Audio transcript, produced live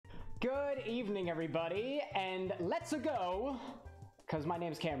Good evening, everybody, and let's go, because my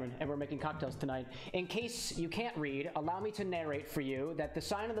name's Cameron, and we're making cocktails tonight. In case you can't read, allow me to narrate for you that the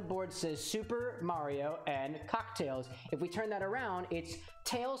sign on the board says Super Mario and Cocktails. If we turn that around, it's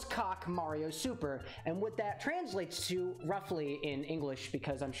Tails Cock Mario Super, and what that translates to, roughly in English,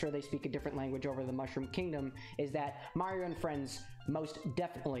 because I'm sure they speak a different language over the Mushroom Kingdom, is that Mario and friends most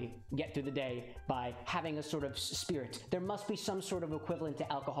definitely get through the day by having a sort of spirit. There must be some sort of equivalent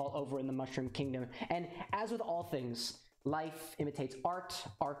to alcohol over in the Mushroom Kingdom, and as with all things, life imitates art,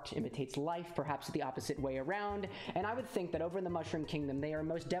 art imitates life, perhaps the opposite way around, and I would think that over in the Mushroom Kingdom, they are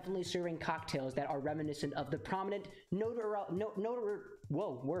most definitely serving cocktails that are reminiscent of the prominent,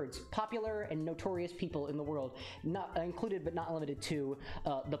 popular and notorious people in the world, not included but not limited to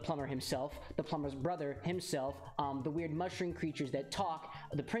the plumber himself, the plumber's brother himself, the weird mushroom creatures that talk,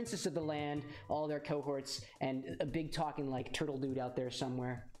 the princess of the land, all their cohorts, and a big talking like turtle dude out there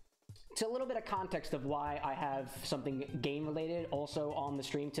somewhere. To a little bit of context of why I have something game related also on the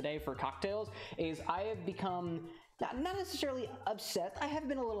stream today for cocktails is I have become not necessarily obsessed. I have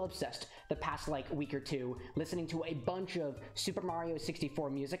been a little obsessed the past like week or two, listening to a bunch of Super Mario 64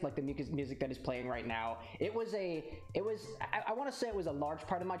 music, like the music that is playing right now. I want to say it was a large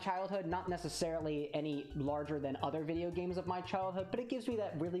part of my childhood, not necessarily any larger than other video games of my childhood, but it gives me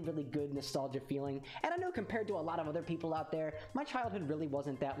that really, really good nostalgia feeling. And I know compared to a lot of other people out there, my childhood really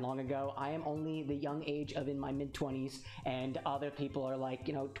wasn't that long ago. I am only the young age of in my mid-20s, and other people are like,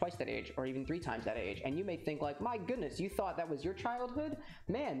 you know, twice that age or even 3 times that age. And you may think like, my goodness, you thought that was your childhood?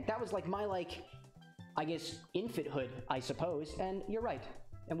 Man, that was like my, like, I guess, infanthood, I suppose. And you're right.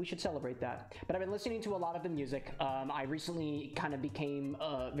 And we should celebrate that. But I've been listening to a lot of the music. I recently kind of became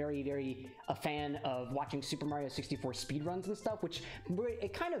very, very a fan of watching Super Mario 64 speedruns and stuff, which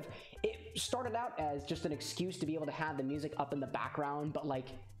it started out as just an excuse to be able to have the music up in the background, but like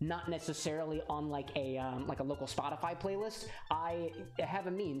not necessarily on like a local Spotify playlist. I have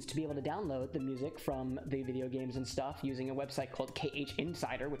a means to be able to download the music from the video games and stuff using a website called KH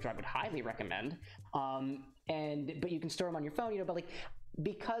Insider, which I would highly recommend. But you can store them on your phone, you know, but like,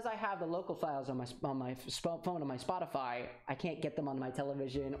 because I have the local files on my phone on my Spotify, I can't get them on my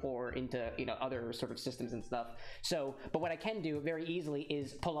television or into, you know, other sort of systems and stuff. So, but what I can do very easily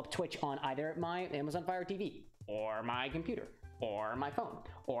is pull up Twitch on either my Amazon Fire TV or my computer or my phone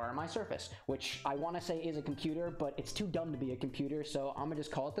or my Surface, which I want to say is a computer, but it's too dumb to be a computer, so I'm gonna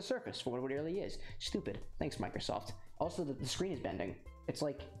just call it the Surface for what it really is. Stupid. Thanks, Microsoft. Also, the screen is bending. It's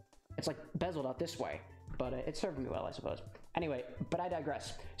like bezeled out this way, but it served me well, I suppose. Anyway, but I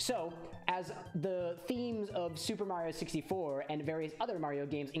digress. So, as the themes of Super Mario 64 and various other Mario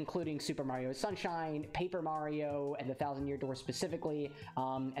games, including Super Mario Sunshine, Paper Mario, and the Thousand Year Door specifically,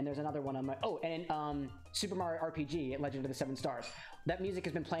 and there's another one on my, Super Mario RPG, Legend of the Seven Stars. That music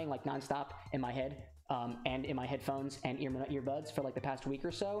has been playing like nonstop in my head. And in my headphones and earbuds for like the past week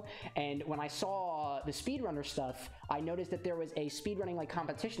or so. And when I saw the speedrunner stuff, I noticed that there was a speedrunning like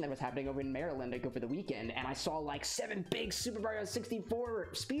competition that was happening over in Maryland like over the weekend, and I saw like 7 big Super Mario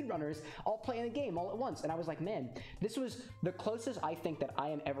 64 speedrunners all playing the game all at once, and I was like, man, this was the closest I think that I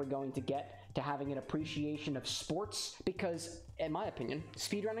am ever going to get to having an appreciation of sports, because in my opinion,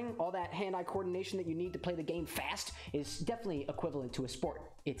 speedrunning, all that hand-eye coordination that you need to play the game fast, is definitely equivalent to a sport.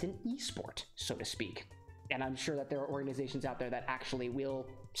 It's an e-sport, so to speak. And I'm sure that there are organizations out there that actually will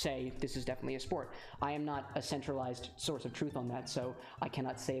say this is definitely a sport. I am not a centralized source of truth on that, so I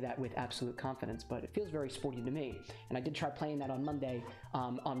cannot say that with absolute confidence, but it feels very sporty to me. And I did try playing that on Monday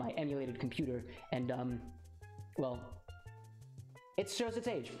on my emulated computer, and well, it shows its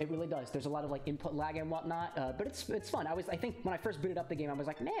age. It really does. There's a lot of like input lag and whatnot, but it's fun. I think when I first booted up the game, I was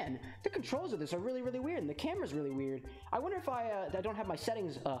like, man, the controls of this are really, really weird, and the camera's really weird. I wonder if I don't have my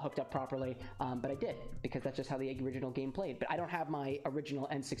settings hooked up properly, but I did, because that's just how the original game played. But I don't have my original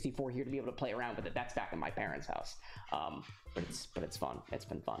N64 here to be able to play around with it. That's back in my parents' house. But it's fun. It's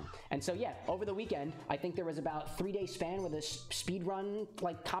been fun. And so yeah, over the weekend, I think there was about 3-day span where this speedrun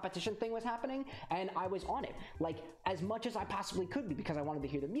like competition thing was happening, and I was on it like as much as I possibly could be, because I wanted to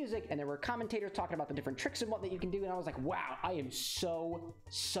hear the music, and there were commentators talking about the different tricks and what that you can do, and I was like, wow, I am so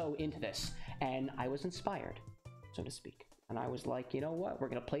into this, and I was inspired, so to speak. And I was like, you know what, we're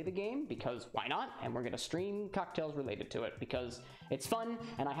gonna play the game because why not, and we're gonna stream cocktails related to it because it's fun,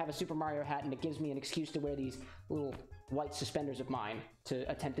 and I have a Super Mario hat, and it gives me an excuse to wear these little white suspenders of mine to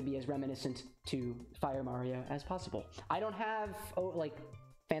attempt to be as reminiscent to Fire Mario as possible. I don't have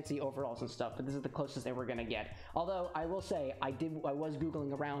fancy overalls and stuff, but this is the closest they were gonna get. Although I will say, I was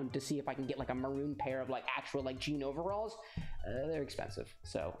googling around to see if I can get like a maroon pair of like actual like jean overalls. They're expensive,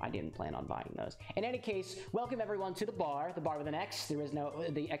 so I didn't plan on buying those. In any case, welcome everyone to the bar with an X. There is no,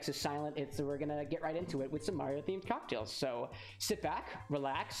 the X is silent. We're gonna get right into it with some Mario themed cocktails. So sit back,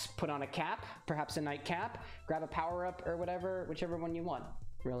 relax, put on a cap, perhaps a nightcap, grab a power up or whatever, whichever one you want.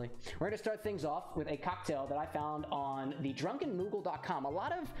 Really. We're going to start things off with a cocktail that I found on the drunkenmoogle.com. A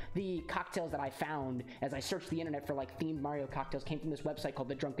lot of the cocktails that I found as I searched the internet for like themed Mario cocktails came from this website called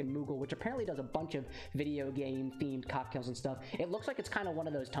the Drunken Moogle, which apparently does a bunch of video game themed cocktails and stuff. It looks like it's kind of one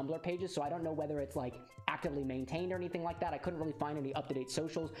of those Tumblr pages, so I don't know whether it's like actively maintained or anything like that. I couldn't really find any up-to-date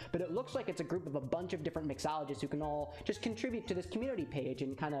socials, but it looks like it's a group of a bunch of different mixologists who can all just contribute to this community page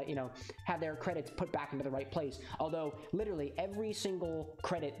and kind of, you know, have their credits put back into the right place. Although literally every single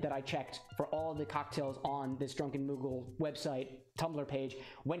credit that I checked for all the cocktails on this Drunken Moogle website Tumblr page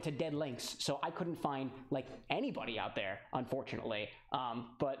went to dead links, so I couldn't find like anybody out there, unfortunately.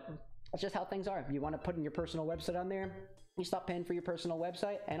 But that's just how things are. You want to put in your personal website on there, you stop paying for your personal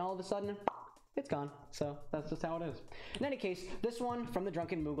website, and all of a sudden it's gone. So that's just how it is. In any case, this one from the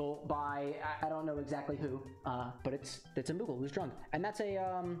Drunken Moogle by I don't know exactly who, but it's a Moogle who's drunk, and that's a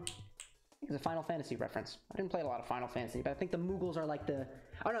it's a Final Fantasy reference. I didn't play a lot of Final Fantasy, but I think the Moogles are like the...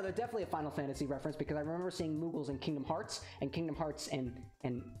 Oh no, they're definitely a Final Fantasy reference because I remember seeing Moogles in Kingdom Hearts, and Kingdom Hearts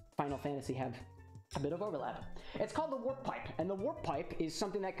and Final Fantasy have a bit of overlap. It's called the Warp Pipe, and the Warp Pipe is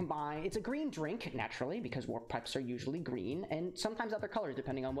something that combines... It's a green drink, naturally, because Warp Pipes are usually green, and sometimes other colors,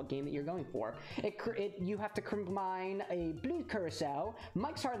 depending on what game that you're going for. You have to combine a Blue Curacao,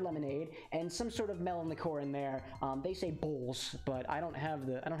 Mike's Hard Lemonade, and some sort of melon liqueur in there. They say bowls, but I don't have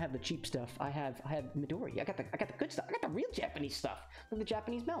the cheap stuff. I have Midori. I got the good stuff. I got the real Japanese stuff, like the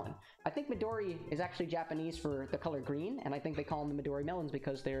Japanese melon. I think Midori is actually Japanese for the color green, and I think they call them the Midori melons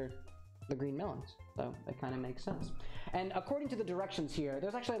because they're the green melons, so it kind of makes sense. And according to the directions here,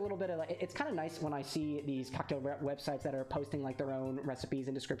 there's actually a little bit of like, it's kind of nice when I see these cocktail websites that are posting like their own recipes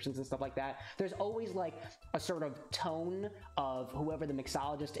and descriptions and stuff like that. There's always like a sort of tone of whoever the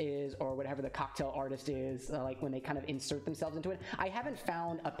mixologist is or whatever the cocktail artist is, like when they kind of insert themselves into it. I haven't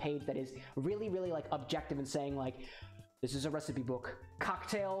found a page that is really like objective and saying like, this is a recipe book,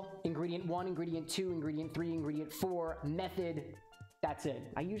 cocktail, ingredient 1, ingredient 2, ingredient 3, ingredient 4, method. That's it.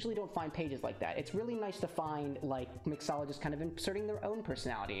 I usually don't find pages like that. It's really nice to find like mixologists kind of inserting their own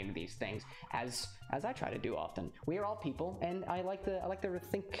personality into these things, as I try to do often. We are all people, and I like to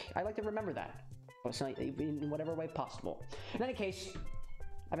remember that, in whatever way possible. In any case,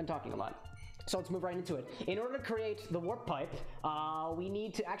 I've been talking a lot. So let's move right into it. In order to create the Warp Pipe, we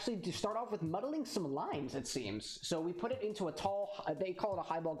need to actually start off with muddling some limes, it seems. So we put it into a tall, they call it a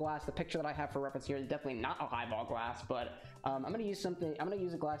highball glass. The picture that I have for reference here is definitely not a highball glass, but I'm going to use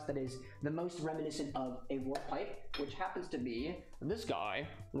a glass that is the most reminiscent of a Warp Pipe, which happens to be this guy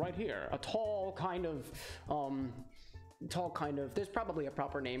right here. A tall kind of, there's probably a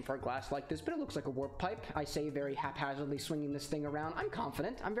proper name for a glass like this, but it looks like a warp pipe. I say very haphazardly swinging this thing around. I'm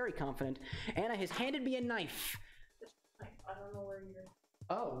confident. I'm very confident. Anna has handed me a knife. I don't know where you're...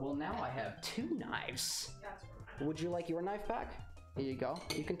 Oh, well now I have 2 knives. That's where Would you like your knife back? Here you go.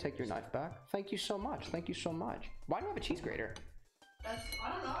 You can take your knife back. Thank you so much. Thank you so much. Why do I have a cheese grater? I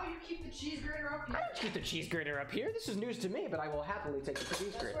don't know. You keep the cheese grater up here. I don't keep the cheese grater up here. This is news to me, but I will happily take the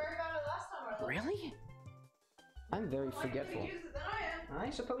cheese grater. That's where I got it last time. Really? I'm very forgetful. Use it than I am. I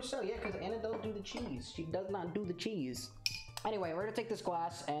suppose so, yeah, because Anna does do the cheese. She does not do the cheese. Anyway, we're gonna take this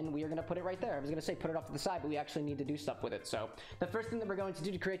glass and we are gonna put it right there. I was gonna say put it off to the side, but we actually need to do stuff with it. So the first thing that we're going to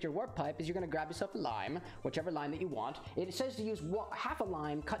do to create your warp pipe is you're gonna grab yourself a lime, whichever lime that you want. It says to use half a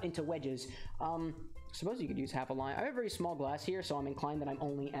lime cut into wedges. Suppose you could use half a lime. I have a very small glass here, so I'm inclined that I'm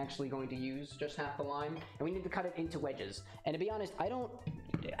only actually going to use just half the lime, and we need to cut it into wedges. And to be honest,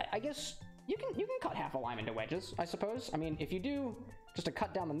 I guess you can cut half a lime into wedges, I suppose. I mean, if you do just a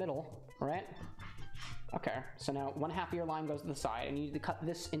cut down the middle, right? Okay, so now 1/2 of your lime goes to the side, and you need to cut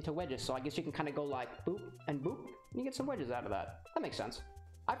this into wedges. So I guess you can kind of go like boop and boop, and you get some wedges out of that. That makes sense.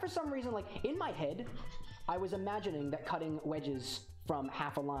 For some reason, like in my head, I was imagining that cutting wedges from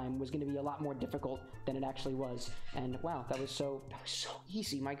half a lime was going to be a lot more difficult than it actually was. And wow, that was so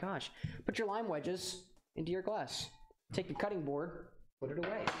easy. My gosh. Put your lime wedges into your glass. Take your cutting board, put it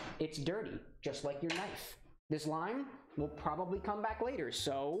away. It's dirty, just like your knife. This lime will probably come back later,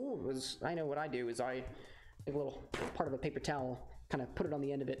 so I know what I do is I take a little part of a paper towel, kind of put it on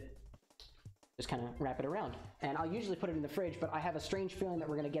the end of it, just kind of wrap it around. And I'll usually put it in the fridge, but I have a strange feeling that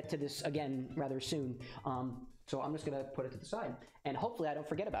we're going to get to this again rather soon. So I'm just gonna put it to the side, and hopefully I don't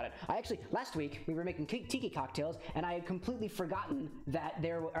forget about it. Last week we were making tiki cocktails, and I had completely forgotten that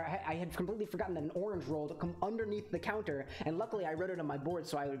I had completely forgotten that an orange roll to come underneath the counter, and luckily I wrote it on my board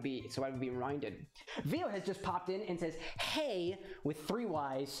so I would be reminded. Vio has just popped in and says, "Hey," with 3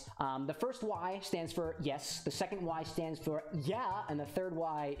 Y's. The first Y stands for yes, the second Y stands for yeah, and the third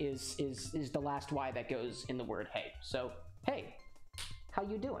Y is the last Y that goes in the word hey. So, hey, how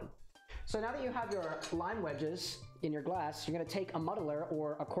you doing? So now that you have your lime wedges in your glass, you're going to take a muddler,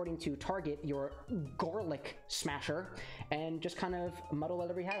 or according to Target, your garlic smasher, and just kind of muddle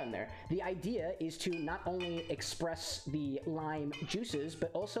whatever you have in there. The idea is to not only express the lime juices,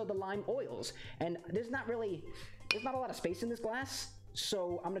 but also the lime oils. And there's not a lot of space in this glass,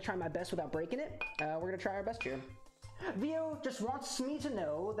 so I'm going to try my best without breaking it. We're going to try our best here. Vio just wants me to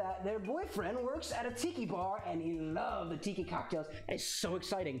know that their boyfriend works at a tiki bar and he loves the tiki cocktails. It's so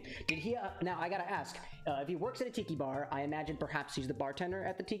exciting. Did he, now I gotta ask, if he works at a tiki bar, I imagine perhaps he's the bartender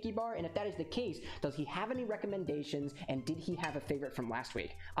at the tiki bar, and if that is the case, does he have any recommendations, and did he have a favorite from last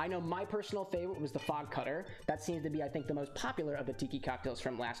week? I know my personal favorite was the Fog Cutter. That seems to be, I think, the most popular of the tiki cocktails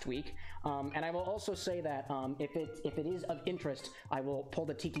from last week. And I will also say that if it is of interest, I will pull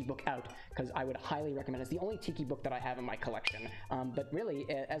the tiki book out, because I would highly recommend it. It's the only tiki book that I have in my collection, but really,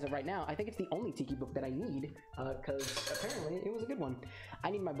 as of right now, I think it's the only tiki book that I need, because apparently it was a good one.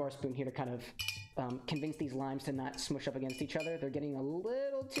 I need my bar spoon here to kind of convince these limes to not smush up against each other. They're getting a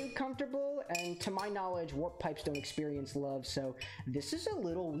little too comfortable, and to my knowledge, warp pipes don't experience love, so this is a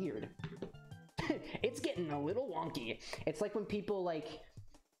little weird. It's getting a little wonky. It's like when people, like,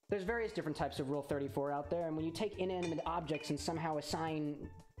 there's various different types of Rule 34 out there, and when you take inanimate objects and somehow assign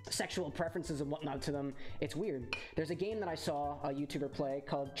sexual preferences and whatnot to them, it's weird. There's a game that I saw a YouTuber play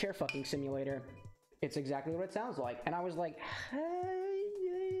called Chair Fucking Simulator. It's exactly what it sounds like, and I was like,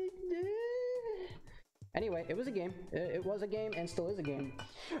 anyway, it was a game. It was a game and still is a game.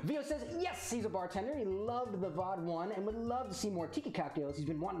 Vio says, yes, he's a bartender. He loved the VOD 1 and would love to see more tiki cocktails. He's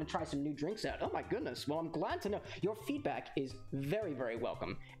been wanting to try some new drinks out. Oh my goodness. Well, I'm glad to know. Your feedback is very, very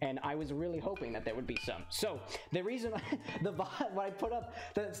welcome, and I was really hoping that there would be some. So, the reason the VOD, when I put up,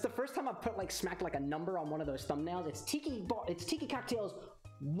 it's the first time I put, like, smacked like a number on one of those thumbnails. It's tiki cocktails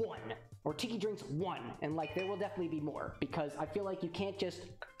 1, or tiki drinks 1, and, like, there will definitely be more, because I feel like you can't just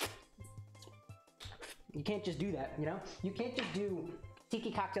do that, you know? You can't just do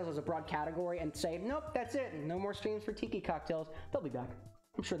tiki cocktails as a broad category and say, nope, that's it, no more streams for tiki cocktails. They'll be back.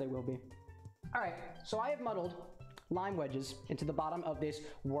 I'm sure they will be. All right, so I have muddled lime wedges into the bottom of this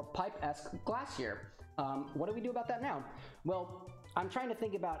warp pipe-esque glass here. What do we do about that now? Well, I'm trying to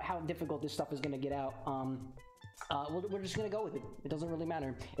think about how difficult this stuff is going to get out. We're just gonna go with it. It doesn't really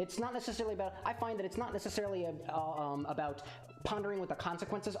matter. It's not necessarily about, I find that it's not necessarily about pondering what the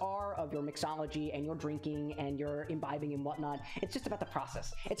consequences are of your mixology and your drinking and your imbibing and whatnot. It's just about the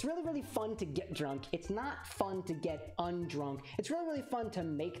process. It's really, really fun to get drunk. It's not fun to get undrunk. It's really, really fun to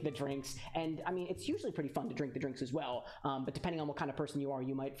make the drinks. And I mean, it's usually pretty fun to drink the drinks as well. But depending on what kind of person you are,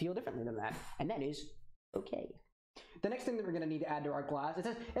 you might feel differently than that. And that is okay. The next thing that we're going to need to add to our glass, it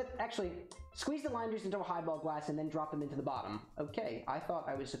says, actually, squeeze the lime juice into a highball glass and then drop them into the bottom. Okay, I thought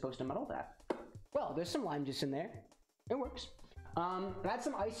I was supposed to muddle that. Well, there's some lime juice in there. It works. Add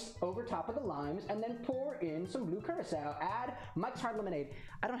some ice over top of the limes and then pour in some Blue Curacao. Add Mike's Hard Lemonade.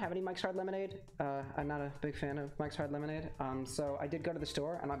 I don't have any Mike's Hard Lemonade. I'm not a big fan of Mike's Hard Lemonade. So I did go to the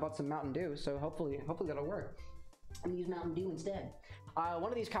store and I bought some Mountain Dew, so hopefully that'll work. I'm gonna use Mountain Dew instead.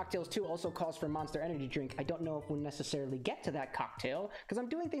 One of these cocktails too also calls for Monster Energy drink. I don't know if we'll necessarily get to that cocktail because I'm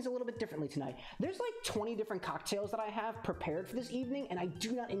doing things a little bit differently tonight. There's like 20 different cocktails that I have prepared for this evening, and I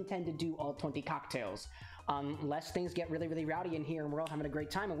do not intend to do all 20 cocktails. Unless things get really, really rowdy in here and we're all having a great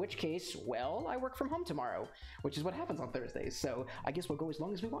time, in which case, well, I work from home tomorrow, which is what happens on Thursdays, so I guess we'll go as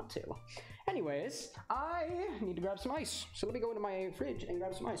long as we want to. Anyways, I need to grab some ice, so let me go into my fridge and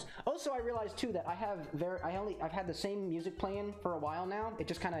grab some ice. Also, I realized too that I've had the same music playing for a while now. It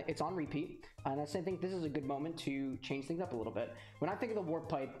just kind of, it's on repeat, and I think this is a good moment to change things up a little bit. When I think of the warp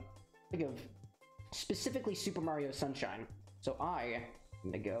pipe, I think of specifically Super Mario Sunshine, so I'm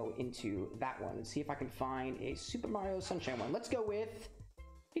gonna go into that one and see if I can find a Super Mario Sunshine one. Let's go with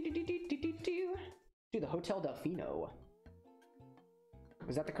the Hotel Delfino.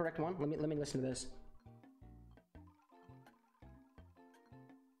 Is that the correct one? Let me listen to this.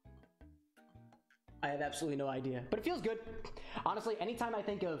 I have absolutely no idea, but it feels good. Honestly, anytime I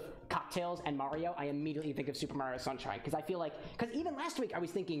think of cocktails and Mario, I immediately think of Super Mario Sunshine, because I feel like, because even last week I was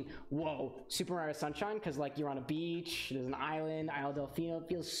thinking, whoa, Super Mario Sunshine, because like you're on a beach, there's an island, Isle Delfino, it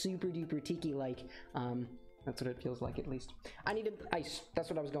feels super duper tiki-like. That's what it feels like, at least. I needed ice. That's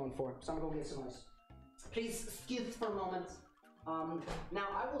what I was going for, so I'm gonna go get some ice. Please excuse for a moment. Now,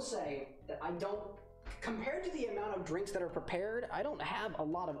 I will say that I don't, compared to the amount of drinks that are prepared, I don't have a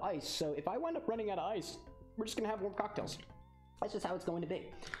lot of ice. So if I wind up running out of ice, we're just gonna have warm cocktails. That's just how it's going to be.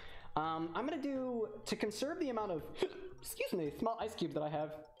 I'm gonna do, to conserve the amount of, excuse me, small ice cubes that I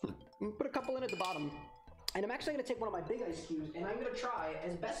have, put a couple in at the bottom. And I'm actually gonna take one of my big ice cubes and I'm gonna try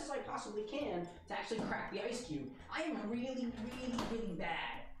as best as I possibly can to actually crack the ice cube. I am really, really, really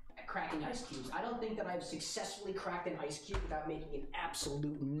bad at cracking ice cubes. I don't think that I've successfully cracked an ice cube without making an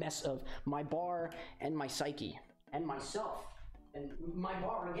absolute mess of my bar and my psyche and myself and my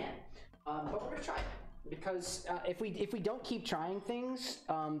bar again. But we're gonna try it. Because if we don't keep trying things,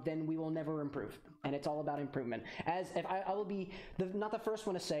 then we will never improve, and it's all about improvement. As if I will be not the first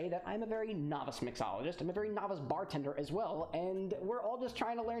one to say that I'm a very novice mixologist. I'm a very novice bartender as well, and we're all just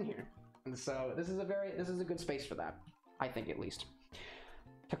trying to learn here. And so this is a good space for that, I think at least.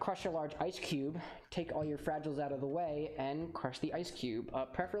 To crush a large ice cube, take all your fragiles out of the way and crush the ice cube,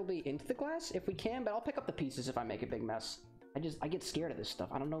 preferably into the glass if we can. But I'll pick up the pieces if I make a big mess. I get scared of this stuff.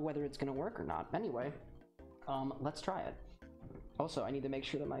 I don't know whether it's gonna work or not. Anyway. Let's try it. Also, I need to make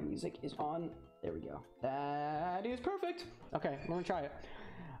sure that my music is on. There we go. That is perfect. Okay, we're gonna try it.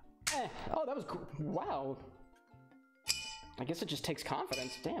 Oh, that was cool. Wow. I guess it just takes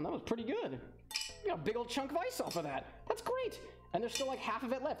confidence. Damn, that was pretty good. You got a big old chunk of ice off of that. That's great. And there's still like half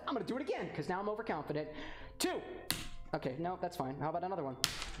of it left. I'm gonna do it again because now I'm overconfident. 2. Okay, no, that's fine. How about another one?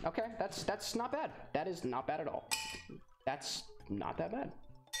 Okay, that's not bad. That is not bad at all. That's not that bad.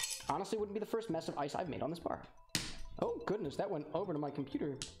 Honestly, wouldn't be the first mess of ice I've made on this bar. Oh, goodness, that went over to my computer.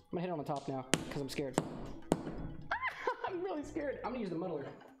 I'm gonna hit it on the top now, because I'm scared. I'm really scared. I'm gonna use the muddler.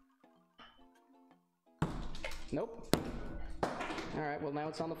 Nope. Alright, well now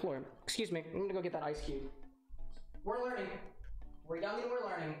it's on the floor. Excuse me, I'm gonna go get that ice cube. We're learning. We're young and we're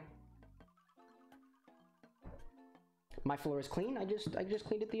learning. My floor is clean. I just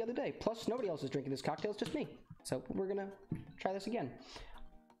cleaned it the other day. Plus, nobody else is drinking this cocktail, it's just me. So we're gonna try this again.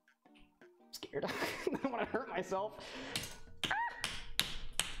 Scared. I don't want to hurt myself. Ah!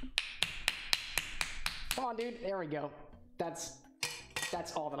 Come on, dude. There we go. That's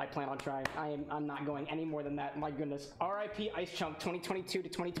all that I plan on trying. I'm not going any more than that. My goodness. R.I.P. Ice Chunk 2022 to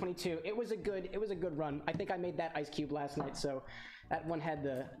 2022. It was a good run. I think I made that ice cube last night, so that one had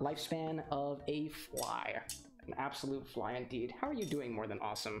the lifespan of a fly. An absolute fly indeed. How are you doing, more than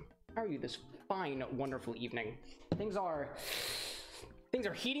awesome? How are you this fine, wonderful evening? Things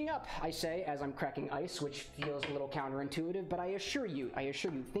are heating up, I say, as I'm cracking ice, which feels a little counterintuitive, but I assure you,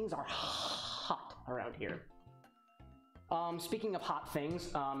 things are hot around here. Speaking of hot things,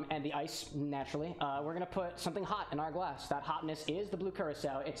 and the ice, naturally, we're gonna put something hot in our glass. That hotness is the Blue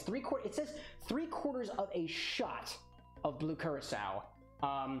Curacao. It says 3/4 of a shot of Blue Curacao.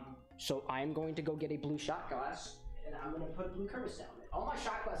 So I'm going to go get a blue shot glass, and I'm gonna put Blue Curacao in it. All my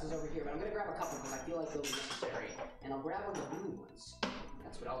shot glasses over here, but I'm gonna grab a couple because I feel like they'll be necessary. And I'll grab one of the blue ones.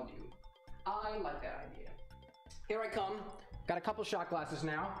 That's what I'll do. I like that idea. Here I come. Got a couple shot glasses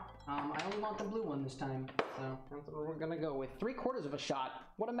now. I only want the blue one this time, so that's what we're gonna go with. 3/4 of a shot.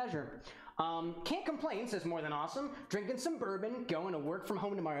 What a measure. Can't complain, says More Than Awesome. Drinking some bourbon, going to work from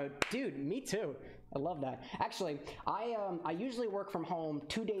home tomorrow. Dude, me too. I love that. Actually, I usually work from home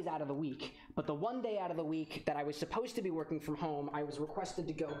 2 days out of the week, but the 1 day out of the week that I was supposed to be working from home, I was requested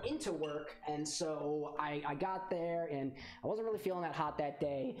to go into work, and so I got there, and I wasn't really feeling that hot that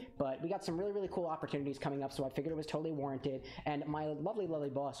day, but we got some really, really cool opportunities coming up, so I figured it was totally warranted, and my lovely, lovely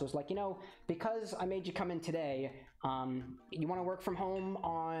boss was like, you know, because I made you come in today, you want to work from home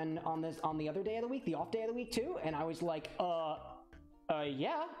on the other day of the week, the off day of the week too? And I was like,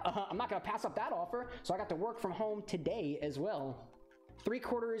 yeah, I'm not gonna pass up that offer. So I got to work from home today as well.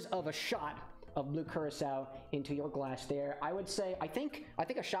 3/4 of a shot of Blue Curacao into your glass there. I would say, I think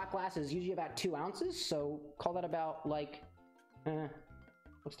a shot glass is usually about 2 ounces. So call that about like,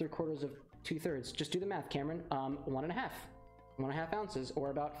 what's 3/4 of 2/3? Just do the math, Cameron. 1.5 ounces, or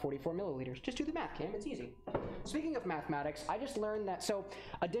about 44 milliliters. Just do the math, Cam, it's easy. Speaking of mathematics, I just learned that, so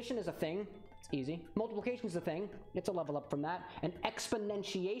addition is a thing, it's easy. Multiplication is a thing, it's a level up from that. And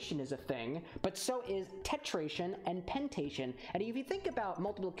exponentiation is a thing, but so is tetration and pentation. And if you think about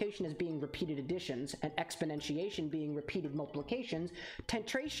multiplication as being repeated additions, and exponentiation being repeated multiplications,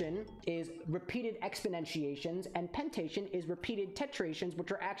 tetration is repeated exponentiations, and pentation is repeated tetrations,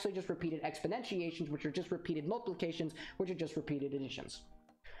 which are actually just repeated exponentiations, which are just repeated multiplications, which are just repeated additions.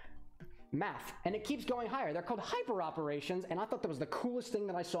 Math, and it keeps going higher. They're called hyper operations, and I thought that was the coolest thing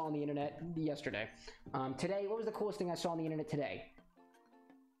that I saw on the internet yesterday. Today, what was the coolest thing I saw on the internet today?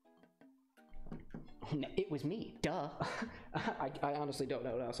 It was me. Duh. I honestly don't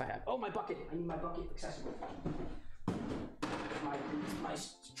know what else I have. Oh, my bucket. I need my bucket accessible. My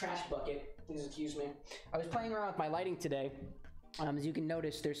trash bucket. Please excuse me. I was playing around with my lighting today. As you can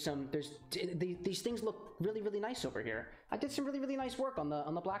notice, these things look really nice over here. I did some really nice work on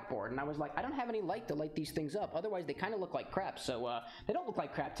the blackboard, and I was like, I don't have any light to light these things up. Otherwise, they kind of look like crap. So they don't look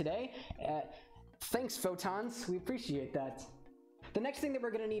like crap today. Thanks, photons. We appreciate that. The next thing that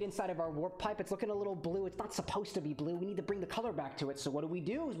we're going to need inside of our warp pipe, it's looking a little blue. It's not supposed to be blue. We need to bring the color back to it. So what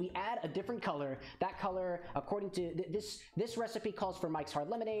do is we add a different color. That color, according to this recipe, calls for Mike's Hard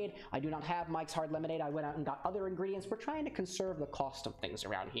Lemonade. I do not have Mike's Hard Lemonade. I went out and got other ingredients. We're trying to conserve the cost of things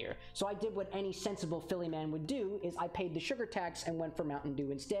around here. So I did what any sensible Philly man would do, is I paid the sugar tax and went for Mountain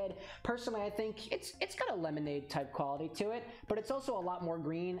Dew instead. Personally, I think it's got a lemonade type quality to it, but it's also a lot more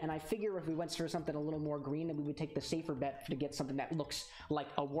green, and I figure if we went for something a little more green, then we would take the safer bet to get something that looks like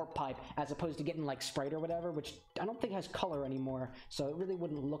a warp pipe as opposed to getting like Sprite or whatever, which I don't think has color anymore, so it really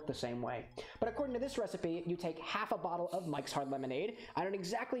wouldn't look the same way. But according to this recipe, you take half a bottle of Mike's Hard Lemonade. I don't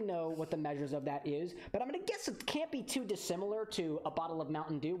exactly know what the measures of that is, but I'm gonna guess it can't be too dissimilar to a bottle of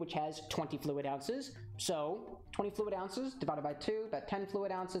Mountain Dew, which has 20 fluid ounces. So 20 fluid ounces divided by 2, about 10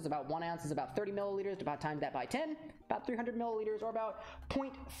 fluid ounces, about 1 ounce is about 30 milliliters, about times that by 10, about 300 milliliters, or about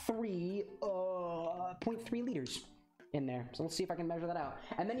 0.3 liters in there. So let's see if I can measure that out.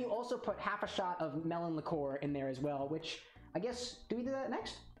 And then you also put half a shot of melon liqueur in there as well, which I guess, do we do that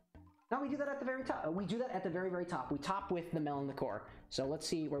next? No, we do that at the very top. We do that at the very top. We top with the melon liqueur. So let's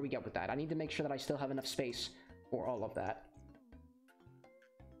see where we get with that. I need to make sure that I still have enough space for all of that.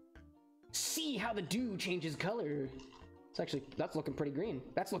 See how the dew changes color. It's actually, that's looking pretty green.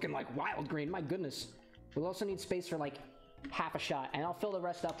 That's looking like wild green, my goodness. We'll also need space for like half a shot, and I'll fill the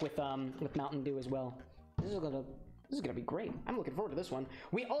rest up with Mountain Dew as well. This is gonna be great. I'm looking forward to this one.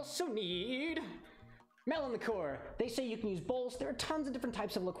 We also need melon liqueur. They say you can use bowls. There are tons of different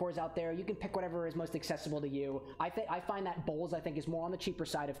types of liqueurs out there. You can pick whatever is most accessible to you. I find that bowls, I think, is more on the cheaper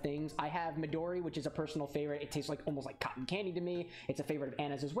side of things. I have Midori, which is a personal favorite. It tastes like almost like cotton candy to me. It's a favorite of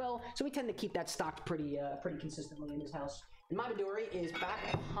Anna's as well. So we tend to keep that stocked pretty consistently in this house. And my Midori is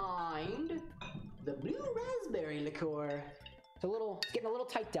back behind the blue raspberry liqueur. It's getting a little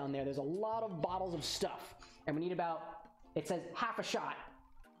tight down there. There's a lot of bottles of stuff. And we need about, it says half a shot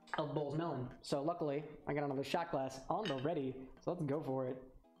of Bull's Melon. So luckily, I got another shot glass on the ready. So let's go for it.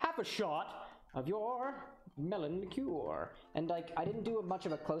 Half a shot of your melon liqueur. And like, I didn't do much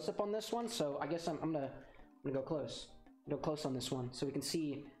of a close-up on this one, so I guess I'm gonna go close. Go close on this one so we can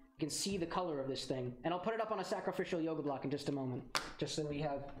see the color of this thing. And I'll put it up on a sacrificial yoga block in just a moment, just so we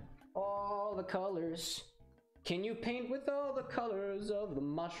have all the colors. Can you paint with all the colors of the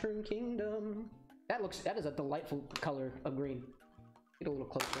Mushroom Kingdom? That is a delightful color of green. Get a little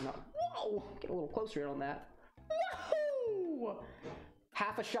closer now. Whoa! Get a little closer on that. Woohoo!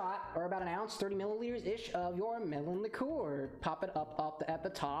 Half a shot, or about an ounce, 30 milliliters-ish of your melon liqueur. Pop it up at the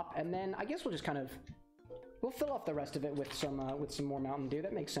top, and then I guess we'll just we'll fill off the rest of it with some more Mountain Dew.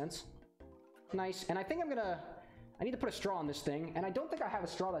 That makes sense. Nice. And I think I need to put a straw on this thing, and I don't think I have a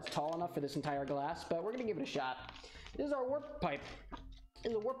straw that's tall enough for this entire glass, but we're gonna give it a shot. This is our warp pipe.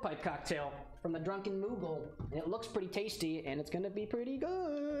 This is a warp pipe cocktail from the Drunken Moogle. And it looks pretty tasty, and it's gonna be pretty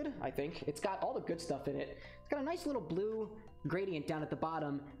good, I think. It's got all the good stuff in it. It's got a nice little blue gradient down at the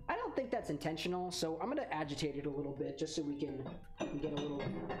bottom. I don't think that's intentional, so I'm gonna agitate it a little bit just so we can get a little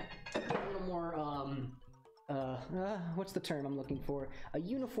more, what's the term I'm looking for? A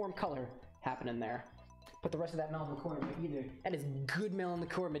uniform color happening there. Put the rest of that melon liqueur in there either. That is good melon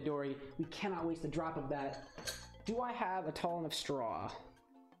liqueur, Midori. We cannot waste a drop of that. Do I have a tall enough straw?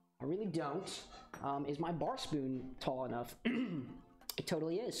 I really don't. Is my bar spoon tall enough? It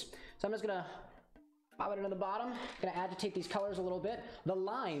totally is. So I'm just gonna pop it into the bottom. Gonna agitate these colors a little bit. The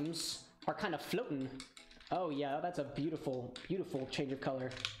limes are kind of floating. Oh yeah, that's a beautiful, beautiful change of color.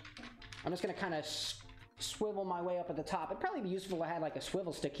 I'm just gonna kind of swivel my way up at the top. It'd probably be useful to have like a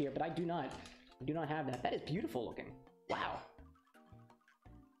swivel stick here, but I do not. I do not have that. That is beautiful looking. Wow.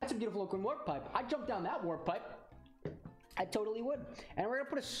 That's a beautiful looking warp pipe. I'd jump down that warp pipe. I totally would. And we're gonna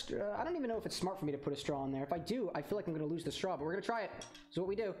put a straw. I don't even know if it's smart for me to put a straw in there. If I do, I feel like I'm gonna lose the straw, but we're gonna try it. So what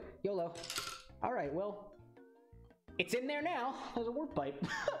we do, YOLO. All right, well, it's in there now. There's a warp pipe.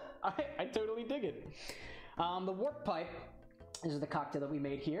 I totally dig it. The warp pipe, this is the cocktail that we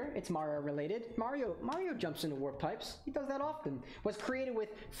made here. It's Mario related. Mario jumps into warp pipes. He does that often. Was created with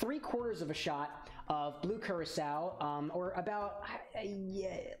 3/4 of a shot of Blue Curacao, or about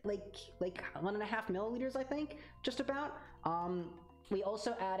like 1.5 milliliters, I think, just about. We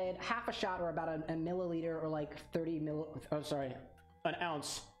also added half a shot, or about a milliliter, or like 30 mil. Oh, sorry, an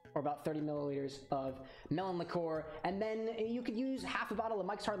ounce or about 30 milliliters of melon liqueur, and then you could use half a bottle of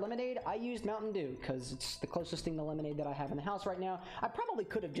Mike's Hard Lemonade. I used Mountain Dew because it's the closest thing to lemonade that I have in the house right now. I probably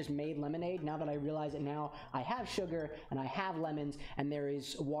could have just made lemonade. Now that I realize it now, I have sugar and I have lemons and there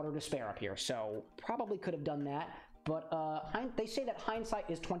is water to spare up here, so probably could have done that. But they say that hindsight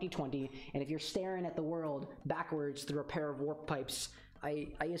is 20/20, and if you're staring at the world backwards through a pair of warp pipes, I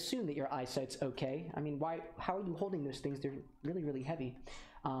assume that your eyesight's okay. I mean, how are you holding those things? They're really, really heavy.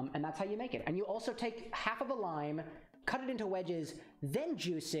 And that's how you make it. And you also take half of a lime, cut it into wedges, then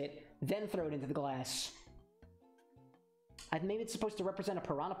juice it, then throw it into the glass. Maybe it's supposed to represent a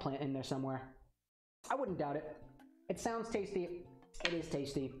piranha plant in there somewhere. I wouldn't doubt it. It sounds tasty. It is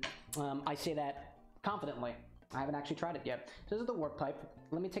tasty. I say that confidently. I haven't actually tried it yet. So this is the warp pipe.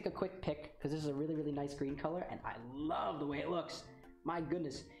 Let me take a quick pick, because this is a really, really nice green color, and I love the way it looks. My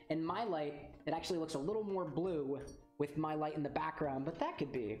goodness. In my light, it actually looks a little more blue with my light in the background, but that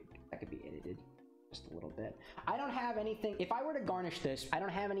could be edited just a little bit. I don't have anything, if I were to garnish this, I don't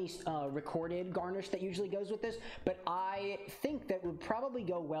have any recorded garnish that usually goes with this, but I think that would probably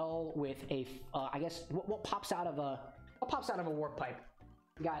go well with a, I guess, what pops out of a warp pipe.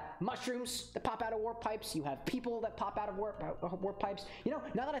 You got mushrooms that pop out of warp pipes. You have people that pop out of warp pipes. You know,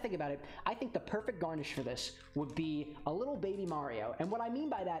 now that I think about it, I think the perfect garnish for this would be a little baby Mario. And what I mean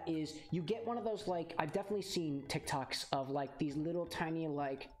by that is you get one of those, like, I've definitely seen TikToks of like these little tiny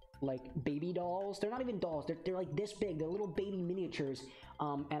like baby dolls. They're not even dolls. They're like this big. They're little baby miniatures.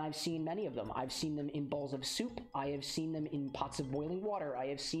 And I've seen many of them. I've seen them in bowls of soup. I have seen them in pots of boiling water. I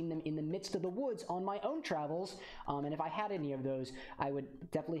have seen them in the midst of the woods on my own travels. And if I had any of those, I would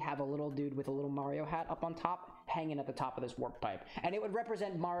definitely have a little dude with a little Mario hat up on top, hanging at the top of this warp pipe. And it would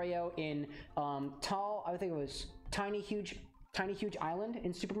represent Mario in I think it was Tiny Huge Island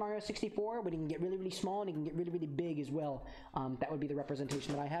in Super Mario 64, but he can get really, really small and he can get really, really big as well. That would be the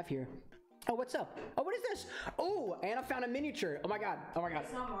representation that I have here. Oh, what's up? Oh, what is this? Oh, Anna found a miniature. Oh my god. Oh my god.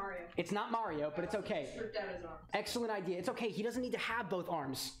 It's not Mario. It's not Mario, but it's okay. Excellent idea. It's okay. He doesn't need to have both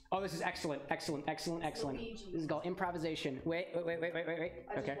arms. Oh, this is excellent. Excellent. Excellent. Excellent. Luigi. This is called improvisation. Wait. I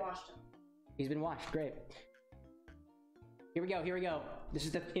Okay. just washed him. He's been washed. Great. Here we go. Here we go. This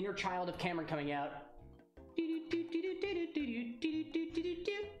is the inner child of Cameron coming out.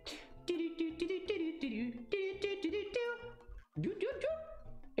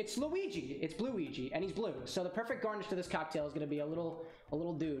 It's Luigi. It's Bluigi, and he's blue. So the perfect garnish to this cocktail is going to be a little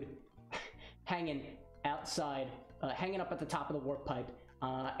dude hanging outside, hanging up at the top of the warp pipe.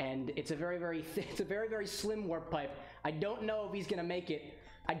 And it's a very slim warp pipe. I don't know if he's going to make it.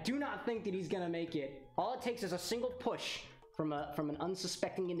 I do not think that he's going to make it. All it takes is a single push from an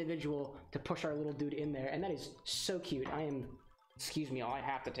unsuspecting individual to push our little dude in there, and that is so cute. Excuse me, I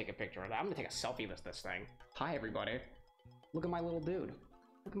have to take a picture of that. I'm gonna take a selfie with this thing. Hi everybody. Look at my little dude.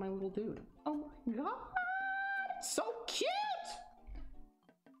 Look at my little dude. Oh my god, so cute.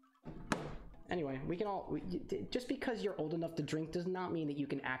 Anyway, we can all, just because you're old enough to drink does not mean that you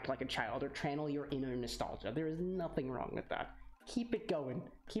can act like a child or channel your inner nostalgia. There is nothing wrong with that. Keep it going.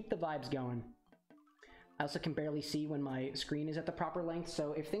 Keep the vibes going. I also can barely see when my screen is at the proper length,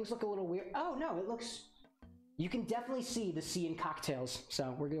 so if things look a little weird... Oh, no, it looks... You can definitely see the C in cocktails,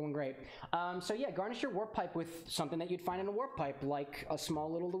 so we're doing great. So yeah, garnish your warp pipe with something that you'd find in a warp pipe, like a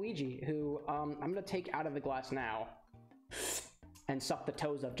small little Luigi, who I'm going to take out of the glass now and suck the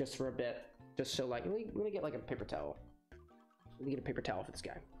toes up just for a bit. Just so, like, let me get, like, a paper towel. Let me get a paper towel for this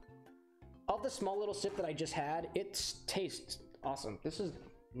guy. Of the small little sip that I just had, it tastes awesome. This is...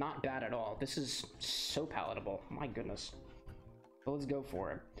 not bad at all. This is so palatable. My goodness. But let's go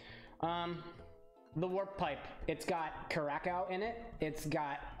for it. The warp pipe. It's got Curacao in it. It's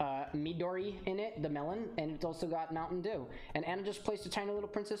got Midori in it, the melon, and it's also got Mountain Dew. And Anna just placed a tiny little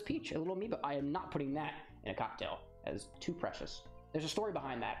Princess Peach, a little amiibo. I am not putting that in a cocktail. That is too precious. There's a story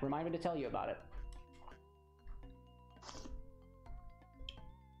behind that. Remind me to tell you about it.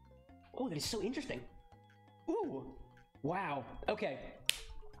 Oh, that is so interesting. Ooh. Wow. Okay.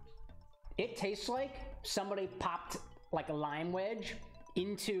 It tastes like somebody popped like a lime wedge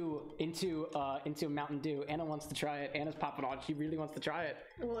into Mountain Dew. Anna wants to try it. Anna's popping on. She really wants to try it.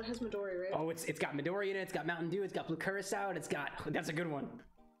 Well, it has Midori, right? Oh, it's got Midori in it. It's got Mountain Dew. It's got Blue Curacao. And it's got... That's a good one.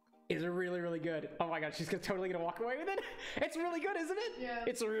 It's really, really good. Oh my god, she's totally gonna walk away with it. It's really good, isn't it? Yeah.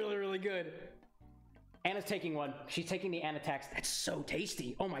 It's really, really good. Anna's taking one. She's taking the Anna text. That's so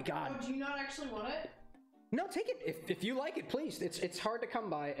tasty. Oh my god. Oh, do you not actually want it? No, take it if you like it, please. It's hard to come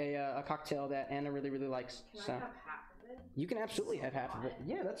by a cocktail that Anna really, really likes. Can so I have half of it? you can absolutely have half of it.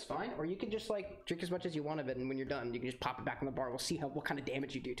 Yeah, that's fine. Or you can just like drink as much as you want of it, and when you're done, you can just pop it back in the bar. We'll see what kind of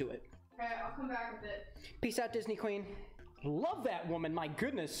damage you do to it. Okay, I'll come back with it. Peace out, Disney Queen. Love that woman. My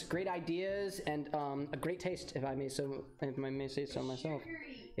goodness, great ideas and a great taste, if I may say so myself.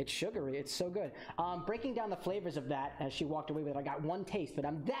 It's sugary. It's so good. Breaking down the flavors of that as she walked away with it, I got one taste, but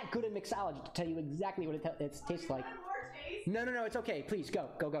I'm that good at mixology to tell you exactly what it tastes like. No, it's okay. Please go.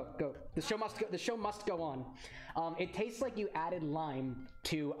 The show must go on. It tastes like you added lime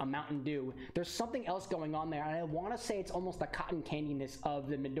to a Mountain Dew. There's something else going on there, and I want to say it's almost the cotton candiness of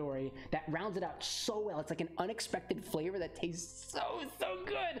the Midori that rounds it out so well. It's like an unexpected flavor that tastes so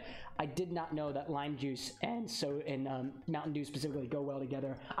good. I did not know that lime juice and Mountain Dew specifically go well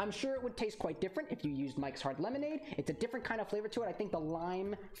together. I'm sure it would taste quite different if you used Mike's Hard Lemonade. It's a different kind of flavor to it. I think the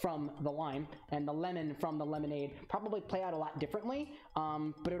lime from the lime and the lemon from the lemonade probably play out a lot differently,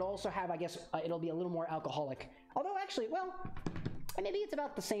 but it also have, I guess, it'll be a little more alcoholic. Although actually, well, maybe it's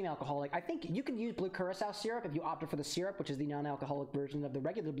about the same alcoholic. I think you can use Blue Curacao syrup if you opted for the syrup, which is the non-alcoholic version of the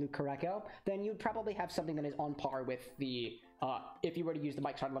regular Blue Curacao. Then you'd probably have something that is on par with the, if you were to use the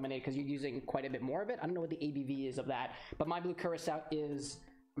Mike's Hard Lemonade, because you're using quite a bit more of it. I don't know what the ABV is of that, but my Blue Curacao is,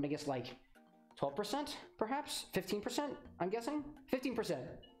 I guess, like 12%, perhaps? 15%, I'm guessing? 15%.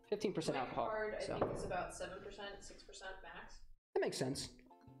 15% alcohol. Hard, I so. think it's about 7%, 6% max. That makes sense.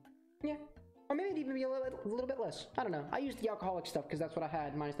 Yeah. Or maybe it'd even be a little bit less. I don't know. I used the alcoholic stuff because that's what I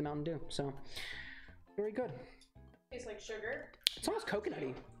had, minus the Mountain Dew. So, very good. Tastes like sugar. It's almost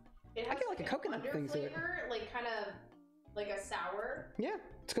coconutty. It has I get like a coconut thing to it. Like kind of like a sour. Yeah,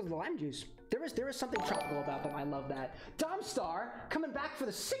 it's because of the lime juice. There is something tropical about them. I love that. Domstar coming back for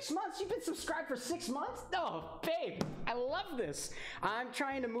the 6 months. You've been subscribed for 6 months? Oh, babe, I love this. I'm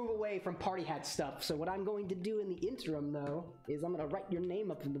trying to move away from party hat stuff. So what I'm going to do in the interim, though, is I'm going to write your name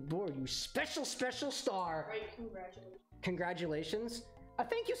up on the board. You special star. Right, congratulations. Congratulations.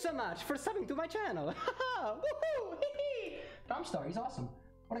 Thank you so much for subbing to my channel. Woohoo! Domstar, he's awesome.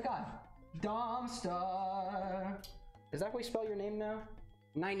 What a guy. Domstar. Is that how we spell your name now?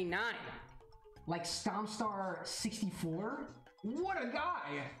 99. Like Stompstar 64? What a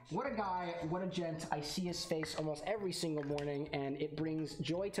guy! What a guy, what a gent. I see his face almost every single morning, and it brings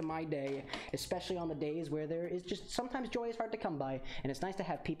joy to my day, especially on the days where there is just, sometimes joy is hard to come by, and it's nice to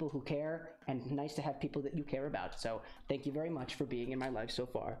have people who care, and nice to have people that you care about. So, thank you very much for being in my life so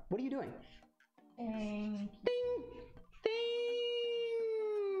far. What are you doing? Ding! Ding!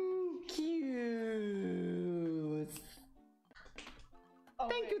 Thank you! Oh,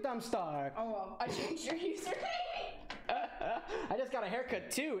 Thank you, Dumbstar! Oh, well, I changed your username! I just got a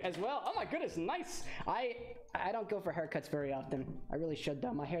haircut too, as well. Oh my goodness, nice! I don't go for haircuts very often. I really should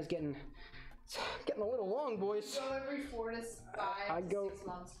though. My hair's getting a little long, boys. Go every 4 to 5 to 6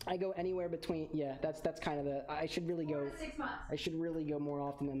 months. I go anywhere between, yeah, that's kind of the, I should really 4 go. to 6 months. I should really go more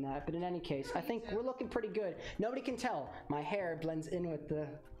often than that. But in any case, I think we're looking pretty good. Nobody can tell. My hair blends in with the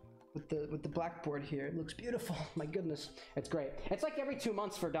blackboard here. It looks beautiful. My goodness, it's great. It's like every 2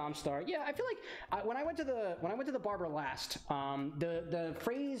 months for Domstar. Yeah, I feel like when I went to the barber last, the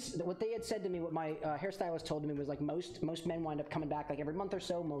phrase, what they had said to me, what my hairstylist told me was like most men wind up coming back like every month or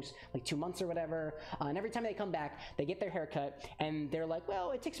so, most like 2 months or whatever. And every time they come back, they get their hair cut, and they're like,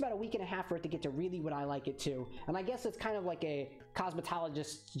 well, it takes about a week and a half for it to get to really what I like it to. And I guess it's kind of like a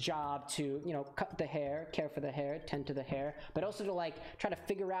cosmetologist's job to, you know, cut the hair, care for the hair, tend to the hair, but also to like try to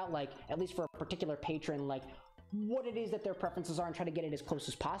figure out, like, at least for a particular patron, like what it is that their preferences are and try to get it as close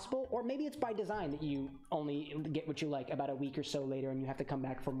as possible. Or maybe it's by design that you only get what you like about a week or so later and you have to come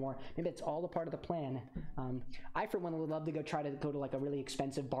back for more. Maybe it's all a part of the plan. I for one would love to go to like a really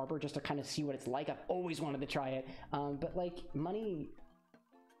expensive barber just to kind of see what it's like. I've always wanted to try it, but like money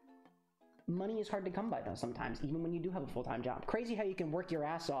is hard to come by though sometimes, even when you do have a full-time job. Crazy how you can work your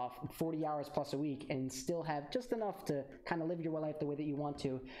ass off 40 hours plus a week and still have just enough to kind of live your life the way that you want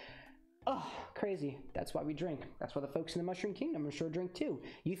to. Oh, crazy. That's why we drink. That's why the folks in the Mushroom Kingdom I'm sure drink too.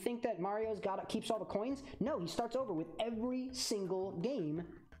 You think that Mario's keeps all the coins? No, he starts over with every single game,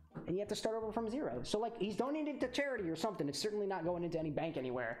 and you have to start over from zero. So like he's donating to charity or something. It's certainly not going into any bank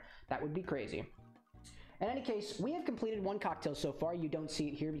anywhere. That would be crazy. In any case, we have completed one cocktail so far. You don't see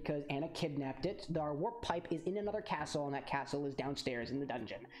it here because Anna kidnapped it. Our warp pipe is in another castle, and that castle is downstairs in the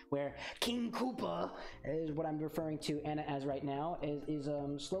dungeon, where King Koopa, is what I'm referring to Anna as right now, is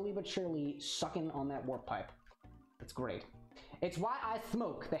slowly but surely sucking on that warp pipe. It's great. It's why I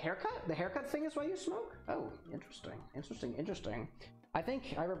smoke. The haircut thing is why you smoke? Oh, interesting. I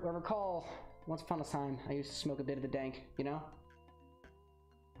think I recall once upon a time I used to smoke a bit of the dank, you know?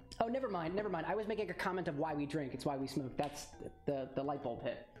 Oh, never mind. I was making a comment of why we drink. It's why we smoke. That's the light bulb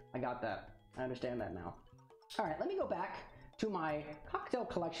hit. I got that. I understand that now. All right, let me go back to my cocktail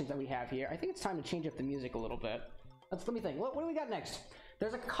collections that we have here. I think it's time to change up the music a little bit. Let me think. What do we got next?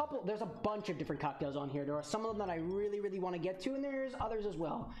 There's a bunch of different cocktails on here. There are some of them that I really, really want to get to, and there's others as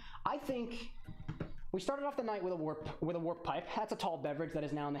well. I think we started off the night with a warp pipe. That's a tall beverage that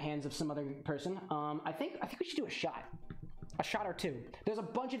is now in the hands of some other person. I think we should do a shot or two. There's a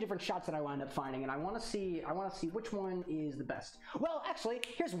bunch of different shots that I wound up finding, and I want to see which one is the best. Well, actually,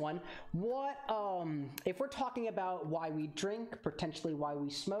 here's one. What if we're talking about why we drink, potentially why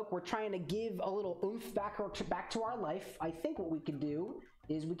we smoke, we're trying to give a little oomph back to our life. I think what we could do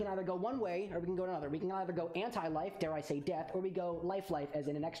is we can either go one way or we can go another. We can either go anti-life, dare I say death, or we go life as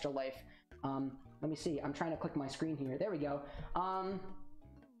in an extra life. Let me see. I'm trying to click my screen here. There we go.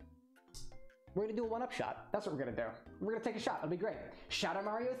 We're gonna do a one-up shot. That's what we're gonna do. We're gonna take a shot. It'll be great. Shadow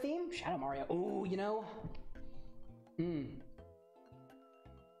Mario theme? Shadow Mario. Ooh, you know.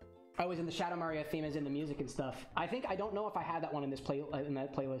 Oh, is in the Shadow Mario theme as in the music and stuff. I don't know if I had that one in this in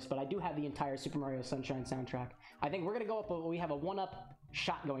that playlist, but I do have the entire Super Mario Sunshine soundtrack. I think we're gonna go up. We have a one-up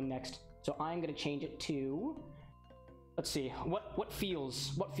shot going next, so I'm gonna change it to. Let's see. What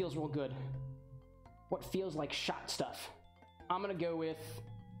feels real good. What feels like shot stuff. I'm gonna go with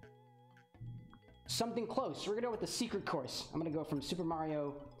something close. We're gonna go with the secret course. I'm gonna go from Super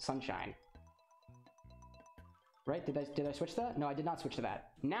Mario Sunshine. Right? Did I switch that? No, I did not switch to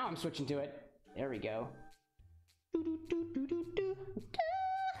that. Now I'm switching to it. There we go.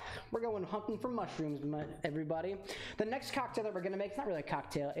 We're going hunting for mushrooms, everybody. The next cocktail that we're gonna make, it's not really a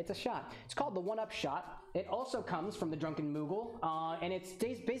cocktail, it's a shot. It's called the one-up shot. It also comes from the Drunken Moogle, and it's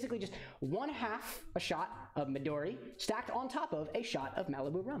basically just 1/2 a shot of Midori stacked on top of a shot of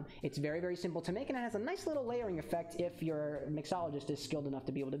Malibu rum. It's very, very simple to make, and it has a nice little layering effect if your mixologist is skilled enough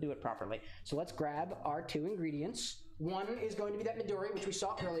to be able to do it properly. So let's grab our 2 ingredients. One is going to be that Midori, which we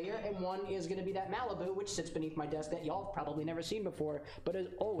saw earlier, and one is going to be that Malibu, which sits beneath my desk that y'all probably never seen before, but is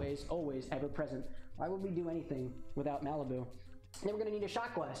always, always ever present. Why would we do anything without Malibu? Then we're going to need a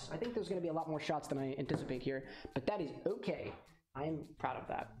shot glass. I think there's going to be a lot more shots than I anticipate here, but that is okay. I am proud of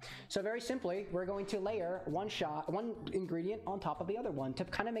that. So very simply, we're going to layer one ingredient on top of the other one to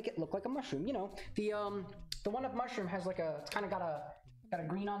kind of make it look like a mushroom. You know, the one-up mushroom has like it's kind of got a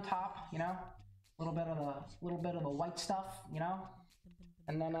green on top, you know? A little bit of the white stuff, you know,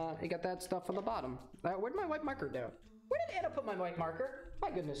 and then you got that stuff on the bottom. Where'd my white marker go? Where did Anna put my white marker?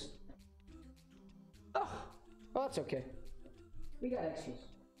 My goodness. Oh, well, that's okay. We got extras.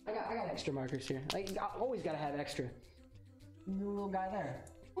 I got extra markers here. I always gotta have extra. Little guy there.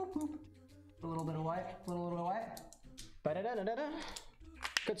 Whoop, whoop. A little bit of white. A little bit of white. Ba-da-da-da-da-da.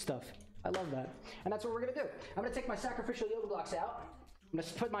 Good stuff. I love that. And that's what we're gonna do. I'm gonna take my sacrificial yoga blocks out. I'm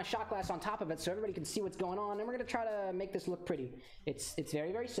gonna put my shot glass on top of it so everybody can see what's going on, and we're gonna try to make this look pretty. It's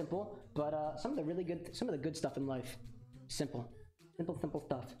very, very simple, but some of the good stuff in life. Simple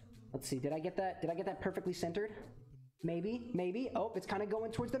stuff. Let's see. Did I get that perfectly centered? Maybe. Oh, it's kind of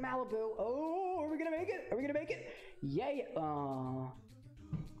going towards the Malibu. Oh, are we gonna make it? Yay!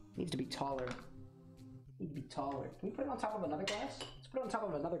 Needs to be taller. Can we put it on top of another glass? Let's put it on top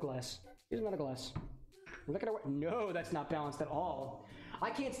of another glass. Here's another glass. Look at our. No, that's not balanced at all. I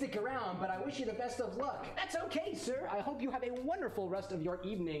can't stick around, but I wish you the best of luck. That's okay, sir. I hope you have a wonderful rest of your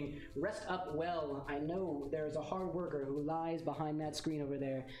evening. Rest up well. I know there's a hard worker who lies behind that screen over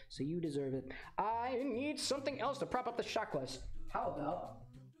there, so you deserve it. I need something else to prop up the shot glass. How about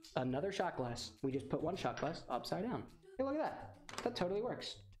another shot glass? We just put one shot glass upside down. Hey, look at that. That totally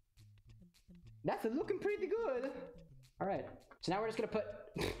works. That's looking pretty good. All right. So now we're just gonna put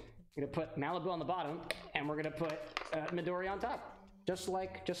Malibu on the bottom, and we're gonna put Midori on top. Just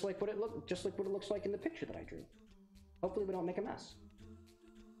like what it looks like in the picture that I drew. Hopefully we don't make a mess.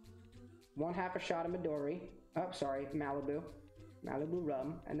 1/2 a shot of Midori. Oh, sorry, Malibu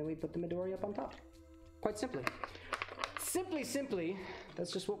rum, and then we put the Midori up on top. Quite simply. Simply,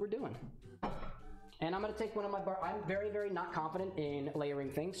 that's just what we're doing. And I'm gonna take one of my bar. I'm very, very not confident in layering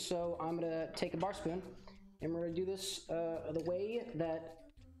things, so I'm gonna take a bar spoon, and we're gonna do this the way that.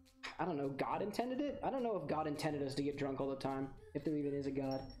 I don't know, God intended it? I don't know if God intended us to get drunk all the time. If there even is a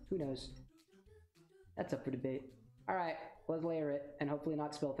God. Who knows? That's up for debate. Alright, let's layer it and hopefully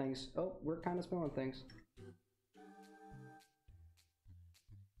not spill things. Oh, we're kind of spilling things.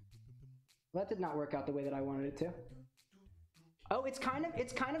 Well, that did not work out the way that I wanted it to. Oh, it's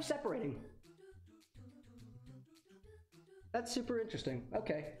kind of separating. That's super interesting.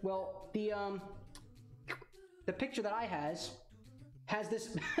 Okay, well, the picture that I has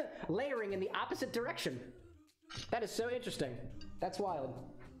this layering in the opposite direction. That is so interesting. That's wild.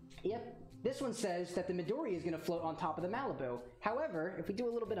 Yep. This one says that the Midori is going to float on top of the Malibu. However, if we do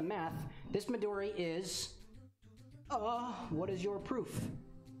a little bit of math, this Midori is... what is your proof?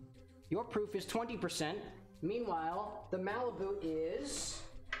 Your proof is 20%, Meanwhile, the Malibu is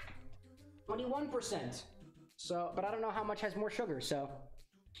 21%. So, but I don't know how much has more sugar, so,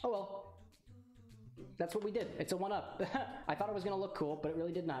 oh well. That's what we did. It's a 1-up. I thought it was gonna look cool, but it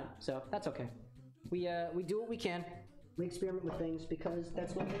really did not, so that's okay. We do what we can. We experiment with things because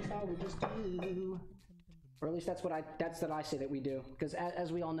that's what mixologists do. Or at least that's what I say that we do. Because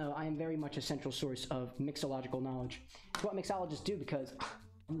as we all know, I am very much a central source of mixological knowledge. It's what mixologists do because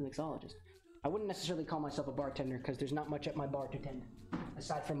I'm a mixologist. I wouldn't necessarily call myself a bartender because there's not much at my bar to tend,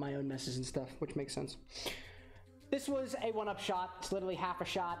 aside from my own messes and stuff, which makes sense. This was a 1-up shot. It's literally half a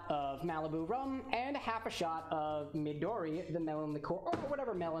shot of Malibu rum and half a shot of Midori, the melon liqueur, or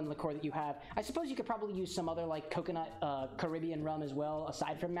whatever melon liqueur that you have. I suppose you could probably use some other like coconut Caribbean rum as well,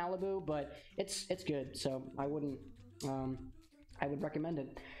 aside from Malibu, but it's good, so I would recommend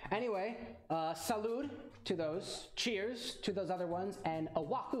it. Anyway, salud to those, cheers to those other ones, and a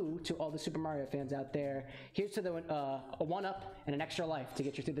wahoo to all the Super Mario fans out there. Here's to the a 1-up and an extra life to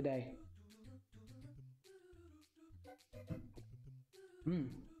get you through the day.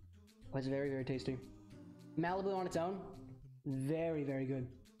 That's very, very tasty. Malibu on its own, very, very good.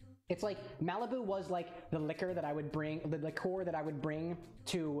 It's like Malibu was like the liquor that I would bring, the liqueur that I would bring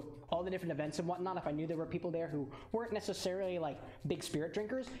to all the different events and whatnot if I knew there were people there who weren't necessarily like big spirit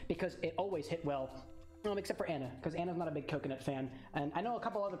drinkers, because it always hit well. Except for Anna, because Anna's not a big coconut fan, and I know a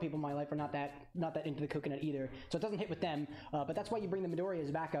couple other people in my life are not that into the coconut either, so it doesn't hit with them. But that's why you bring the Midori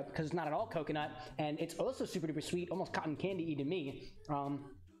as backup, because it's not at all coconut, and it's also super duper sweet, almost cotton candy to me. And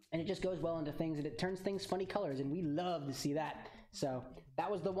it just goes well into things, and it turns things funny colors, and we love to see that. So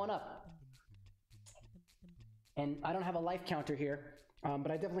that was the 1-up. And I don't have a life counter here, but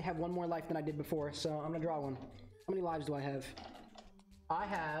I definitely have one more life than I did before, so I'm gonna draw one. How many lives do I have? I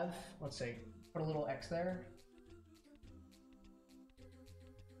have, let's see. Put a little X there.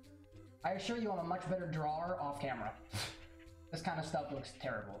 I assure you I'm a much better drawer off camera. This kind of stuff looks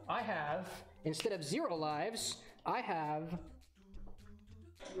terrible. I have, instead of 0 lives, I have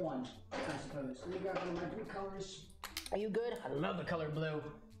 1, I suppose. Let me grab one of my 3 colors. Are you good? I love the color blue.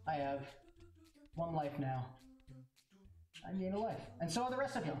 I have 1 life now. I gain a life. And so are the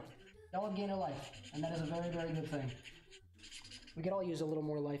rest of you. Y'all have gained a life. And that is a very, very good thing. We could all use a little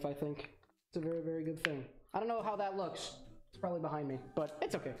more life, I think. It's a very, very good thing. I don't know how that looks. It's probably behind me, but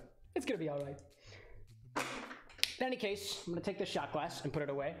it's okay. It's gonna be all right. In any case, I'm gonna take this shot glass and put it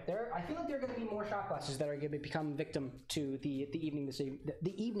away. I feel like there are gonna be more shot glasses that are gonna become victim to the evening this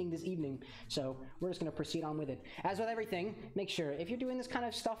evening. So we're just gonna proceed on with it. As with everything, make sure if you're doing this kind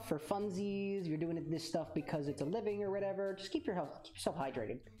of stuff for funsies, you're doing this stuff because it's a living or whatever, just keep yourself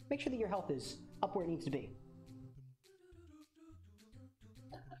hydrated. Make sure that your health is up where it needs to be.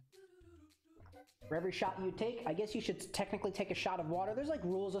 For every shot you take, I guess you should technically take a shot of water. There's like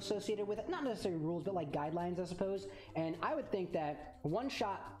rules associated with it. Not necessarily rules, but like guidelines, I suppose. And I would think that 1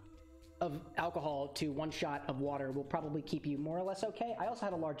 shot of alcohol to 1 shot of water will probably keep you more or less okay. I also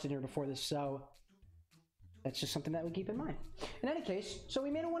had a large dinner before this, so that's just something that we keep in mind. In any case, so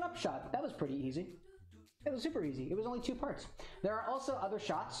we made a 1-up shot. That was pretty easy. It was super easy. It was only 2 parts. There are also other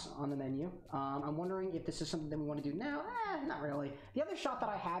shots on the menu. I'm wondering if this is something that we want to do now. Not really. The other shot that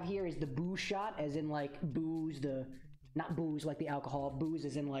I have here is the booze shot, as in like booze, not booze like the alcohol, booze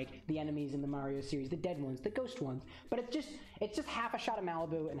as in like the enemies in the Mario series, the dead ones, the ghost ones. But it's just half a shot of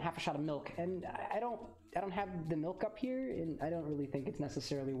Malibu and half a shot of milk, and I don't have the milk up here, and I don't really think it's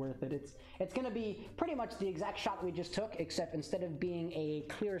necessarily worth it. It's gonna be pretty much the exact shot we just took, except instead of being a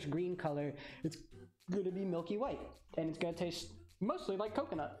clearish green color, it's gonna be milky white, and it's gonna taste mostly like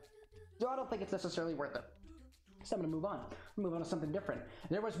coconut. So I don't think it's necessarily worth it. So I'm gonna move on to something different.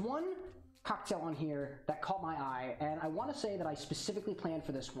 There was one cocktail on here that caught my eye, and I want to say that I specifically planned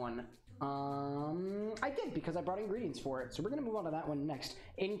for this one. I did, because I brought ingredients for it, so we're gonna move on to that one next.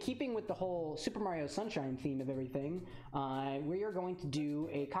 In keeping with the whole Super Mario Sunshine theme of everything, we are going to do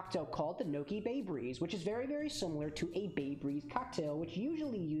a cocktail called the Noki Bay Breeze, which is very, very similar to a Bay Breeze cocktail, which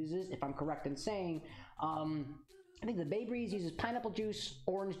usually uses, if I'm correct in saying, I think the Bay Breeze uses pineapple juice,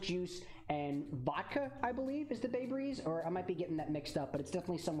 orange juice, and vodka, I believe, is the Bay Breeze, or I might be getting that mixed up, but it's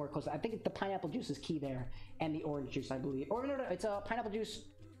definitely somewhere close. I think the pineapple juice is key there, and the orange juice, I believe. Or no, it's a pineapple juice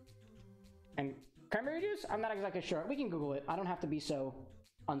and cranberry juice? I'm not exactly sure. We can Google it. I don't have to be so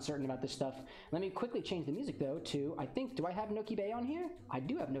uncertain about this stuff. Let me quickly change the music, though, to, I think, do I have Noki Bay on here? I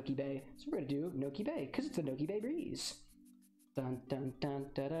do have Noki Bay, so we're going to do Noki Bay, because it's the Noki Bay Breeze. Dun dun dun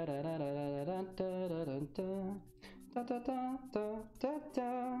da da da da da da da da da da da da da da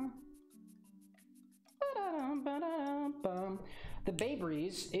da. The Bay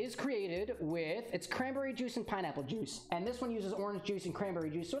Breeze is created with, it's cranberry juice and pineapple juice. And this one uses orange juice and cranberry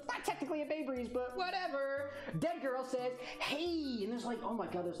juice, so it's not technically a Bay Breeze, but whatever. Dead Girl says, hey, and there's like, oh my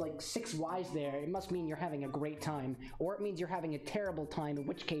god, there's like 6 Ys there. It must mean you're having a great time, or it means you're having a terrible time, in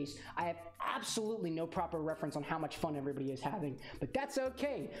which case I have absolutely no proper reference on how much fun everybody is having. But that's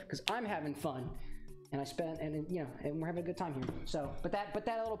okay, because I'm having fun. And and you know, and we're having a good time here. So, but that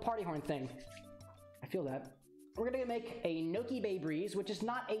little party horn thing, I feel that. We're gonna make a Noki Bay Breeze, which is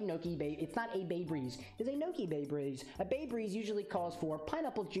not a Noki Bay. It's not a Bay Breeze. It's a Noki Bay Breeze. A Bay Breeze usually calls for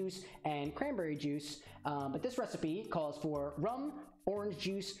pineapple juice and cranberry juice, but this recipe calls for rum, orange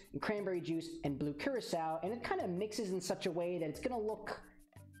juice, and cranberry juice, and Blue Curacao, and it kind of mixes in such a way that it's gonna look,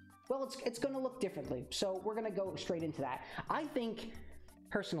 well, it's gonna look differently. So we're gonna go straight into that. I think,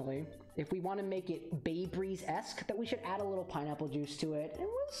 personally, if we want to make it Bay Breeze-esque, that we should add a little pineapple juice to it, and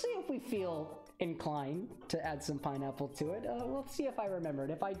we'll see if we feel inclined to add some pineapple to it. We'll see if I remember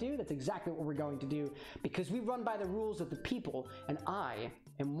it. If I do, that's exactly what we're going to do, because we run by the rules of the people, and I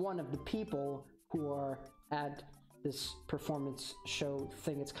am one of the people who are at this performance show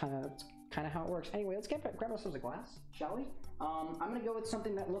thing. It's kind of how it works. Anyway, let's grab ourselves a glass, shall we? I'm gonna go with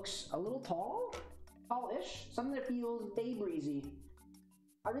something that looks a little tall-ish, something that feels Bay Breezy.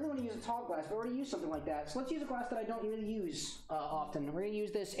 I really want to use a tall glass, but I already used something like that. So let's use a glass that I don't really use often. We're going to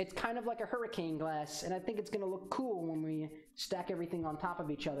use this. It's kind of like a hurricane glass, and I think it's going to look cool when we stack everything on top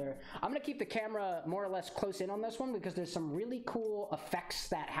of each other. I'm going to keep the camera more or less close in on this one because there's some really cool effects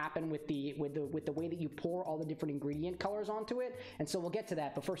that happen with the way that you pour all the different ingredient colors onto it, and so we'll get to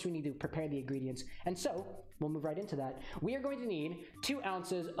that, but first we need to prepare the ingredients. And so we'll move right into that. We are going to need 2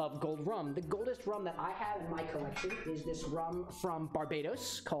 ounces of gold rum. The goldest rum that I have in my collection is this rum from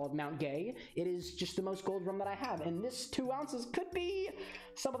Barbados called Mount Gay. It is just the most gold rum that I have, and this 2 ounces could be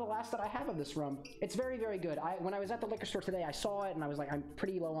some of the last that I have of this rum. It's very, very good. When I was at the liquor store today, I saw it and I was like, I'm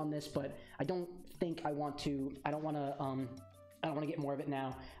pretty low on this, but I don't think I want to. I don't want to get more of it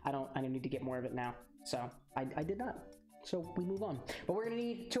now. I don't need to get more of it now. So I did not. So we move on. But we're going to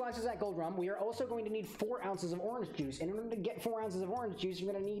need 2 ounces of that gold rum. We are also going to need 4 ounces of orange juice. And in order to get 4 ounces of orange juice,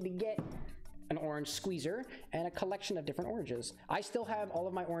 you're going to need to get an orange squeezer and a collection of different oranges. I still have all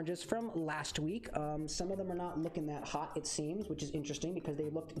of my oranges from last week. Some of them are not looking that hot, it seems, which is interesting because they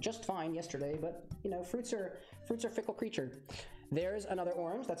looked just fine yesterday, but you know, fruits are fickle creature. There's another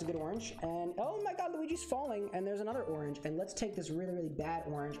orange. That's a good orange. And oh my god, Luigi's falling. And there's another orange. And let's take this really, really bad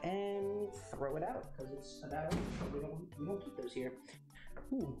orange and throw it out because it's a bad orange. We don't keep those here.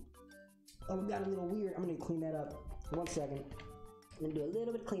 Ooh. Oh, we got a little weird. I'm going to clean that up. 1 second. I'm going to do a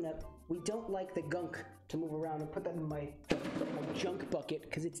little bit of cleanup. We don't like the gunk to move around, and put that in my junk bucket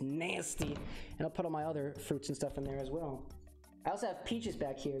because it's nasty. And I'll put all my other fruits and stuff in there as well. I also have peaches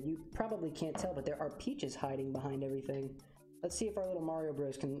back here. You probably can't tell, but there are peaches hiding behind everything. Let's see if our little Mario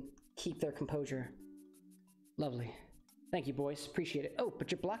Bros can keep their composure. Lovely. Thank you, boys. Appreciate it. Oh,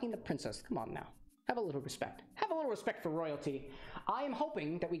 but you're blocking the princess. Come on now. Have a little respect. Have a little respect for royalty. I am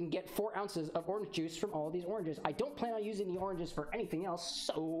hoping that we can get 4 ounces of orange juice from all of these oranges. I don't plan on using the oranges for anything else,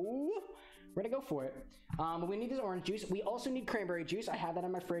 so we're gonna go for it. We need this orange juice. We also need cranberry juice. I have that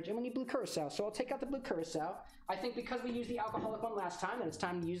in my fridge, and we need Blue Curacao. So I'll take out the Blue Curacao. I think because we used the alcoholic one last time, that it's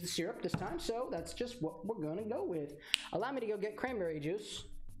time to use the syrup this time, so that's just what we're gonna go with. Allow me to go get cranberry juice,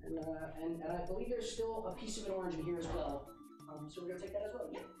 and I believe there's still a piece of an orange in here as well. So we're gonna take that as well.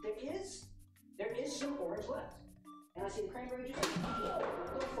 Yeah, there is some orange left. And I see the cranberry juice. Oh,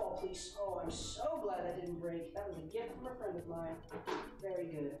 don't fall, please. Oh, I'm so glad that didn't break. That was a gift from a friend of mine. Very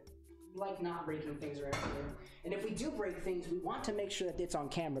good. Like not breaking things around here. And if we do break things, we want to make sure that it's on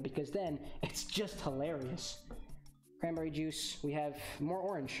camera because then it's just hilarious. Cranberry juice. We have more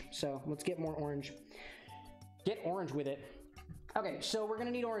orange. So let's get more orange. Get orange with it. Okay, so we're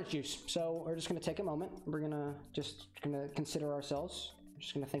gonna need orange juice. So we're just gonna take a moment. We're gonna consider ourselves.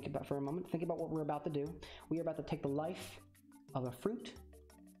 Just going to think about for a moment. Think about what we're about to do. We are about to take the life of a fruit.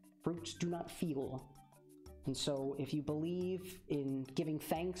 Fruits do not feel. And so if you believe in giving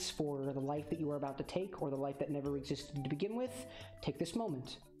thanks for the life that you are about to take or the life that never existed to begin with, take this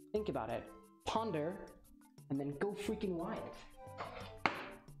moment. Think about it. Ponder, and then go freaking wild.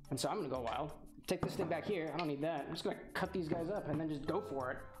 And so I'm going to go wild. Take this thing back here. I don't need that. I'm just going to cut these guys up and then just go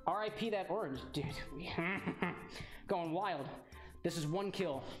for it. R.I.P. that orange. Dude, going wild. This is 1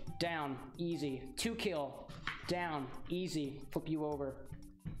 kill, down, easy. 2 kill, down, easy. Flip you over.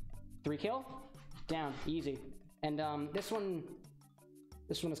 3 kill, down, easy. And this one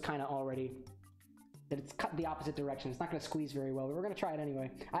is kind of already, that it's cut the opposite direction. It's not going to squeeze very well, but we're going to try it anyway.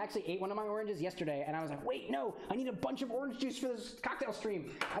 I actually ate one of my oranges yesterday, and I was like, wait, no, I need a bunch of orange juice for this cocktail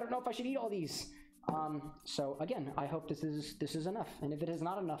stream. I don't know if I should eat all these. So again, I hope this is enough. And if it is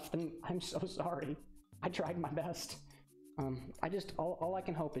not enough, then I'm so sorry. I tried my best. All I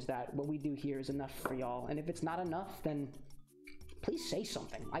can hope is that what we do here is enough for y'all. And if it's not enough, then please say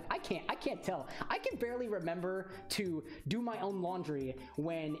something. I can't tell. I can barely remember to do my own laundry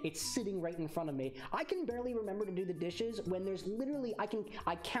when it's sitting right in front of me. I can barely remember to do the dishes when there's literally,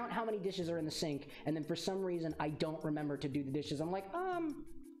 I count how many dishes are in the sink, and then for some reason I don't remember to do the dishes. I'm like,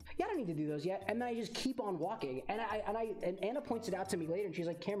 yeah, I don't need to do those yet. And then I just keep on walking. And Anna points it out to me later, and she's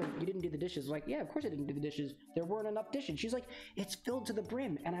like, Cameron, you didn't do the dishes. I'm like, yeah, of course I didn't do the dishes. There weren't enough dishes. She's like, it's filled to the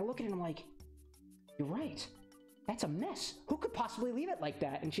brim. And I look at it and I'm like, you're right. That's a mess. Who could possibly leave it like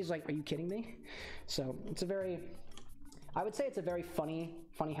that? And she's like, are you kidding me? So it's I would say it's a very funny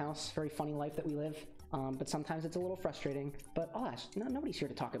house, very funny life that we live. But sometimes it's a little frustrating. But alas, nobody's here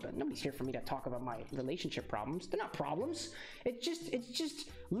for me to talk about my relationship problems. They're not problems. It's just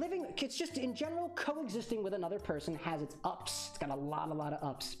living. It's just in general coexisting with another person has its ups. It's got a lot of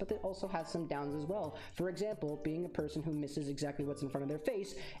ups, but it also has some downs as well. For example, being a person who misses exactly what's in front of their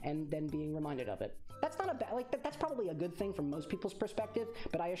face and then being reminded of it. That's not a bad, that's probably a good thing from most people's perspective.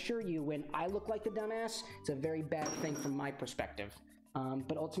 But I assure you, when I look like the dumbass, it's a very bad thing from my perspective.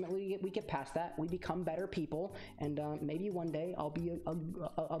 But ultimately, we get past that. We become better people, and maybe one day I'll be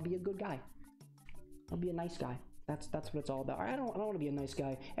a good guy. I'll be a nice guy. That's what it's all about. I don't want to be a nice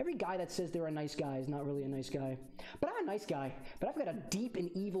guy. Every guy that says they're a nice guy is not really a nice guy. But I'm a nice guy. But I've got a deep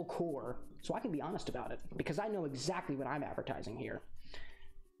and evil core, so I can be honest about it because I know exactly what I'm advertising here.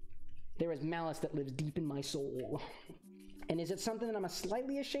 There is malice that lives deep in my soul. And is it something that I'm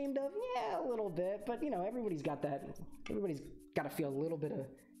slightly ashamed of? Yeah, a little bit. But, you know, everybody's got that. Everybody's got to feel a little bit of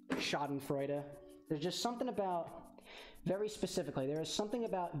schadenfreude. There's just something about, very specifically, there is something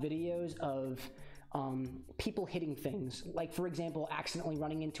about videos of people hitting things. Like, for example, accidentally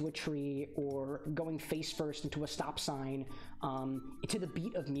running into a tree or going face first into a stop sign to the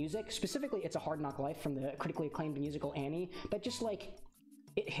beat of music. Specifically, It's a Hard Knock Life from the critically acclaimed musical Annie. But just, like,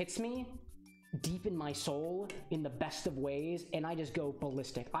 it hits me deep in my soul in the best of ways, and I just go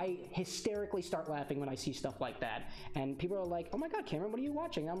ballistic. I hysterically start laughing when I see stuff like that, and people are like, oh my god, Cameron, what are you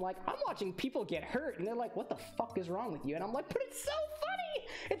watching? I'm like, I'm watching people get hurt, and they're like, what the fuck is wrong with you? And I'm like, but it's so funny!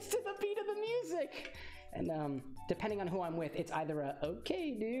 It's to the beat of the music! And depending on who I'm with, it's either a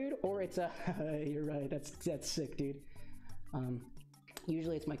okay dude, or it's a you're right, that's sick, dude.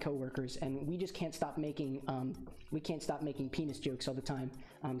 Usually it's my coworkers, and we just can't stop making penis jokes all the time,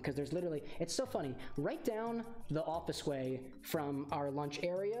 because there's literally, it's so funny, right down the office way from our lunch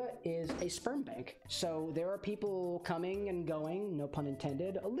area is a sperm bank. So there are people coming and going, no pun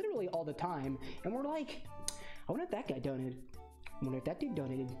intended, literally all the time, and we're like, I wonder if that guy donated, I wonder if that dude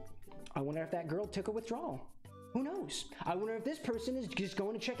donated, I wonder if that girl took a withdrawal. Who knows? I wonder if this person is just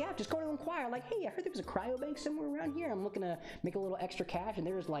going to check out, just going to inquire, like, hey, I heard there was a cryobank somewhere around here. I'm looking to make a little extra cash, and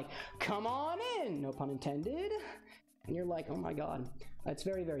they're just like, come on in, no pun intended. And you're like, oh my god. It's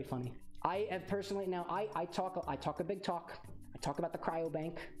very, very funny. I have personally, now, I talk a big talk. I talk about the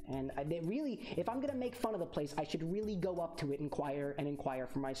cryobank, and they really, if I'm gonna make fun of the place, I should really go up to it and inquire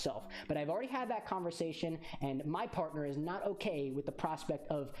for myself. But I've already had that conversation, and my partner is not okay with the prospect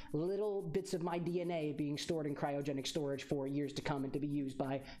of little bits of my DNA being stored in cryogenic storage for years to come and to be used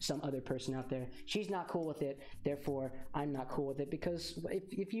by some other person out there. She's not cool with it, therefore I'm not cool with it, because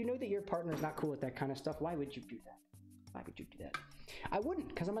if you know that your partner is not cool with that kind of stuff, why would you do that? Why would you do that? I wouldn't,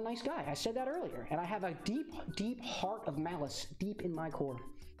 because I'm a nice guy. I said that earlier, and I have a deep, deep heart of malice deep in my core.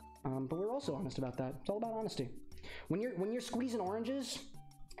 But we're also honest about that. It's all about honesty. When you're squeezing oranges,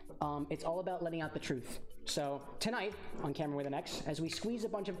 it's all about letting out the truth. So tonight on CameroxnWithAnX, as we squeeze a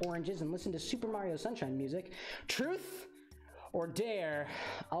bunch of oranges and listen to Super Mario Sunshine music, truth or dare?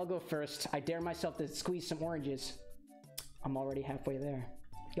 I'll go first. I dare myself to squeeze some oranges. I'm already halfway there.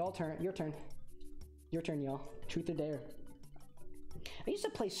 Your turn, y'all. Truth or dare? I used to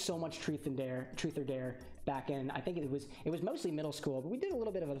play so much Truth or Dare back in, I think it was mostly middle school, but we did a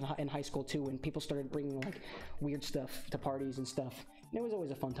little bit of it in high school too, when people started bringing like weird stuff to parties and stuff. And it was always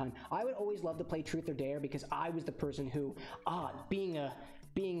a fun time. I would always love to play Truth or Dare because I was the person who, being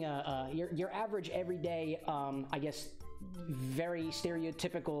your average everyday, I guess, very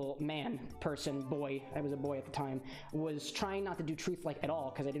stereotypical boy, I was a boy at the time, was trying not to do truth like at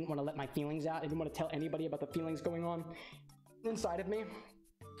all because I didn't want to let my feelings out. I didn't want to tell anybody about the feelings going on inside of me.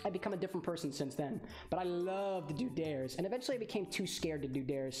 I've become a different person since then, but I love to do dares, and eventually I became too scared to do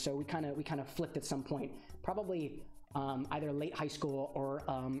dares, so we kind of flipped at some point, probably either late high school or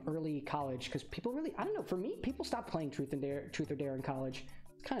early college, because people really, I don't know, for me, people stopped playing Truth or Dare in college.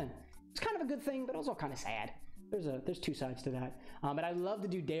 It's kind of a good thing, but also kind of sad. there's two sides to that. But I love to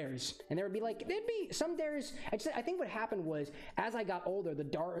do dares, and there'd be some dares. I think what happened was, as I got older,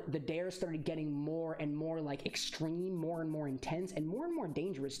 the dares started getting more and more like extreme, more and more intense, and more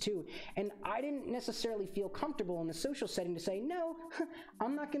dangerous too. And I didn't necessarily feel comfortable in the social setting to say, no,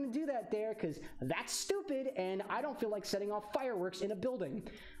 I'm not going to do that dare because that's stupid, and I don't feel like setting off fireworks in a building.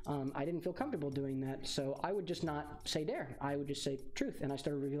 I didn't feel comfortable doing that, so I would just not say dare. I would just say truth, and I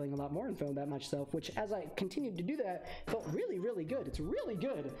started revealing a lot more info about myself, which as I continued to do that, felt really, really good. It's really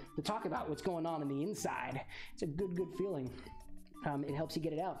good to talk about what's going on the inside. It's a good feeling. It helps you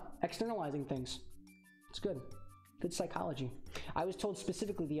get it out. Externalizing things. It's good. Good psychology. I was told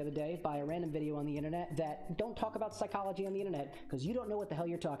specifically the other day by a random video on the internet that don't talk about psychology on the internet because you don't know what the hell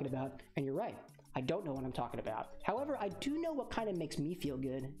you're talking about, and you're right. I don't know what I'm talking about. However, I do know what kind of makes me feel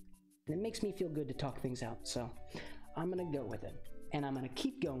good, and it makes me feel good to talk things out, so I'm gonna go with it. And I'm gonna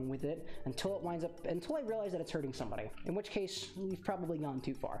keep going with it until I realize that it's hurting somebody, in which case we've probably gone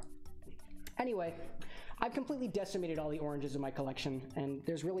too far. Anyway, I've completely decimated all the oranges in my collection, and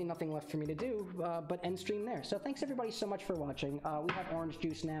there's really nothing left for me to do but end stream there. So thanks everybody so much for watching. We have orange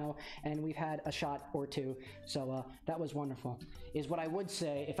juice now, and we've had a shot or two, so that was wonderful, is what I would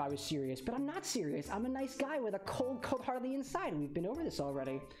say if I was serious. But I'm not serious. I'm a nice guy with a cold heart on the inside. We've been over this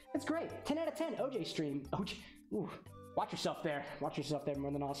already. It's great. 10 out of 10 OJ stream. OJ. Ooh. Watch yourself there. Watch yourself there.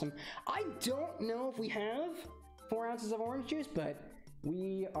 More than awesome. I don't know if we have 4 ounces of orange juice, but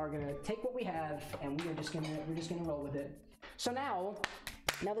we are gonna take what we have, and we're just gonna roll with it. So now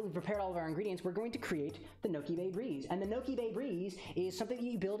that we've prepared all of our ingredients, we're going to create the Noki Bay Breeze. And the Noki Bay Breeze is something that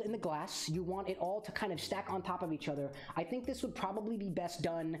you build in the glass. You want it all to kind of stack on top of each other. I think this would probably be best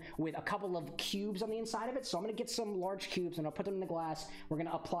done with a couple of cubes on the inside of it. So I'm gonna get some large cubes and I'll put them in the glass. We're gonna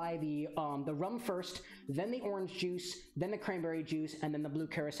apply the rum first, then the orange juice, then the cranberry juice, and then the blue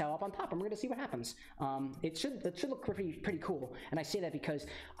curacao up on top. And we're gonna see what happens. It should look pretty cool. And I say that because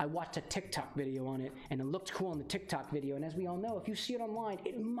I watched a TikTok video on it, and it looked cool in the TikTok video. And as we all know, if you see it online,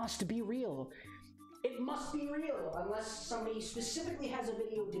 it must be real. It must be real, unless somebody specifically has a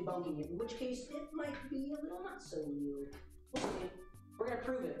video debunking it, in which case it might be a little not so real. We'll see. We're gonna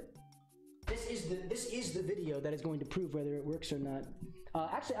prove it. This is the video that is going to prove whether it works or not.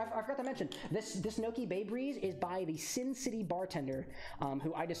 Actually, I forgot to mention, this Noki Bay Breeze is by the Sin City bartender,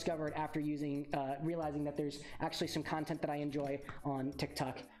 who I discovered after realizing that there's actually some content that I enjoy on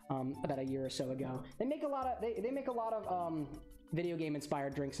TikTok about a year or so ago. They make a lot of video game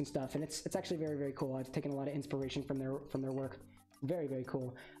inspired drinks and stuff, and it's actually very cool. I've taken a lot of inspiration from their work. Very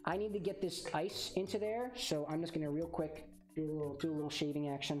cool. I need to get this ice into there, so I'm just gonna real quick do a little shaving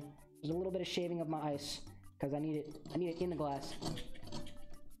action. There's a little bit of shaving of my ice because I need it in the glass.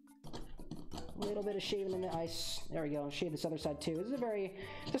 A little bit of shaving in the ice. There we go. Shave this other side too. This is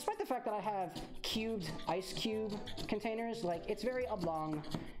despite the fact that I have cubed ice cube containers, like it's very oblong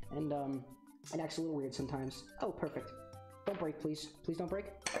and it acts a little weird sometimes. Oh, perfect. Don't break, please. Please don't break.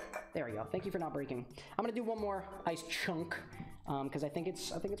 There we go. Thank you for not breaking. I'm gonna do one more ice chunk because I think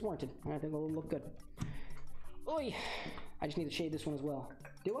it's warranted. I think it'll look good. Oi! I just need to shave this one as well.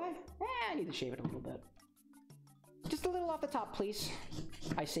 Do I? I need to shave it a little bit. Just a little off the top, please.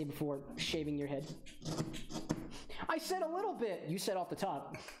 I say before shaving your head. I said a little bit. You said off the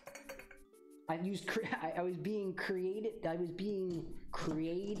top. I was being creative. I was being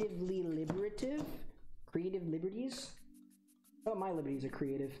creatively liberative. Creative liberties. Oh, my liberties are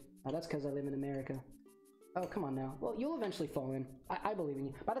creative. Oh, that's because I live in America. Oh, come on now. Well, you'll eventually fall in. I believe in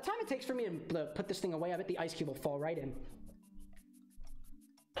you. By the time it takes for me to put this thing away, I bet the ice cube will fall right in.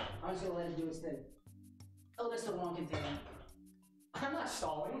 I'm just gonna let it do its thing. Oh, that's the wrong container. I'm not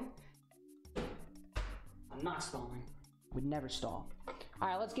stalling. I'm not stalling. Would never stall.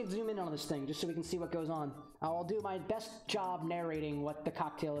 Alright, let's zoom in on this thing just so we can see what goes on. I'll do my best job narrating what the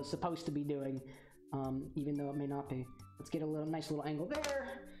cocktail is supposed to be doing, even though it may not be. Let's get a nice little angle there.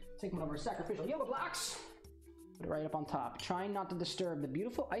 Take one of our sacrificial yellow blocks. Put it right up on top. Trying not to disturb the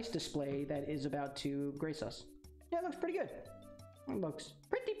beautiful ice display that is about to grace us. Yeah, it looks pretty good. It looks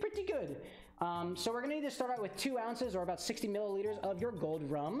pretty good. So we're gonna need to start out with 2 ounces or about 60 milliliters of your gold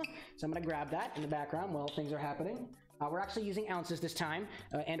rum. So I'm gonna grab that in the background while things are happening. We're actually using ounces this time,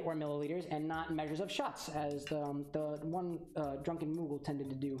 and or milliliters, and not measures of shots, as the one Drunken Moogle tended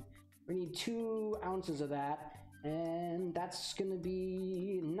to do. We need 2 ounces of that, and that's gonna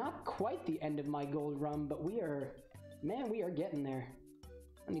be not quite the end of my gold rum, but we are getting there.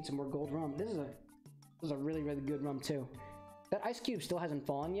 I need some more gold rum. This is a really good rum too. That ice cube still hasn't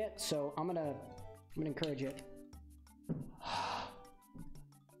fallen yet, so I'm gonna encourage it.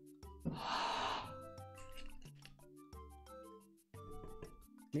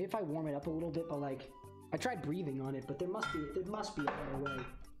 Maybe if I warm it up a little bit, but like I tried breathing on it, but there must be a better way.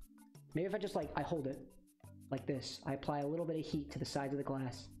 Maybe if I just, like, I hold it like this. I apply a little bit of heat to the sides of the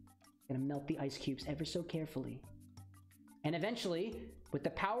glass. I'm gonna melt the ice cubes ever so carefully. And eventually, with the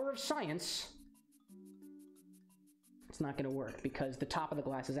power of science, it's not gonna work because the top of the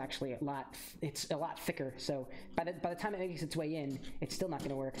glass is actually it's a lot thicker. So by the time it makes its way in, it's still not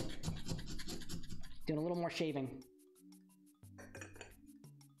gonna work. Doing a little more shaving.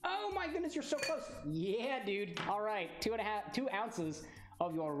 Oh my goodness, you're so close. Yeah, dude. All right, 2 ounces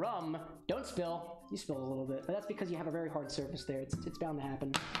of your rum. Don't spill. You spilled a little bit, but that's because you have a very hard surface there. It's bound to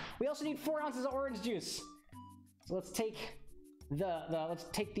happen. We also need 4 ounces of orange juice. So let's take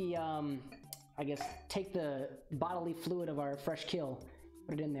take the bodily fluid of our fresh kill.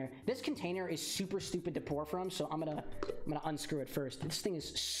 Put it in there. This container is super stupid to pour from, so I'm gonna unscrew it first. This thing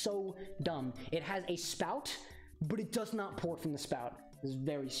is so dumb. It has a spout, but it does not pour from the spout. It's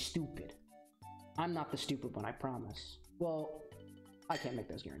very stupid. I'm not the stupid one, I promise. Well, I can't make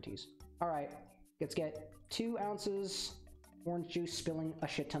those guarantees. All right, let's get 2 ounces orange juice, spilling a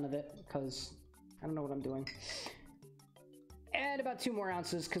shit ton of it because I don't know what I'm doing. And about 2 more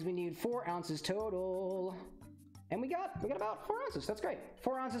ounces because we need 4 ounces total. And we got about 4 ounces. That's great.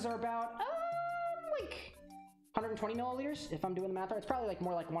 4 ounces are about like 120 milliliters if I'm doing the math right. It's probably like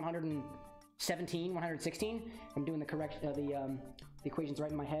more like 117, 116. I'm doing the correct the equations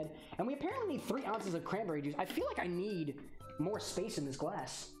right in my head. And we apparently need 3 ounces of cranberry juice. I feel like I need more space in this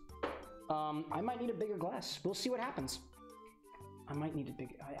glass. I might need a bigger glass. We'll see what happens. I might need a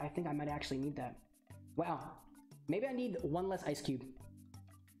big. I think I might actually need that. Wow. Maybe I need 1 less ice cube.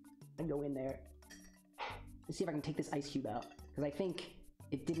 And go in there. Let's see if I can take this ice cube out. Because I think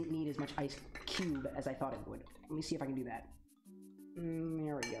it didn't need as much ice cube as I thought it would. Let me see if I can do that.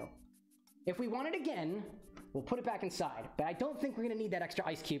 There we go. If we want it again, we'll put it back inside. But I don't think we're going to need that extra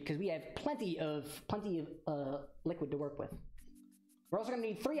ice cube because we have plenty of liquid to work with. We're also going to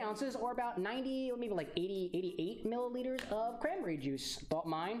need 3 ounces or about 90 or maybe like 88 milliliters of cranberry juice. Bought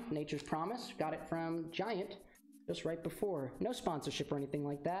mine, Nature's Promise. Got it from Giant just right before. No sponsorship or anything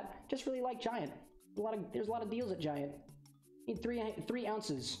like that. Just really like Giant. There's a lot of deals at Giant. Need 3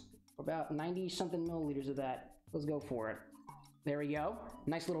 ounces, about 90 something milliliters of that. Let's go for it. There we go.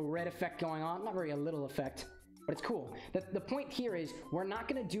 Nice little red effect going on. Not very a little effect, but it's cool. The point here is we're not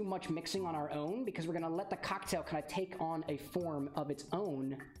going to do much mixing on our own because we're going to let the cocktail kind of take on a form of its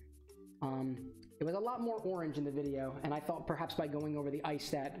own. It was a lot more orange in the video, and I thought perhaps by going over the ice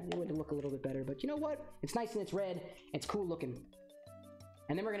that it would look a little bit better. But you know what? It's nice and it's red. It's cool looking.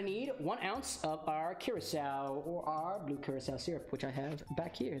 And then we're going to need 1 ounce of our Curacao, or our Blue Curacao syrup, which I have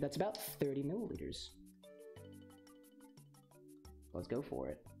back here. That's about 30 milliliters. Let's go for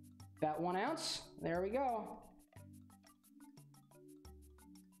it. About 1 ounce. There we go.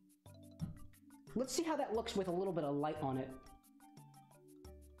 Let's see how that looks with a little bit of light on it.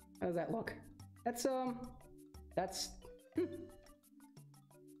 How does that look? That's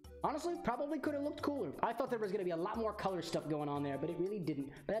honestly, probably could have looked cooler. I thought there was going to be a lot more color stuff going on there, but it really didn't.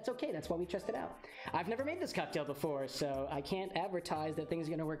 But that's okay. That's why we tested it out. I've never made this cocktail before, so I can't advertise that things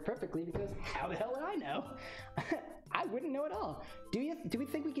are going to work perfectly because how the hell would I know? I wouldn't know at all. Do we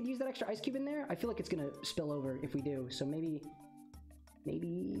think we could use that extra ice cube in there? I feel like it's going to spill over if we do. So maybe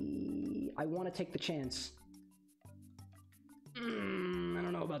I want to take the chance. I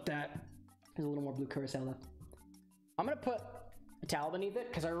don't know about that. There's a little more Blue Curacao left. I'm going to put a towel beneath it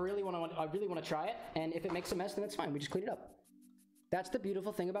because I really want to try it, and if it makes a mess, then it's fine. We just clean it up. That's the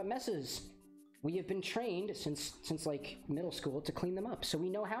beautiful thing about messes. We have been trained since like middle school to clean them up, so we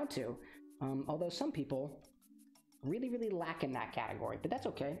know how to. Although some people really lack in that category, but that's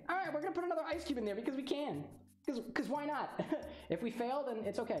okay. All right, we're gonna put another ice cube in there because we can. Because why not? If we fail, then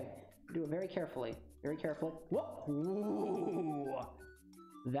it's okay. Do it very carefully. Very carefully. Whoa! Ooh.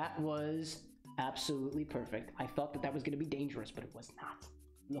 That was absolutely perfect. I thought that was going to be dangerous, but it was not.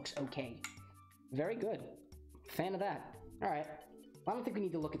 Looks okay. Very good. Fan of that. All right. Well, I don't think we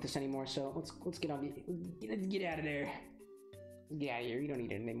need to look at this anymore, so let's get on. Get out of there. Get out of here. You don't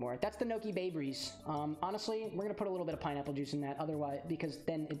need it anymore. That's the Noki Baberies. Honestly, we're gonna put a little bit of pineapple juice in that. Otherwise, because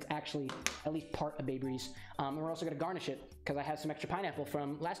then it's actually at least part of Baberies. And we're also gonna garnish it because I have some extra pineapple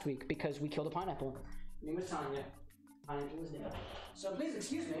from last week because we killed a pineapple. Name was Tanya. Pineapple was there. So please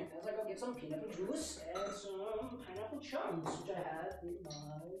excuse me as I go get some pineapple juice and some pineapple chunks, which I have in my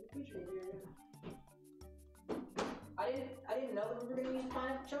refrigerator. I didn't know that we were going to use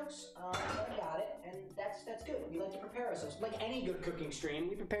pineapple chunks, but I got it, and that's good. We like to prepare ourselves. Like any good cooking stream,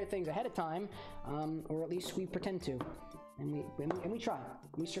 we prepare things ahead of time, or at least we pretend to, and we try.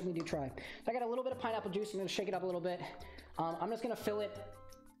 We certainly do try. So I got a little bit of pineapple juice. I'm going to shake it up a little bit. I'm just going to fill it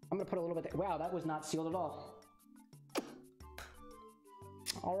I'm gonna put a little bit there. Wow, that was not sealed at all.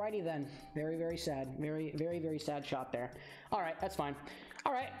 Alrighty then. Very, very sad. Very, very, very sad shot there. Alright, that's fine.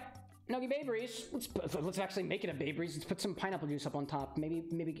 Alright. Noki Baberies. Let's actually make it a Baberies. Let's put some pineapple juice up on top.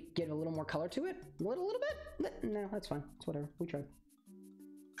 Maybe get a little more color to it. A little bit? No, that's fine. It's whatever. We tried.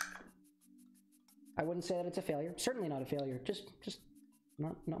 I wouldn't say that it's a failure. Certainly not a failure. Just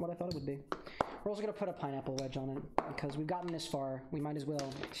not what I thought it would be. We're also gonna put a pineapple wedge on it because we've gotten this far. We might as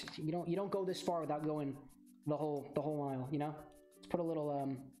well. You don't go this far without going the whole mile. You know. Let's put a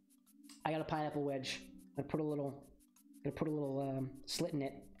little. I got a pineapple wedge. I put a little slit in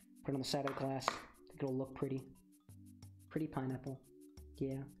it. Put it on the side of the glass. I think it'll look pretty. Pretty pineapple.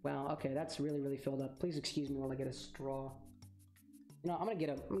 Yeah. Wow. Okay, that's really filled up. Please excuse me while I get a straw. You know, I'm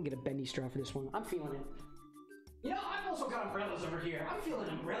gonna get a bendy straw for this one. I'm feeling it. You know, I've also got umbrellas over here. I'm feeling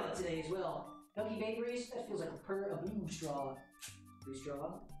an umbrella today as well. Noki Bakeries, that feels like a blue straw. Blue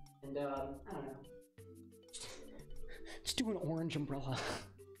straw. And, I don't know. Just do an orange umbrella.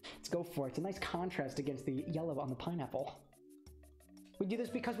 Let's go for it. It's a nice contrast against the yellow on the pineapple. We do this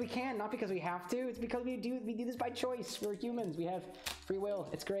because we can, not because we have to. It's because we do this by choice. We're humans. We have free will.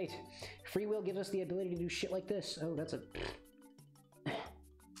 It's great. Free will gives us the ability to do shit like this. Oh, that's a...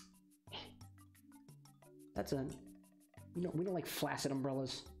 That's a... we don't like flaccid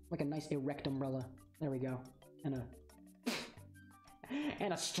umbrellas. Like a nice erect umbrella. There we go. And a...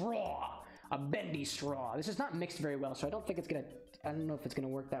 and a straw! A bendy straw. This is not mixed very well, so I don't think it's gonna... I don't know if it's gonna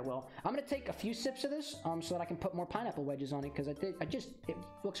work that well. I'm gonna take a few sips of this, so that I can put more pineapple wedges on it, because it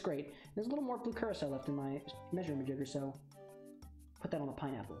looks great. There's a little more Blue Curacao left in my measuring jigger, so... put that on the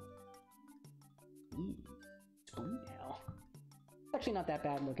pineapple. Eee, it's blue now. It's actually not that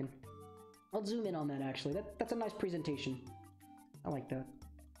bad looking. I'll zoom in on that, actually. That's a nice presentation. I like that.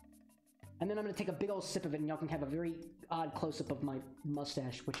 And then I'm going to take a big old sip of it, and y'all can have a very odd close-up of my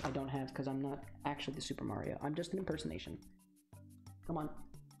mustache, which I don't have because I'm not actually the Super Mario. I'm just an impersonation. Come on.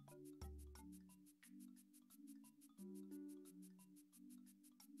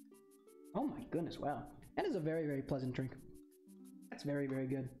 Oh my goodness, wow. That is a very pleasant drink. That's very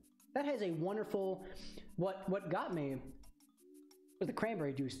good. That has a wonderful... What got me... with the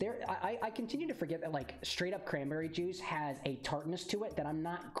cranberry juice, I continue to forget that, like, straight up cranberry juice has a tartness to it that I'm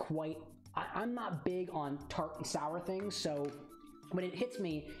not quite... I'm not big on tart and sour things, so when it hits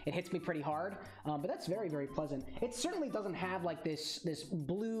me pretty hard, but that's very pleasant. It certainly doesn't have, like, this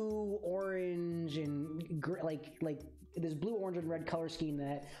blue, orange, and like this blue, orange, and red color scheme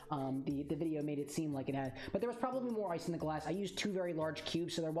that the video made it seem like it had. But there was probably more ice in the glass. I used 2 very large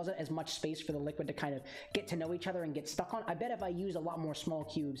cubes, so there wasn't as much space for the liquid to kind of get to know each other and get stuck on. I bet if I used a lot more small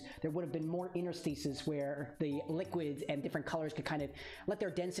cubes, there would have been more interstices where the liquids and different colors could kind of let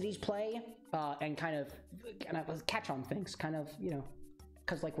their densities play and kind of catch on things, kind of, you know,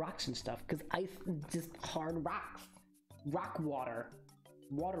 because like rocks and stuff, because ice, just hard rocks, rock water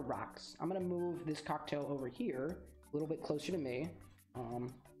rocks. I'm gonna move this cocktail over here a little bit closer to me.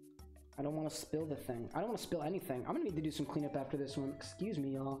 I don't want to spill the thing. I don't want to spill anything. I'm gonna need to do some cleanup after this one. Excuse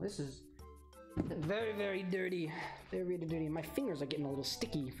me, y'all. This is very dirty. Very dirty. My fingers are getting a little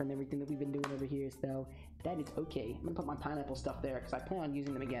sticky from everything that we've been doing over here, so that is okay. I'm gonna put my pineapple stuff there because I plan on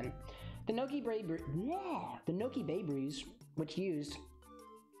using them again. The Noki Baberies, which used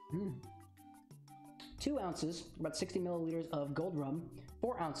 2 ounces, about 60 milliliters of gold rum,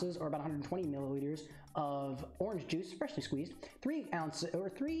 4 ounces, or about 120 milliliters of orange juice, freshly squeezed, 3 ounces,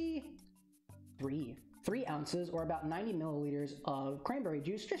 or about 90 milliliters of cranberry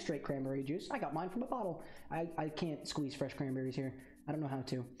juice, just straight cranberry juice. I got mine from a bottle. I can't squeeze fresh cranberries here. I don't know how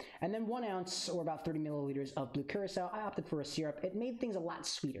to. And then 1 ounce, or about 30 milliliters of Blue Curacao. I opted for a syrup. It made things a lot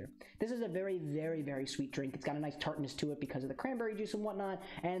sweeter. This is a very sweet drink. It's got a nice tartness to it because of the cranberry juice and whatnot.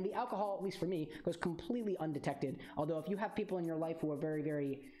 And the alcohol, at least for me, goes completely undetected. Although if you have people in your life who are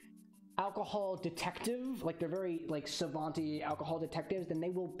very alcohol detective, like they're very like savant-y alcohol detectives, then they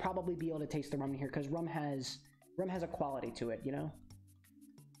will probably be able to taste the rum in here because rum has a quality to it, you know?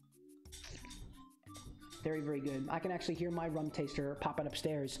 Very good. I can actually hear my rum taster popping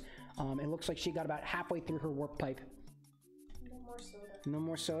upstairs. It looks like she got about halfway through her warp pipe. No more soda. No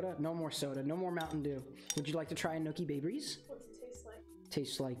more soda? No more soda. No more Mountain Dew. Would you like to try a Noki Baberies? What's it taste like?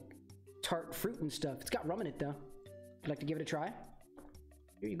 Tastes like tart fruit and stuff. It's got rum in it, though. Would you like to give it a try?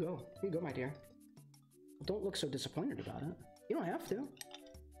 Here you go. Here you go, my dear. Don't look so disappointed about it. You don't have to.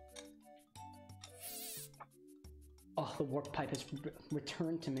 Oh, the warp pipe has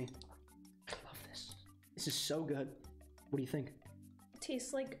returned to me. I love this. This is so good. What do you think? It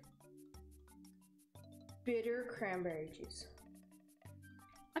tastes like bitter cranberry juice.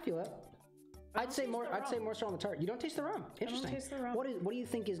 I feel that. I'd say more so on the tart. You don't taste the rum. Interesting. I don't taste the rum. What do you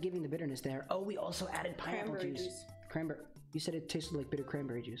think is giving the bitterness there? Oh, we also added pineapple juice. Cranberry. You said it tasted like bitter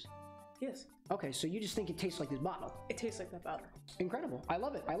cranberry juice. Yes. Okay, so you just think it tastes like this bottle. It tastes like that bottle. Incredible. I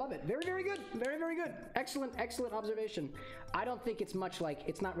love it. I love it. Very, very good. Very, very good. Excellent, excellent observation. I don't think it's much like,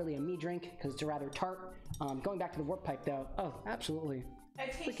 it's not really a me drink because it's a rather tart. Going back to the warp pipe though. Oh, absolutely.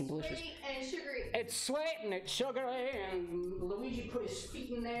 It tastes freaking delicious. sweet and sugary. It's sweet and it's sugary, and Luigi put his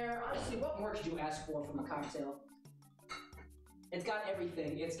feet in there. Honestly, what more could you ask for from a cocktail? It's got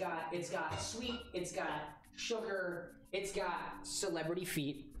everything. It's got sweet, it's got sugar, it's got celebrity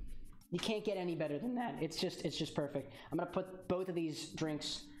feet. You can't get any better than that. It's just perfect. I'm gonna put both of these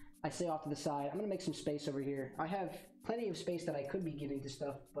drinks, I say, off to the side. I'm gonna make some space over here. I have plenty of space that I could be giving to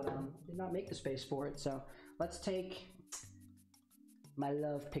stuff, but did not make the space for it. So let's take my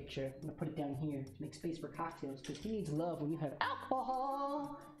love picture. I'm gonna put it down here to make space for cocktails, because who needs love when you have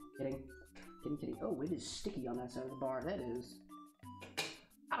alcohol? Kidding. Oh, it is sticky on that side of the bar. That is.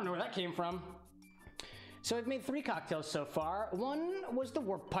 I don't know where that came from. So I've made 3 cocktails so far. One was the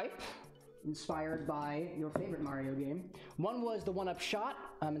warp pipe, inspired by your favorite Mario game. One was the one-up shot,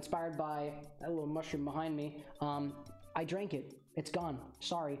 inspired by that little mushroom behind me. I drank it. It's gone.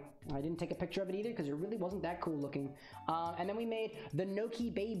 Sorry. I didn't take a picture of it either because it really wasn't that cool looking. And then we made the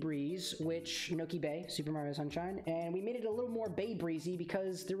Noki Bay Breeze, which, Noki Bay, Super Mario Sunshine, and we made it a little more Bay Breezy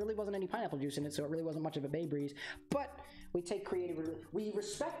because there really wasn't any pineapple juice in it, so it really wasn't much of a Bay Breeze. But we we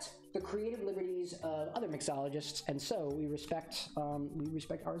respect the creative liberties of other mixologists, and so we respect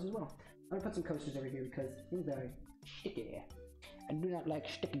ours as well. I'm gonna put some coasters over here because things are sticky. I do not like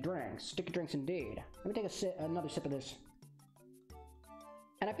sticky drinks. Sticky drinks indeed. Let me take another sip of this.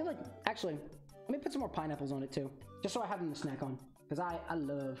 And I feel like, actually, let me put some more pineapples on it too, just so I have them to snack on, because I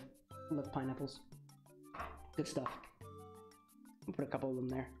love pineapples. Good stuff. I'll put a couple of them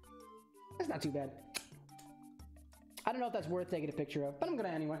there. That's not too bad. I don't know if that's worth taking a picture of, but I'm gonna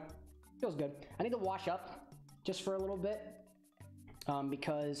anyway. Feels good. I need to wash up just for a little bit,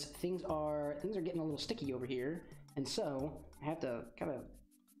 because things are getting a little sticky over here, and so I have to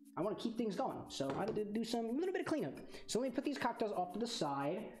I want to keep things going, so I had to do a little bit of cleanup. So let me put these cocktails off to the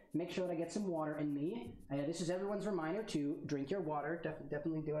side, make sure that I get some water in me. This is everyone's reminder to drink your water.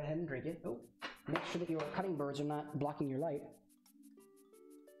 Definitely go ahead and drink it. Oh, make sure that your cutting boards are not blocking your light.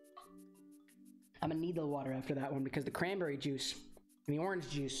 I'm gonna need the water after that one because the cranberry juice and the orange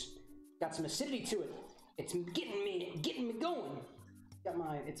juice got some acidity to it. It's getting me going.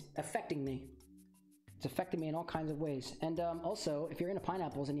 It's affecting me. It's affected me in all kinds of ways. And also, if you're into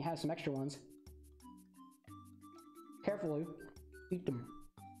pineapples and you have some extra ones, carefully eat them.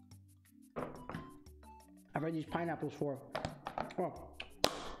 I've had these pineapples for, well,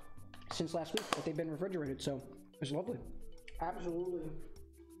 since last week, but they've been refrigerated, so it's lovely. Absolutely.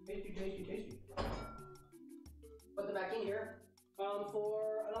 Tasty, tasty, tasty. Put them back in here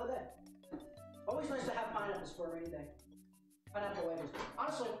for another day. Always nice to have pineapples for a rainy day. Pineapple wedges.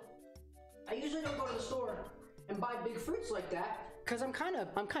 Honestly, I usually don't go to the store and buy big fruits like that because I'm kind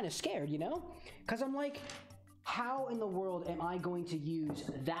of scared, you know? Because I'm like, how in the world am I going to use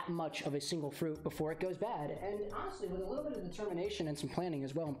that much of a single fruit before it goes bad? And honestly, with a little bit of determination and some planning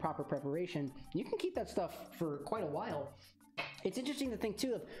as well and proper preparation, you can keep that stuff for quite a while. It's interesting to think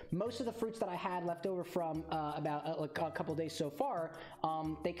too of most of the fruits that I had left over from about like a couple days so far.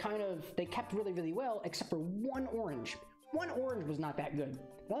 They kept really, really well, except for one orange. One orange was not that good.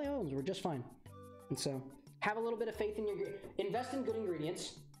 All the other ones were just fine. And so, have a little bit of faith in invest in good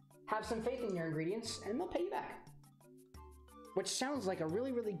ingredients, have some faith in your ingredients, and they'll pay you back. Which sounds like a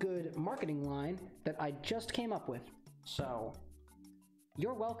really, really good marketing line that I just came up with. So,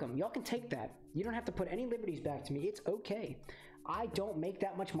 you're welcome. Y'all can take that. You don't have to put any liberties back to me. It's okay. I don't make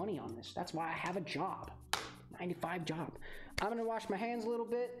that much money on this. That's why I have a job. 9-to-5 job. I'm gonna wash my hands a little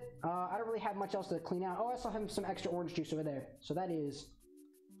bit. I don't really have much else to clean out. Oh, I also have some extra orange juice over there. So that is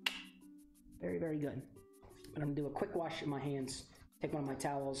very, very good. But I'm gonna do a quick wash of my hands. Take one of my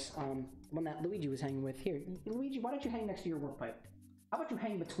towels, one that Luigi was hanging with. Here, Luigi, why don't you hang next to your work pipe? How about you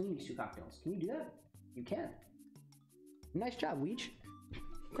hang between these two cocktails? Can you do that? You can. Nice job, Luigi.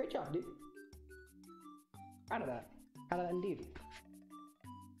 Great job, dude. Proud of that. Proud of that indeed.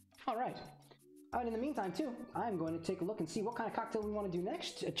 All right. And in the meantime, too, I'm going to take a look and see what kind of cocktail we want to do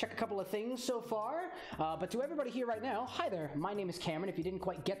next. Check a couple of things so far. But to everybody here right now, hi there. My name is Cameron. If you didn't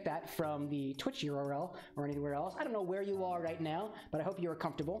quite get that from the Twitch URL or anywhere else, I don't know where you are right now, but I hope you're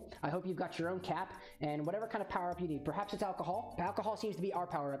comfortable. I hope you've got your own cap and whatever kind of power-up you need. Perhaps it's alcohol. Alcohol seems to be our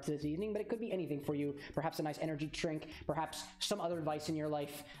power-up this evening, but it could be anything for you. Perhaps a nice energy drink. Perhaps some other vice in your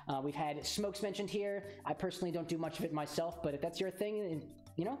life. We've had smokes mentioned here. I personally don't do much of it myself, but if that's your thing,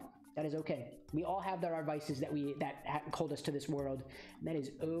 you know, That is okay. We all have our vices that called us to this world. And that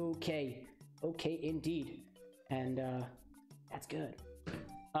is okay. Okay, indeed. And that's good.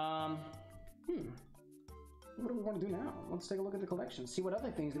 What do we want to do now? Let's take a look at the collection. See what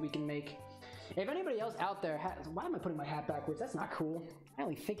other things that we can make. If anybody else out there has... Why am I putting my hat backwards? That's not cool. I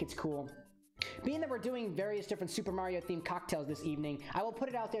only think it's cool. Being that we're doing various different Super Mario themed cocktails this evening, I will put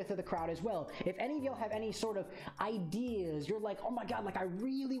it out there to the crowd as well. If any of y'all have any sort of ideas, you're like, oh my god, like I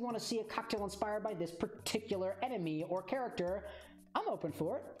really want to see a cocktail inspired by this particular enemy or character, I'm open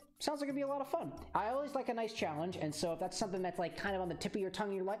for it. Sounds like it'd be a lot of fun. I always like a nice challenge, and so if that's something that's like kind of on the tip of your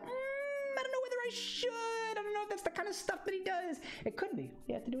tongue, you're like, I don't know whether I should. I don't know if that's the kind of stuff that he does. It could be. All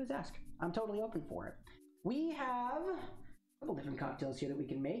you have to do is ask. I'm totally open for it. We have a couple different cocktails here that we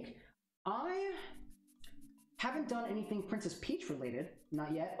can make. I haven't done anything Princess Peach related,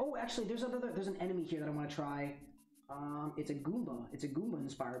 not yet. Oh, actually, there's an enemy here that I want to try. It's a Goomba. It's a Goomba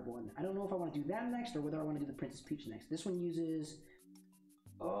inspired one. I don't know if I want to do that next or whether I want to do the Princess Peach next. This one uses,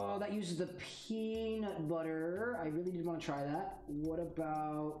 oh, that uses the peanut butter. I really did want to try that. What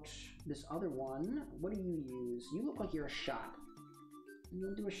about this other one? What do you use? You look like you're a shot. You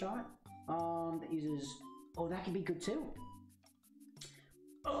want to do a shot? That uses, oh, that could be good too.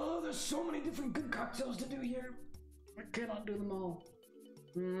 Oh, there's so many different good cocktails to do here. I cannot do them all.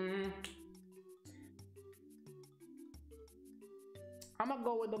 I'm gonna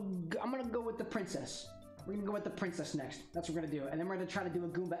go with the princess. We're gonna go with the princess next. That's what we're gonna do. And then we're gonna try to do a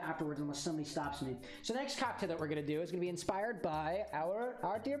Goomba afterwards unless somebody stops me. So the next cocktail that we're gonna do is gonna be inspired by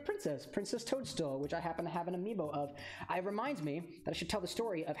our dear princess, Princess Toadstool, which I happen to have an amiibo of. It reminds me that I should tell the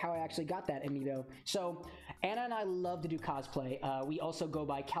story of how I actually got that amiibo. So Anna and I love to do cosplay. We also go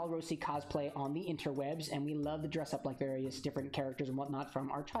by Cameroxn Cosplay on the interwebs, and we love to dress up like various different characters and whatnot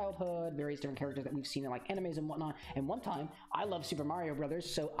from our childhood, various different characters that we've seen in like animes and whatnot. And one time, I love Super Mario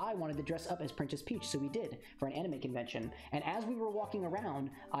Brothers, so I wanted to dress up as Princess Peach, so we did for an anime convention. And as we were walking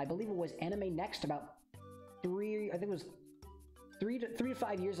around, I believe it was Anime Next about three to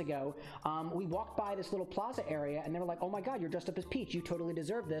 5 years ago, we walked by this little plaza area and they were like, oh my god, you're dressed up as Peach, you totally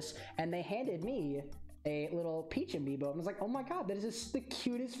deserve this. And they handed me a little Peach amiibo, and I was like, oh my god, that is just the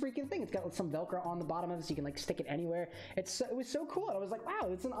cutest freaking thing. It's got like, some Velcro on the bottom of it so you can like stick it anywhere. It was so cool, and I was like, wow,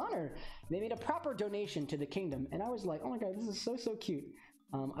 it's an honor. They made a proper donation to the kingdom, and I was like, oh my god, this is so cute.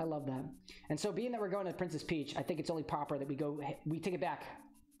 I love that. And so being that we're going to Princess Peach, I think it's only proper that we take it back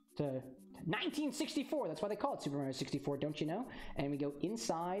to 1964. That's why they call it Super Mario 64, don't you know? And we go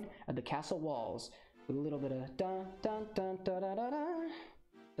inside of the castle walls with a little bit of dun dun dun da da da da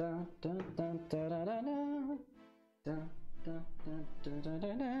dun dun dun da da da da dun dun dun da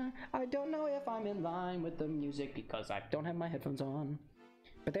da da. I don't know if I'm in line with the music because I don't have my headphones on.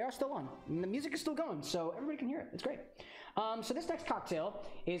 But they are still on, and the music is still going, so everybody can hear it. It's great. So this next cocktail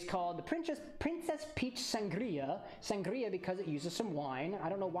is called the Princess Peach Sangria. Sangria because it uses some wine. I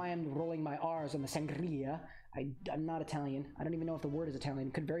don't know why I'm rolling my R's on the sangria. I'm not Italian. I don't even know if the word is Italian.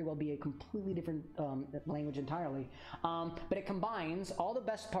 It could very well be a completely different language entirely. But it combines all the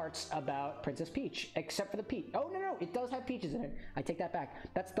best parts about Princess Peach, except for the peach. Oh, no, it does have peaches in it. I take that back.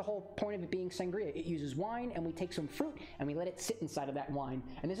 That's the whole point of it being sangria. It uses wine, and we take some fruit, and we let it sit inside of that wine.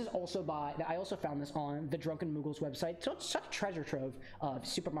 And this is also I also found this on the Drunken Moogle's website. So it's such a treasure trove of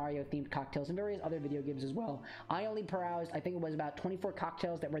Super Mario-themed cocktails and various other video games as well. I only perused, I think it was about 24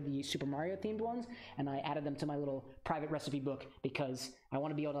 cocktails that were the Super Mario-themed ones, and I added them to my little private recipe book because I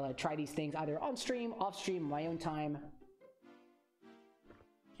want to be able to try these things either on stream, off stream, my own time,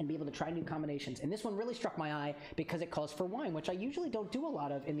 and be able to try new combinations. And this one really struck my eye because it calls for wine, which I usually don't do a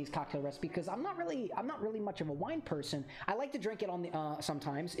lot of in these cocktail recipes because I'm not really much of a wine person. I like to drink it on the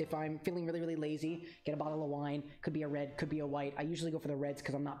sometimes if I'm feeling really lazy, get a bottle of wine. Could be a red, could be a white. I usually go for the reds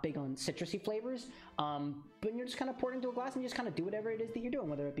because I'm not big on citrusy flavors. But you're just kind of pour it into a glass and you just kind of do whatever it is that you're doing,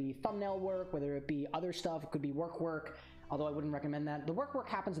 whether it be thumbnail work, whether it be other stuff, it could be work. Although I wouldn't recommend that. The work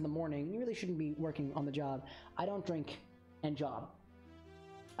happens in the morning. You really shouldn't be working on the job. I don't drink and job.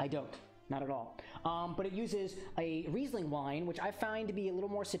 I don't. Not at all. But it uses a Riesling wine, which I find to be a little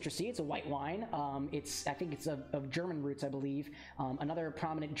more citrusy. It's a white wine. I think it's of German roots, I believe. Another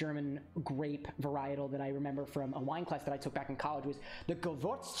prominent German grape varietal that I remember from a wine class that I took back in college was the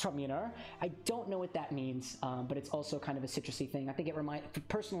Gewürztraminer. I don't know what that means, but it's also kind of a citrusy thing. I think it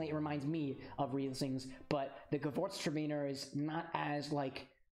reminds me of Rieslings, but the Gewürztraminer is not as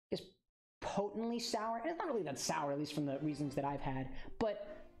as potently sour. And it's not really that sour, at least from the Rieslings that I've had, but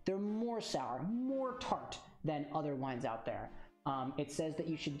they're more sour, more tart than other wines out there. It says that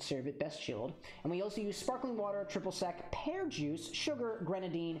you should serve it best chilled. And we also use sparkling water, triple sec, pear juice, sugar,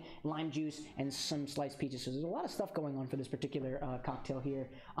 grenadine, lime juice, and some sliced peaches. So there's a lot of stuff going on for this particular cocktail here.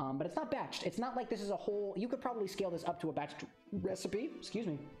 But it's not batched. It's not like this is a whole... You could probably scale this up to a batched recipe.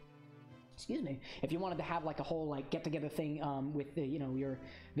 Excuse me, if you wanted to have like a whole like get-together thing with you know, your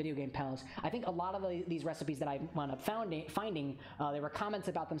video game pals. I think a lot of these recipes that I wound up finding, there were comments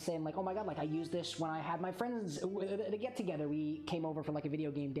about them saying like, oh my god, like I used this when I had my friends to get together. We came over for like a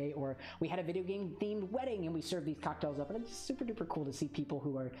video game day, or we had a video game themed wedding and we served these cocktails up, and it's super duper cool to see people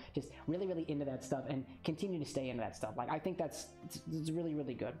who are just really into that stuff and continue to stay into that stuff. Like I think it's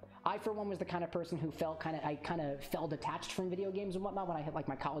really good. I for one was the kind of person who felt I kind of felt detached from video games and whatnot when I hit like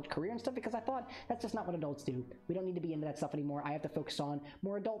my college career and stuff, because I thought that's just not what adults do. We don't need to be into that stuff anymore. I have to focus on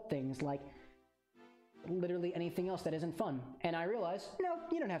more adult things like literally anything else that isn't fun. And I realized, no,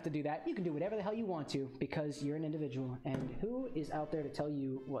 you don't have to do that. You can do whatever the hell you want to, because you're an individual. And who is out there to tell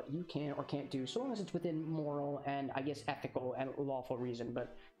you what you can or can't do, so long as it's within moral and I guess ethical and lawful reason.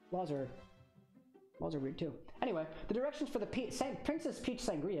 But laws are weird too. Anyway, the directions for the Princess Peach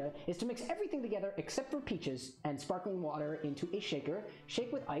Sangria is to mix everything together except for peaches and sparkling water into a shaker.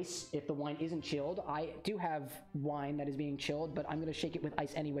 Shake with ice if the wine isn't chilled. I do have wine that is being chilled, but I'm going to shake it with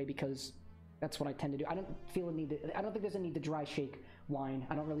ice anyway because that's what I tend to do. I don't think there's a need to dry shake wine.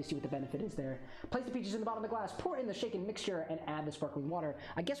 I don't really see what the benefit is there. Place the peaches in the bottom of the glass, pour in the shaken mixture, and add the sparkling water.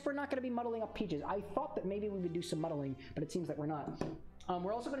 I guess we're not going to be muddling up peaches. I thought that maybe we would do some muddling, but it seems that we're not.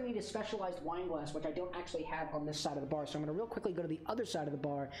 We're also going to need a specialized wine glass, which I don't actually have on this side of the bar, so I'm going to real quickly go to the other side of the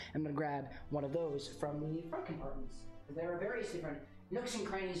bar, and I'm going to grab one of those from the front compartments. There are various different nooks and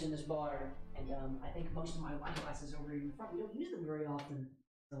crannies in this bar, and I think most of my wine glasses over in the front, we don't use them very often,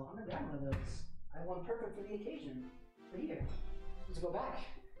 so I'm going to grab one of those. I have one perfect for the occasion. Right here. Let's go back,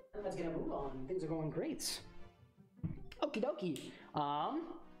 and let's get a move on. Things are going great. Okie dokie.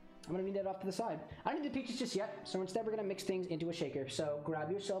 I'm gonna leave that off to the side. I don't need the peaches just yet, so instead we're gonna mix things into a shaker. So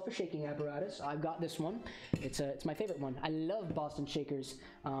grab yourself a shaking apparatus. I've got this one. It's my favorite one. I love Boston shakers.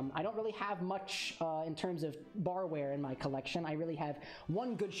 I don't really have much in terms of barware in my collection. I really have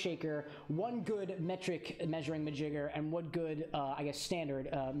one good shaker, one good metric measuring majigger, and one good, I guess, standard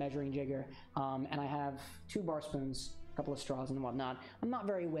measuring jigger. And I have 2 bar spoons, a couple of straws and whatnot. I'm not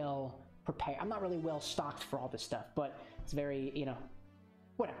very well prepared. I'm not really well stocked for all this stuff, but it's very, you know,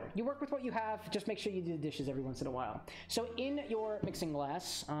 whatever. You work with what you have, just make sure you do the dishes every once in a while. So in your mixing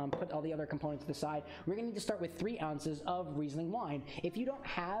glass, put all the other components to the side, we're gonna need to start with 3 ounces of Riesling wine. If you don't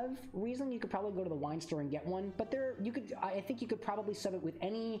have Riesling, you could probably go to the wine store and get one, but I think you could probably sub it with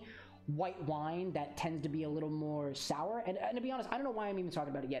any white wine that tends to be a little more sour. And to be honest, I don't know why I'm even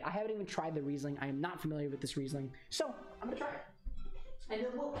talking about it yet. I haven't even tried the Riesling. I am not familiar with this Riesling. So I'm gonna try it. And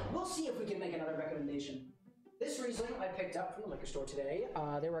then we'll see if we can make another recommendation. This Riesling I picked up from the liquor store today.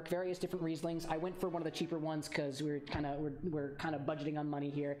 There were various different Rieslings. I went for one of the cheaper ones because we're kind of budgeting on money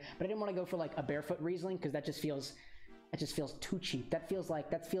here. But I didn't want to go for like a barefoot Riesling because that just feels too cheap. That feels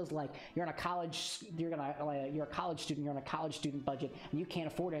like you're a college student, you're on a college student budget, and you can't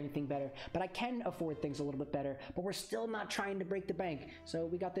afford anything better. But I can afford things a little bit better, but we're still not trying to break the bank. So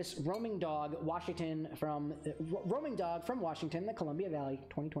we got this Roaming Dog from Washington, the Columbia Valley,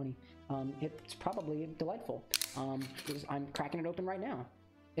 2020. It's probably delightful. I'm cracking it open right now.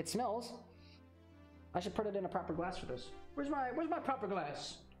 It smells. I should put it in a proper glass for this. Where's my proper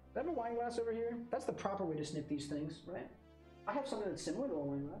glass? Do I have a wine glass over here? That's the proper way to snip these things, right? I have something that's similar to a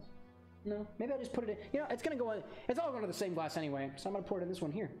wine glass. No, maybe I just put it in. You know, it's gonna go in. It's all going to the same glass anyway, so I'm gonna pour it in this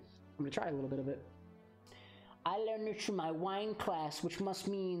one here. I'm gonna try a little bit of it. I learned this from my wine class, which must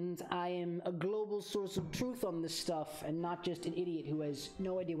mean I am a global source of truth on this stuff, and not just an idiot who has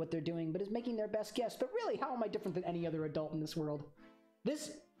no idea what they're doing, but is making their best guess. But really, how am I different than any other adult in this world?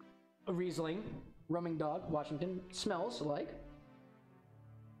 This Riesling, Roaming Dog, Washington, smells like...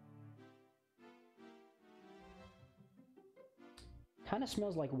 kind of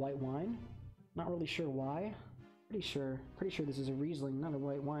smells like white wine. Not really sure why. Pretty sure this is a Riesling, not a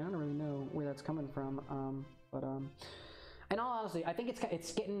white wine. I don't really know where that's coming from. In all honesty, I think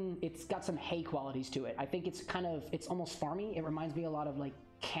it's got some hay qualities to it. I think it's almost farmy. It reminds me a lot of like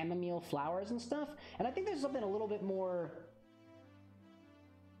chamomile flowers and stuff. And I think there's something a little bit more.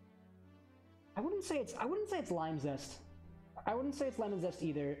 I wouldn't say it's lime zest. I wouldn't say it's lemon zest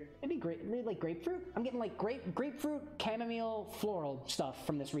either. It'd be great, maybe like grapefruit. I'm getting like grapefruit, chamomile, floral stuff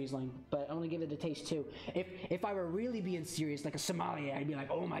from this Riesling, but I'm gonna give it a taste too. If I were really being serious, like a sommelier, I'd be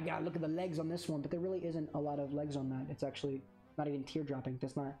like, oh my god, look at the legs on this one. But there really isn't a lot of legs on that. It's actually not even teardropping.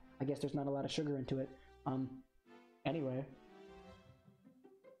 I guess there's not a lot of sugar into it. Anyway.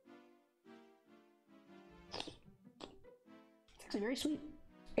 actually very sweet.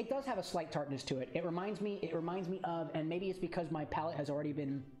 It does have a slight tartness to it. It reminds me of, and maybe it's because my palate has already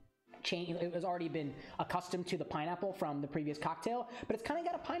been it has already been accustomed to the pineapple from the previous cocktail, but it's kind of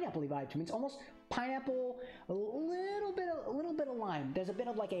got a pineapple-y vibe to me. It's almost pineapple, a little bit of lime. There's a bit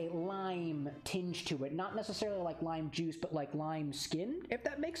of like a lime tinge to it, not necessarily like lime juice, but like lime skin, if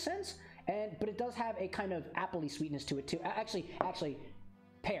that makes sense. But it does have a kind of apple-y sweetness to it too. Actually,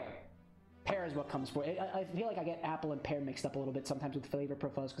 pear. Pear is what comes for it. I feel like I get apple and pear mixed up a little bit sometimes with flavor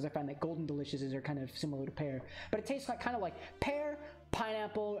profiles because I find that Golden Deliciouses are kind of similar to pear. But it tastes like kind of like pear,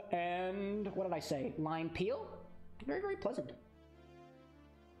 pineapple, and what did I say? Lime peel? Very, very pleasant.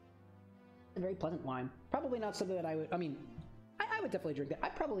 A very pleasant wine. Probably not something that I would, I mean, I would definitely drink that.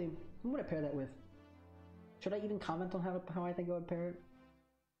 What would I pair that with? Should I even comment on how I think I would pair it?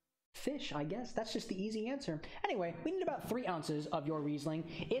 Fish, I guess. That's just the easy answer. Anyway, we need about 3 ounces of your Riesling.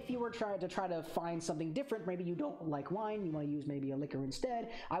 If you were trying to find something different, maybe you don't like wine, you want to use maybe a liquor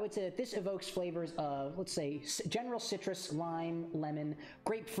instead, I would say that this evokes flavors of, let's say, general citrus, lime, lemon,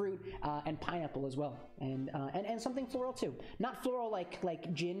 grapefruit, and pineapple as well. And something floral too. Not floral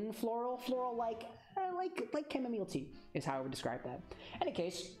like gin floral like chamomile tea is how I would describe that. In any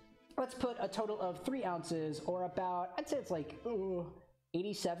case, let's put a total of 3 ounces, or about, I'd say it's like,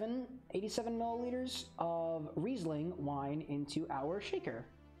 87 milliliters of Riesling wine into our shaker.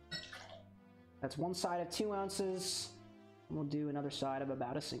 That's one side of 2 ounces, and we'll do another side of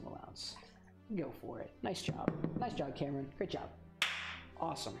about a single ounce. Go for it. Nice job. Nice job, Cameron. Great job.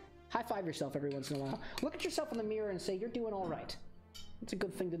 Awesome. High five yourself every once in a while. Look at yourself in the mirror and say, you're doing all right. It's a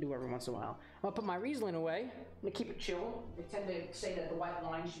good thing to do every once in a while. I'm gonna put my Riesling away. I'm gonna keep it chilled. They tend to say that the white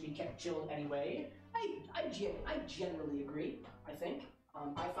wine should be kept chilled anyway. I generally agree, I think.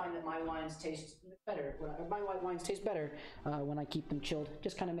 I find that my wines taste better. My white wines taste better when I keep them chilled.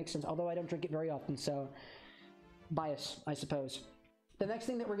 Just kind of makes sense. Although I don't drink it very often, so bias, I suppose. The next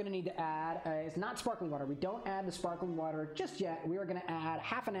thing that we're going to need to add is not sparkling water. We don't add the sparkling water just yet. We are going to add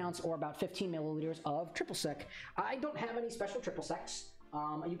half an ounce or about 15 milliliters of triple sec. I don't have any special triple secs.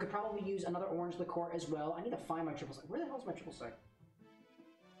 You could probably use another orange liqueur as well. I need to find my triple sec. Where the hell is my triple sec?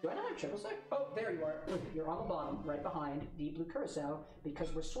 Do I not have triple sec? Oh, there you are. You're on the bottom, right behind the Blue Curacao,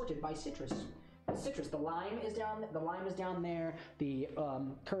 because we're sorted by citrus. The lime is down. The lime is down there. The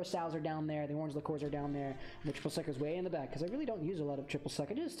Curaçaos are down there. The orange liqueurs are down there. The triple sec is way in the back because I really don't use a lot of triple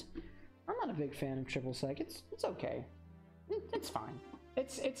sec. I'm not a big fan of triple sec. It's okay. It's fine.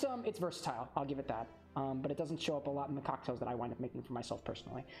 It's versatile. I'll give it that. But it doesn't show up a lot in the cocktails that I wind up making for myself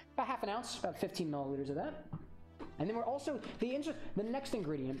personally. About half an ounce, about 15 milliliters of that. And then we're also, the next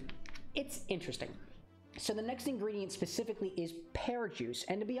ingredient, it's interesting. So the next ingredient specifically is pear juice.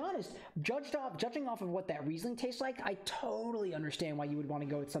 And to be honest, judging off of what that Riesling tastes like, I totally understand why you would want to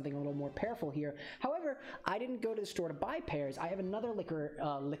go with something a little more pearful here. However, I didn't go to the store to buy pears. I have another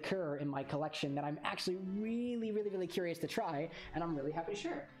liqueur in my collection that I'm actually really curious to try, and I'm really happy to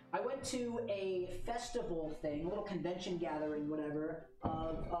share. I went to a festival thing, a little convention gathering, whatever,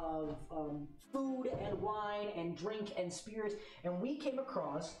 of food and wine and drink and spirits, and we came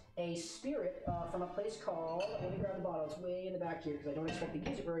across a spirit from a place called, let me grab the bottle, it's way in the back here because I don't expect to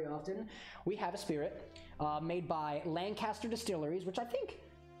use it very often. We have a spirit made by Lancaster Distilleries, which I think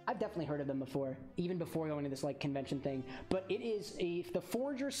I've definitely heard of them before, even before going to this like convention thing, but it is the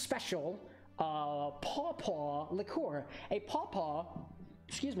Forager's Special Pawpaw liqueur. A pawpaw,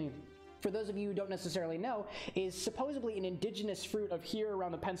 excuse me, for those of you who don't necessarily know, is supposedly an indigenous fruit of here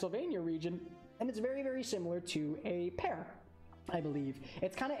around the Pennsylvania region, and it's very similar to a pear, I believe.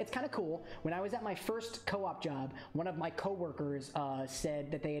 It's kind of cool. When I was at my first co-op job, one of my coworkers said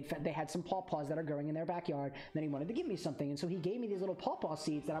that they had some pawpaws that are growing in their backyard, and then he wanted to give me something, and so he gave me these little pawpaw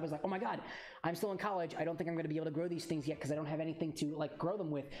seeds that I was like, oh my god, I'm still in college, I don't think I'm going to be able to grow these things yet because I don't have anything to like grow them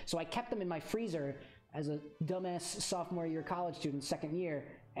with. So I kept them in my freezer as a dumbass sophomore year college student, second year,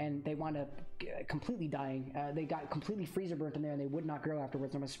 and they wound up completely dying. They got completely freezer burnt in there, and they would not grow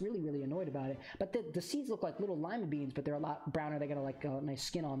afterwards. I was really annoyed about it. But the seeds look like little lima beans, but they're a lot browner. They got a nice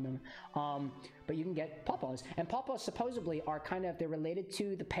skin on them. But you can get pawpaws, and pawpaws supposedly are they're related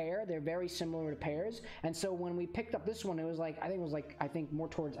to the pear. They're very similar to pears. And so when we picked up this one, it was like I think more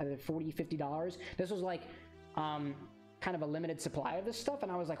towards either $40-50. This was like kind of a limited supply of this stuff,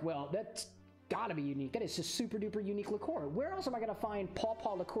 and I was like, well, that's gotta be unique. That is just super duper unique liqueur. Where else am I gonna find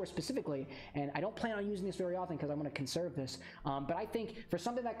pawpaw liqueur specifically? And I don't plan on using this very often because I want to conserve this. But I think for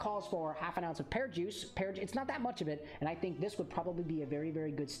something that calls for half an ounce of pear juice, it's not that much of it, and I think this would probably be a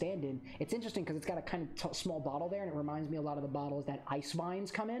very good stand-in. It's interesting because it's got a kind of small bottle there, and it reminds me a lot of the bottles that ice wines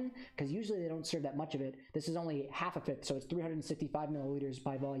come in, because usually they don't serve that much of it. This is only half of it, so it's 365 milliliters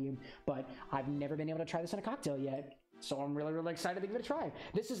by volume, but I've never been able to try this in a cocktail yet. So I'm really, really excited to give it a try.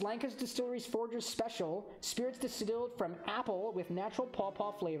 This is Lancaster Distillery's Forger's Special. Spirits distilled from apple with natural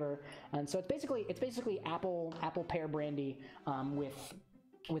pawpaw flavor. And so it's basically apple pear brandy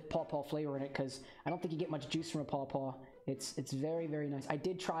with pawpaw flavor in it, because I don't think you get much juice from a pawpaw. It's very, very nice. I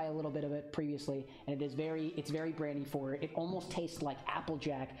did try a little bit of it previously, and it's very brandy forward. It almost tastes like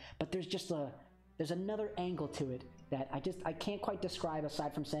Applejack, but there's another angle to it that I can't quite describe,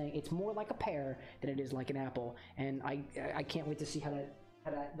 aside from saying it's more like a pear than it is like an apple. And I can't wait to see how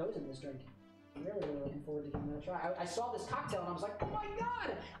that goes in this drink. I'm really, really looking forward to giving that a try. I saw this cocktail and I was like, oh my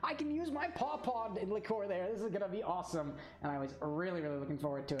god, I can use my pawpaw liqueur there. This is gonna be awesome. And I was really, really looking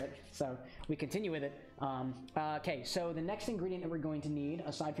forward to it. So we continue with it. Okay, so the next ingredient that we're going to need,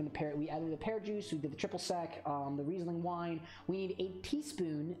 aside from the pear, we added the pear juice, we did the triple sec, the Riesling wine. We need a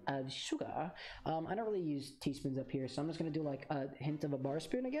teaspoon of sugar. I don't really use teaspoons up here, so I'm just gonna do like a hint of a bar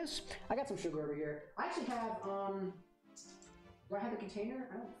spoon, I guess. I got some sugar over here. I actually have, do I have a container?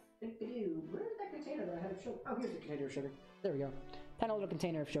 I don't think I do. Where is that container that I had of sugar? Oh, here's the container of sugar. There we go. Tiny little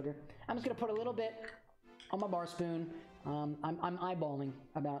container of sugar. I'm just gonna put a little bit on my bar spoon. I'm eyeballing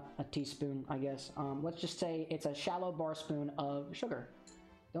about a teaspoon, I guess. Let's just say it's a shallow bar spoon of sugar.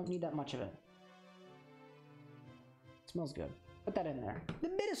 Don't need that much of it. Smells good. Put that in there. The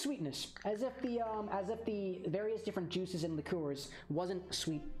bit of sweetness, as if the various different juices and liqueurs wasn't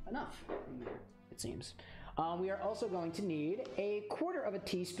sweet enough. It seems. We are also going to need a quarter of a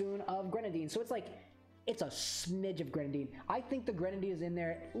teaspoon of grenadine. So it's a smidge of grenadine. I think the grenadine is in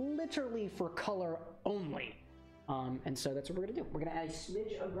there literally for color only. And so that's what we're gonna do. We're gonna add a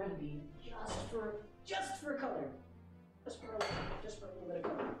smidge of grenadine just for color. Just for a little bit of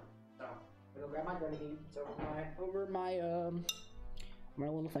color. So I'm gonna grab my grenadine. It's over my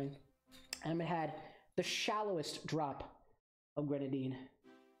little thing. And I'm gonna add the shallowest drop of grenadine,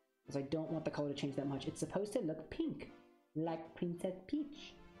 because I don't want the color to change that much. It's supposed to look pink, like Princess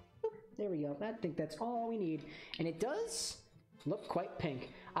Peach. Boop, there we go. I think that's all we need. And it does look quite pink.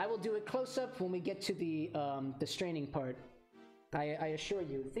 I will do a close-up when we get to the straining part. I assure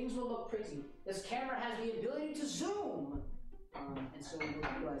you, things will look pretty. This camera has the ability to zoom! And so we'll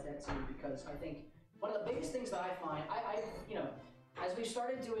utilize that soon, because I think one of the biggest things that I find, you know, as I've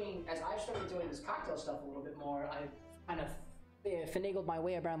started doing this cocktail stuff a little bit more, I've kind of finagled my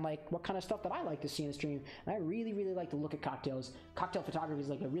way around like what kind of stuff that I like to see in the stream. And I really, really like to look at cocktails. Cocktail photography is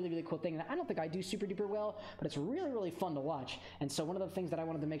like a really, really cool thing, and I don't think I do super duper well, but it's really, really fun to watch. And so one of the things that I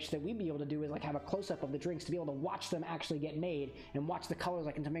wanted to make sure that we'd be able to do is like have a close-up of the drinks, to be able to watch them actually get made and watch the colors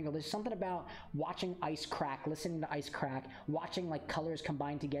like intermingle. There's something about watching ice crack, listening to ice crack, watching like colors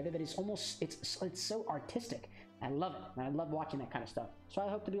combine together that is almost, it's so artistic. I love it, and I love watching that kind of stuff. So I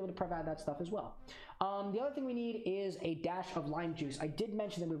hope to be able to provide that stuff as well. The other thing we need is a dash of lime juice. I did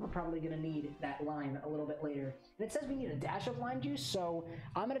mention that we were probably going to need that lime a little bit later. And it says we need a dash of lime juice, so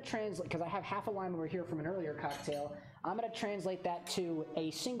I'm going to translate, because I have half a lime over here from an earlier cocktail, I'm going to translate that to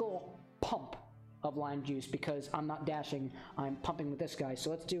a single pump of lime juice, because I'm not dashing, I'm pumping with this guy. So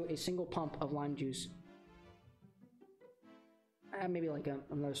let's do a single pump of lime juice. Maybe like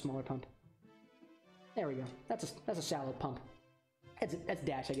another smaller pump. There we go. That's a shallow pump. That's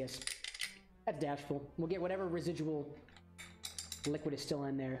dash, I guess. That's dashful. We'll get whatever residual liquid is still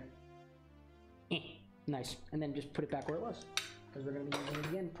in there. Nice. And then just put it back where it was, because we're going to be using it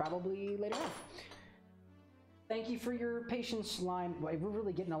again probably later on. Thank you for your patience, lime. We're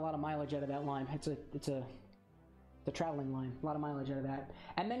really getting a lot of mileage out of that lime. It's a traveling lime. A lot of mileage out of that.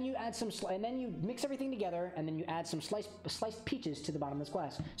 And then you add some, and then you mix everything together, and then you add some sliced peaches to the bottom of this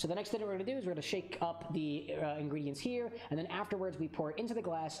glass. So the next thing we're going to do is we're going to shake up the ingredients here, and then afterwards we pour it into the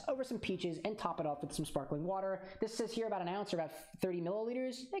glass over some peaches and top it off with some sparkling water. This says here about an ounce or about 30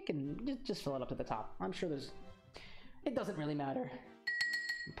 milliliters. It can just fill it up to the top. I'm sure it doesn't really matter.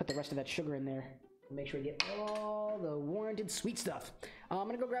 Put the rest of that sugar in there. Make sure we get all the warranted sweet stuff. I'm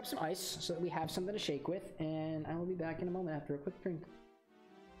gonna go grab some ice so that we have something to shake with, and I will be back in a moment after a quick drink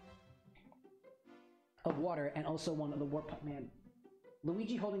of water and also one of the warp pipe. Man,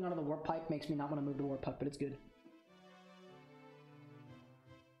 Luigi holding onto the warp pipe makes me not want to move the warp pipe, but it's good.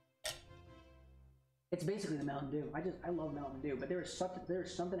 It's basically the Mountain Dew. I love Mountain Dew, but there's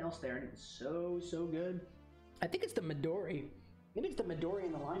something else there, and it's so good. I think it's the Midori. Maybe it's the Midori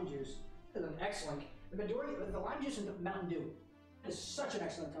and the lime juice. It's an excellent. The Midori, the lime juice and the Mountain Dew is such an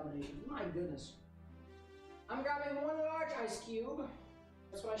excellent combination. My goodness. I'm grabbing one large ice cube.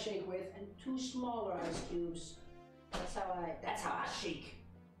 That's what I shake with, and two smaller ice cubes. That's how I shake. That's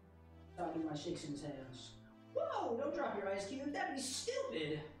how I do my shakes in hands. Whoa! Don't drop your ice cube. That'd be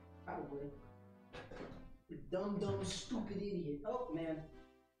stupid. Probably. You dumb, stupid idiot. Oh man.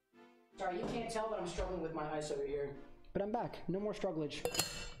 Sorry, you can't tell, but I'm struggling with my ice over here. but I'm back. No more strugglage.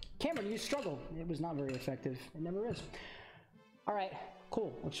 Cameron used struggle. It was not very effective. It never is. Alright,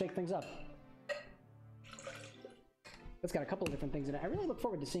 cool. Let's shake things up. It's got a couple of different things in it. I really look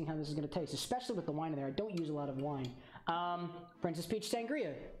forward to seeing how this is going to taste, especially with the wine in there. I don't use a lot of wine. Princess Peach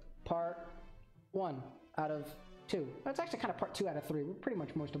Sangria, part 1 out of 2. That's actually kind of part 2 out of 3. We're pretty much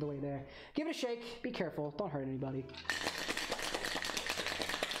most of the way there. Give it a shake. Be careful. Don't hurt anybody.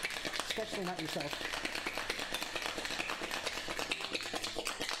 Especially not yourself.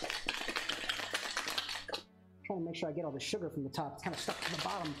 Trying to make sure I get all the sugar from the top. It's kind of stuck to the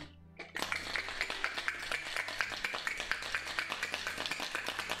bottom.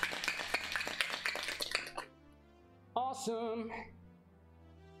 Awesome.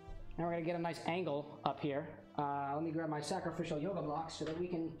 Now we're gonna get a nice angle up here. Let me grab my sacrificial yoga blocks so that we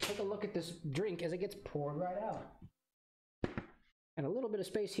can take a look at this drink as it gets poured right out. And a little bit of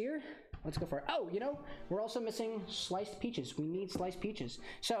space here. Let's go for it. Oh, you know, we're also missing sliced peaches. We need sliced peaches.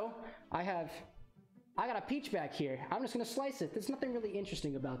 So I got a peach back here. I'm just gonna slice it. There's nothing really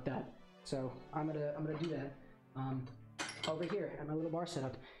interesting about that. So I'm gonna do that. Over here at my little bar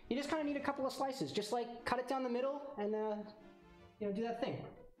setup. You just kind of need a couple of slices. Just like cut it down the middle and you know, do that thing.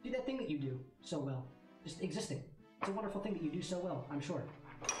 Do that thing that you do so well. Just existing. It's a wonderful thing that you do so well, I'm sure.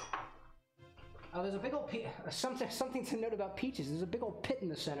 Oh, there's a big old something to note about peaches. There's a big old pit in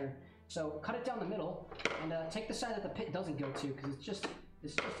the center. So cut it down the middle and take the side that the pit doesn't go to, because it's just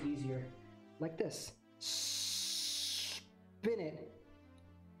easier. Like this. Spin it.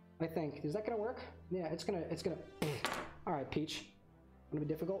 I think. Is that gonna work? Yeah, it's gonna. All right, Peach. Gonna be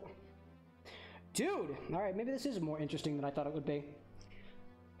difficult. Dude! All right, maybe this is more interesting than I thought it would be.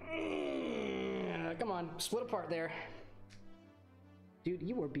 Come on, split apart there. Dude,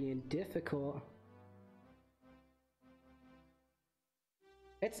 you were being difficult.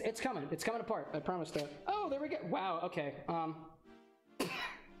 It's coming. It's coming apart. I promise that. Oh, there we go. Wow. Okay. I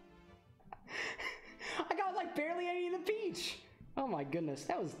got like barely any of the peach. Oh my goodness.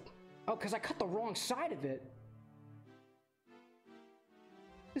 That was. Oh, because I cut the wrong side of it.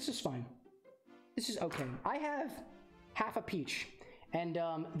 This is fine. This is okay. I have half a peach and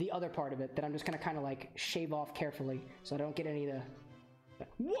the other part of it that I'm just gonna kind of like shave off carefully so I don't get any of the.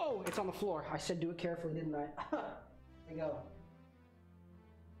 Whoa! It's on the floor. I said do it carefully, didn't I? There we go.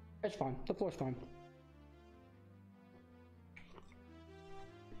 It's fine. The floor's fine.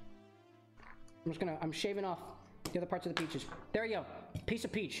 I'm shaving off the other parts of the peaches. There you go. Piece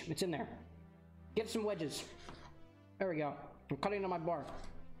of peach. It's in there. Get some wedges. There we go. I'm cutting on my bar.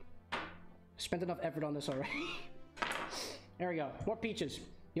 Spent enough effort on this already. There we go. More peaches.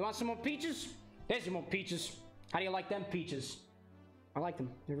 You want some more peaches? There's some more peaches. How do you like them peaches? I like them.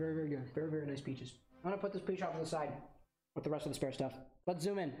 They're very, very good. Very, very nice peaches. I'm gonna put this peach off to the side with the rest of the spare stuff. Let's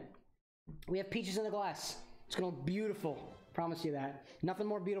zoom in. We have peaches in the glass. It's gonna look beautiful. Promise you that. Nothing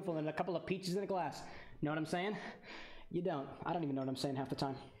more beautiful than a couple of peaches in a glass. Know what I'm saying? You don't. I don't even know what I'm saying half the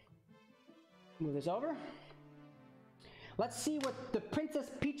time. Move this over. Let's see what the Princess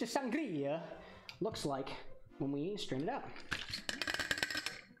Peach Sangria looks like when we strain it out.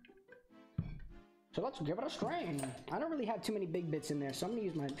 So let's give it a strain. I don't really have too many big bits in there, so I'm gonna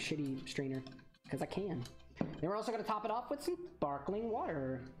use my shitty strainer because I can. Then we're also gonna top it off with some sparkling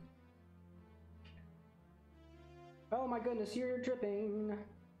water. Oh my goodness, you're dripping.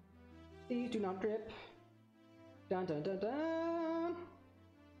 Please do not drip. Dun dun dun dun.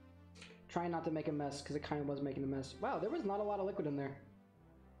 Trying not to make a mess because it kind of was making a mess. Wow, there was not a lot of liquid in there.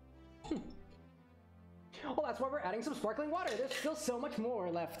 Well, that's why we're adding some sparkling water. There's still so much more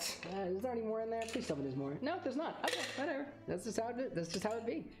left. Is there any more in there? Please tell me there's more. No, there's not. Okay, whatever. That's just how it'd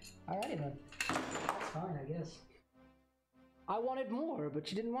be. Alrighty then. That's fine, I guess. I wanted more, but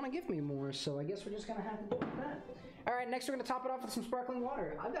you didn't want to give me more, so I guess we're just gonna have to do that. Alright, next we're gonna top it off with some sparkling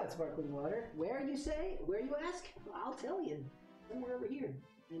water. I've got sparkling water. Where, you say? Where, you ask? Well, I'll tell you. Somewhere over here.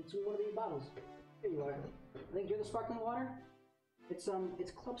 And it's one of these bottles. Here you are. I think you're the sparkling water. It's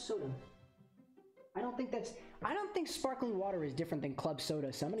club soda. I don't think sparkling water is different than club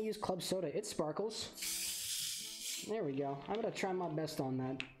soda, so I'm gonna use club soda. It sparkles. There we go. I'm gonna try my best on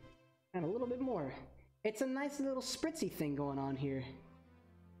that. And a little bit more. It's a nice little spritzy thing going on here.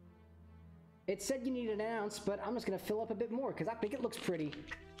 It said you needed an ounce, but I'm just gonna fill up a bit more because I think it looks pretty.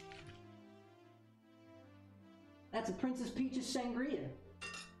 That's a Princess Peach's Sangria.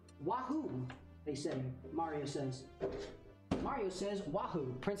 Wahoo, they say. Mario says. Mario says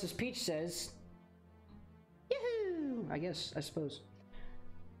wahoo. Princess Peach says yoo-hoo! I suppose.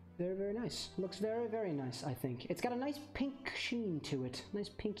 Very, very nice. Looks very, very nice, I think. It's got a nice pink sheen to it. Nice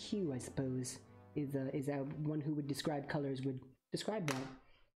pink hue, I suppose, is how one who would describe colors would describe that.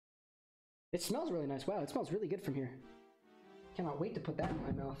 It smells really nice. Wow, it smells really good from here. Cannot wait to put that in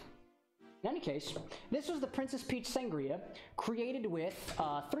my mouth. In any case, this was the Princess Peach Sangria, created with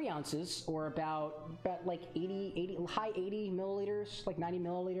 3 ounces, or about like 80, high 80 milliliters, like 90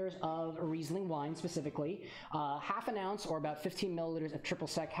 milliliters of Riesling wine specifically, half an ounce, or about 15 milliliters of triple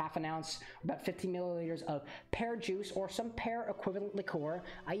sec, half an ounce, about 15 milliliters of pear juice, or some pear equivalent liqueur.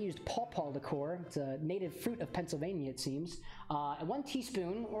 I used pawpaw liqueur. It's a native fruit of Pennsylvania, it seems. 1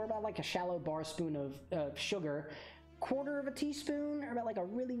 teaspoon, or about like a shallow bar spoon of sugar, 1/4 of a teaspoon, or about like a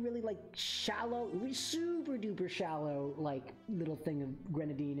really like shallow, super duper shallow like little thing of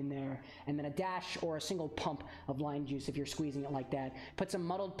grenadine in there, and then a dash or a single pump of lime juice if you're squeezing it like that. Put some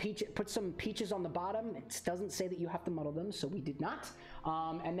muddled peach, put some peaches on the bottom. It doesn't say that you have to muddle them, so we did not.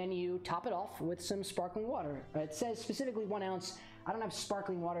 And then you top it off with some sparkling water. It says specifically 1 ounce. I don't have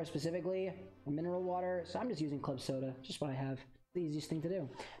sparkling water specifically, or mineral water, so I'm just using club soda. Just what I have. The easiest thing to do.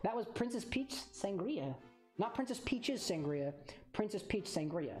 That was Princess Peach Sangria. Not Princess Peach's Sangria, Princess Peach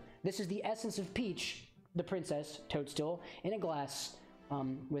Sangria. This is the essence of peach, the princess, toadstool, in a glass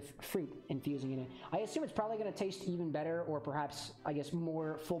with fruit infusing in it. I assume it's probably going to taste even better, or perhaps, I guess,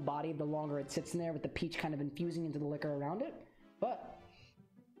 more full-bodied the longer it sits in there with the peach kind of infusing into the liquor around it. But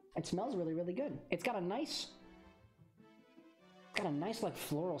it smells really, really good. It's got a nice like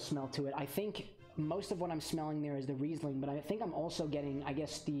floral smell to it. I think most of what I'm smelling there is the Riesling, but I think I'm also getting,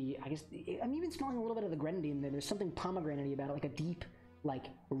 I'm even smelling a little bit of the grenadine there. There's something pomegranate about it, like a deep, like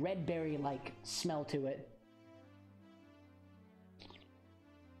red berry like smell to it.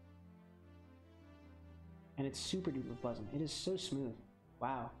 And it's super duper pleasant. It is so smooth.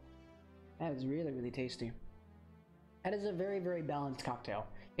 Wow. That is really, really tasty. That is a very, very balanced cocktail.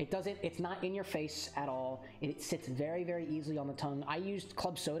 It's not in your face at all. It sits very, very easily on the tongue. I used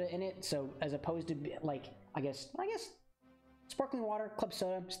club soda in it, so as opposed to like, I guess sparkling water, club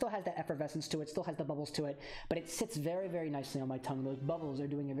soda, still has that effervescence to it, still has the bubbles to it, but it sits very, very nicely on my tongue. Those bubbles are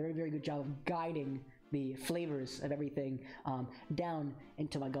doing a very, very good job of guiding the flavors of everything down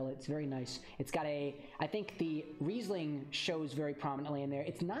into my gullet. It's very nice. It's got I think the Riesling shows very prominently in there.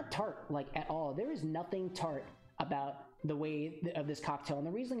 It's not tart, like, at all. There is nothing tart about the way of this cocktail, and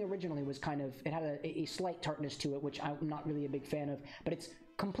the Riesling originally was kind of, it had a slight tartness to it, which I'm not really a big fan of, but it's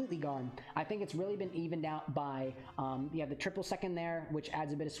completely gone. I think it's really been evened out by, you have the triple sec in there, which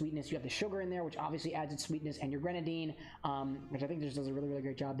adds a bit of sweetness, you have the sugar in there, which obviously adds its sweetness, and your grenadine, which I think just does a really, really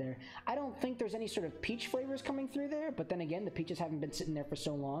great job there. I don't think there's any sort of peach flavors coming through there, but then again, the peaches haven't been sitting there for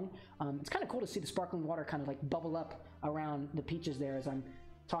so long. It's kind of cool to see the sparkling water kind of like bubble up around the peaches there as I'm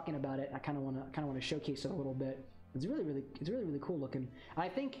talking about it. I kind of want to showcase it a little bit. It's really, really cool looking. And I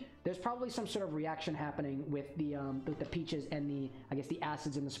think there's probably some sort of reaction happening with the peaches and the, I guess, the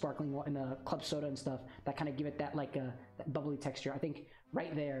acids in the sparkling water and the club soda and stuff that kind of give it that like that bubbly texture. I think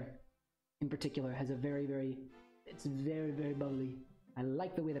right there, in particular, has a it's very, very bubbly. I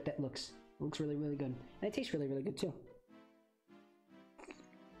like the way that looks. It looks really, really good, and it tastes really, really good too.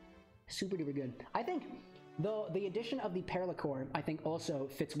 Super duper good. I think. Though the addition of the pear liqueur, I think, also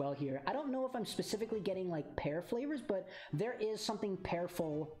fits well here. I don't know if I'm specifically getting like pear flavors, but there is something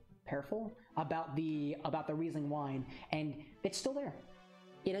pearful about the Riesling wine, and it's still there.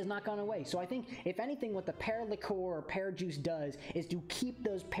 It has not gone away. So I think, if anything, what the pear liqueur or pear juice does is to keep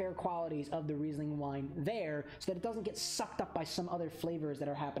those pear qualities of the Riesling wine there, so that it doesn't get sucked up by some other flavors that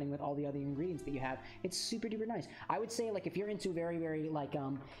are happening with all the other ingredients that you have. It's super duper nice. I would say, like, if you're into very, very like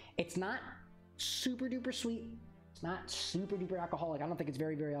it's not super duper sweet, it's not super duper alcoholic. I don't think it's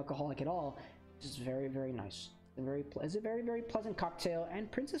very, very alcoholic at all. It's just very, very nice. It's a very, very pleasant cocktail,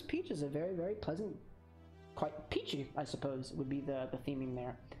 and Princess Peach is a very, very pleasant, quite peachy, I suppose, would be the theming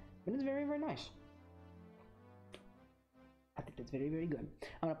there. But it's very, very nice. I think that's very, very good.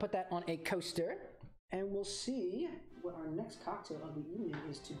 I'm gonna put that on a coaster, and we'll see what our next cocktail of the evening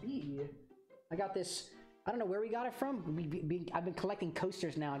is to be. I got this. I don't know where we got it from. I've been collecting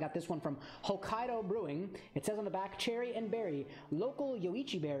coasters now. I got this one from Hokkaido Brewing. It says on the back, cherry and berry, local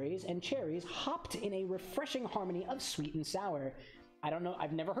yoichi berries and cherries hopped in a refreshing harmony of sweet and sour. I don't know.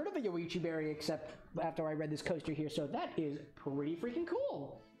 I've never heard of a yoichi berry except after I read this coaster here, so that is pretty freaking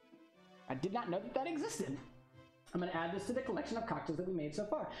cool. I did not know that existed. I'm going to add this to the collection of cocktails that we made so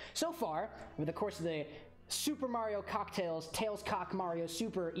far. So far, over the course of the Super Mario Cocktails Tails Cock Mario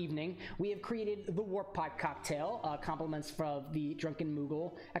Super evening, we have created the Warp Pipe Cocktail, compliments from the Drunken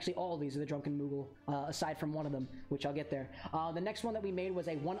Moogle. Actually, all of these are the Drunken Moogle, aside from one of them, which I'll get there. The next one that we made was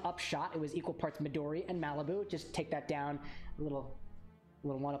a one-up shot. It was equal parts Midori and Malibu. Just take that down. A little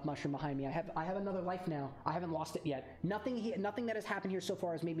one-up mushroom behind me. I have another life now. I haven't lost it yet. Nothing that has happened here so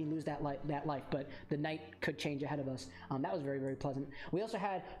far has made me lose that life, but the night could change ahead of us. That was very, very pleasant. We also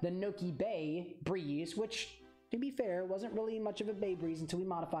had the Noki Bay Breeze, which to be fair, wasn't really much of a Bay Breeze until we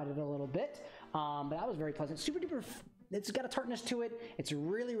modified it a little bit. But that was very pleasant. Super duper. It's got a tartness to it. It's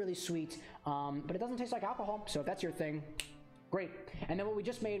really, really sweet. But it doesn't taste like alcohol. So if that's your thing, great. And then what we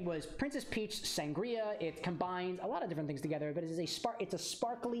just made was Princess Peach Sangria. It combines a lot of different things together, but it's a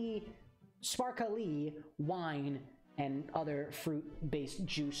sparkly wine and other fruit-based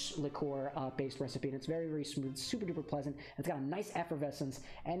juice liqueur based recipe, and it's very, very smooth, super duper pleasant. It's got a nice effervescence,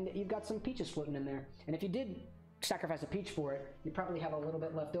 and you've got some peaches floating in there. And if you did sacrifice a peach for it, you probably have a little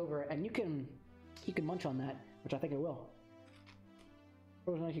bit left over, and you can munch on that, which I think it will.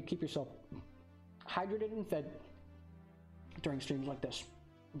 Or you can keep yourself hydrated and fed during streams like this.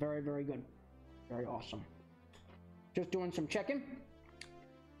 Very, very good. Very awesome. Just doing some checking.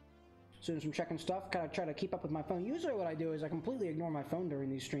 Doing some checking stuff. Kind of try to keep up with my phone. Usually what I do is I completely ignore my phone during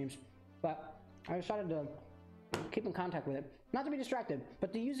these streams. But I decided to keep in contact with it. Not to be distracted,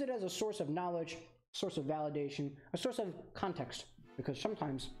 but to use it as a source of knowledge, source of validation, a source of context. Because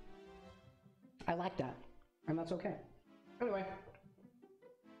sometimes I like that. And that's okay. Anyway.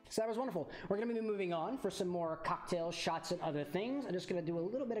 So that was wonderful. We're going to be moving on for some more cocktails, shots, and other things. I'm just going to do a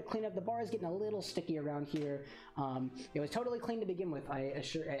little bit of cleanup. The bar is getting a little sticky around here. It was totally clean to begin with. I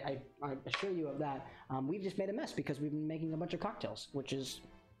assure you of that. We've just made a mess because we've been making a bunch of cocktails, which is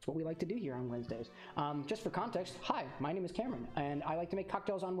what we like to do here on Wednesdays. Just for context, hi, my name is Cameron, and I like to make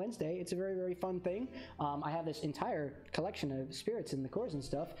cocktails on Wednesday. It's a very, very fun thing. I have this entire collection of spirits and liqueurs and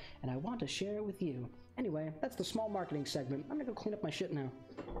stuff, and I want to share it with you. Anyway, that's the small marketing segment. I'm gonna go clean up my shit now.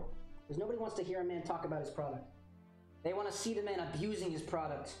 Because nobody wants to hear a man talk about his product. They want to see the man abusing his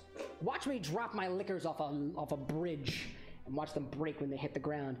product. Watch me drop my liquors off a bridge and watch them break when they hit the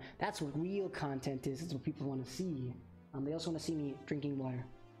ground. That's what real content is. That's what people want to see. They also want to see me drinking water.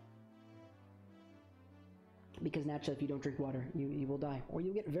 Because naturally, if you don't drink water, you will die. Or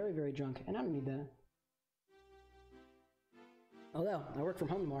you'll get very, very drunk. And I don't need that. Although, I work from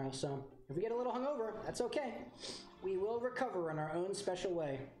home tomorrow, so if we get a little hungover, that's okay. We will recover in our own special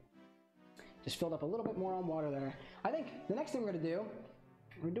way. Just filled up a little bit more on water there. I think the next thing we're going to do,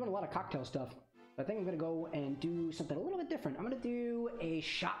 we're doing a lot of cocktail stuff. I think I'm going to go and do something a little bit different. I'm going to do a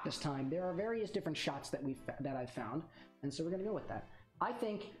shot this time. There are various different shots that I've found, and so we're going to go with that. I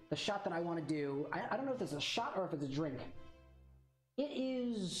think the shot that I want to do, I don't know if it's a shot or if it's a drink. It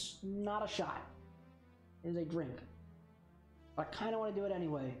is not a shot. It is a drink. But I kind of want to do it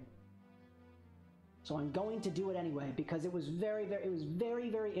anyway. So I'm going to do it anyway because it was very,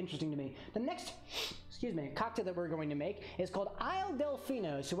 very interesting to me. The next, cocktail that we're going to make is called Isle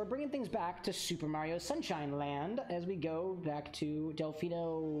Delfino. So we're bringing things back to Super Mario Sunshine Land as we go back to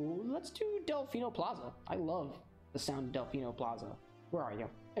Delfino. Let's do Delfino Plaza. I love the sound of Delfino Plaza. Where are you?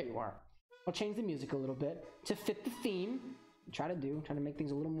 There you are. I'll change the music a little bit to fit the theme. Try to make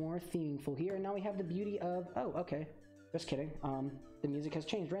things a little more themeful here. And now we have the beauty of, oh, okay. Just kidding. The music has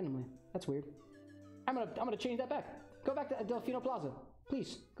changed randomly. That's weird. I'm gonna change that back. Go back to Delfino Plaza.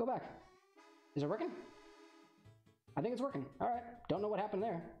 Please, go back. Is it working? I think it's working. Alright. Don't know what happened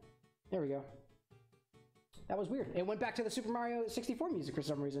there. There we go. That was weird. It went back to the Super Mario 64 music for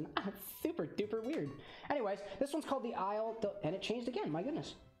some reason. Super duper weird. Anyways, this one's called the Isle, and it changed again. My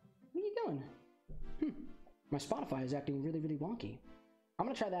goodness. What are you doing? My Spotify is acting really, really wonky. I'm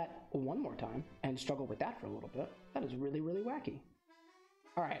gonna try that one more time and struggle with that for a little bit. That is really, really wacky.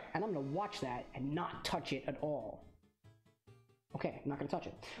 Alright, and I'm gonna watch that and not touch it at all. Okay, I'm not gonna touch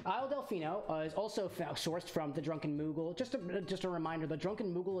it. Isle Delfino is also sourced from the Drunken Moogle. Just a reminder, the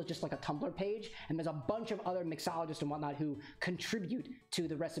Drunken Moogle is just like a Tumblr page, and there's a bunch of other mixologists and whatnot who contribute to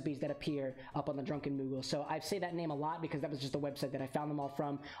the recipes that appear up on the Drunken Moogle. So I say that name a lot because that was just the website that I found them all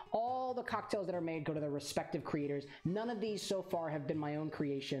from. All the cocktails that are made go to their respective creators. None of these so far have been my own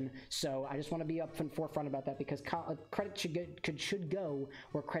creation, so I just want to be up in forefront about that because credit should go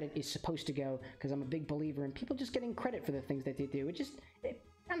where credit is supposed to go, because I'm a big believer in people just getting credit for the things that they do.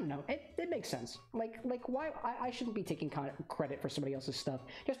 I don't know, it makes sense. Like why I shouldn't be taking credit for somebody else's stuff.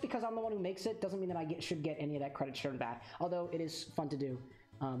 Just because I'm the one who makes it doesn't mean that I should get any of that credit shown back. Although it is fun to do.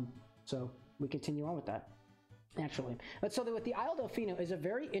 So we continue on with that. Naturally. But so with the Isle Delfino is a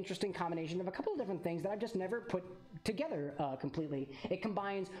very interesting combination of a couple of different things that I've just never put together completely. It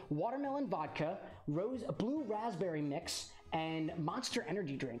combines watermelon vodka, blue raspberry mix, and Monster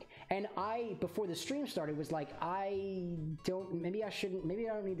Energy drink. And I, before the stream started, was like, maybe I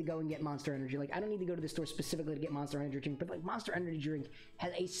don't need to go and get Monster Energy. Like, I don't need to go to the store specifically to get Monster Energy drink, but like Monster Energy drink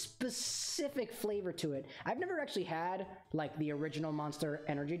has a specific flavor to it. I've never actually had like the original Monster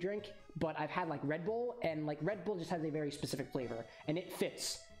Energy drink, but I've had like Red Bull, and like Red Bull just has a very specific flavor, and it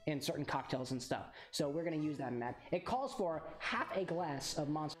fits in certain cocktails and stuff. So we're going to use that in that. It calls for half a glass of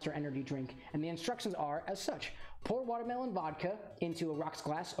Monster Energy drink, and the instructions are as such. Pour watermelon vodka into a rocks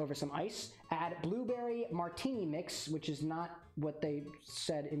glass over some ice. Add blueberry martini mix, which is not what they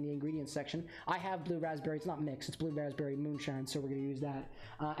said in the ingredients section. I have blue raspberry. It's not mix. It's blue raspberry moonshine, so we're going to use that.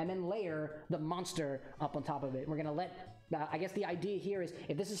 And then layer the Monster up on top of it. We're going to let... I guess the idea here is,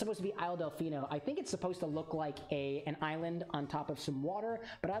 if this is supposed to be Isle Delfino, I think it's supposed to look like an island on top of some water,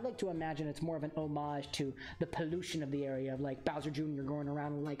 but I like to imagine it's more of an homage to the pollution of the area, of like Bowser Jr. going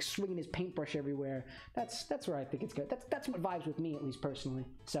around like swinging his paintbrush everywhere. That's where I think it's good. That's what vibes with me, at least personally.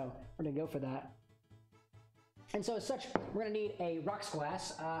 So we're gonna go for that. And so as such, we're gonna need a rocks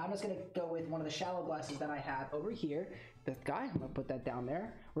glass. I'm just gonna go with one of the shallow glasses that I have over here. That guy, I'm gonna put that down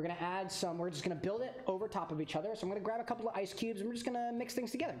there. We're gonna add some, we're just gonna build it over top of each other. So I'm gonna grab a couple of ice cubes and we're just gonna mix things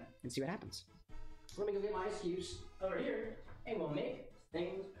together and see what happens. Let me go get my ice cubes over here and we'll make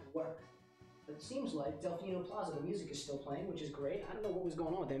things work. It seems like Delfino Plaza, the music is still playing, which is great. I don't know what was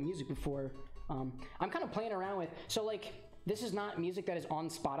going on with that music before. I'm kind of playing around with, so like, this is not music that is on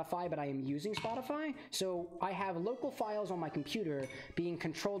Spotify, but I am using Spotify. So I have local files on my computer being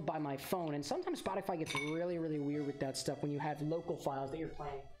controlled by my phone. And sometimes Spotify gets really, really weird with that stuff when you have local files that you're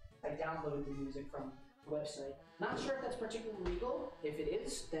playing. I downloaded the music from the website. Not sure if that's particularly legal. If it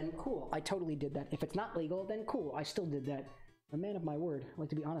is, then cool. I totally did that. If it's not legal, then cool. I still did that. A man of my word. I like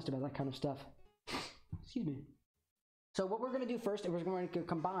to be honest about that kind of stuff. Excuse me. So what we're going to do first is we're going to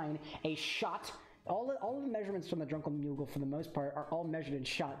combine a shot. All of the measurements from the Drunken Moogle, for the most part, are all measured in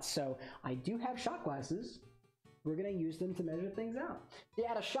shots. So I do have shot glasses. We're going to use them to measure things out. You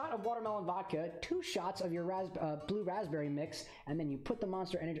add a shot of watermelon vodka, 2 shots of your blue raspberry mix, and then you put the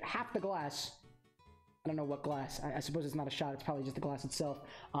Monster Energy, half the glass. I don't know what glass. I suppose it's not a shot. It's probably just the glass itself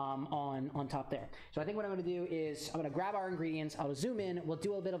on top there. So I think what I'm going to do is I'm going to grab our ingredients. I'll zoom in. We'll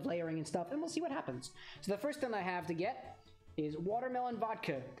do a bit of layering and stuff, and we'll see what happens. So the first thing I have to get is watermelon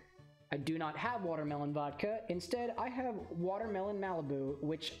vodka. I do not have watermelon vodka. Instead, I have watermelon Malibu,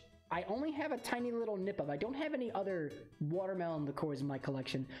 which I only have a tiny little nip of. I don't have any other watermelon liqueurs in my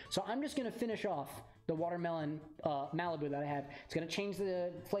collection. So I'm just going to finish off the watermelon Malibu that I have. It's going to change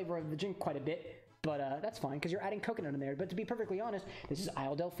the flavor of the drink quite a bit, but that's fine because you're adding coconut in there. But to be perfectly honest, this is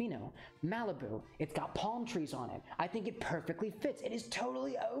Isle Delfino. Malibu. It's got palm trees on it. I think it perfectly fits. It is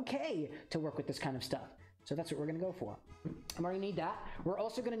totally okay to work with this kind of stuff. So that's what we're going to go for. And we're going to need that. We're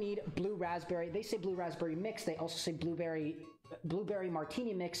also going to need blue raspberry. They say blue raspberry mix. They also say blueberry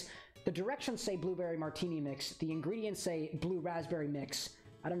martini mix. The directions say blueberry martini mix. The ingredients say blue raspberry mix.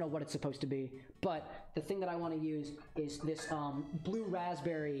 I don't know what it's supposed to be, but the thing that I want to use is this blue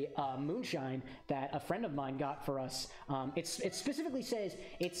raspberry moonshine that a friend of mine got for us. It specifically says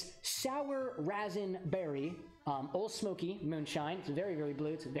it's sour raisin berry, Old Smoky moonshine. It's very, very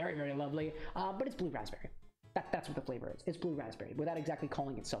blue. It's very, very lovely, but it's blue raspberry. That's what the flavor is. It's blue raspberry, without exactly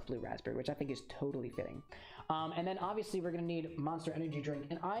calling itself blue raspberry, which I think is totally fitting. And then obviously we're going to need Monster Energy drink,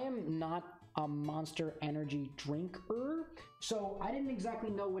 and I am not a Monster Energy drinker, so I didn't exactly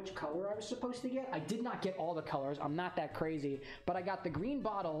know which color I was supposed to get. I did not get all the colors. I'm not that crazy, but I got the green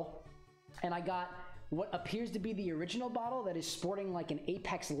bottle, and I got what appears to be the original bottle that is sporting like an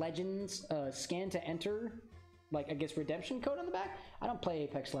Apex Legends scan to enter, like I guess redemption code on the back. I don't play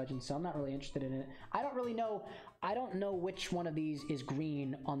Apex Legends, so I'm not really interested in it. I don't know which one of these is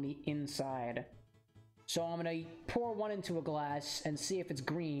green on the inside. So I'm gonna pour one into a glass and see if it's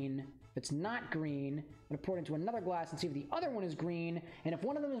green. If it's not green, I'm gonna pour it into another glass and see if the other one is green. And if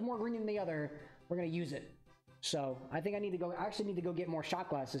one of them is more green than the other, we're gonna use it. So I think I actually need to go get more shot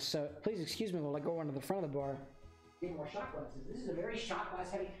glasses. So please excuse me while I go on to the front of the bar. Get more shot glasses. This is a very shot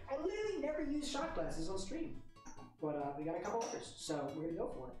glass heavy. I literally never use shot glasses on stream. But we got a couple others, so we're gonna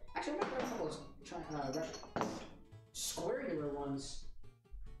go for it. Actually, I'm gonna grab a couple of squarular ones.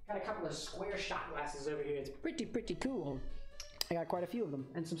 Got a couple of square shot glasses over here. It's pretty cool. I got quite a few of them,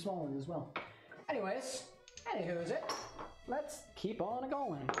 and some small ones as well. Anyways, anywho's it. Let's keep on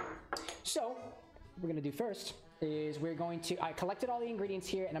going. So, what we're gonna do first is I collected all the ingredients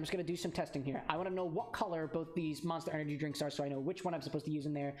here, and I'm just gonna do some testing here. I wanna know what color both these Monster Energy drinks are, so I know which one I'm supposed to use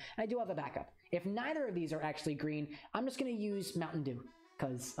in there, and I do have a backup. If neither of these are actually green, I'm just gonna use Mountain Dew,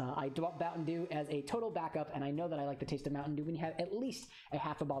 because I bought Mountain Dew as a total backup, and I know that I like the taste of Mountain Dew when you have at least a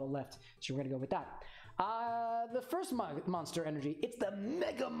half a bottle left, so we're gonna go with that. The first Monster Energy, it's the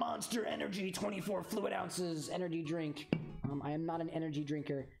Mega Monster Energy 24 fluid ounces energy drink. I am not an energy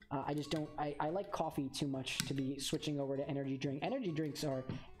drinker. I like coffee too much to be switching over to energy drink. Energy drinks are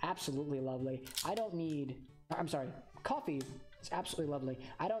absolutely lovely. Coffee It's absolutely lovely.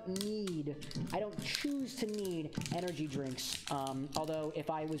 I don't choose to need energy drinks. Although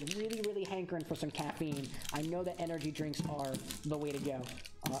if I was really, really hankering for some caffeine, I know that energy drinks are the way to go.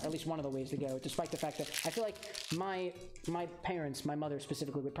 At least one of the ways to go, despite the fact that I feel like my parents, my mother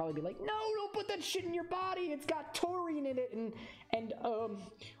specifically, would probably be like, no, don't put that shit in your body. It's got taurine in it and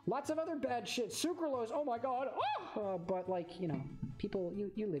lots of other bad shit. Sucralose, oh my god. But like, you know, people,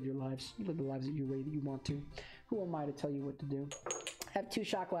 you live your lives. You live the lives that you want to. Who am I to tell you what to do? I have 2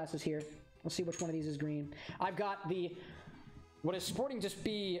 shot glasses here. Let's see which one of these is green. I've got the, what is sporting just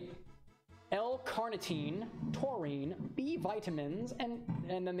be L-carnitine, taurine, B vitamins, and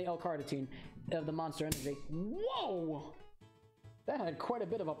then the L-carnitine of the Monster Energy. Whoa! That had quite a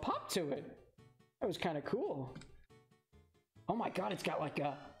bit of a pop to it. That was kind of cool. Oh my god, it's got like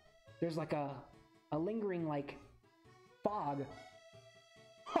a, there's like a lingering like fog.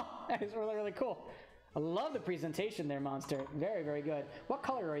 That is really, really cool. I love the presentation there, Monster. Very, very good. What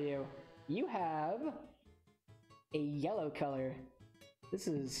color are you? You have a yellow color.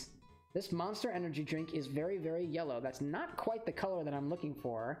 This Monster Energy drink is very, very yellow. That's not quite the color that I'm looking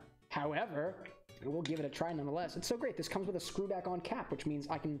for. However, we'll give it a try nonetheless. It's so great. This comes with a screw back on cap, which means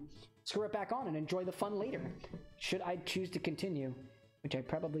I can screw it back on and enjoy the fun later. Should I choose to continue, which I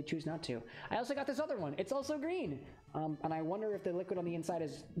probably choose not to. I also got this other one. It's also green. And I wonder if the liquid on the inside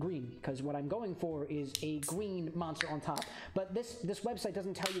is green, because what I'm going for is a green Monster on top. But this website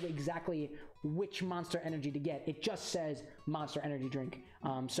doesn't tell you exactly which Monster Energy to get. It just says Monster Energy drink.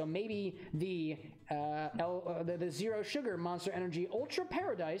 So maybe the Zero Sugar Monster Energy Ultra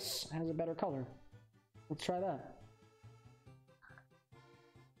Paradise has a better color. Let's try that.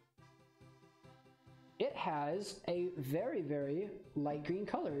 It has a very, very light green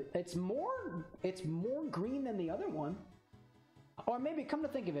color. It's more green than the other one. Or maybe, come to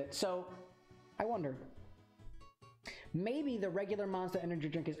think of it, so I wonder. Maybe the regular Monster Energy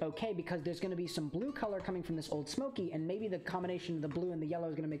drink is okay because there's going to be some blue color coming from this Old Smoky, and maybe the combination of the blue and the yellow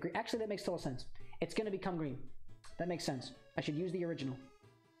is going to make green. Actually, that makes total sense. It's going to become green. That makes sense. I should use the original.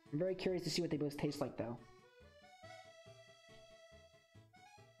 I'm very curious to see what they both taste like, though.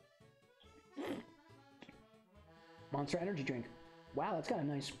 Monster Energy drink. Wow, that's got a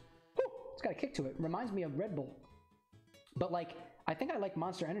nice, it's got a kick to it. Reminds me of Red Bull. But like, I think I like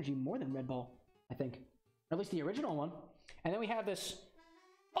Monster Energy more than Red Bull, I think. Or at least the original one. And then we have this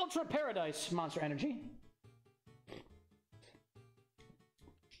Ultra Paradise Monster Energy.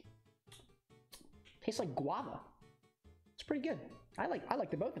 Tastes like guava. It's pretty good. I like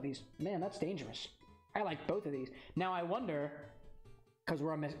the both of these. Man, that's dangerous. I like both of these. Now I wonder, because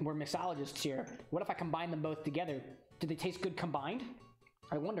we're mixologists here, what if I combine them both together? Do they taste good combined?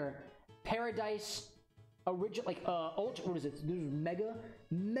 I wonder. Paradise, original, like ultra. What is it? This is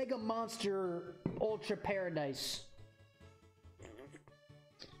Mega Monster Ultra Paradise.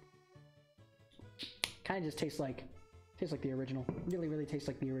 Kind of just tastes like the original. Really, really tastes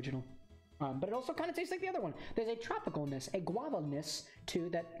like the original. But it also kind of tastes like the other one. There's a tropicalness, a guava-ness too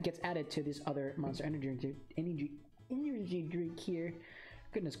that gets added to this other Monster Energy drink here.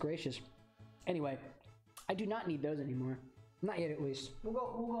 Goodness gracious. Anyway, I do not need those anymore. Not yet, at least. We'll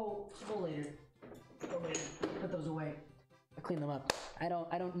go later. Put those away. I'll clean them up. I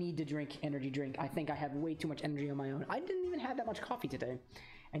don't need to drink energy drink. I think I have way too much energy on my own. I didn't even have that much coffee today,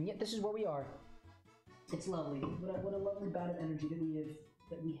 and yet this is where we are. It's lovely. What a lovely bout of energy that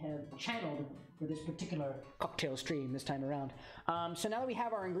we have channeled for this particular cocktail stream this time around. So now that we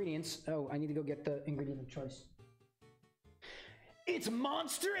have our ingredients, I need to go get the ingredient of choice. It's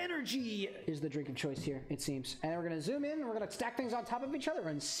Monster Energy is the drink of choice here, it seems. And we're going to zoom in, we're going to stack things on top of each other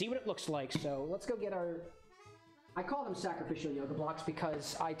and see what it looks like. So let's go get our... I call them sacrificial yoga blocks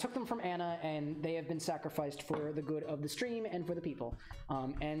because I took them from Anna and they have been sacrificed for the good of the stream and for the people.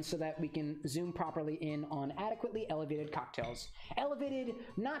 And so that we can zoom properly in on adequately elevated cocktails. Elevated,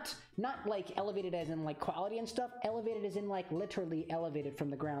 not like elevated as in like quality and stuff, elevated as in like literally elevated from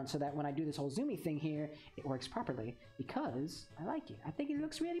the ground so that when I do this whole zoomy thing here, it works properly because I like it. I think it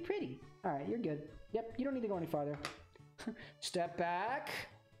looks really pretty. All right, you're good. Yep, you don't need to go any farther. Step back.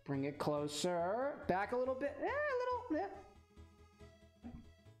 Bring it closer. Back a little bit. A little. Yeah.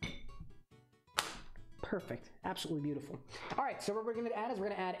 Perfect. Absolutely beautiful. All right, so what we're going to add is we're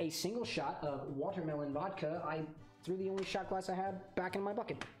going to add a single shot of watermelon vodka. I threw the only shot glass I had back in my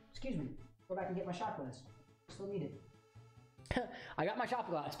bucket. Excuse me. Go back and get my shot glass. Still need it. I got my shot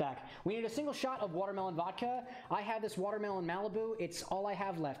glass back. We need a single shot of watermelon vodka. I have this watermelon Malibu. It's all I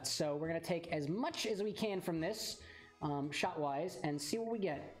have left. So we're going to take as much as we can from this. Shot-wise, and see what we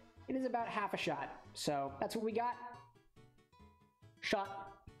get. It is about half a shot, so that's what we got.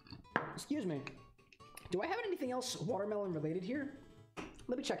 Shot. Excuse me. Do I have anything else watermelon related here?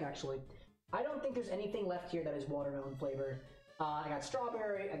 Let me check actually. I don't think there's anything left here that is watermelon flavor. I got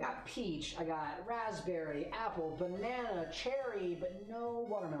strawberry, I got peach, I got raspberry, apple, banana, cherry, but no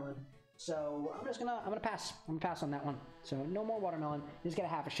watermelon. So I'm gonna pass. I'm gonna pass on that one. So no more watermelon. Just get a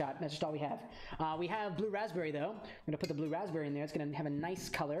half a shot. That's just all we have. We have blue raspberry though. I'm gonna put the blue raspberry in there. It's gonna have a nice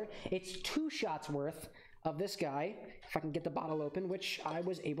color. It's 2 shots worth of this guy. If I can get the bottle open, which I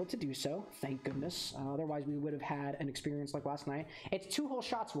was able to do so, thank goodness. Otherwise we would have had an experience like last night. It's 2 whole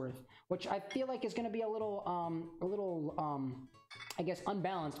shots worth, which I feel like is gonna be a little I guess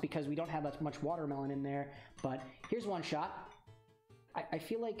unbalanced because we don't have that much watermelon in there. But here's 1 shot. I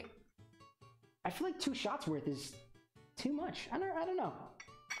feel like 2 shots worth is too much. I don't know.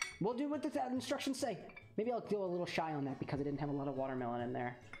 We'll do what the instructions say. Maybe I'll go a little shy on that because I didn't have a lot of watermelon in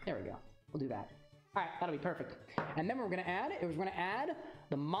there. There we go. We'll do that. All right, that'll be perfect. And then we're gonna add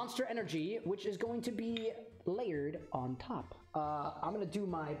the Monster Energy, which is going to be layered on top. I'm gonna do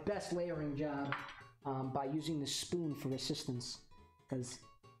my best layering job by using the spoon for assistance because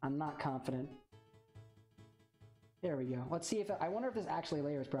I'm not confident. There we go. Let's see if I wonder if this actually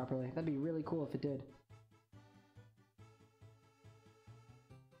layers properly. That'd be really cool if it did.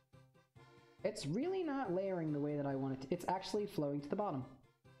 It's really not layering the way that I want it to. It's actually flowing to the bottom.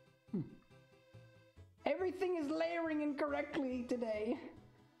 Everything is layering incorrectly today.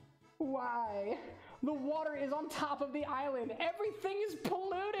 Why? The water is on top of the island. Everything is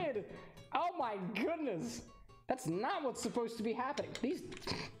polluted. Oh my goodness. That's not what's supposed to be happening.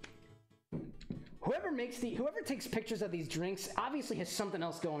 Whoever takes pictures of these drinks obviously has something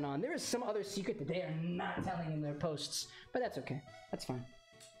else going on. There is some other secret that they are not telling in their posts, but that's okay. That's fine.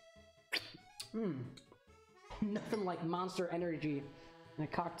 Nothing like Monster Energy in a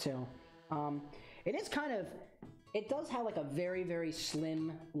cocktail. It is kind of, it does have like a very, very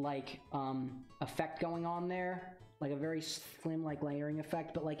slim like effect going on there, like a very slim like layering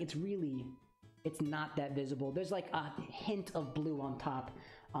effect, but like it's not that visible. There's like a hint of blue on top.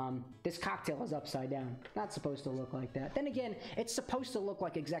 This cocktail is upside down. Not supposed to look like that. Then again, it's supposed to look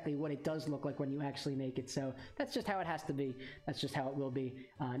like exactly what it does look like when you actually make it. So that's just how it has to be. That's just how it will be.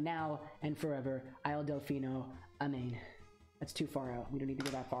 Now and forever, Isle Delfino, Amen. That's too far out. We don't need to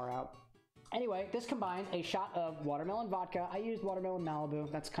go that far out. Anyway, this combined a shot of watermelon vodka. I used watermelon Malibu.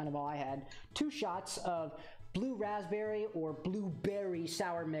 That's kind of all I had. 2 shots of blue raspberry or blueberry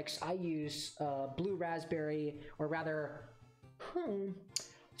sour mix. I use blue raspberry, or rather,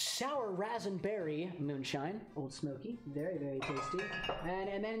 sour raspberry moonshine, Old Smoky, very, very tasty.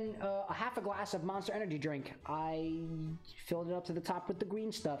 And then a half a glass of Monster Energy drink. I filled it up to the top with the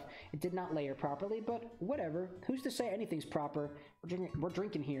green stuff. It did not layer properly, but whatever. Who's to say anything's proper? We're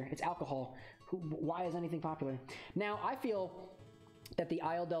drinking here. It's alcohol. Why is anything popular? Now, I feel that the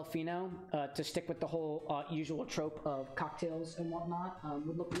Isle Delfino, to stick with the whole usual trope of cocktails and whatnot,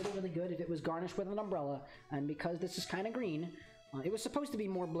 would look really, really good if it was garnished with an umbrella. And because this is kind of green, it was supposed to be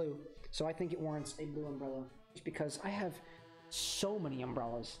more blue, so I think it warrants a blue umbrella. Just because I have so many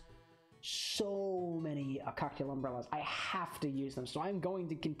umbrellas. So many cocktail umbrellas. I have to use them, so I'm going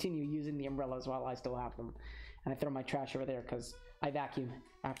to continue using the umbrellas while I still have them. And I throw my trash over there because I vacuum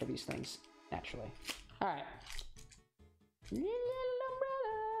after these things, naturally. Alright. Little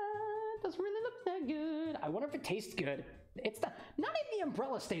umbrella doesn't really look that good. I wonder if it tastes good. It's the... Not even the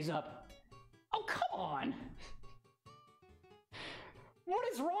umbrella stays up. Oh, come on! What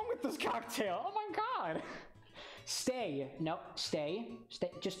is wrong with this cocktail? Oh my god! Stay. No, stay.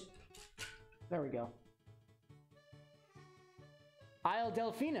 Stay. Just... There we go. Isle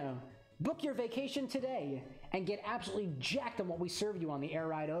Delfino. Book your vacation today and get absolutely jacked on what we serve you on the air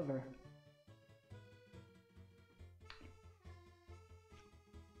ride over.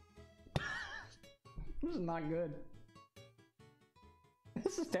 This is not good.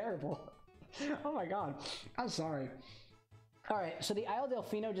 This is terrible. Oh my god. I'm sorry. Alright, so the Isle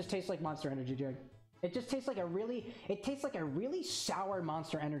Delfino just tastes like Monster Energy drink. It just tastes like it tastes like a really sour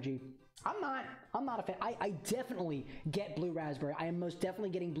Monster Energy. I'm not a fan. I definitely get blue raspberry. I am most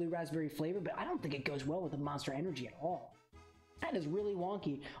definitely getting blue raspberry flavor, but I don't think it goes well with the Monster Energy at all. That is really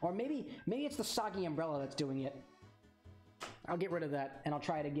wonky. Or maybe it's the soggy umbrella that's doing it. I'll get rid of that and I'll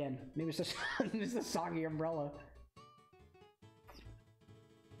try it again. Maybe it's just it's the soggy umbrella.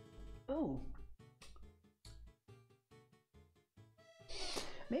 Oh.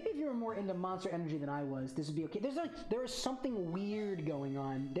 Maybe if you were more into Monster Energy than I was, this would be okay. There is something weird going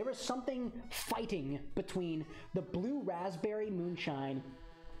on. There is something fighting between the blue raspberry moonshine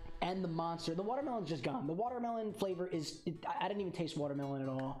and the monster. The watermelon's just gone. The watermelon flavor is, I didn't even taste watermelon at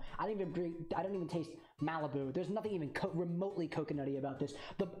all. I didn't even taste Malibu. There's nothing even remotely coconutty about this.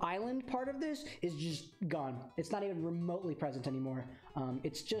 The island part of this is just gone. It's not even remotely present anymore.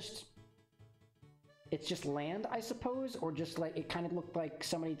 It's just land, I suppose, or just like, it kind of looked like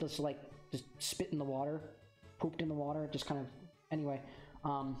somebody just spit in the water, pooped in the water, just kind of, anyway.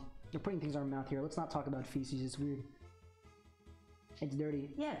 They're putting things in our mouth here. Let's not talk about feces, it's weird. It's dirty.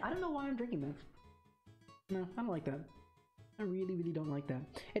 Yeah, I don't know why I'm drinking that. No, I don't like that. I really, really don't like that.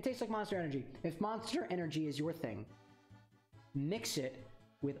 It tastes like Monster Energy. If Monster Energy is your thing, mix it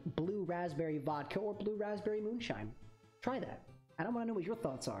with blue raspberry vodka or blue raspberry moonshine. Try that. I don't want to know what your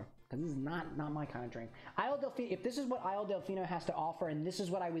thoughts are, because this is not my kind of drink. Isle Delfino, if this is what Isle Delfino has to offer, and this is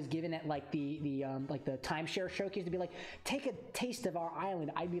what I was given at like the timeshare showcase, to be like, take a taste of our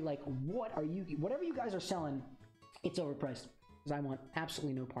island, I'd be like, whatever you guys are selling, it's overpriced. Because I want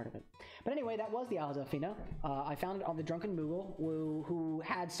absolutely no part of it. But anyway, that was the Isle Delfino. I found it on the Drunken Moogle, who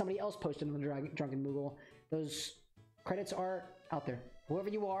had somebody else posted on the Drunken Moogle. Those credits are out there. Whoever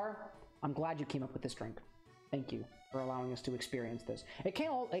you are, I'm glad you came up with this drink. Thank you for allowing us to experience this. It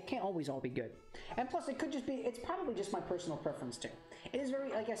can't always all be good. And plus, it could just be, it's probably just my personal preference too. It is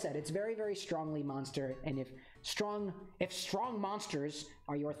very, like I said, it's very, very strongly monster, and if strong monsters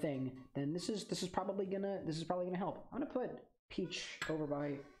are your thing, then this is probably gonna help. I'm gonna put peach over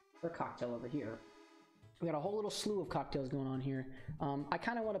by her cocktail over here. We got a whole little slew of cocktails going on here. I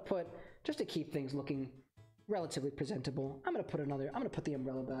kind of want to put, just to keep things looking relatively presentable, I'm gonna put the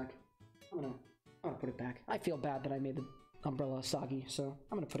umbrella back. I'm gonna put it back. I feel bad that I made the umbrella soggy, so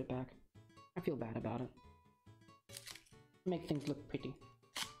I'm gonna put it back. I feel bad about it. Make things look pretty.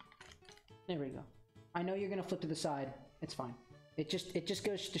 There we go. I know you're gonna flip to the side. It's fine. It just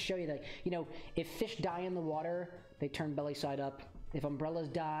goes to show you that, you know, if fish die in the water, they turn belly side up. If umbrellas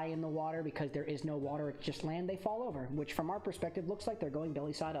die in the water because there is no water, it's just land, they fall over, which from our perspective looks like they're going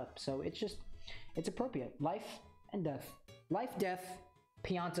belly side up. So it's appropriate. Life and death. Life, death,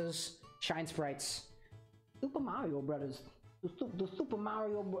 Piantas, Shine Sprites, Super Mario Brothers. The Super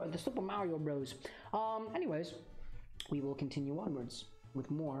Mario Bros. Anyways, we will continue onwards with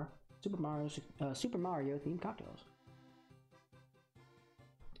more Super Mario themed cocktails.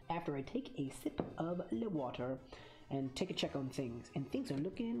 After I take a sip of the water and take a check on things, and things are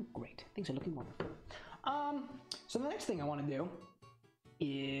looking great. Things are looking wonderful. So the next thing I want to do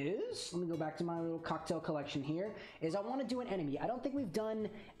is, let me go back to my little cocktail collection here, is I want to do an enemy. I don't think we've done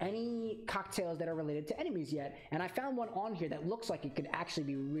any cocktails that are related to enemies yet, and I found one on here that looks like it could actually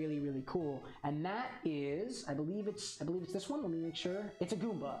be really, really cool, and that is, I believe it's this one. Let me make sure. It's a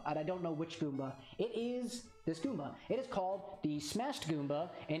Goomba, and I don't know which Goomba. It is this Goomba. It is called the Smashed Goomba,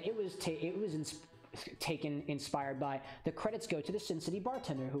 and it was inspired by, the credits go to the Sin City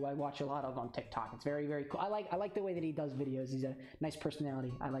bartender, who I watch a lot of on TikTok. It's very, very cool. I like the way that he does videos. He's a nice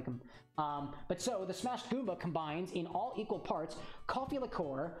personality. I like him. But so the Smashed Goomba combines in all equal parts coffee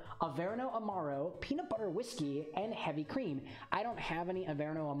liqueur, Averno Amaro, peanut butter whiskey, and heavy cream. I don't have any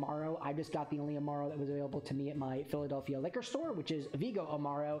Averno Amaro. I just got the only Amaro that was available to me at my Philadelphia liquor store, which is Vigo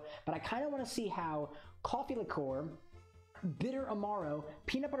Amaro. But I kind of want to see how coffee liqueur, bitter Amaro,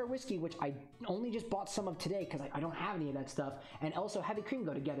 peanut butter whiskey, which I only just bought some of today because I don't have any of that stuff, and also heavy cream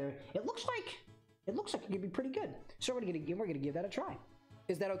go together. It looks like it could be pretty good. So we're gonna give that a try.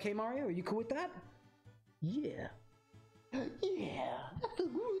 Is that okay, Mario? Are you cool with that? Yeah. Yeah. That's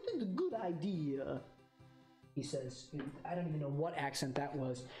a good idea. He says. I don't even know what accent that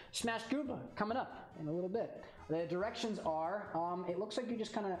was. Smashed Goomba coming up in a little bit. The directions are. It looks like you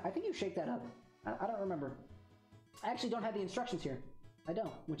just kind of. I think you shake that up. I don't remember. I actually don't have the instructions here. I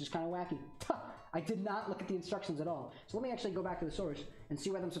don't, which is kind of wacky. I did not look at the instructions at all. So let me actually go back to the source and see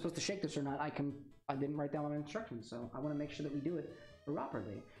whether I'm supposed to shake this or not. I didn't write down my instructions, so I want to make sure that we do it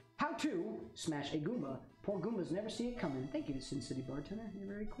properly. How to smash a Goomba. Poor Goombas never see it coming. Thank you, Sin City bartender. You're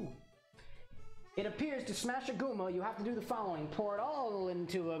very cool. It appears to smash a Goomba, you have to do the following. Pour it all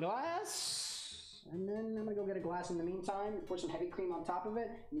into a glass. And then I'm gonna go get a glass in the meantime, pour some heavy cream on top of it,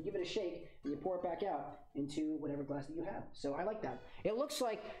 and you give it a shake, and you pour it back out into whatever glass that you have. So I like that. It looks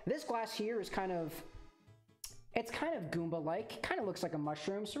like this glass here is it's kind of Goomba-like. Kind of looks like a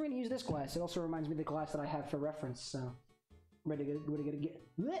mushroom, so we're gonna use this glass. It also reminds me of the glass that I have for reference, so we're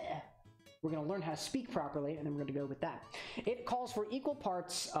gonna learn how to speak properly, and then we're gonna go with that. It calls for equal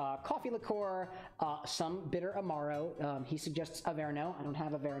parts coffee liqueur, some bitter Amaro. He suggests Averno. I don't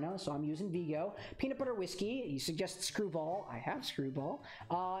have Averno, so I'm using Vigo. Peanut butter whiskey. He suggests Screwball. I have Screwball.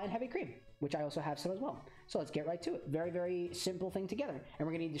 And heavy cream, which I also have some as well. So let's get right to it. Very, very simple thing together, and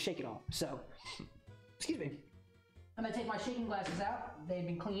we're gonna need to shake it all. So, excuse me. I'm gonna take my shaking glasses out. They've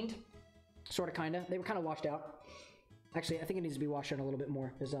been cleaned, sorta, kinda. They were kind of washed out. Actually, I think it needs to be washed out a little bit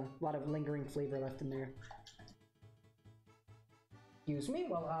more. There's a lot of lingering flavor left in there. Excuse me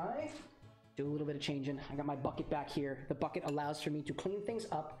while I do a little bit of changing. I got my bucket back here. The bucket allows for me to clean things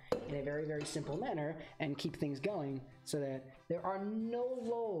up in a very, very simple manner and keep things going so that there are no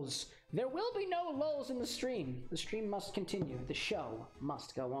lulls. There will be no lulls in the stream. The stream must continue. The show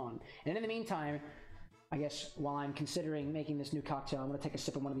must go on. And in the meantime, I guess while I'm considering making this new cocktail, I'm going to take a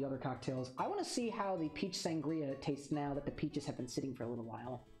sip of one of the other cocktails. I want to see how the peach sangria tastes now that the peaches have been sitting for a little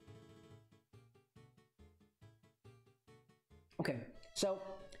while. Okay, so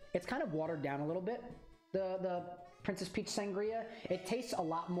it's kind of watered down a little bit, the Princess Peach Sangria. It tastes a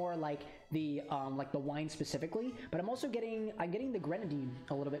lot more like the wine specifically, but I'm getting the grenadine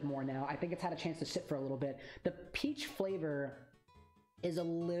a little bit more now. I think it's had a chance to sit for a little bit. The peach flavor is a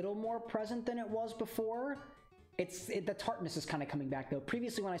little more present than it was before. The tartness is kind of coming back though.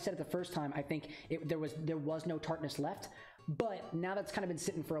 Previously when I said it the first time, I think there was no tartness left. But now that's kind of been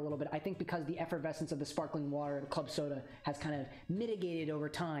sitting for a little bit, I think because the effervescence of the sparkling water, the club soda, has kind of mitigated over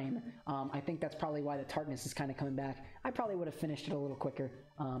time. I think that's probably why the tartness is kind of coming back. I probably would have finished it a little quicker.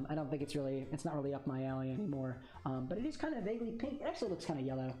 I don't think it's not really up my alley anymore. But it is kind of vaguely pink. It actually looks kind of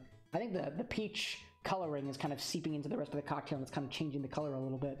yellow. I think the peach coloring is kind of seeping into the rest of the cocktail and it's kind of changing the color a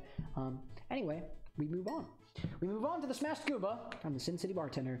little bit. Anyway, we move on. We move on to the Smashed Scuba. I'm the Sin City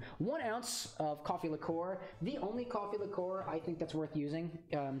bartender. 1 ounce of coffee liqueur. The only coffee liqueur I think that's worth using,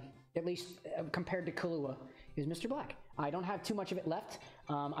 at least compared to Kahlua, is Mr. Black. I don't have too much of it left.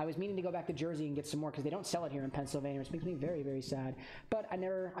 I was meaning to go back to Jersey and get some more because they don't sell it here in Pennsylvania, which makes me very, very sad. But I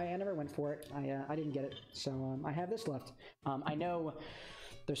never went for it. I didn't get it, so I have this left. I know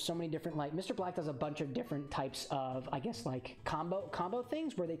there's so many different, like, Mr. Black does a bunch of different types of, I guess, like, combo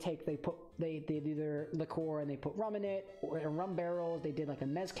things where they do their liqueur and they put rum in it, or rum barrels. They did, like, a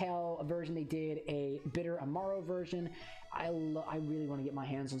mezcal version. They did a bitter Amaro version. I really want to get my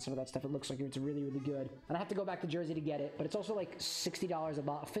hands on some of that stuff. It looks like it's really, really good. And I have to go back to Jersey to get it, but it's also, like, $60 a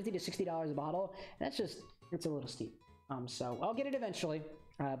bottle, $50 to $60 a bottle. And that's just, it's a little steep. So I'll get it eventually.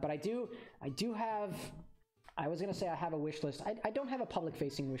 But I do have... I was going to say I have a wish list. I don't have a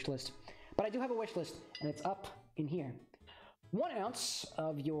public-facing wish list, but I do have a wish list, and it's up in here. 1 ounce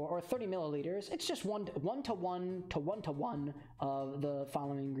of or 30 milliliters. It's just one to one of the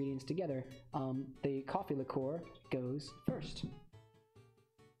following ingredients together. The coffee liqueur goes first.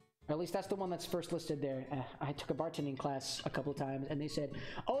 Or at least that's the one that's first listed there. I took a bartending class a couple times, and they said,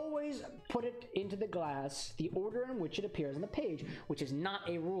 always put it into the glass the order in which it appears on the page, which is not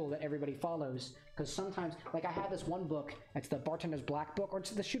a rule that everybody follows. Because sometimes, like I have this one book, it's the Bartender's Black book, or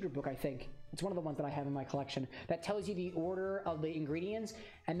it's the Shooter book, I think. It's one of the ones that I have in my collection that tells you the order of the ingredients,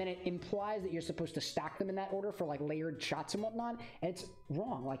 and then it implies that you're supposed to stack them in that order for like layered shots and whatnot, and it's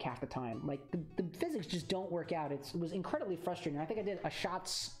wrong like half the time. Like the physics just don't work out. It was incredibly frustrating. I think I did a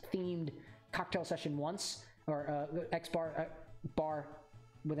shots-themed cocktail session once, or XBar bar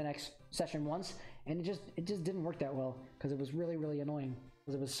with an X session once, and it just didn't work that well because it was really, really annoying.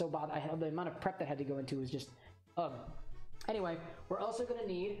 Because it was so bad. The amount of prep that had to go into was just ugh. Anyway, we're also going to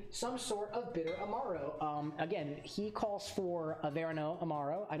need some sort of bitter Amaro. Again, he calls for a Verano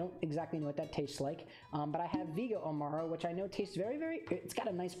Amaro. I don't exactly know what that tastes like, but I have Vigo Amaro, which I know tastes very, very... It's got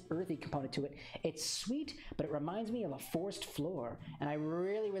a nice earthy component to it. It's sweet, but it reminds me of a forest floor, and I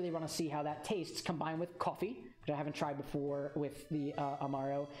really, really want to see how that tastes combined with coffee, which I haven't tried before with the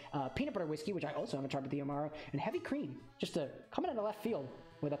Amaro, peanut butter whiskey, which I also haven't tried with the Amaro, and heavy cream, just to come in the left field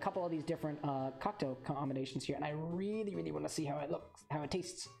with a couple of these different cocktail combinations here, and I really, really want to see how it looks, how it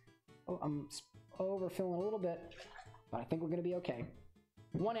tastes. Oh, I'm overfilling a little bit, but I think we're going to be okay.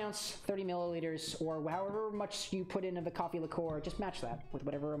 1 ounce, 30 milliliters, or however much you put into the coffee liqueur, just match that with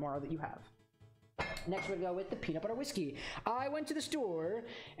whatever Amaro that you have. Next, we're going to go with the peanut butter whiskey. I went to the store,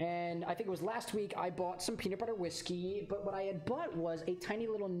 and I think it was last week, I bought some peanut butter whiskey, but what I had bought was a tiny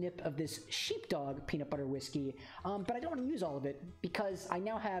little nip of this sheepdog peanut butter whiskey, but I don't want to use all of it, because I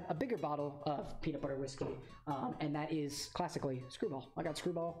now have a bigger bottle of peanut butter whiskey, and that is, classically, Screwball. I got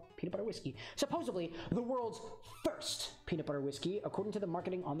Screwball peanut butter whiskey. Supposedly, the world's first peanut butter whiskey, according to the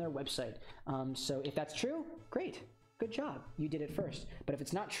marketing on their website. So if that's true, great. Good job. You did it first. But if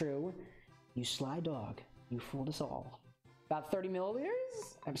it's not true... You sly dog, you fooled us all. About 30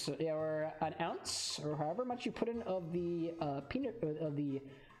 milliliters, or an ounce, or however much you put in of the the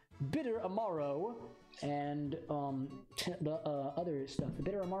bitter Amaro, and the other stuff, the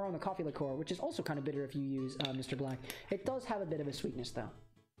bitter Amaro and the coffee liqueur, which is also kind of bitter if you use Mr. Black. It does have a bit of a sweetness though.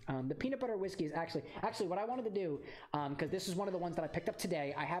 The peanut butter whiskey is actually what I wanted to do, because this is one of the ones that I picked up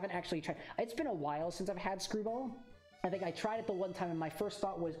today. I haven't actually tried. It's been a while since I've had Screwball. I think I tried it the one time, and my first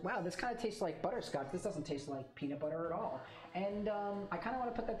thought was, wow, this kind of tastes like butterscotch. This doesn't taste like peanut butter at all. And I kind of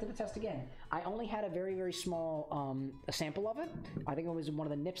want to put that to the test again. I only had a very, very small a sample of it. I think it was one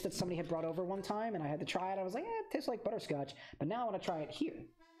of the nips that somebody had brought over one time, and I had to try it. I was like, it tastes like butterscotch. But now I want to try it here.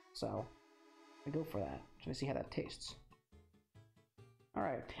 So I go for that. Try to see how that tastes. All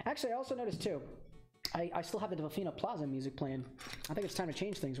right. Actually, I also noticed, too, I still have the Delfino Plaza music playing. I think it's time to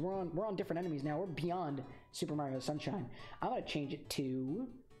change things. We're on different enemies now. We're beyond Super Mario Sunshine. I'm gonna change it to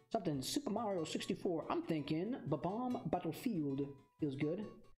something Super Mario 64. I'm thinking Bomb Battlefield feels good.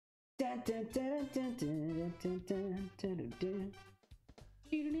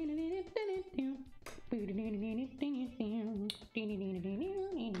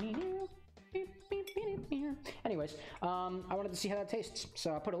 Anyways, I wanted to see how that tastes,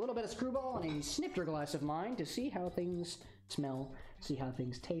 so I put a little bit of Screwball in a snifter glass of mine to see how things smell, see how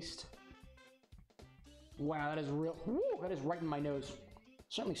things taste. Wow, that is real. Woo, that is right in my nose.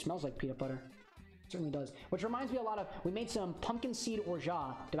 Certainly smells like peanut butter. Certainly does. Which reminds me a lot of, we made some pumpkin seed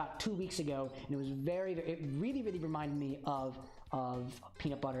orgeat about 2 weeks ago, and it was it really, really reminded me of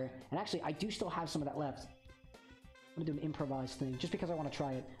peanut butter. And actually, I do still have some of that left. I'm gonna do an improvised thing, just because I want to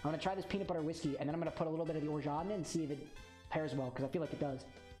try it. I'm gonna try this peanut butter whiskey, and then I'm gonna put a little bit of the orgeat in it and see if it pairs well, because I feel like it does.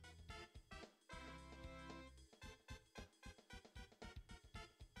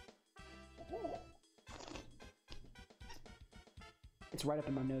 It's right up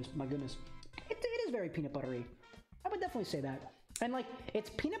in my nose. My goodness, it is very peanut buttery. I would definitely say that. And like, it's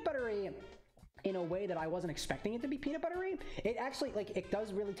peanut buttery in a way that I wasn't expecting it to be peanut buttery. It actually, like, it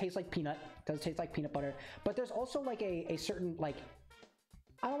does really taste like peanut. It does taste like peanut butter. But there's also like a certain, like,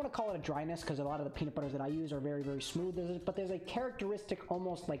 I don't want to call it a dryness, because a lot of the peanut butters that I use are very, very smooth. But there's a characteristic,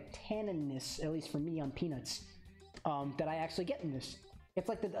 almost like tanninness, at least for me on peanuts, that I actually get in this. It's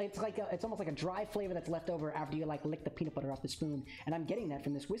like it's almost like a dry flavor that's left over after you like lick the peanut butter off the spoon, and I'm getting that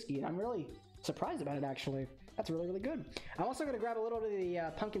from this whiskey, and I'm really surprised about it actually. That's really, really good. I'm also going to grab a little bit of the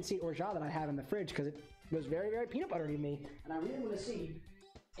pumpkin seed orgeat that I have in the fridge, because it was very, very peanut buttery to me, and I really want to see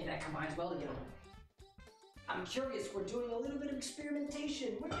if that combines well together. I'm curious. We're doing a little bit of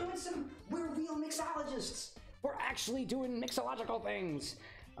experimentation. We're real mixologists. We're actually doing mixological things.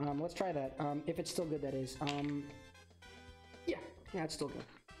 Let's try that. If it's still good, that is. Yeah, it's still good.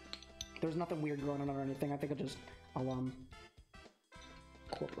 There's nothing weird going on or anything. I think I'll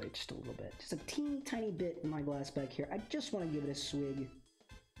incorporate just a little bit. Just a teeny tiny bit in my glass back here. I just want to give it a swig.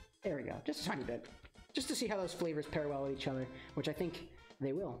 There we go. Just a tiny bit. Just to see how those flavors pair well with each other, which I think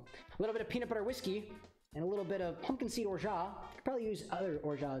they will. A little bit of peanut butter whiskey and a little bit of pumpkin seed orgeat. You could probably use other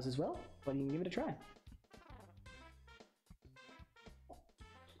orgeats as well, but you can give it a try.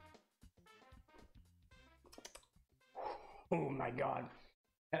 Oh my god.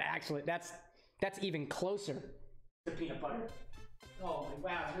 And actually, that's even closer to peanut butter. Oh,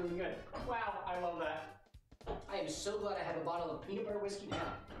 wow, it's really good. Wow, I love that. I am so glad I have a bottle of peanut butter whiskey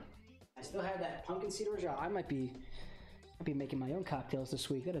now. I still have that pumpkin seed orgeat. I might be making my own cocktails this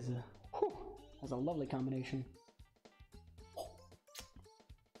week. That's a lovely combination.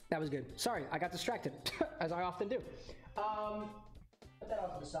 That was good. Sorry, I got distracted, as I often do. Put that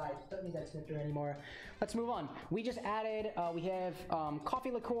off to the side. Don't need that snifter anymore. Let's move on. We just added, we have coffee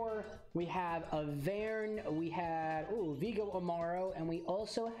liqueur, we have a Verne, we have, Vigo Amaro, and we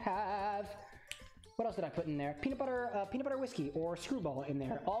also have, what else did I put in there? Peanut butter whiskey or Screwball in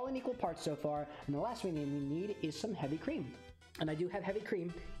there. All in equal parts so far. And the last thing we need is some heavy cream. And I do have heavy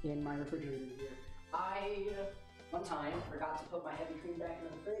cream in my refrigerator here. I, one time, forgot to put my heavy cream back in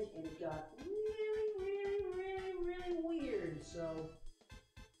the fridge, and it got really weird, so...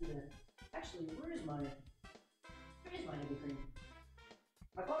 Actually, where is my heavy cream?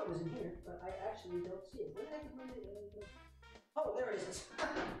 I thought it was in here, but I actually don't see it. Where did I find it? Oh, there it is.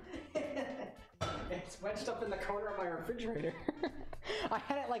 It's wedged up in the corner of my refrigerator. I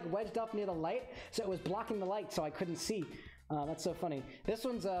had it like wedged up near the light, so it was blocking the light, so I couldn't see. That's so funny. This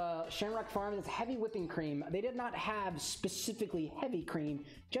one's Shamrock Farms. It's heavy whipping cream. They did not have specifically heavy cream,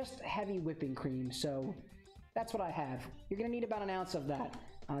 just heavy whipping cream. So that's what I have. You're gonna need about an ounce of that.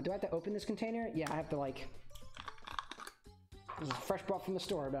 Do I have to open this container? Yeah, I have to like... This is fresh brought from the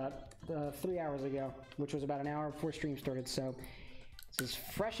store about 3 hours ago, which was about an hour before stream started, so it's as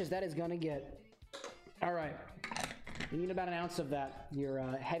fresh as that is gonna get. All right, you need about an ounce of that. Your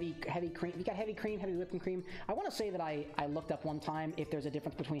heavy cream. You got heavy cream, heavy whipping cream. I want to say that I looked up one time if there's a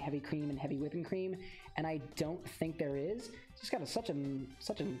difference between heavy cream and heavy whipping cream, and I don't think there is. It's just got such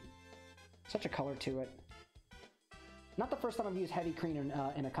a color to it. Not the first time I've used heavy cream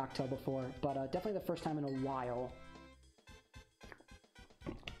in a cocktail before, but definitely the first time in a while.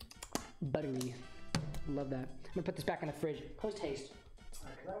 Buttery. Love that. I'm gonna put this back in the fridge post haste.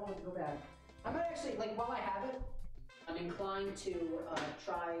 Alright, because I don't want it to go bad. I'm gonna actually, like, while I have it, I'm inclined to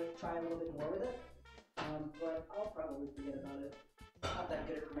try a little bit more with it. But I'll probably forget about it. I'm not that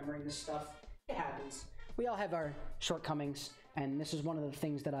good at remembering this stuff. It happens. We all have our shortcomings, and this is one of the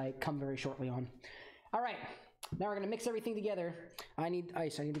things that I come very shortly on. Alright, now we're gonna mix everything together. I need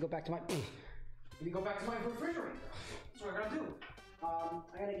ice. I need to go back to my refrigerator. That's what I gotta do. I'm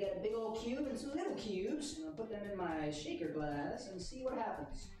gonna get a big old cube and some little cubes, and I'll put them in my shaker glass and see what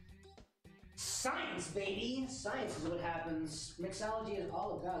happens. Science, baby! Science is what happens. Mixology is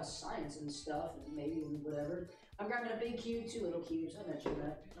all about science and stuff, and maybe and whatever. I'm grabbing a big cube, 2 little cubes. I mentioned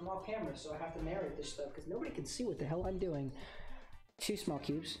that. I'm off camera, so I have to narrate this stuff because nobody can see what the hell I'm doing. 2 small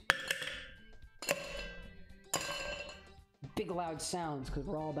cubes. Big loud sounds because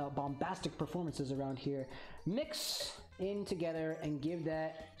we're all about bombastic performances around here. Mix in together and give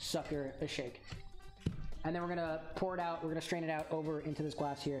that sucker a shake. And then we're gonna pour it out, we're gonna strain it out over into this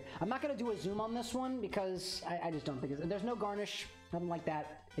glass here. I'm not gonna do a zoom on this one because I just don't think it's, there's no garnish, nothing like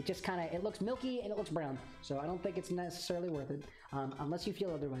that. It just kinda, it looks milky and it looks brown. So I don't think it's necessarily worth it, unless you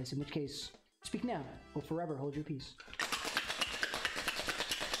feel otherwise, in which case, speak now or forever hold your peace.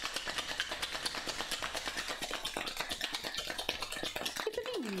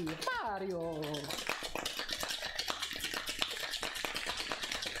 It's me, Mario!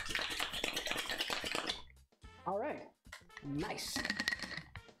 Alright, nice.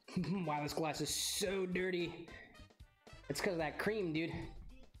 Wow, this glass is so dirty. It's because of that cream, dude.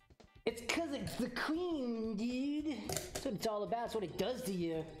 It's because it's the cream, dude. That's what it's all about. That's what it does to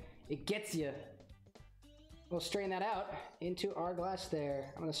you. It gets you. We'll strain that out into our glass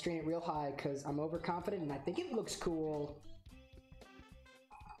there. I'm going to strain it real high because I'm overconfident and I think it looks cool.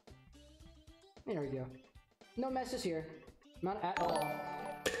 There we go. No messes here. Not at all.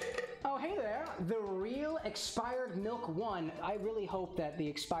 Oh, hey there, the real expired milk won. I really hope that the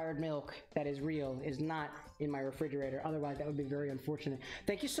expired milk that is real is not in my refrigerator. Otherwise, that would be very unfortunate.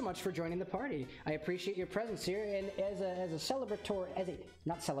 Thank you so much for joining the party. I appreciate your presence here. And as a celebratory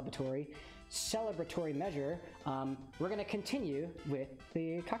measure, we're gonna continue with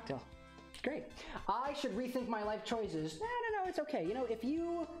the cocktail. Great. I should rethink my life choices. No, it's okay. You know, if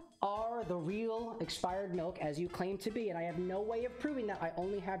you are the real expired milk as you claim to be, and I have no way of proving that, I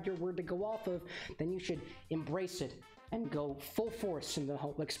only have your word to go off of, then you should embrace it and go full force in the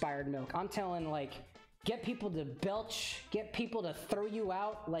whole expired milk. I'm telling, like, get people to belch, get people to throw you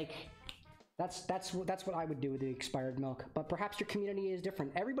out, like, that's what I would do with the expired milk. But perhaps your community is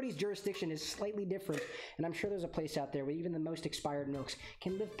different. Everybody's jurisdiction is slightly different, and I'm sure there's a place out there where even the most expired milks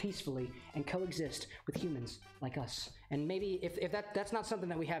can live peacefully and coexist with humans like us. And maybe if that's not something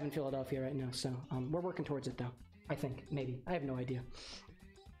that we have in Philadelphia right now, so we're working towards it though. I think, maybe. I have no idea.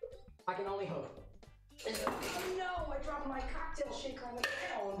 I can only hope. No, I dropped my cocktail shaker on the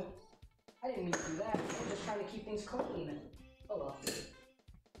ground. I didn't mean to do that. I'm just trying to keep things clean. Oh well.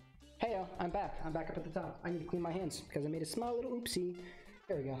 Heyo, I'm back. I'm back up at the top. I need to clean my hands because I made a small little oopsie.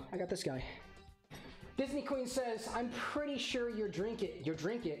 There we go. I got this guy. Disney Queen says, I'm pretty sure you drink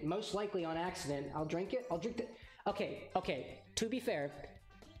it, most likely on accident. I'll drink it. Okay. To be fair,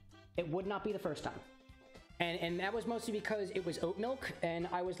 it would not be the first time. And that was mostly because it was oat milk, and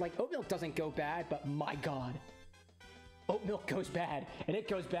I was like, oat milk doesn't go bad, but my God. Oat milk goes bad, and it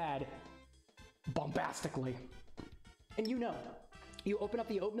goes bad bombastically. And you know. You open up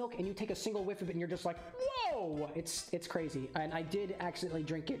the oat milk and you take a single whiff of it and you're just like, whoa! It's crazy. And I did accidentally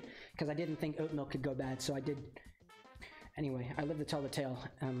drink it because I didn't think oat milk could go bad, so I did. Anyway, I live to tell the tale.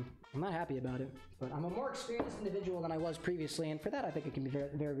 I'm not happy about it, but I'm a more experienced individual than I was previously, and for that I think I can be very,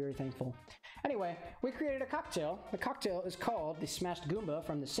 very, very thankful. Anyway, we created a cocktail. The cocktail is called the Smashed Goomba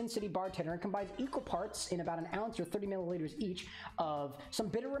from the Sin City Bartender and combines equal parts in about an ounce or 30 milliliters each of some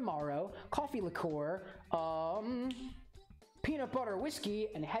bitter Amaro, coffee liqueur, peanut butter whiskey,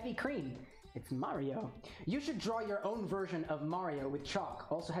 and heavy cream. It's Mario. You should draw your own version of Mario with chalk.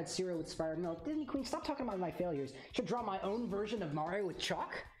 Also had cereal with expired milk. Disney Queen, stop talking about my failures. Should draw my own version of Mario with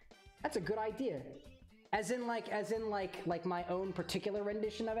chalk? That's a good idea. As in like my own particular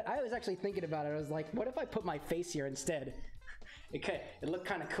rendition of it. I was actually thinking about it. I was like, what if I put my face here instead? It looked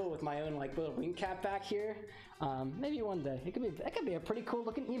kind of cool with my own like little wing cap back here. Maybe one day. That could be a pretty cool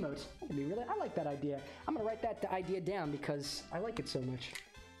looking emote. That could be really, I like that idea. I'm gonna write that idea down because I like it so much.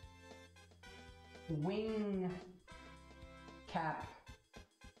 Wing cap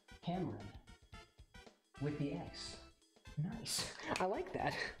Cameron with the X. Nice. I like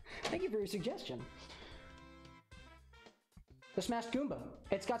that. Thank you for your suggestion. The Smashed Goomba.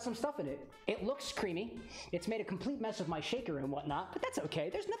 It's got some stuff in it. It looks creamy. It's made a complete mess of my shaker and whatnot, but that's okay.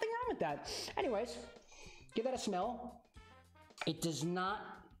 There's nothing wrong with that. Anyways, give that a smell. It does not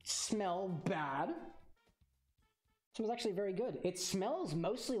smell bad. It smells actually very good. It smells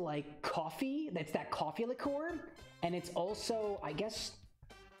mostly like coffee. That's that coffee liqueur. And it's also, I guess,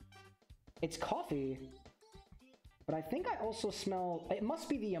 it's coffee. But I think I also smell, it must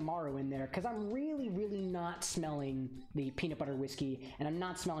be the Amaro in there, because I'm really, really not smelling the peanut butter whiskey, and I'm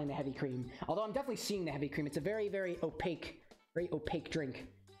not smelling the heavy cream. Although I'm definitely seeing the heavy cream. It's a very, very opaque drink.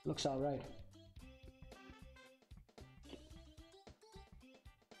 Looks all right.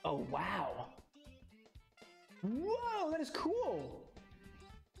 Oh, wow. Whoa, that is cool.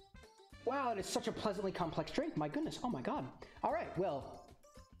 Wow, it is such a pleasantly complex drink. My goodness. Oh my God. All right, well,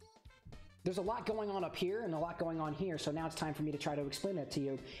 there's a lot going on up here and a lot going on here, so now it's time for me to try to explain that to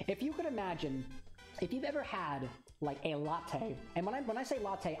you. If you could imagine, if you've ever had like a latte, and when I say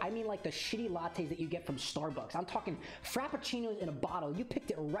latte, I mean like the shitty lattes that you get from Starbucks. I'm talking frappuccinos in a bottle. You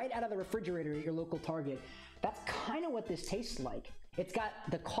picked it right out of the refrigerator at your local Target. That's kind of what this tastes like. It's got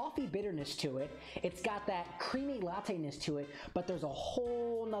the coffee bitterness to it. It's got that creamy latte-ness to it, but there's a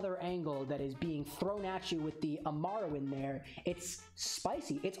whole nother angle that is being thrown at you with the Amaro in there. It's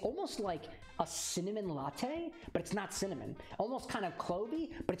spicy. It's almost like a cinnamon latte, but it's not cinnamon. Almost kind of clovey,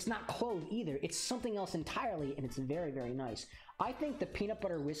 but it's not clove either. It's something else entirely, and it's very, very nice. I think the peanut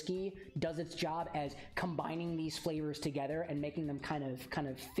butter whiskey does its job as combining these flavors together and making them kind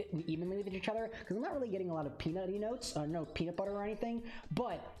of fit evenly with each other, because I'm not really getting a lot of peanutty notes, no peanut butter or anything,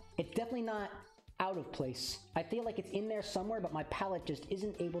 but it's definitely not out of place. I feel like it's in there somewhere, but my palate just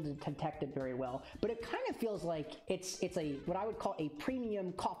isn't able to detect it very well. But it kind of feels like it's a what I would call a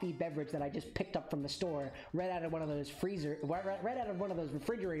premium coffee beverage that I just picked up from the store, right out of one of those right out of one of those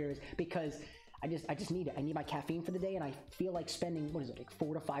refrigerators, because I just need it. I need my caffeine for the day, and I feel like spending, what is it, like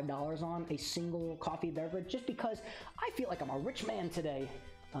 $4 to $5 on a single coffee beverage, just because I feel like I'm a rich man today.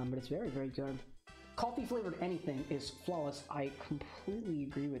 But it's very, very good. Coffee flavored anything is flawless. I completely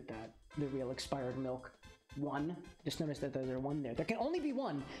agree with that. The real expired milk. One. Just noticed that there's one there. There can only be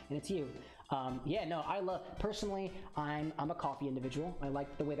one, and it's you. Yeah, no, personally, I'm a coffee individual. I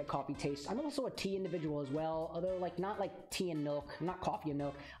like the way that coffee tastes. I'm also a tea individual as well, although not like tea and milk, not coffee and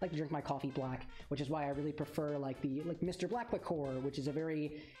milk. I like to drink my coffee black, which is why I really prefer like Mr. Black Liqueur, which is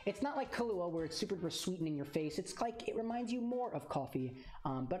it's not like Kahlua where it's super sweet and in your face. It's like, it reminds you more of coffee.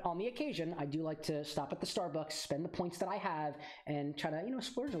 But on the occasion, I do like to stop at the Starbucks, spend the points that I have, and try to,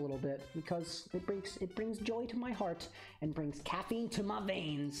 splurge a little bit, because it brings joy to my heart and brings caffeine to my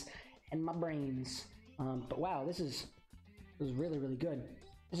veins and my brains. But wow, this is really, really good.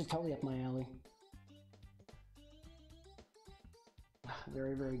 This is totally up my alley.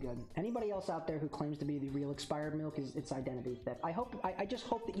 Very, very good. Anybody else out there who claims to be the real expired milk is its identity theft. I just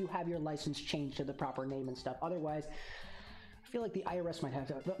hope that you have your license changed to the proper name and stuff. Otherwise, I feel like the IRS might have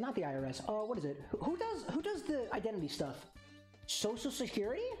to, not the IRS. Oh, what is it? Who does the identity stuff? Social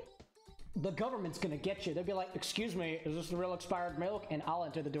Security? The government's gonna get you. They'll be like, excuse me, is this the real expired milk? And I'll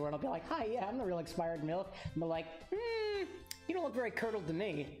enter the door and I'll be like, hi, yeah, I'm the real expired milk. And they're like, you don't look very curdled to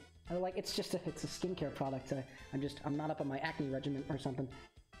me. And they're like, it's a skincare product. I'm not up on my acne regimen or something.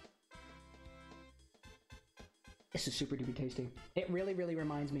 This is super duper tasty. It really, really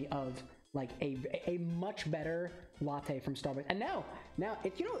reminds me of like a much better latte from Starbucks. And now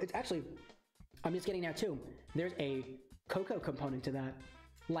it's actually, I'm just getting now too. There's a cocoa component to that.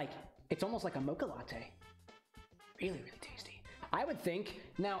 Like, it's almost like a mocha latte. Really, really tasty. I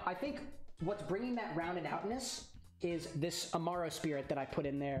think what's bringing that rounded outness is this Amaro spirit that I put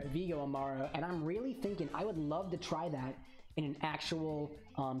in there, Vigo Amaro, and I'm really thinking I would love to try that in an actual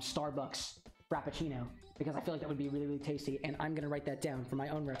Starbucks Frappuccino, because I feel like that would be really, really tasty, and I'm gonna write that down for my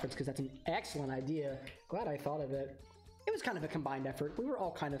own reference, because that's an excellent idea. Glad I thought of it. It was kind of a combined effort. We were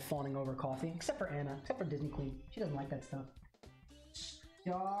all kind of fawning over coffee, except for Anna, except for Disney Queen. She doesn't like that stuff.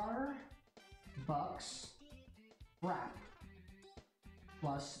 Starbucks Frap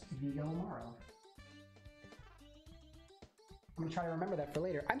plus Vigo Amaro. I'm gonna try to remember that for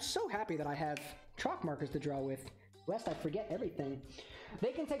later. I'm so happy that I have chalk markers to draw with, lest I forget everything.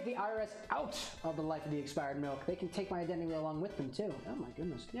 They can take the IRS out of the life of the expired milk. They can take my identity along with them too. Oh my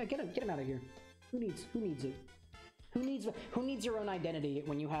goodness. Yeah, get him out of here. Who needs it? Who needs your own identity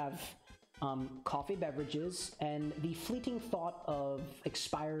when you have coffee beverages and the fleeting thought of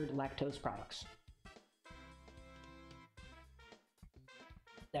expired lactose products?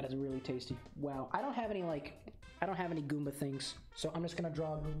 That is really tasty. Wow. I don't have any Goomba things, so I'm just gonna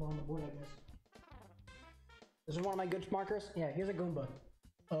draw a Goomba on the board, I guess. This is one of my good markers. Yeah, here's a Goomba.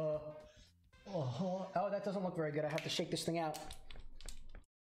 Oh, that doesn't look very good. I have to shake this thing out.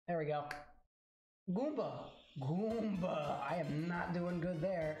 There we go. Goomba. I am not doing good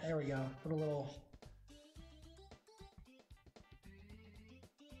there. There we go. Put a little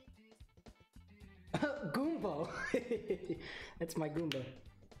Goomba. That's my Goomba.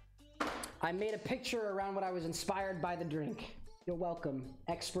 I made a picture around what I was inspired by the drink. You're welcome,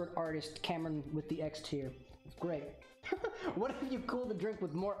 expert artist Cameron with the X tier. It's great. What if you cool the drink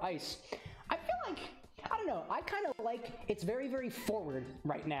with more ice? I feel like, I don't know, I kind of like, it's very, very forward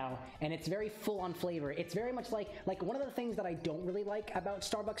right now, and it's very full on flavor. It's very much like one of the things that I don't really like about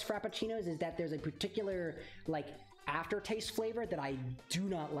Starbucks Frappuccinos is that there's a particular, like, aftertaste flavor that I do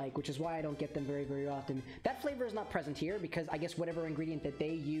not like, which is why I don't get them very, very often. That flavor is not present here because I guess whatever ingredient that they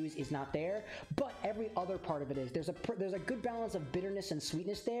use is not there, but every other part of it is. There's a good balance of bitterness and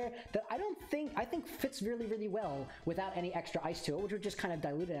sweetness there that I think fits really, really well without any extra ice to it, which would just kind of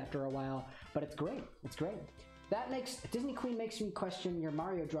dilute it after a while, but it's great. It's great. That makes Disney Queen makes me question your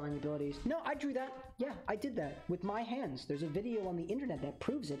Mario drawing abilities. No, I drew that. Yeah, I did that with my hands. There's a video on the internet that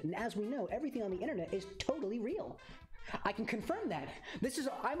proves it, and as we know, everything on the internet is totally real. I can confirm that.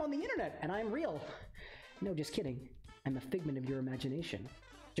 I'm on the internet, and I'm real. No, just kidding. I'm a figment of your imagination.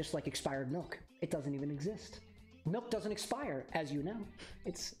 Just like expired milk. It doesn't even exist. Milk doesn't expire, as you know.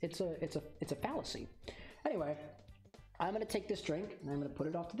 It's a fallacy. Anyway, I'm gonna take this drink, and I'm gonna put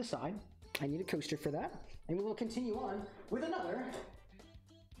it off to the side. I need a coaster for that. And we will continue on with another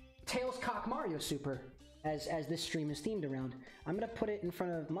Tails Cock Mario Super, as this stream is themed around. I'm gonna put it in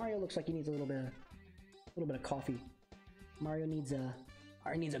front of Mario. Looks like he needs a little bit of coffee. Mario needs a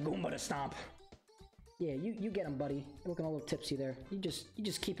Goomba to stomp. Yeah, you get him, buddy. You're looking a little tipsy there. You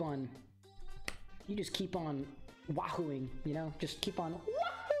just keep on wahooing, you know? Just keep on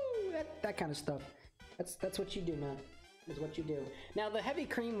wahoo, that kind of stuff. That's what you do, man. Is what you do. Now the heavy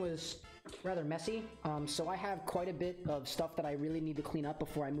cream was rather messy, so I have quite a bit of stuff that I really need to clean up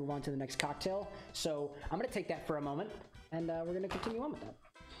before I move on to the next cocktail. So I'm gonna take that for a moment, and we're gonna continue on with that.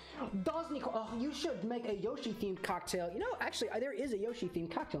 Oh, you should make a Yoshi themed cocktail. You know, actually, there is a Yoshi themed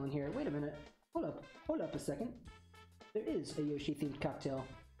cocktail in here. Wait a minute. Hold up a second. There is a Yoshi themed cocktail.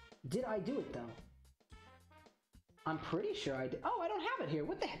 Did I do it though? I'm pretty sure I did. Oh, I don't have it here.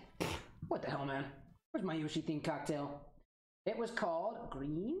 What the hell, man? Where's my Yoshi themed cocktail? It was called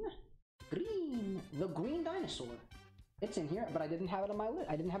the Green Dinosaur. It's in here, but I didn't have it on my list.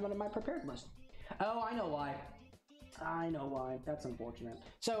 I didn't have it on my prepared list. Oh, I know why. That's unfortunate.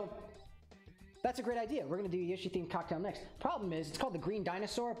 So, that's a great idea. We're gonna do a Yoshi themed cocktail next. Problem is, it's called the Green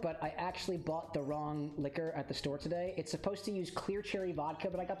Dinosaur, but I actually bought the wrong liquor at the store today. It's supposed to use clear cherry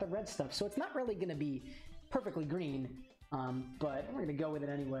vodka, but I got the red stuff, so it's not really gonna be perfectly green. But we're gonna go with it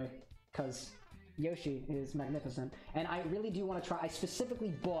anyway, because Yoshi is magnificent. And I really do want to try. I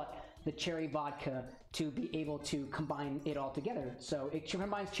specifically bought the cherry vodka to be able to combine it all together. So it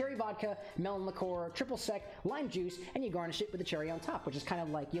combines cherry vodka, melon liqueur, triple sec, lime juice, and you garnish it with the cherry on top, which is kind of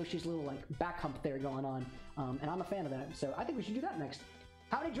like Yoshi's little like back hump there going on. And I'm a fan of that. So I think we should do that next.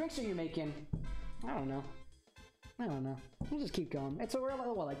 How many drinks are you making? I don't know. We'll just keep going. It's we're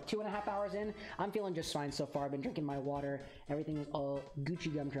like 2.5 hours in. I'm feeling just fine so far. I've been drinking my water. Everything is all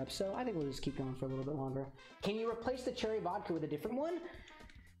Gucci gumdrops. So I think we'll just keep going for a little bit longer. Can you replace the cherry vodka with a different one?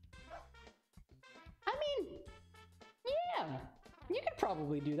 I mean, yeah, you could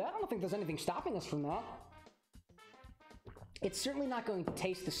probably do that. I don't think there's anything stopping us from that. It's certainly not going to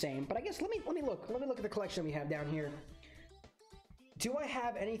taste the same, but I guess let me look at the collection we have down here. Do I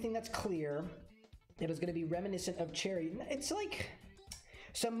have anything that's clear? It is going to be reminiscent of cherry. It's like,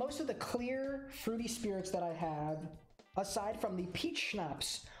 so most of the clear fruity spirits that I have, aside from the peach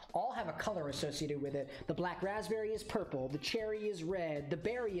schnapps, all have a color associated with it. The black raspberry is purple, the cherry is red, the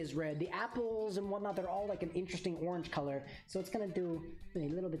berry is red, the apples and whatnot, they're all like an interesting orange color. So it's going to do a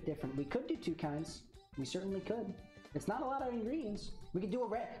little bit different. We could do two kinds. We certainly could. It's not a lot of ingredients. We could do a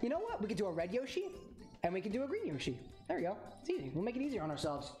red, you know what? We could do a red Yoshi and we could do a green Yoshi. There we go. It's easy. We'll make it easier on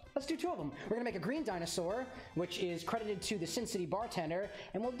ourselves. Let's do two of them. We're gonna make a green dinosaur, which is credited to the Sin City bartender,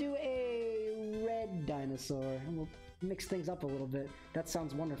 and we'll do a red dinosaur, and we'll mix things up a little bit. That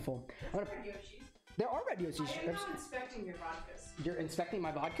sounds wonderful. Red Yoshis. There are red Yoshis. I am now inspecting your vodkas. You're inspecting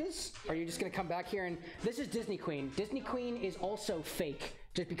my vodkas? Yeah. Are you just gonna come back here and... This is Disney Queen. Disney Queen is also fake,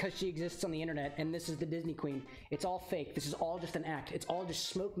 just because she exists on the internet, and this is the Disney Queen. It's all fake. This is all just an act. It's all just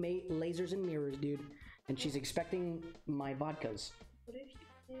smoke, mate, lasers, and mirrors, dude. And she's expecting my vodkas. What if you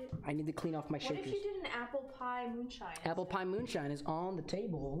did... I need to clean off my shakers. What if you did an apple pie moonshine? Apple pie moonshine is on the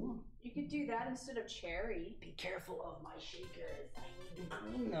table. You could do that instead of cherry. Be careful of my shakers. I need to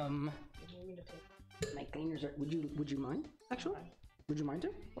clean them. You want me to take? My cleaners are... Would you mind, actually? Would you mind to?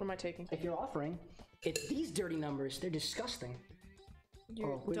 What am I taking? If you're offering, it's these dirty numbers. They're disgusting.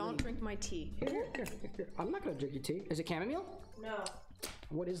 Don't drink my tea. Here. I'm not gonna drink your tea. Is it chamomile? No.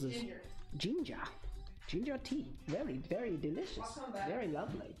 What is this? Ginger. Ginger tea. Very, very delicious. Welcome back. Very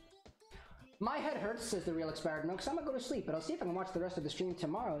lovely. My head hurts, says the Real Expired Milk, so I'm gonna go to sleep, but I'll see if I can watch the rest of the stream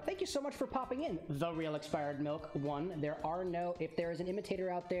tomorrow. Thank you so much for popping in, the Real Expired Milk 1. If there is an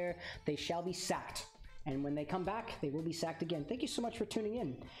imitator out there, they shall be sacked. And when they come back, they will be sacked again. Thank you so much for tuning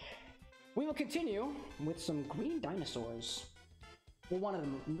in. We will continue with some green dinosaurs. Well, one of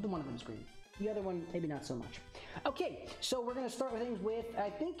them is green. The other one, maybe not so much. Okay, so we're gonna start with things with, I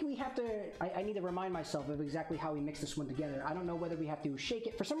think we have to, I need to remind myself of exactly how we mix this one together. I don't know whether we have to shake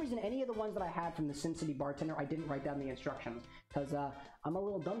it. For some reason, any of the ones that I had from the Sin City bartender, I didn't write down the instructions, because I'm a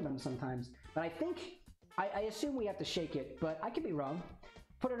little dum-dum sometimes. But I think, I assume we have to shake it, but I could be wrong.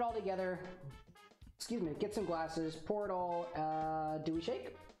 Put it all together, excuse me, get some glasses, pour it all, do we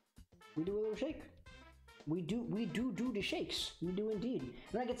shake? We do a little shake. We do the shakes. We do indeed.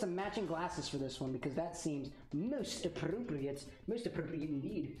 I'm gonna get some matching glasses for this one because that seems most appropriate. Most appropriate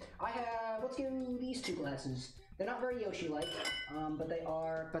indeed. Let's get these two glasses. They're not very Yoshi-like, but they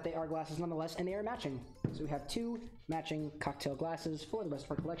are glasses nonetheless, and they are matching. So we have two matching cocktail glasses for the rest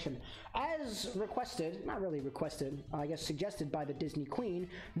of our collection. As requested, not really requested, I guess suggested by the Disney Queen,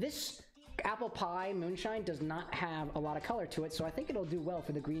 this apple pie moonshine does not have a lot of color to it, so I think it'll do well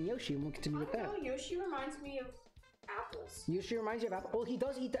for the green Yoshi, and we'll continue with that. Yoshi reminds me of apples. Yoshi reminds you of apples. Well, he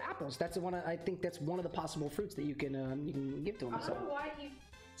does eat the apples. That's one. I think that's one of the possible fruits that you can give to him. I don't know why he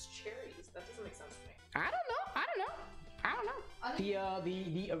eats cherries. That doesn't make sense to me. I don't know.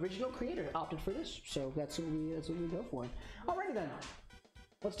 The original creator opted for this, so that's what we go for. Alrighty then,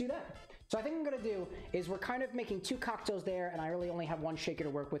 let's do that. So I think what I'm gonna do is we're kind of making two cocktails there, and I really only have one shaker to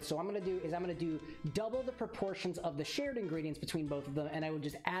work with. So I'm gonna do double the proportions of the shared ingredients between both of them, and I will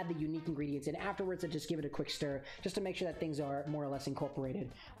just add the unique ingredients in afterwards and just give it a quick stir, just to make sure that things are more or less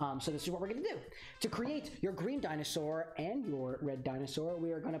incorporated. So this is what we're gonna do. To create your green dinosaur and your red dinosaur,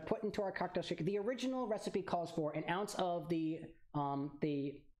 we are gonna put into our cocktail shaker. The original recipe calls for an ounce of the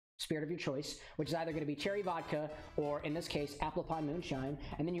spirit of your choice, which is either going to be cherry vodka or, in this case, apple pie moonshine,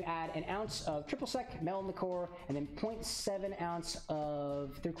 and then you add an ounce of triple sec melon liqueur, and then 0.7 ounce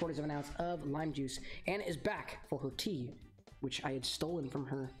of 3/4 of an ounce of lime juice. Anna is back for her tea, which I had stolen from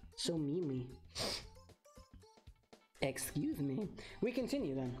her so meanly. Excuse me. We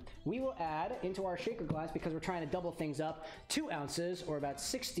continue then. We will add into our shaker glass, because we're trying to double things up, 2 ounces or about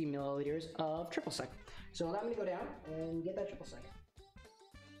 60 milliliters of triple sec. So I'm going to go down and get that triple sec.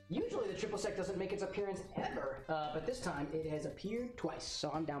 Usually the triple sec doesn't make its appearance ever, but this time it has appeared twice, so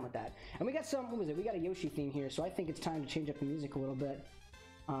I'm down with that. And we got what was it? We got a Yoshi theme here, so I think it's time to change up the music a little bit.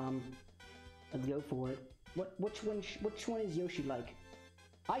 Let's go for it. Which one is Yoshi like?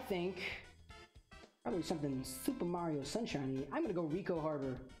 I think probably something Super Mario Sunshine-y. I'm gonna go Rico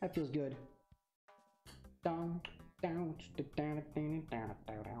Harbor. That feels good.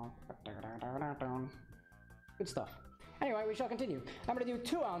 Good stuff. Anyway, we shall continue. I'm going to do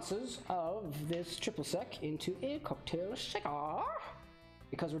 2 ounces of this triple sec into a cocktail shaker,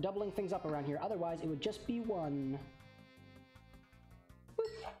 because we're doubling things up around here. Otherwise, it would just be 1.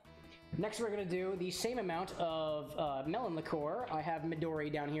 Next, we're going to do the same amount of melon liqueur. I have Midori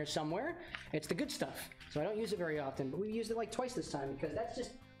down here somewhere. It's the good stuff, so I don't use it very often, but we've used it like twice this time, because that's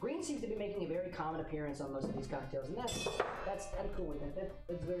just... Green seems to be making a very common appearance on most of these cocktails, and I'm cool with that.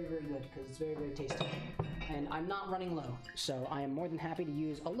 That's very, very good, because it's very, very tasty. And I'm not running low, so I am more than happy to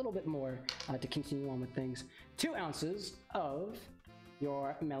use a little bit more to continue on with things. 2 ounces of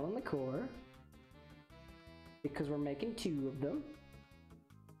your melon liqueur, because we're making 2 of them.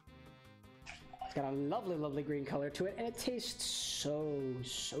 It's got a lovely, lovely green color to it, and it tastes so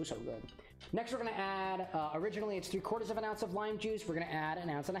good. Next, we're going to add, originally it's 3/4 of an ounce of lime juice. We're going to add 1.5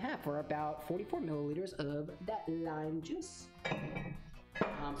 ounces, or about 44 milliliters of that lime juice.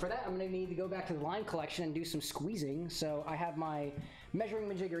 For that, I'm going to need to go back to the lime collection and do some squeezing. So I have my measuring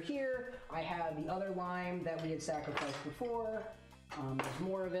majigger here. I have the other lime that we had sacrificed before. There's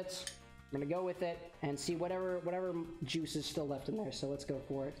more of it. I'm going to go with it and see whatever juice is still left in there. So let's go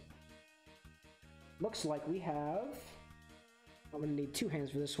for it. Looks like we have... I'm going to need 2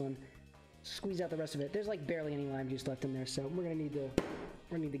 hands for this one. Squeeze out the rest of it. There's like barely any lime juice left in there, so we're gonna need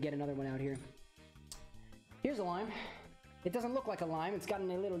to get another one out here. Here's a lime. It doesn't look like a lime. It's gotten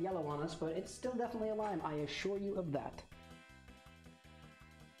a little yellow on us, but it's still definitely a lime. I assure you of that.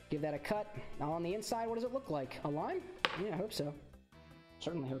 Give that a cut. Now on the inside, what does it look like? A lime? Yeah, I hope so.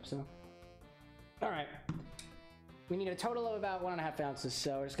 Certainly hope so. All right. We need a total of about 1.5 ounces,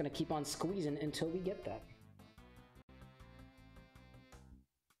 so we're just gonna keep on squeezing until we get that.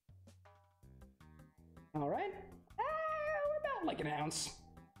 All right, we're about like 1 ounce.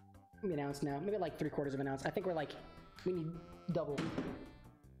 Maybe 1 ounce now, maybe like 3/4 of an ounce. I think we need double.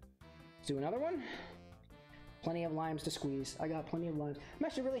 Let's do another one. Plenty of limes to squeeze. I got plenty of limes. I'm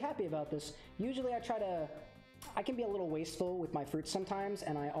actually really happy about this. Usually I can be a little wasteful with my fruits sometimes,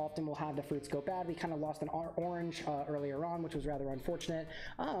 and I often will have the fruits go bad. We kind of lost an orange earlier on, which was rather unfortunate.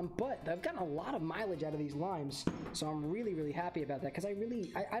 But I've gotten a lot of mileage out of these limes, so I'm really, really happy about that, because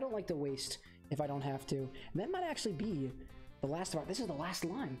I don't like to waste if I don't have to. And that might actually be the last of our... This is the last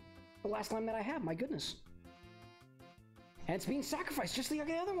lime. The last lime that I have, my goodness. And it's being sacrificed just like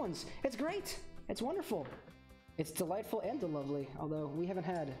the other ones. It's great. It's wonderful. It's delightful and lovely, although we haven't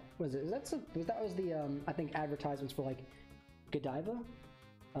had... What is it? That was the, I think, advertisements for, like, Godiva?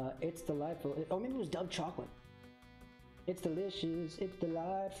 It's delightful. Oh, maybe it was Dove Chocolate. It's delicious. It's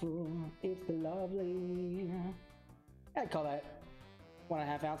delightful. It's lovely. I'd call that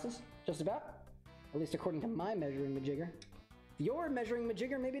 1.5 ounces, just about. At least according to my measuring majigger. Your measuring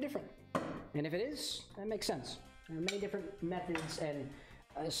majigger may be different. And if it is, that makes sense. There are many different methods and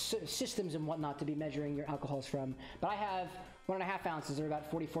systems and whatnot to be measuring your alcohols from. But I have 1.5 ounces, or about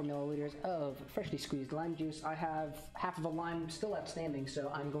 44 milliliters of freshly squeezed lime juice. I have half of a lime still outstanding,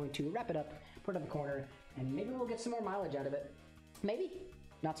 so I'm going to wrap it up, put it in the corner, and maybe we'll get some more mileage out of it. Maybe.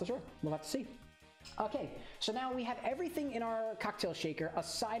 Not so sure. We'll have to see. Okay, so now we have everything in our cocktail shaker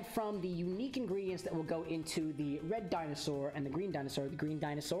aside from the unique ingredients that will go into the red dinosaur and the green dinosaur. The green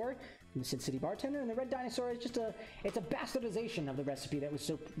dinosaur from the Sin City Bartender, and the red dinosaur is just it's a bastardization of the recipe that was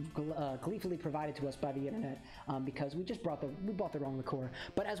so gleefully provided to us by the internet, because we bought the wrong liqueur.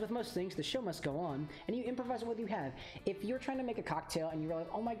 But as with most things, the show must go on, and you improvise with what you have. If you're trying to make a cocktail and you realize,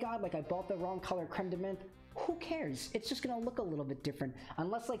 oh my god, like I bought the wrong color creme de menthe, who cares? It's just gonna look a little bit different,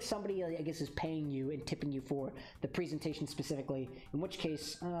 unless like somebody, I guess, is paying you and tipping you for the presentation specifically, in which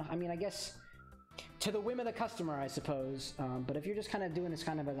case, I mean, I guess to the whim of the customer, I suppose. But if you're just kind of doing this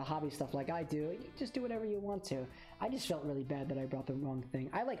kind of as a hobby stuff like I do, you just do whatever you want to. I just felt really bad that I brought the wrong thing.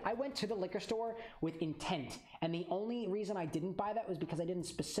 I went to the liquor store with intent, and the only reason I didn't buy that was because I didn't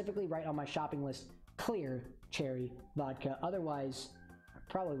specifically write on my shopping list clear cherry vodka. Otherwise, I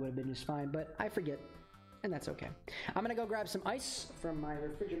probably would have been just fine, but I forget. And that's okay. I'm gonna go grab some ice from my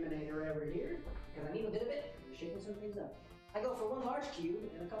refrigerator over here, because I need a bit of it. I'm shaking some things up. I go for 1 large cube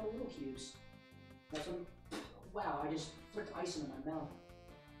and a couple little cubes. That's one. Wow, I just flicked ice into my mouth.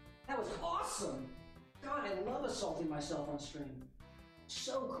 That was awesome! God, I love assaulting myself on stream.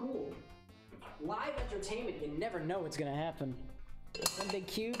 So cool. Live entertainment, you never know what's gonna happen. 1 big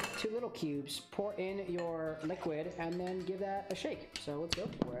cube, 2 little cubes. Pour in your liquid and then give that a shake. So let's go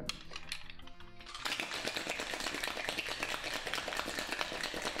for it.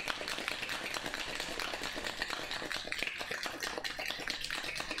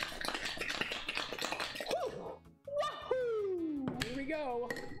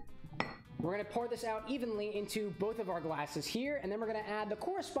 We're going to pour this out evenly into both of our glasses here, and then we're going to add the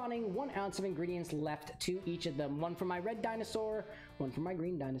corresponding 1 ounce of ingredients left to each of them. 1 for my red dinosaur, 1 for my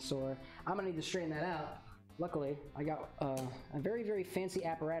green dinosaur. I'm going to need to strain that out. Luckily, I got a very, very fancy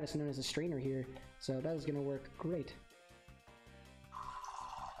apparatus known as a strainer here, so that is going to work great.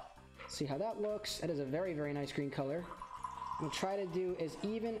 See how that looks. That is a very, very nice green color. I'm going to try to do as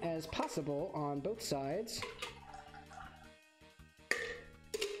even as possible on both sides.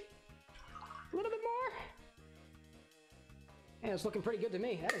 A little bit more. Yeah, it's looking pretty good to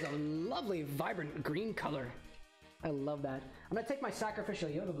me. That is a lovely, vibrant green color. I love that. I'm gonna take my sacrificial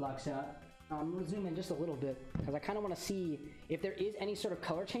Yoda blocks out. I'm gonna zoom in just a little bit, because I kind of want to see if there is any sort of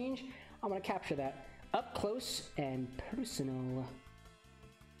color change. I'm gonna capture that up close and personal.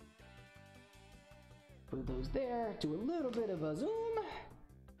 Put those there. Do a little bit of a zoom.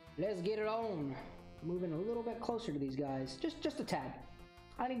 Let's get it on. Moving a little bit closer to these guys. Just a tad.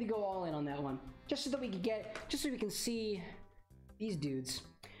 I need to go all in on that one, just so that we can just so we can see these dudes.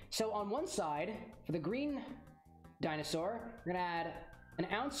 So on one side, for the green dinosaur, we're gonna add 1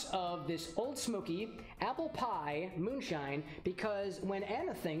 ounce of this Old Smoky apple pie moonshine, because when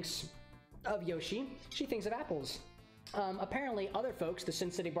Anna thinks of Yoshi, she thinks of apples. Apparently other folks, the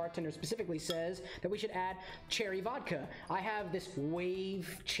Sin City Bartender specifically, says that we should add cherry vodka. I have this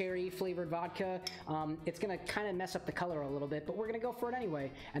wave cherry flavored vodka. It's gonna kind of mess up the color a little bit, but we're gonna go for it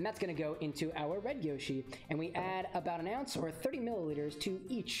anyway, and that's gonna go into our red Yoshi, and we add about 1 ounce or 30 milliliters to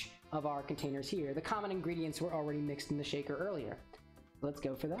each of our containers here. The common ingredients were already mixed in the shaker earlier. Let's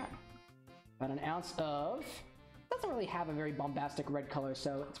go for that. About 1 ounce of... Doesn't really have a very bombastic red color,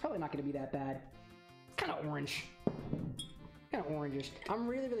 so it's probably not gonna be that bad. It's kind of orange. kind of orangish. I'm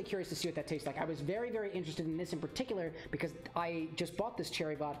really, really curious to see what that tastes like. I was very, very interested in this in particular because I just bought this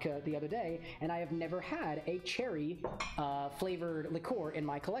cherry vodka the other day, and I have never had a cherry flavored liqueur in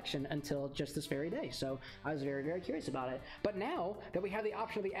my collection until just this very day. So I was very, very curious about it. But now that we have the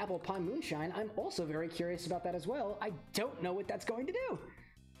option of the apple pie moonshine, I'm also very curious about that as well. I don't know what that's going to do.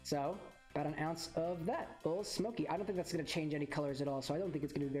 So about an ounce of that. A little smoky. I don't think that's going to change any colors at all, so I don't think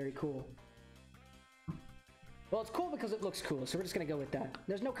it's going to be very cool. Well, it's cool because it looks cool, so we're just going to go with that.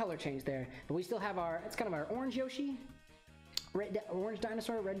 There's no color change there, but we still have our, it's kind of our orange Yoshi, orange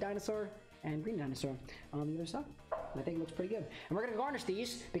dinosaur, red dinosaur, and green dinosaur on the other side. And I think it looks pretty good. And we're going to garnish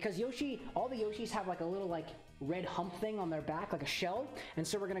these because Yoshi, all the Yoshis have like a little like red hump thing on their back, like a shell. And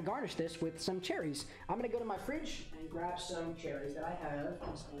so we're going to garnish this with some cherries. I'm going to go to my fridge and grab some cherries that I have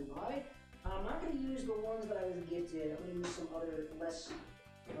on standby. I'm not going to use the ones that I was gifted. I'm going to use some other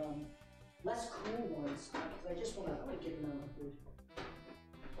less cool ones because I just want to get them out of my food.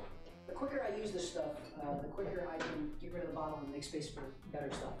 The quicker I use this stuff, the quicker I can get rid of the bottle and make space for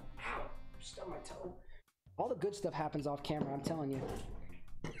better stuff. Ow! Stuck my toe. All the good stuff happens off camera, I'm telling you.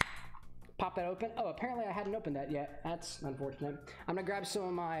 Pop that open. Oh, apparently I hadn't opened that yet. That's unfortunate. I'm gonna grab some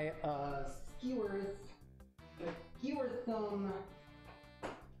of my skewer thumb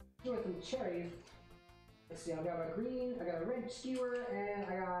cherries. Let's see, I got a green, I got a red skewer, and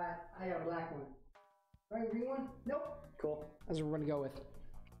I got a black one. Do I have a green one? Nope. Cool. That's what we're gonna go with.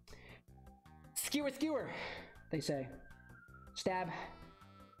 Skewer, they say. Stab.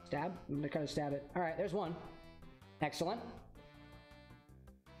 I'm gonna kind of stab it. All right, there's one. Excellent.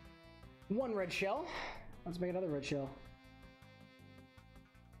 One red shell. Let's make another red shell.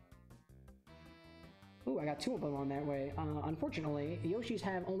 Ooh, I got two of them on that way. Unfortunately, Yoshis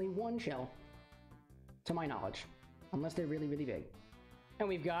have only one shell, to my knowledge, unless they're really, really big. And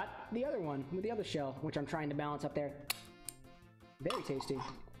we've got the other one with the other shell, which I'm trying to balance up there. Very tasty.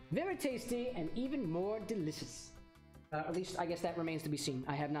 Very tasty and even more delicious. At least, I guess that remains to be seen.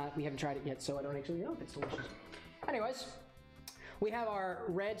 We haven't tried it yet, so I don't actually know if it's delicious. Anyways, we have our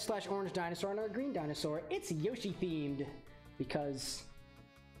red/orange dinosaur and our green dinosaur. It's Yoshi themed because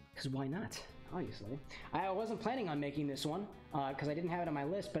why not? Obviously. I wasn't planning on making this one because I didn't have it on my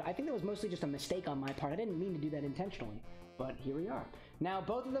list, but I think that was mostly just a mistake on my part. I didn't mean to do that intentionally, but here we are. Now,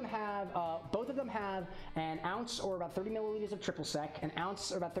 both of them have an ounce or about 30 milliliters of triple sec, an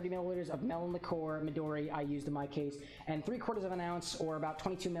ounce or about 30 milliliters of Melon liqueur, Midori I used in my case, and 3/4 of an ounce or about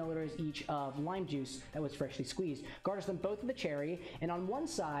 22 milliliters each of lime juice that was freshly squeezed. Garnish them both with the cherry, and on one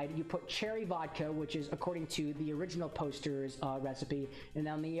side you put cherry vodka, which is according to the original poster's recipe, and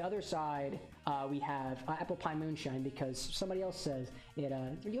on the other side we have apple pie moonshine because somebody else says it.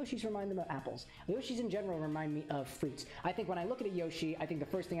 Yoshis remind them of apples. Yoshis in general remind me of fruits. I think when I look at a Yoshi, I think the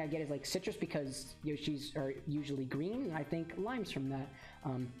first thing I get is like citrus because Yoshis are usually green, and I think limes from that.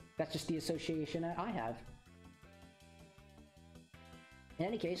 That's just the association that I have. In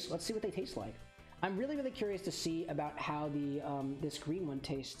any case, let's see what they taste like. I'm really, really curious to see about how the this green one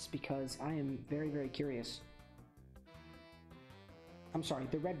tastes because I am very, very curious. I'm sorry,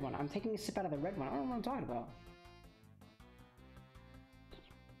 the red one. I'm taking a sip out of the red one. I don't know what I'm talking about.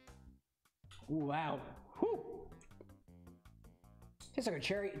 Ooh, wow. Whew. Tastes like a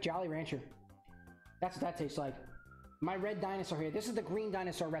cherry Jolly Rancher. That's what that tastes like. My red dinosaur here. This is the green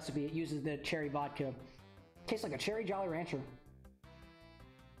dinosaur recipe. It uses the cherry vodka. Tastes like a cherry Jolly Rancher.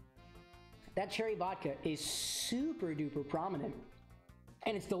 That cherry vodka is super duper prominent.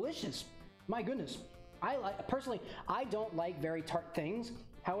 And it's delicious. My goodness. Personally, I don't like very tart things.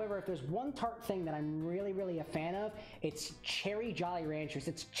 However, if there's one tart thing that I'm really, really a fan of, it's cherry Jolly Ranchers.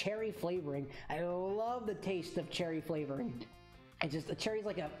 It's cherry flavoring. I love the taste of cherry flavoring. It's just, the cherry's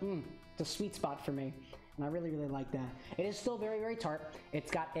like it's a sweet spot for me. And I really, really like that. It is still very, very tart.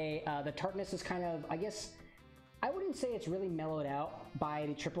 It's got the tartness is kind of, I guess, I wouldn't say it's really mellowed out by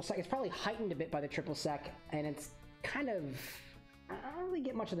the triple sec. It's probably heightened a bit by the triple sec, and it's kind of, I don't really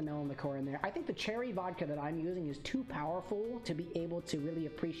get much of the melon liqueur in there. I think the cherry vodka that I'm using is too powerful to be able to really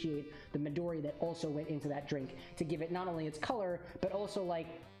appreciate the Midori that also went into that drink to give it not only its color, but also like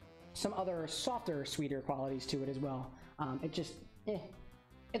some other softer, sweeter qualities to it as well. It just,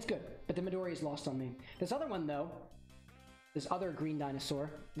 it's good, but the Midori is lost on me. This other one though, this other green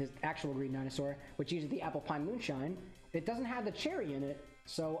dinosaur, this actual green dinosaur, which uses the apple pie moonshine, it doesn't have the cherry in it,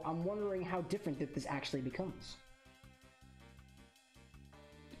 so I'm wondering how different that this actually becomes.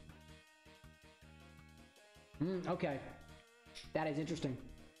 Okay. That is interesting.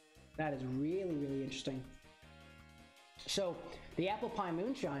 That is really, really interesting. So, the apple pie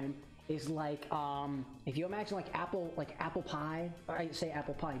moonshine is like, if you imagine like apple pie, or I say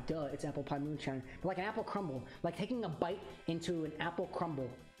apple pie, duh, it's apple pie moonshine, but like an apple crumble, like taking a bite into an apple crumble,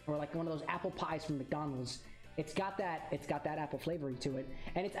 or like one of those apple pies from McDonald's. It's got that apple flavoring to it,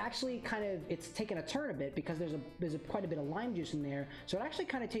 and it's actually kind of, it's taken a turn a bit because there's quite a bit of lime juice in there, so it actually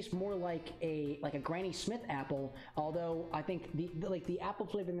kind of tastes more like a Granny Smith apple. Although I think the apple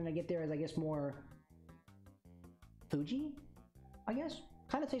flavoring that I get there is, I guess, more Fuji, I guess.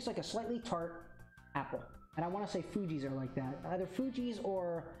 Kind of tastes like a slightly tart apple, and I want to say Fuji's are like that. Either Fuji's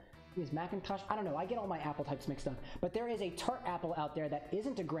or is Macintosh. I don't know. I get all my apple types mixed up. But there is a tart apple out there that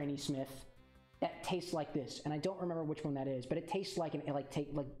isn't a Granny Smith that tastes like this, and I don't remember which one that is, but it tastes like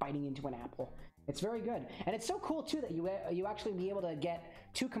like biting into an apple. It's very good, and it's so cool too that you actually be able to get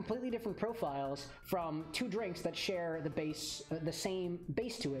two completely different profiles from two drinks that share the same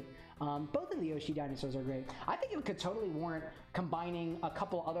base to it. Both of the Yoshi dinosaurs are great. I think it could totally warrant combining a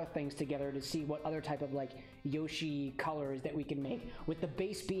couple other things together to see what other type of like Yoshi colors that we can make, with the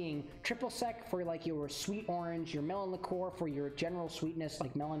base being triple sec for like your sweet orange, your melon liqueur for your general sweetness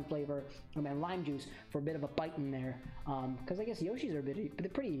like melon flavor, and then lime juice for a bit of a bite in there. Because I guess Yoshis are they're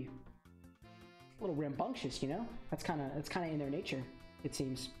pretty a little rambunctious, you know? That's kind of in their nature, it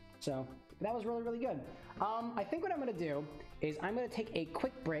seems. So that was really, really good. I think what I'm going to do is I'm going to take a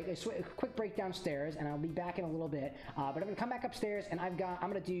quick break, a quick break downstairs, and I'll be back in a little bit. But I'm going to come back upstairs, and I'm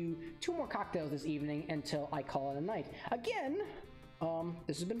going to do 2 more cocktails this evening until I call it a night. Again,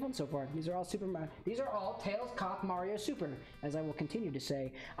 this has been fun so far. These are all Tails Cock Mario Super, as I will continue to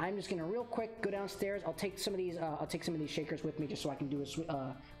say. I'm just gonna real quick go downstairs. I'll take some of these shakers with me just so I can do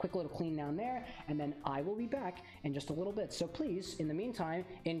a quick little clean down there, and then I will be back in just a little bit. So please, in the meantime,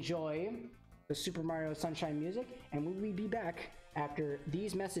 enjoy the Super Mario Sunshine music, and we will be back after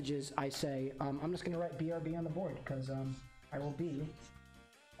these messages. I say, I'm just gonna write BRB on the board because I will be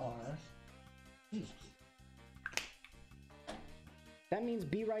RB. That means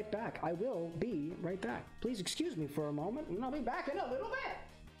be right back. I will be right back. Please excuse me for a moment, and I'll be back in a little bit.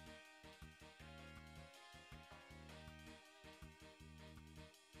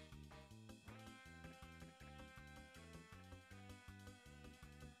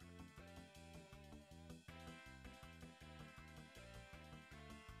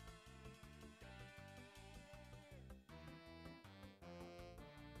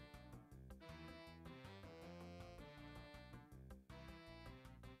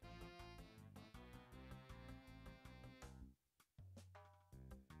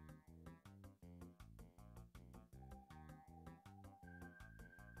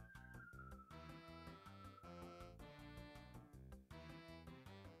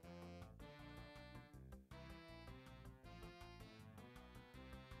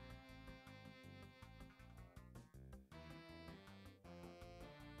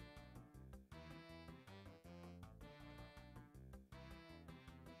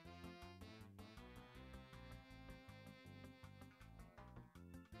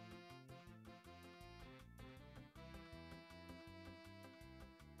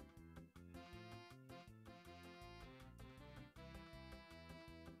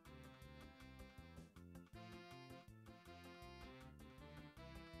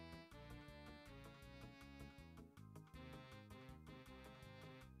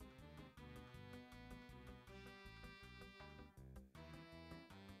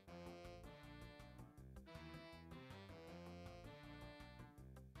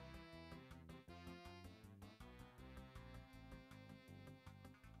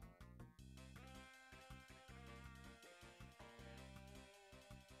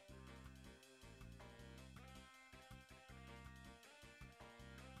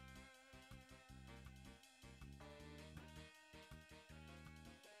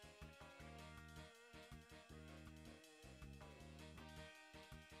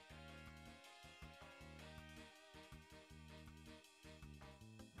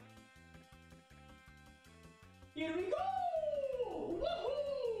 Here we go!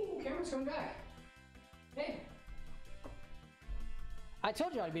 Woohoo! Cameron's coming back. Hey. I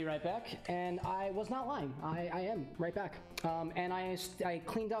told you I'd be right back, and I was not lying. I am right back. And I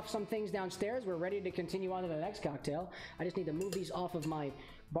cleaned off some things downstairs. We're ready to continue on to the next cocktail. I just need to move these off of my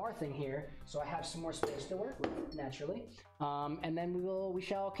bar thing here, so I have some more space to work with, naturally. And then we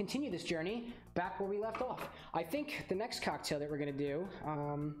shall continue this journey back where we left off. I think the next cocktail that we're gonna do,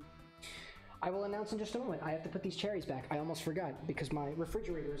 I will announce in just a moment. I have to put these cherries back. I almost forgot because my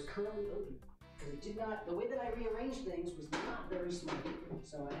refrigerator is currently open. The way that I rearranged things was not very smart,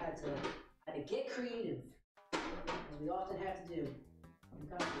 so I had to get creative, as we often have to do.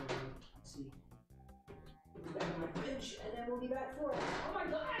 Let's see. Put this back in my fridge, and then we'll be back for it. Oh my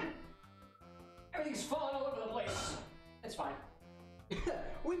god! Everything's falling all over the place. It's fine.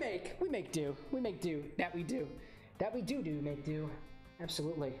 we make do. We make do. That we do. That we do make do.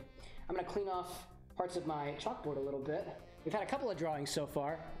 Absolutely. I'm gonna clean off parts of my chalkboard a little bit. We've had a couple of drawings so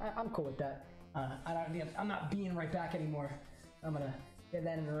far. I'm cool with that. I'm not being right back anymore. I'm gonna get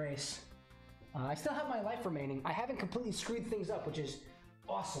that in the race. I still have my life remaining. I haven't completely screwed things up, which is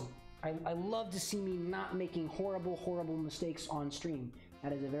awesome. I love to see me not making horrible mistakes on stream.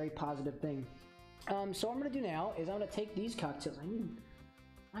 That is a very positive thing. So what I'm gonna do now is I'm gonna take these cocktails.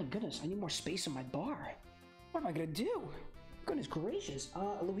 My goodness, I need more space in my bar. What am I gonna do? Goodness gracious.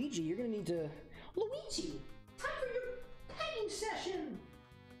 Luigi, you're gonna need to... Luigi! Time for your pegging session!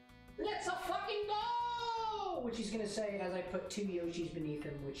 Let's fucking go! Which he's gonna say as I put 2 Yoshis beneath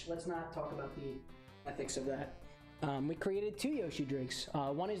him, which let's not talk about the ethics of that. We created 2 Yoshi drinks.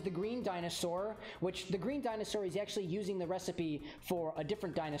 One is the green dinosaur, which the green dinosaur is actually using the recipe for a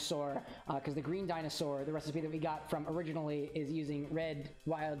different dinosaur, because the green dinosaur, the recipe that we got from originally, is using red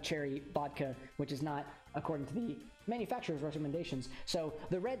wild cherry vodka, which is not according to the manufacturer's recommendations. So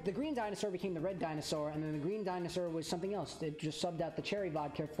the green dinosaur became the red dinosaur, and then the green dinosaur was something else. It just subbed out the cherry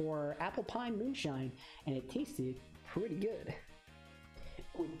vodka for apple pie moonshine, and it tasted pretty good.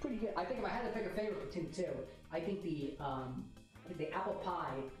 It was pretty good. I think if I had to pick a favorite between the two, I think the apple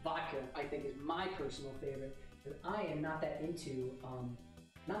pie vodka is my personal favorite. Because I am not that into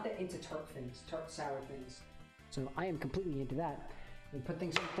tart sour things. So I am completely into that. We put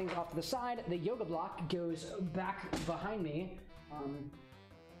things off to the side. The yoga block goes back behind me.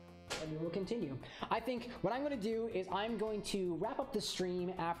 And we'll continue. I think what I'm going to do is I'm going to wrap up the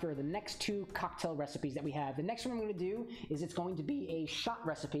stream after the next 2 cocktail recipes that we have. The next one I'm going to do is it's going to be a shot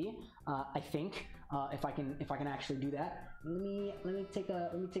recipe. I think if I can actually do that. Let me take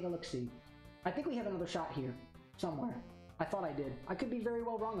a look see. I think we have another shot here somewhere. I thought I did. I could be very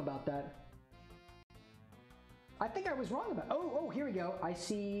well wrong about that. I think I was wrong about. Oh, here we go. I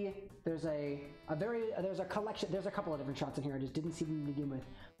see. There's a collection. There's a couple of different shots in here. I just didn't see them to begin with.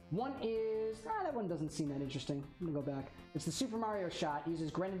 One is, that one doesn't seem that interesting. I'm gonna go back. It's the Super Mario shot. It uses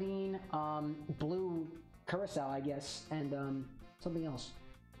grenadine, Blue Curacao, I guess, and something else.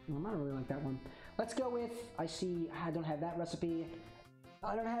 I don't really like that one. Let's go with, I don't have that recipe.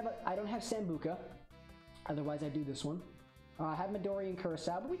 I don't have Sambuca. Otherwise, I do this one. I have Midori and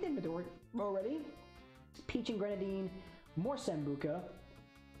Curacao, but we did Midori already. Peach and grenadine, more Sambuca,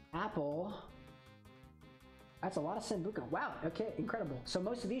 apple. That's a lot of Sambuca. Wow, okay, incredible. So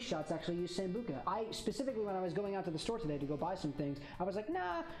most of these shots actually use Sambuca. I specifically, when I was going out to the store today to go buy some things, I was like,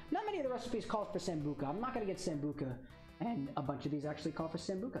 nah, not many of the recipes call for Sambuca. I'm not gonna get Sambuca. And a bunch of these actually call for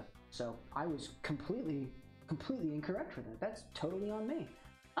Sambuca. So I was completely incorrect for that. That's totally on me.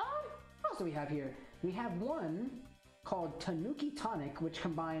 What else do we have here? We have one called Tanuki Tonic, which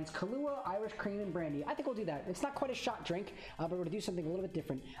combines Kahlua, Irish cream, and brandy. I think we'll do that. It's not quite a shot drink, but we're gonna do something a little bit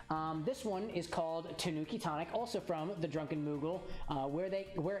different. This one is called Tanuki Tonic, also from the Drunken Moogle.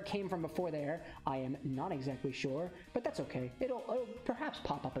 Where it came from before there, I am not exactly sure, but that's okay. It'll perhaps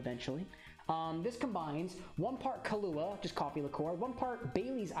pop up eventually. This combines 1 part Kahlua, just coffee liqueur, 1 part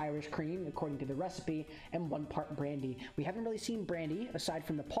Bailey's Irish cream, according to the recipe, and 1 part brandy. We haven't really seen brandy, aside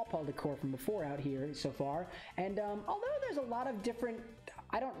from the pawpaw liqueur from before out here so far, and although there's a lot of different,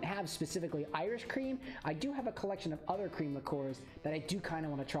 I don't have specifically Irish cream, I do have a collection of other cream liqueurs that I do kind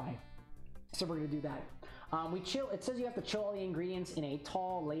of want to try. So we're going to do that. It says you have to chill all the ingredients in a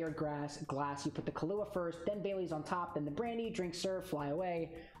tall layered glass. You put the Kahlua first, then Bailey's on top, then the brandy, drink served, fly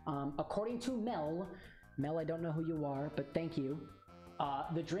away. According to Mel, I don't know who you are, but thank you.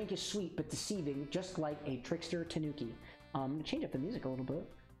 The drink is sweet but deceiving, just like a trickster Tanuki. I'm gonna change up the music a little bit.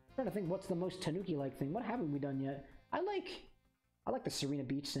 I'm trying to think what's the most Tanuki-like thing. What haven't we done yet? I like the Serena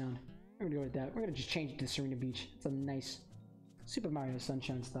Beach sound. We're gonna go with that. We're gonna just change it to Serena Beach. It's a nice Super Mario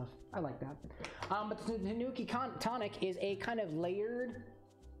Sunshine stuff. I like that. But the Tanuki Tonic is a kind of layered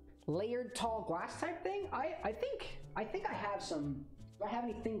tall glass type thing. I think I have some. Do I have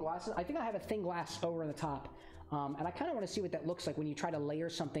any thin glasses? I think I have a thin glass over the top. And I kind of want to see what that looks like when you try to layer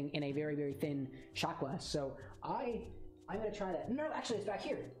something in a very, very thin shot glass. So I'm going to try that. No, actually, it's back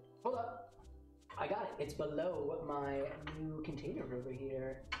here. Hold up. I got it. It's below my new container over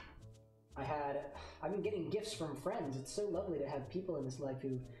here. I've been getting gifts from friends. It's so lovely to have people in this life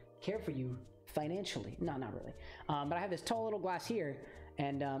who care for you financially. No, not really. But I have this tall little glass here.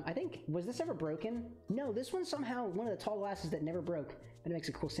 And I think, was this ever broken? No, this one's somehow one of the tall glasses that never broke. And it makes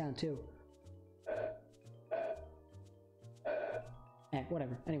a cool sound too.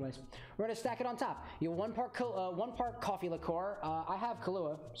 Whatever. Anyways, we're gonna stack it on top. You have 1 part coffee liqueur. I have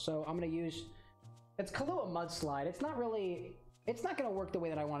Kahlua, so I'm gonna use. It's Kahlua Mudslide. It's not really. It's not going to work the way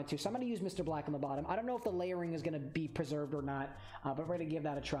that I want it to, so I'm going to use Mr. Black on the bottom. I don't know if the layering is going to be preserved or not, but we're going to give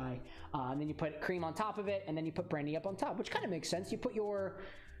that a try. And then you put cream on top of it, and then you put brandy up on top, which kind of makes sense. You put your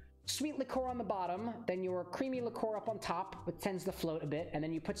sweet liqueur on the bottom, then your creamy liqueur up on top, which tends to float a bit, and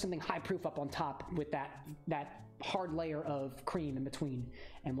then you put something high proof up on top with that hard layer of cream in between,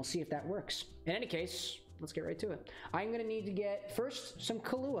 and we'll see if that works. In any case, let's get right to it. I'm going to need to get, first, some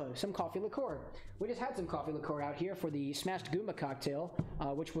Kahlua, some coffee liqueur. We just had some coffee liqueur out here for the Smashed Goomba cocktail,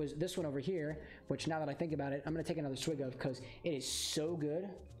 which was this one over here, which now that I think about it, I'm going to take another swig of because it is so good.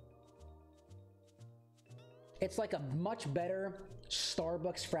 It's like a much better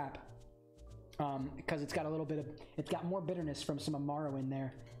Starbucks frap because it's got a little bit of, it's got more bitterness from some Amaro in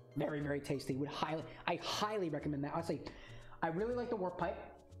there. Very, very tasty. I highly recommend that. I'd say I really like the Warp Pipe.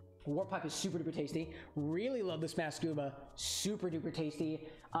 Warp Pipe is super duper tasty. Really love the Smashed Scuba. Super duper tasty.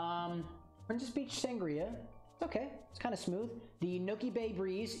 Princess Beach Sangria. It's okay. It's kind of smooth. The Noki Bay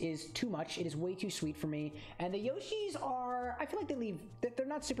Breeze is too much. It is way too sweet for me. And the Yoshis are, I feel like they're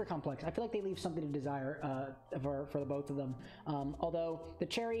not super complex. I feel like they leave something to desire for the both of them. Although the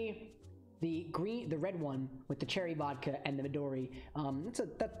cherry, the red one with the cherry vodka and the Midori,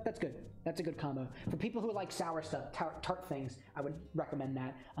 that's good. That's a good combo. For people who like sour stuff, tart things, I would recommend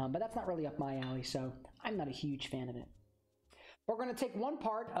that. But that's not really up my alley, so I'm not a huge fan of it. We're going to take one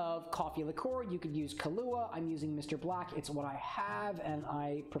part of coffee liqueur. You could use Kahlua. I'm using Mr. Black. It's what I have, and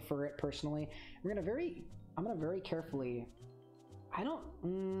I prefer it personally. I'm going to very carefully. I'm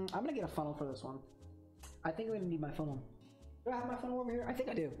going to get a funnel for this one. I think I'm going to need my funnel. Do I have my funnel over here? I think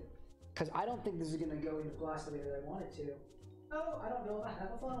I do. Because I don't think this is going to go in the glass the way that I want it to. Oh, I don't know if I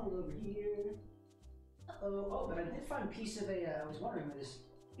have a funnel over here. Uh-oh. Oh, but I did find a piece of I was wondering where this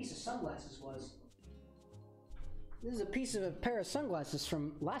piece of sunglasses was. This is a piece of a pair of sunglasses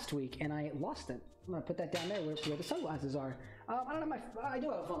from last week, and I lost it. I'm going to put that down there where the sunglasses are. I don't know I do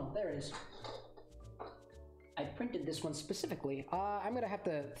have a funnel. There it is. I printed this one specifically. I'm going to have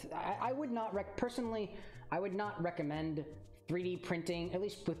to... I would not... Personally, I would not recommend 3D printing, at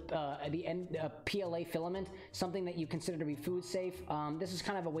least with the PLA filament, something that you consider to be food safe. This is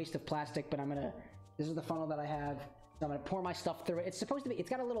kind of a waste of plastic, but this is the funnel that I have. So I'm gonna pour my stuff through it. It's supposed to be, it's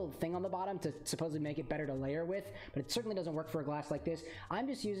got a little thing on the bottom to supposedly make it better to layer with, but it certainly doesn't work for a glass like this. I'm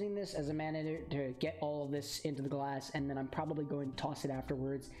just using this as a manner to get all of this into the glass, and then I'm probably going to toss it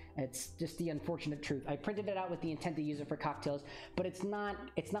afterwards. It's just the unfortunate truth. I printed it out with the intent to use it for cocktails, but it's not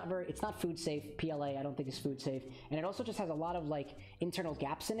food safe. PLA, I don't think is food safe, and it also just has a lot of like internal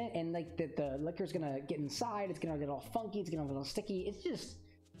gaps in it, and like the liquor's gonna get inside. It's gonna get all funky. It's gonna get all sticky.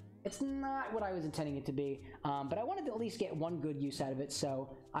 It's not what I was intending it to be, but I wanted to at least get one good use out of it, so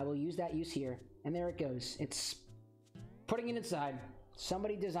I will use that use here. And there it goes. It's putting it inside.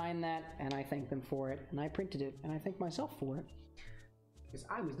 Somebody designed that, and I thank them for it, and I printed it, and I thank myself for it, because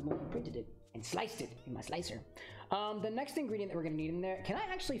I was the one who printed it and sliced it in my slicer. The next ingredient that we're going to need in there, can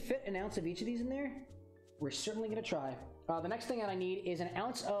I actually fit an ounce of each of these in there? We're certainly going to try. The next thing that I need is an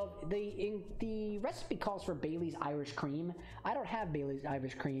ounce of the recipe calls for Bailey's Irish Cream. I don't have Bailey's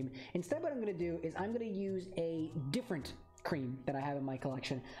Irish Cream. Instead, what I'm going to do is I'm going to use a different cream that I have in my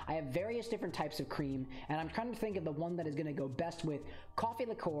collection. I have various different types of cream, and I'm trying to think of the one that is going to go best with coffee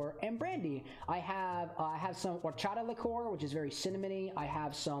liqueur and brandy. I have some horchata liqueur, which is very cinnamony. I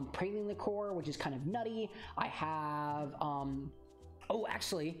have some praline liqueur, which is kind of nutty. I have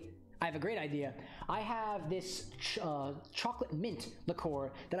actually, I have a great idea. I have this chocolate mint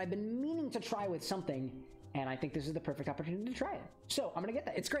liqueur that I've been meaning to try with something, and I think this is the perfect opportunity to try it. So I'm gonna get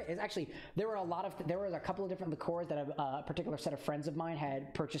that. It's great. It's actually, there was a couple of different liqueurs that a particular set of friends of mine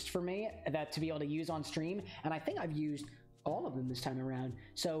had purchased for me to be able to use on stream, and I think I've used all of them this time around.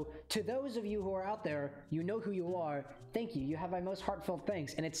 So to those of you who are out there, you know who you are. Thank you. You have my most heartfelt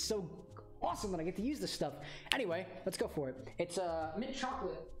thanks, and it's so awesome that I get to use this stuff. Anyway, let's go for it. It's mint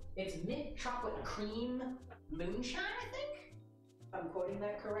chocolate. It's mint chocolate cream moonshine, I think? If I'm quoting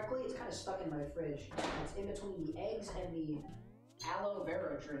that correctly. It's kind of stuck in my fridge. It's in between the eggs and the aloe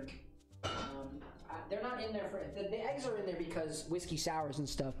vera drink. They're not in there for... The eggs are in there because whiskey sours and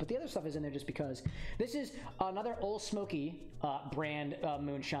stuff, but the other stuff is in there just because. This is another Old Smoky brand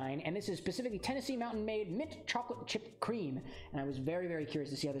moonshine, and this is specifically Tennessee Mountain made mint chocolate chip cream, and I was very, very curious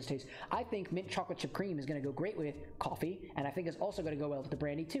to see how this tastes. I think mint chocolate chip cream is going to go great with coffee, and I think it's also going to go well with the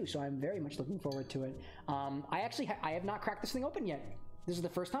brandy too, so I'm very much looking forward to it. I have not cracked this thing open yet. This is the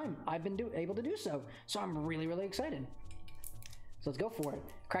first time I've been able to do so, so I'm really, really excited. So let's go for it.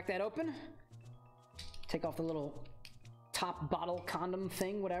 Crack that open. Take off the little top bottle condom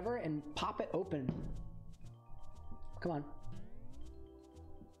thing, whatever, and pop it open. Come on.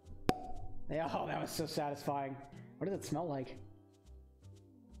 Oh, that was so satisfying. What does it smell like?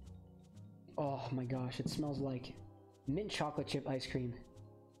 Oh my gosh, it smells like mint chocolate chip ice cream.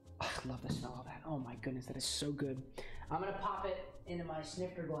 Oh, I love the smell of that. Oh my goodness, that is so good. I'm gonna pop it into my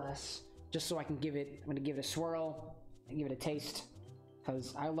snifter glass just so I can give it, I'm gonna give it a swirl and give it a taste,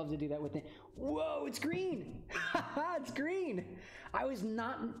 because I love to do that with it. Whoa, it's green! It's green!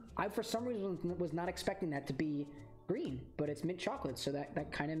 I for some reason was not expecting that to be green, but it's mint chocolate, so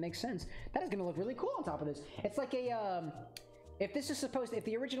that kind of makes sense. That is gonna look really cool on top of this. It's like a, if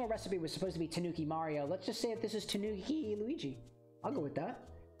the original recipe was supposed to be Tanuki Mario, let's just say if this is Tanuki Luigi. I'll go with that.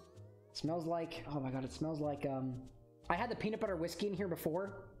 It smells like, oh my god, it smells like, I had the peanut butter whiskey in here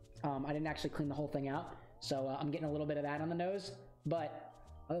before. I didn't actually clean the whole thing out, so I'm getting a little bit of that on the nose, but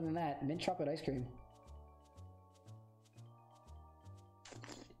other than that, mint chocolate ice cream.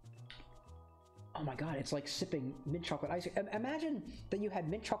 Oh my god, it's like sipping mint chocolate ice cream. Imagine that you had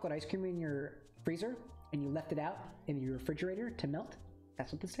mint chocolate ice cream in your freezer and you left it out in your refrigerator to melt.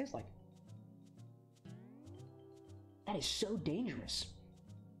 That's what this tastes like. That is so dangerous.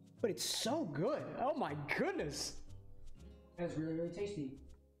 But it's so good. Oh my goodness. That is really, really tasty.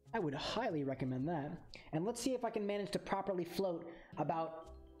 I would highly recommend that. And let's see if I can manage to properly float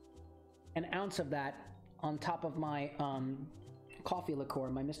about an ounce of that on top of my coffee liqueur,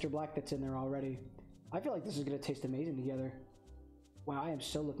 my Mr. Black that's in there already. I feel like this is going to taste amazing together. Wow, I am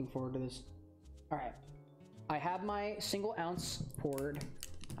so looking forward to this. All right. I have my single ounce poured.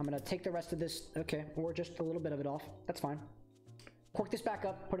 I'm going to take the rest of this, okay, or just a little bit of it off. That's fine. Cork this back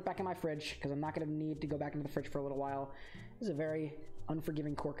up, put it back in my fridge, because I'm not going to need to go back into the fridge for a little while. This is a very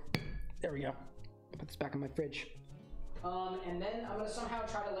unforgiving cork. There we go. Put this back in my fridge. And then I'm going to somehow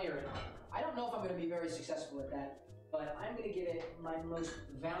try to layer it. I don't know if I'm going to be very successful at that, but I'm going to give it my most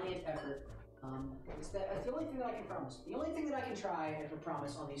valiant effort. It's the only thing that I can promise. The only thing that I can try and can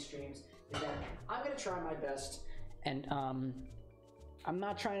promise on these streams is that I'm going to try my best, and I'm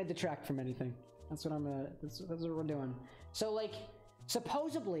not trying to detract from anything. That's what that's what we're doing. So, like,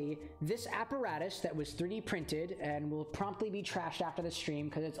 supposedly, this apparatus that was 3D printed and will promptly be trashed after the stream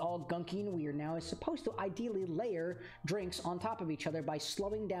because it's all gunky and weird now is supposed to ideally layer drinks on top of each other by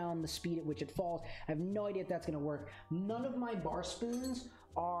slowing down the speed at which it falls. I have no idea if that's going to work. None of my bar spoons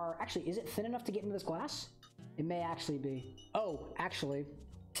are... Actually, is it thin enough to get into this glass? It may actually be. Oh, actually,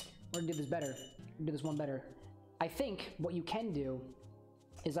 we're going to do this better. We're going to do this one better. I think what you can do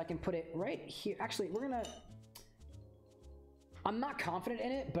is I can put it right here. Actually, we're going to... I'm not confident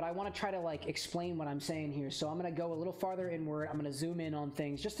in it, but I want to try to like explain what I'm saying here. So I'm going to go a little farther inward. I'm going to zoom in on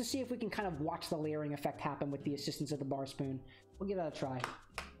things just to see if we can kind of watch the layering effect happen with the assistance of the bar spoon. We'll give that a try.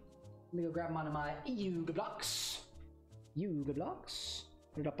 Let me go grab one of my Yuga blocks. Yuga blocks.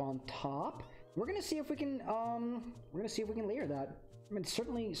 Put it up on top. We're going to see if we can layer that. I mean,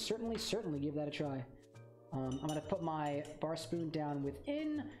 certainly give that a try. I'm going to put my bar spoon down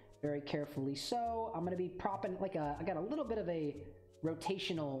within. Very carefully so. I'm going to be propping like I got a little bit of a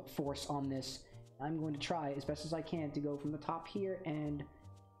rotational force on this. I'm going to try as best as I can to go from the top here and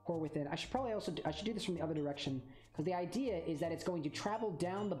pour within. I should probably also I should do this from the other direction, because the idea is that it's going to travel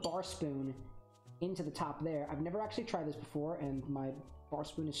down the bar spoon into the top there. I've never actually tried this before, and my bar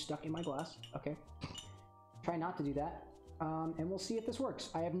spoon is stuck in my glass. Okay. Try not to do that. And we'll see if this works.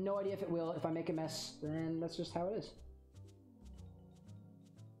 I have no idea if it will. If I make a mess, then that's just how it is.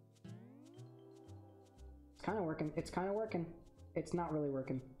 It's kind of working. It's kind of working. It's not really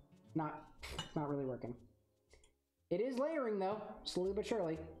working. Not really working. It is layering though, slowly but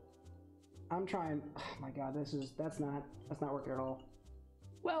surely. I'm trying. Oh my god, that's not working at all.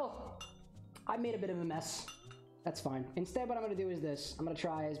 Well, I made a bit of a mess. That's fine. Instead, what I'm going to do is this. I'm going to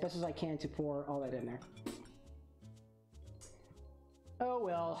try as best as I can to pour all that in there. Oh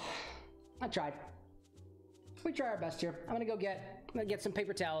well, I tried. We try our best here. I'm gonna get some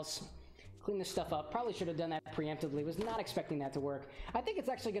paper towels. Clean this stuff up. Probably should have done that preemptively. Was not expecting that to work. I think it's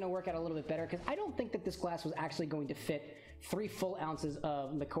actually going to work out a little bit better because I don't think that this glass was actually going to fit 3 full ounces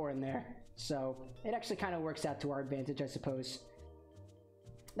of liqueur in there. So it actually kind of works out to our advantage, I suppose.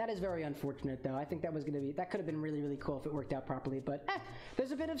 That is very unfortunate, though. I think that could have been really, really cool if it worked out properly. But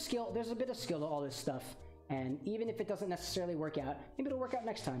there's a bit of skill. There's a bit of skill to all this stuff. And even if it doesn't necessarily work out, maybe it'll work out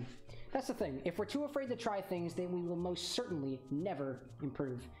next time. That's the thing. If we're too afraid to try things, then we will most certainly never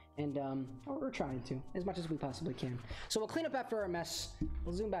improve. And we're trying to, as much as we possibly can. So we'll clean up after our mess,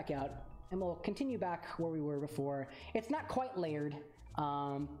 we'll zoom back out, and we'll continue back where we were before. It's not quite layered,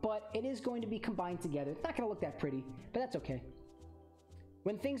 but it is going to be combined together. It's not going to look that pretty, but that's okay.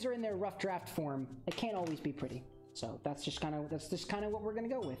 When things are in their rough draft form, it can't always be pretty. So that's just kind of what we're gonna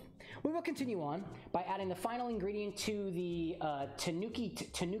go with. We will continue on by adding the final ingredient to the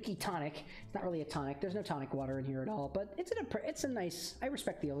Tanuki tonic. It's not really a tonic. There's no tonic water in here at all, but it's a nice. I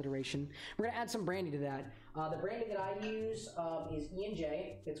respect the alliteration. We're gonna add some brandy to that. The brandy that I use is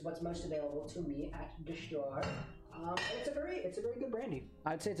E&J. It's what's most available to me at the store. And it's a very good brandy.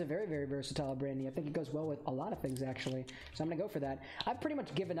 I'd say it's a very, very versatile brandy. I think it goes well with a lot of things, actually. So I'm gonna go for that. I've pretty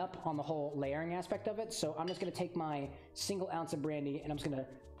much given up on the whole layering aspect of it, so I'm just gonna take my single ounce of brandy and I'm just gonna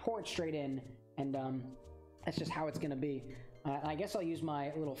pour it straight in, and that's just how it's gonna be. I guess I'll use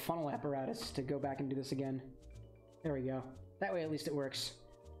my little funnel apparatus to go back and do this again. There we go. That way at least it works.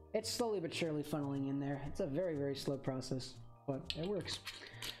 It's slowly but surely funneling in there. It's a very, very slow process, but it works.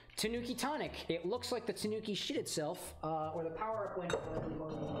 Tanuki tonic. It looks like the Tanuki shit itself, or the power-up went.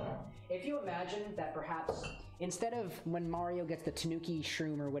 If you imagine that perhaps instead of when Mario gets the Tanuki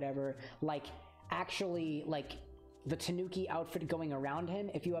shroom or whatever, like actually like the Tanuki outfit going around him,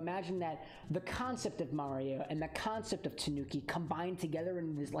 if you imagine that the concept of Mario and the concept of Tanuki combined together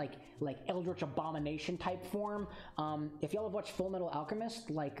in this like Eldritch Abomination type form, if y'all have watched Full Metal Alchemist,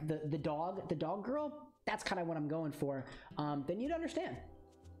 like the dog girl, that's kind of what I'm going for. Then you'd understand.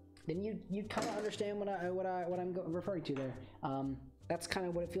 Then you'd kind of understand what I'm referring to there. That's kind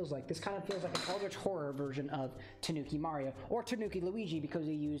of what it feels like. This kind of feels like an Eldritch Horror version of Tanuki Mario, or Tanuki Luigi, because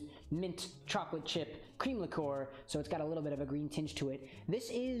they used mint chocolate chip cream liqueur, so it's got a little bit of a green tinge to it. This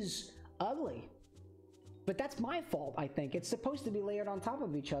is ugly, but that's my fault, I think. It's supposed to be layered on top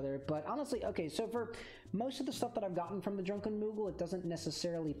of each other, but honestly, okay, so for most of the stuff that I've gotten from the Drunken Moogle, it doesn't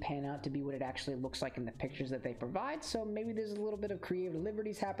necessarily pan out to be what it actually looks like in the pictures that they provide, so maybe there's a little bit of creative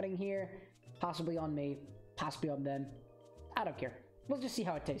liberties happening here, possibly on me, possibly on them. I don't care. We'll just see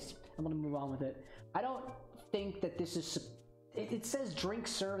how it tastes. I'm gonna move on with it. I don't think that this is... It says drink,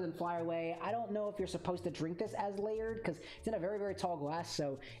 serve, and fly away. I don't know if you're supposed to drink this as layered, because it's in a very, very tall glass,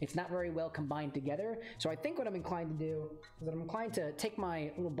 so it's not very well combined together. So I think what I'm inclined to do is that I'm inclined to take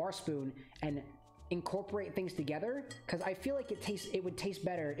my little bar spoon and incorporate things together, because I feel like it would taste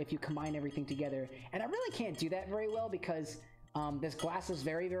better if you combine everything together. And I really can't do that very well because this glass is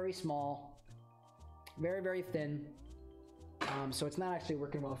very, very small, very, very thin. So it's not actually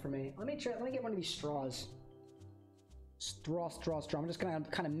working well for me. Let me get one of these straws. Straw. I'm just gonna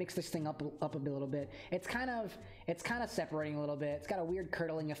kind of mix this thing up a little bit. It's kind of separating a little bit. It's got a weird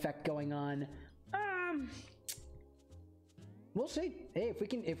curdling effect going on. We'll see. Hey,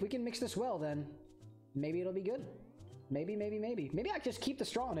 if we can mix this well, then maybe it'll be good. Maybe I just keep the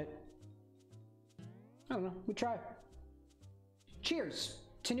straw in it. I don't know. We try. Cheers.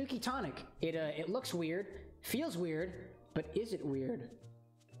 Tanuki tonic. It looks weird, feels weird, but is it weird?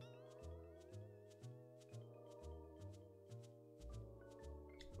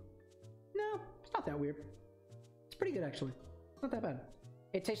 No, it's not that weird. It's pretty good, actually. Not that bad.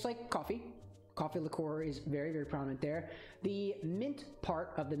 It tastes like coffee. Coffee liqueur is very, very prominent there. The mint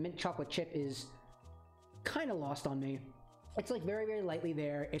part of the mint chocolate chip is kind of lost on me. It's like very, very lightly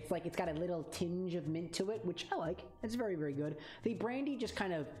there. It's like it's got a little tinge of mint to it, which I like. It's very, very good. The brandy just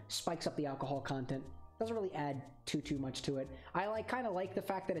kind of spikes up the alcohol content. Doesn't really add too much to it. I kind of like the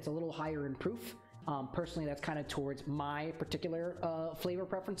fact that it's a little higher in proof. Personally, that's kind of towards my particular flavor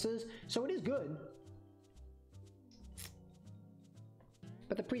preferences, so it is good.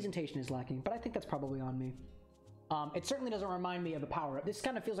 But the presentation is lacking, but I think that's probably on me. It certainly doesn't remind me of a power up. This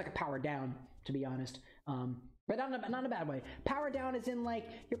kind of feels like a power down, to be honest. But not in a bad way. Power down as in like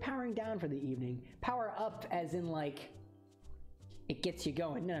you're powering down for the evening. Power up as in like it gets you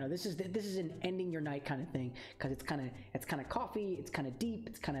going. No, this is an ending your night kind of thing, because it's kind of coffee. It's kind of deep.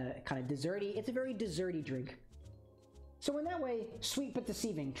 It's kind of desserty. It's a very desserty drink. So in that way, sweet but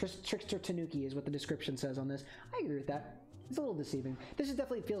deceiving. Trickster Tanuki is what the description says on this. I agree with that. It's a little deceiving. This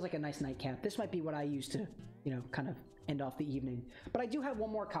definitely feels like a nice nightcap. This might be what I use to, kind of end off the evening. But I do have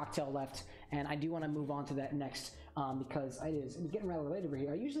one more cocktail left, and I do want to move on to that next, because it's getting rather late over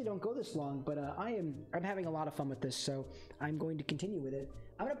here. I usually don't go this long, but I'm having a lot of fun with this, so I'm going to continue with it.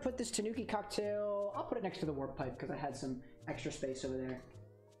 I'm going to put this Tanuki cocktail, I'll put it next to the warp pipe, because I had some extra space over there.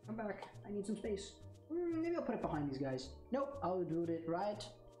 I'm back. I need some space. Maybe I'll put it behind these guys. Nope, I'll do it right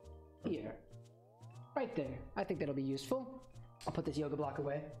here. Right there. I think that'll be useful. I'll put this yoga block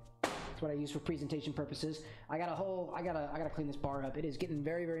away. That's what I use for presentation purposes. I gotta clean this bar up. It is getting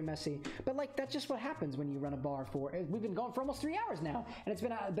very, very messy. But like, that's just what happens when you run a bar for. We've been going for almost 3 hours now, and it's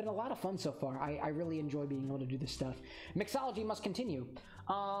been a lot of fun so far. I really enjoy being able to do this stuff. Mixology must continue.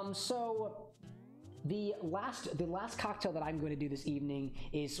 So The last cocktail that I'm going to do this evening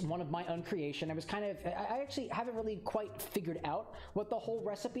is one of my own creation. I actually haven't really quite figured out what the whole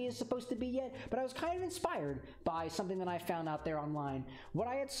recipe is supposed to be yet, but I was kind of inspired by something that I found out there online. What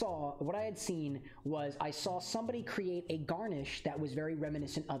I had seen was I saw somebody create a garnish that was very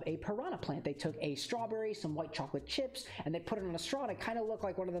reminiscent of a piranha plant. They took a strawberry, some white chocolate chips, and they put it on a straw, and it kind of looked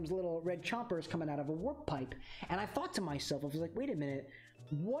like one of those little red chompers coming out of a warp pipe. And I thought to myself, I was like, wait a minute,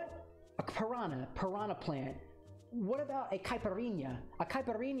 what? A piranha plant. What about a caipirinha? A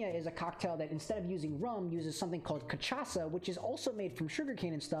caipirinha is a cocktail that instead of using rum uses something called cachaça, which is also made from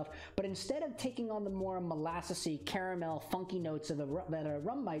sugarcane and stuff, but instead of taking on the more molassesy, caramel, funky notes of that a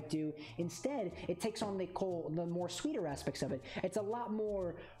rum might do, instead it takes on the more sweeter aspects of it. It's a lot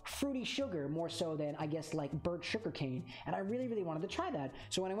more fruity sugar, more so than, I guess, like burnt sugarcane, and I really, really wanted to try that.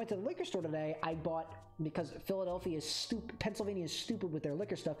 So when I went to the liquor store today, I bought, because Pennsylvania is stupid with their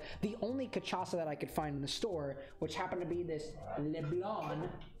liquor stuff, the only cachaça that I could find in the store, which happened to be this Leblon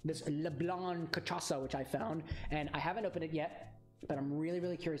cachaça, which I found, and I haven't opened it yet, but I'm really,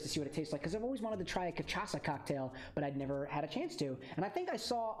 really curious to see what it tastes like, because I've always wanted to try a cachaça cocktail, but I'd never had a chance to. And I think I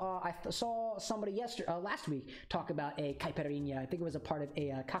saw somebody last week talk about a caipirinha. I think it was a part of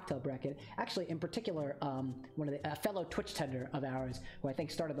a cocktail bracket. Actually, in particular, a fellow Twitch tender of ours, who I think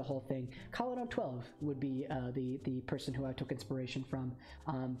started the whole thing, Colorado 12 would be the person who I took inspiration from.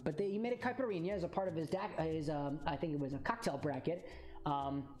 But he made a caipirinha as a part of his I think it was a cocktail bracket.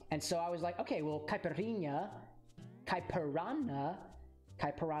 And so I was like, okay, well, caipirinha, Caipiranha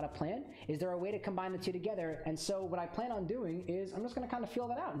plant, is there a way to combine the two together? And so what I plan on doing is I'm just going to kind of feel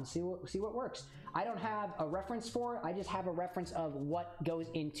that out and see what works. I don't have a reference for it. I just have a reference of what goes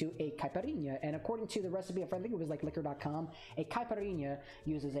into a caipirinha. And according to the recipe, I think it was like liqueur.com, a caipirinha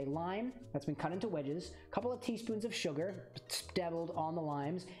uses a lime that's been cut into wedges, a couple of teaspoons of sugar dabbled on the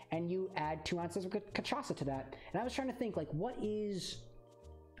limes, and you add 2 ounces of cachaça to that. And I was trying to think, like, what is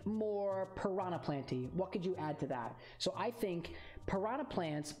more piranha planty? What could you add to that? So I think piranha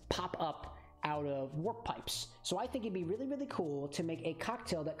plants pop up out of warp pipes. So I think it'd be really, really cool to make a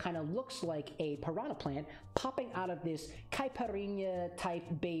cocktail that kind of looks like a piranha plant popping out of this caipirinha type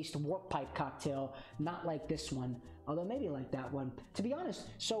based warp pipe cocktail, not like this one, although maybe like that one. To be honest,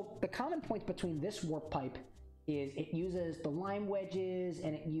 so the common point between this warp pipe is it uses the lime wedges,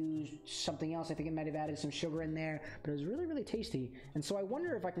 and it used something else. I think it might have added some sugar in there, but it was really, really tasty. And so I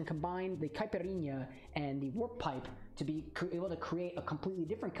wonder if I can combine the caipirinha and the warp pipe to be able to create a completely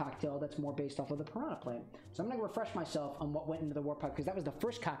different cocktail that's more based off of the piranha plant. So I'm going to refresh myself on what went into the warp pipe, because that was the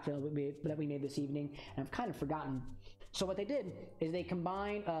first cocktail that we made this evening, and I've kind of forgotten. So what they did is they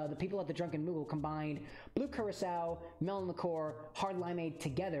combined, the people at the Drunken Moogle combined Blue Curacao, Melon Liqueur, hard limeade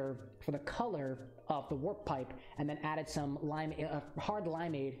together for the color of the warp pipe, and then added some hard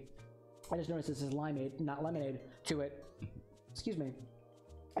limeade. I just noticed this is limeade, not lemonade, to it. Excuse me.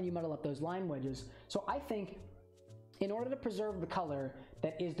 And you muddle up those lime wedges. So I think in order to preserve the color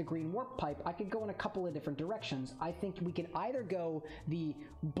that is the green warp pipe, I could go in a couple of different directions. I think we can either go the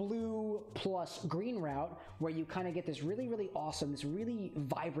blue plus green route, where you kind of get this really, really awesome, this really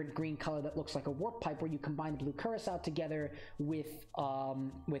vibrant green color that looks like a warp pipe, where you combine the Blue Curacao together with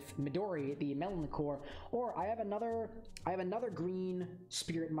Midori, the melon liqueur. Or I have another green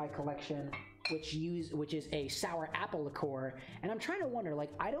spirit in my collection, which is a sour apple liqueur, and I'm trying to wonder,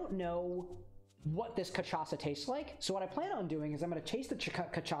 like, I don't know what this cachaça tastes like. So what I plan on doing is I'm going to taste the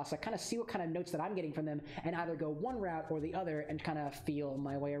cachaça, kind of see what kind of notes that I'm getting from them, and either go one route or the other and kind of feel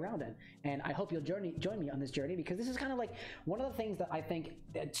my way around it. And I hope you'll join me on this journey, because this is kind of like one of the things that I think,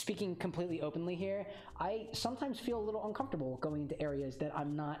 speaking completely openly here, I sometimes feel a little uncomfortable going into areas that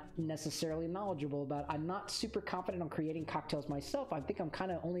I'm not necessarily knowledgeable about. I'm not super confident on creating cocktails myself. I think I'm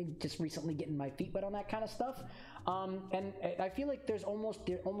kind of only just recently getting my feet wet on that kind of stuff. And I feel like there almost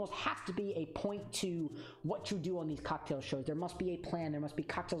has to be a point to what you do on these cocktail shows. There must be a plan. There must be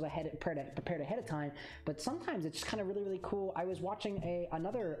cocktails prepared ahead of time. But sometimes it's just kind of really, really cool. I was watching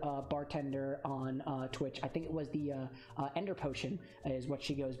another bartender on Twitch. I think it was the Ender Potion is what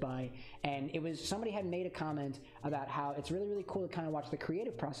she goes by, and it was somebody had made a comment about how it's really, really cool to kind of watch the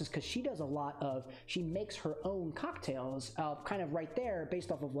creative process, because she does a lot of, she makes her own cocktails kind of right there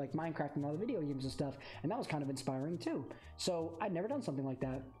based off of like Minecraft and all the video games and stuff, and that was kind of inspiring too. So I'd never done something like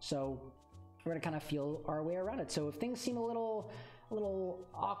that, so we're gonna kind of feel our way around it. So if things seem a little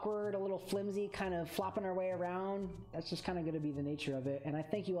awkward, a little flimsy, kind of flopping our way around. That's just kind of going to be the nature of it. And I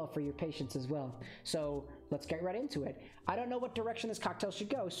thank you all for your patience as well. So let's get right into it. I don't know what direction this cocktail should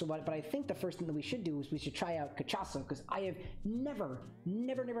go, but I think the first thing that we should do is we should try out cachaça, because I have never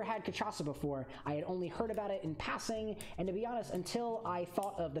had cachaça before. I had only heard about it in passing, and to be honest, until I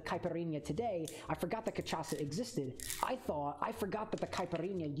thought of the caipirinha today, I forgot that cachaça existed. I forgot that the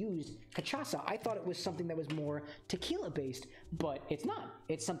caipirinha used cachaça. I thought it was something that was more tequila based, but it's not.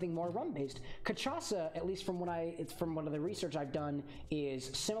 It's something more rum based. Cachaça, at least from what of the research I've done, is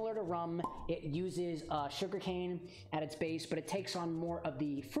similar to rum. It uses sugarcane at its base, but it takes on more of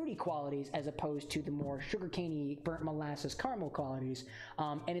the fruity qualities as opposed to the more sugarcaney, burnt molasses, caramel qualities.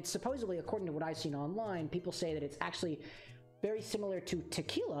 And it's supposedly, according to what I've seen online, people say that it's actually very similar to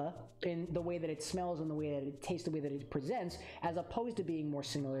tequila in the way that it smells and the way that it tastes, the way that it presents, as opposed to being more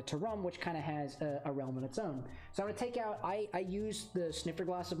similar to rum, which kind of has a realm of its own. So I'm going to take out, I use the snifter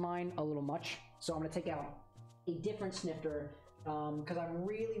glass of mine a little much, so I'm going to take out a different snifter because I'm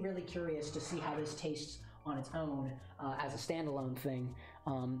really curious to see how this tastes on its own as a standalone thing.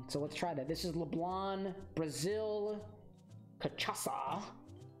 So let's try that. This is Leblon Brazil Cachaça.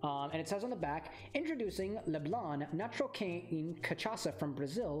 And it says on the back, introducing Leblon Natural Cane Cachaça from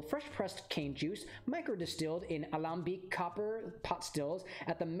Brazil, fresh pressed cane juice, micro distilled in alambic copper pot stills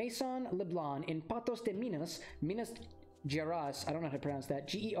at the Maison Leblon in Patos de Minas Gerais, I don't know how to pronounce that,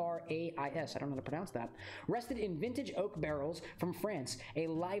 Gerais, I don't know how to pronounce that, rested in vintage oak barrels from France, a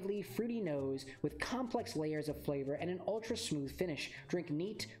lively, fruity nose with complex layers of flavor and an ultra-smooth finish. Drink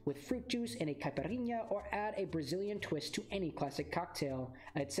neat with fruit juice in a caipirinha or add a Brazilian twist to any classic cocktail.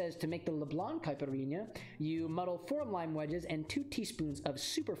 It says to make the Leblon caipirinha, you muddle 4 lime wedges and 2 teaspoons of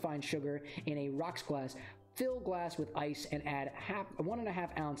superfine sugar in a rocks glass. Fill glass with ice and add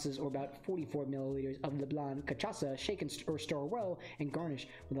 1.5 ounces or about 44 milliliters of Leblon cachaça, shake or stir well, and garnish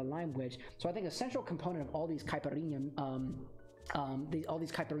with a lime wedge. So I think a central component of all these caipirinha all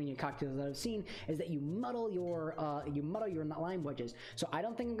these caipirinha cocktails that I've seen is that you muddle your lime wedges. So I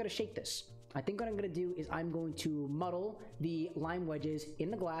don't think I'm going to shake this. I think what I'm going to do is I'm going to muddle the lime wedges in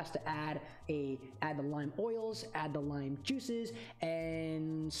the glass to add the lime oils, add the lime juices,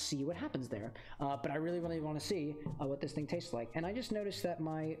 and see what happens there. But I really want to see what this thing tastes like. And I just noticed that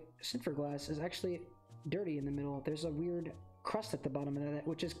my snifter glass is actually dirty in the middle. There's a weird crust at the bottom of that,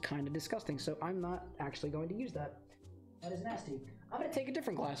 which is kind of disgusting. So I'm not actually going to use that. That is nasty. I'm going to take a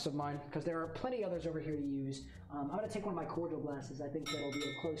different glass of mine because there are plenty others over here to use. I'm going to take one of my cordial glasses. I think that'll be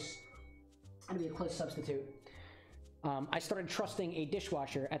a close substitute. I started trusting a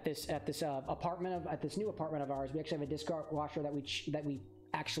dishwasher at this new apartment of ours. We actually have a dishwasher that we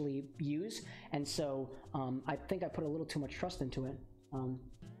actually use, and so I think I put a little too much trust into it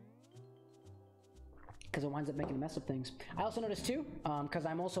because it winds up making a mess of things. I also noticed too, because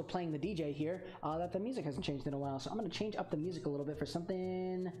I'm also playing the DJ here, that the music hasn't changed in a while. So I'm going to change up the music a little bit for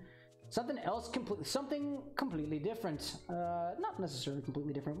something else, something completely different. Not necessarily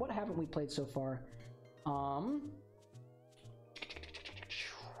completely different. What haven't we played so far? I'm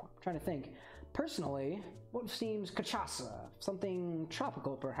trying to think. Personally, what seems cachaça? Something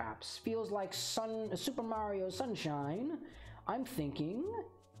tropical, perhaps. Feels like Super Mario Sunshine. I'm thinking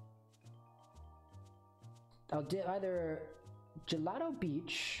I'll do either Gelato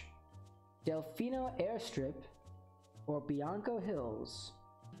Beach, Delfino Airstrip, or Bianco Hills.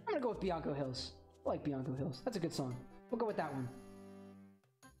 I'm gonna go with Bianco Hills. I like Bianco Hills. That's a good song. We'll go with that one.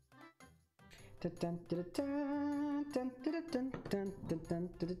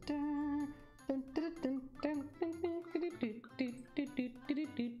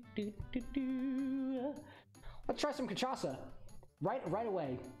 Let's try some cachaça. Right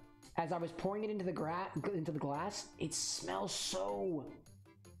away. As I was pouring it into the glass, it smells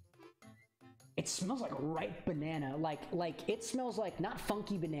like ripe banana. Like it smells like not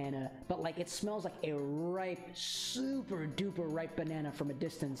funky banana, but like it smells like a ripe, super duper ripe banana from a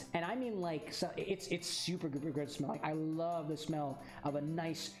distance. And I mean like, so it's super good smell. Like I love the smell of a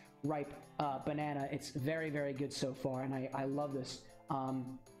nice ripe banana. It's very good so far, and I love this. So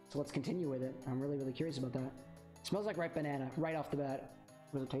let's continue with it. I'm really curious about that. It smells like ripe banana right off the bat.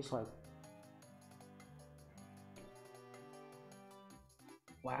 What does it taste like?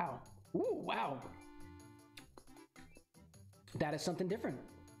 Wow. Ooh, wow. That is something different.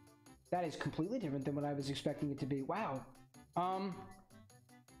 That is completely different than what I was expecting it to be. Wow.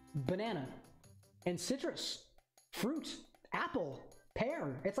 Banana and citrus, fruit, apple,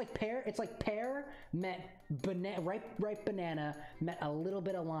 pear. It's like pear met ripe banana met a little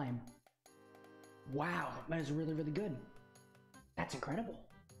bit of lime. Wow, that is really good. That's incredible.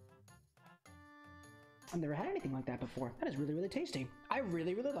 I've never had anything like that before. That is really, really tasty. I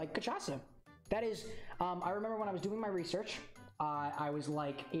really, really like cachaça. That is, I remember when I was doing my research, I was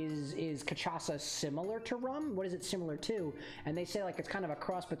like, is cachaça similar to rum? What is it similar to? And they say like it's kind of a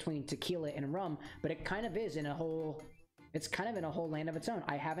cross between tequila and rum, but it kind of is in a whole, it's kind of in a whole land of its own.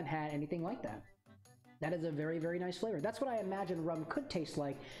 I haven't had anything like that. That is a very, very nice flavor. That's what I imagine rum could taste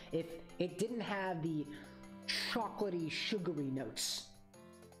like if it didn't have the chocolatey, sugary notes.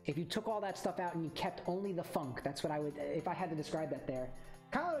 If you took all that stuff out and you kept only the funk, that's what I would, if I had to describe that there.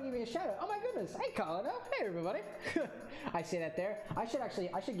 Colin will give me a shout out. Oh my goodness. Hey Colin. Hey everybody. I say that there. I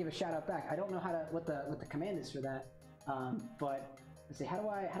should give a shout out back. I don't know how to, what the command is for that. But let's see, how do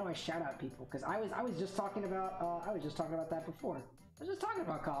I shout out people? Because I was just talking about, that before. I was just talking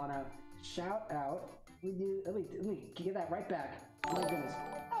about Colin out. Shout out. Let me give that right back. My goodness.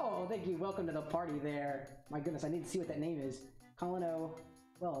 Oh, thank you. Welcome to the party there. My goodness, I need to see what that name is. Colin O.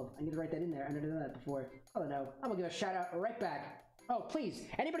 Well, I need to write that in there. I never done that before. I don't know. I'm gonna give a shout out right back. Oh, please,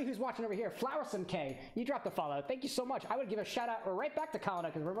 anybody who's watching over here, Flowerson K, you dropped the follow. Thank you so much. I would give a shout out right back to Colin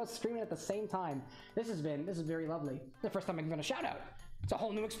because we're both streaming at the same time. This is very lovely. The first time I'm giving a shout out. It's a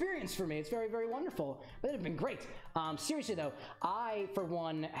whole new experience for me. It's very, very wonderful. But it's been great. Seriously though, I, for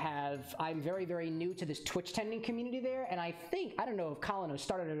one, I'm very, very new to this Twitch tending community there, and I don't know if Colin has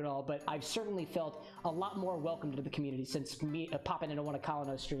started it at all, but I've certainly felt a lot more welcomed to the community since me popping into one of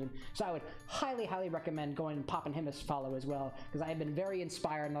Colino's stream. So I would highly, highly recommend going and popping him a follow as well, because I have been very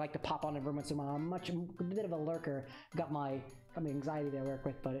inspired and I like to pop on every once in a while. I'm a bit of a lurker. Got my anxiety that I work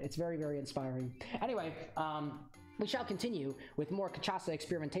with, but it's very, very inspiring. Anyway, we shall continue with more cachaça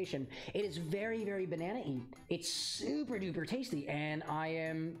experimentation. It is very, very banana-y. It's super duper tasty, and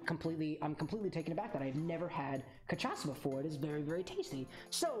I'm completely taken aback that I've never had cachaça before. It is very, very tasty.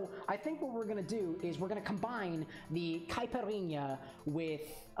 So I think what we're gonna do is we're gonna combine the caipirinha with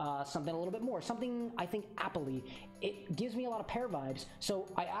something a little bit more, something I think apple-y. It gives me a lot of pear vibes, so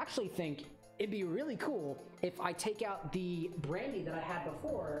I actually think it'd be really cool if I take out the brandy that I had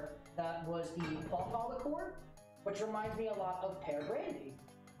before, that was the pawpaw liqueur, which reminds me a lot of pear brandy.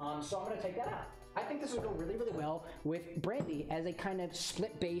 So I'm gonna take that out. I think this would go really, really well with brandy as a kind of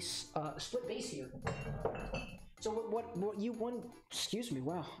split base here. So what you want? Excuse me.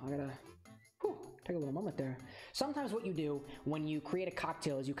 Wow, I gotta take a little moment there. Sometimes what you do when you create a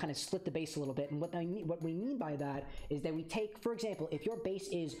cocktail is you kind of split the base a little bit, and what we mean by that is that we take, for example, if your base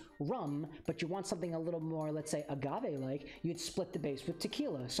is rum, but you want something a little more, let's say, agave-like, you'd split the base with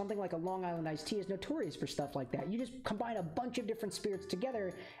tequila. Something like a Long Island iced tea is notorious for stuff like that. You just combine a bunch of different spirits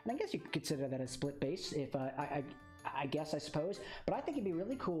together, and I guess you could consider that a split base, if I suppose. But I think it'd be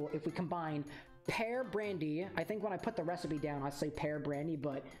really cool if we combine pear brandy. I think when I put the recipe down, I say pear brandy,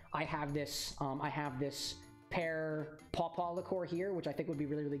 but I have this pear pawpaw liqueur here, which I think would be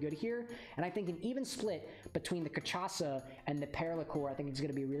really, really good here. And I think an even split between the cachaça and the pear liqueur, I think it's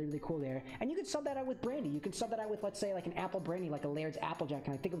going to be really, really cool there. And you can sub that out with brandy. You can sub that out with, let's say, like an apple brandy, like a Laird's Applejack,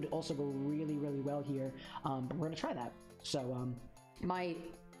 and I think it would also go really, really well here. But we're going to try that. So my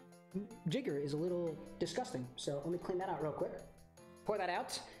jigger is a little disgusting, so let me clean that out real quick. Pour that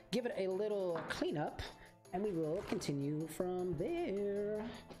out, give it a little cleanup, and we will continue from there.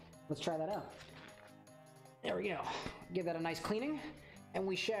 Let's try that out. There we go. Give that a nice cleaning, and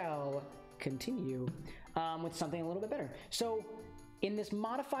we shall continue with something a little bit better. So in this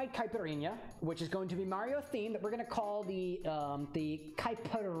modified caipirinha, which is going to be Mario themed, that we're going to call the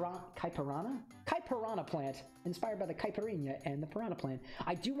Caipiranha plant, inspired by the caipirinha and the piranha plant.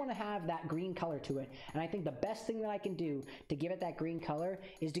 I do want to have that green color to it, and I think the best thing that I can do to give it that green color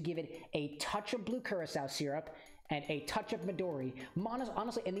is to give it a touch of Blue Curacao syrup and a touch of Midori.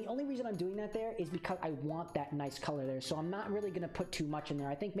 Honestly, and the only reason I'm doing that there is because I want that nice color there, so I'm not really going to put too much in there.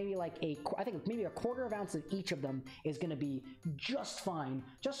 I think maybe maybe a quarter of ounce of each of them is going to be just fine,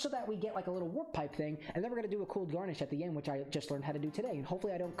 just so that we get like a little warp pipe thing, and then we're going to do a cooled garnish at the end, which I just learned how to do today, and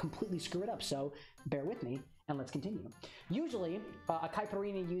hopefully I don't completely screw it up, so bear with me. And let's continue. Usually, a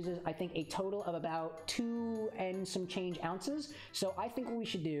caipirinha uses, I think, a total of about 2 and some change ounces. So I think what we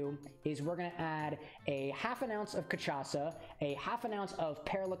should do is we're going to add a ½ ounce of cachaça, a ½ ounce of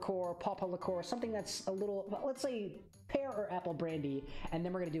pear liqueur, pawpaw liqueur, something that's a little, let's say, pear or apple brandy, and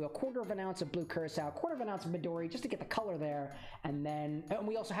then we're going to do a ¼ ounce of Blue Curacao, ¼ ounce of Midori, just to get the color there, and then and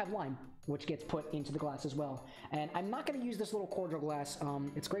we also have lime, which gets put into the glass as well. And I'm not going to use this little cordial glass.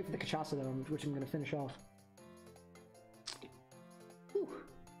 It's great for the cachaça though, which I'm going to finish off. Whew.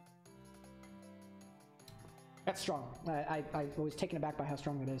 That's strong. I was taken aback by how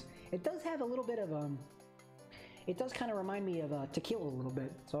strong it is. It does have a little bit of it does kind of remind me of tequila a little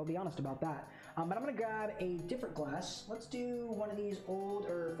bit, so I'll be honest about that. But I'm gonna grab a different glass. Let's do one of these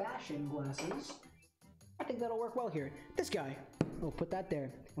old-fashioned glasses. I think that'll work well here. This guy, we'll put that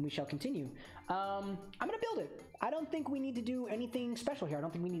there, and we shall continue. I'm gonna build it. I don't think we need to do anything special here. I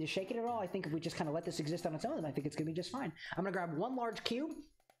don't think we need to shake it at all. I think if we just kind of let this exist on its own, I think it's gonna be just fine. I'm gonna grab one large cube.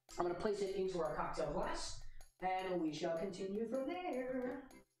 I'm gonna place it into our cocktail glass, and we shall continue from there.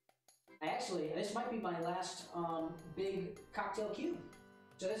 Actually, this might be my last big cocktail cube,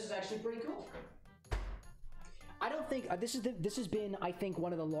 so this is actually pretty cool. I don't think this has been, I think,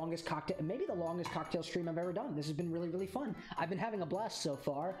 one of the longest maybe the longest cocktail stream I've ever done. This has been really, really fun. I've been having a blast so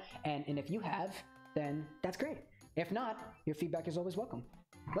far, and if you have, then that's great. If not, your feedback is always welcome.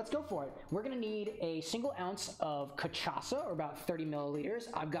 Let's go for it. We're gonna need a single ounce of cachaça, or about 30 milliliters.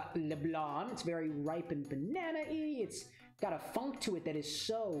 I've got Le Blanc. It's very ripe and banana-y. It's got a funk to it that is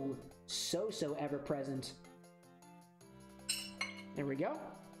so ever present. There we go.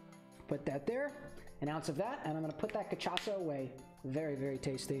 Put that there. An ounce of that, and I'm gonna put that cachaça away. Very, very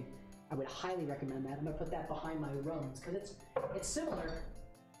tasty. I would highly recommend that. I'm gonna put that behind my rums because it's similar.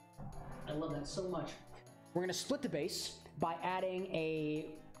 I love that so much. We're gonna split the base by adding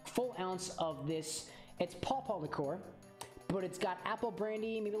a full ounce of this. It's pawpaw liqueur, but it's got apple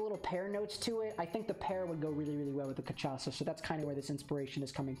brandy, maybe a little pear notes to it. I think the pear would go really, really well with the cachaça, so that's kind of where this inspiration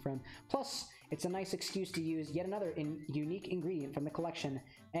is coming from. Plus, it's a nice excuse to use yet another unique ingredient from the collection.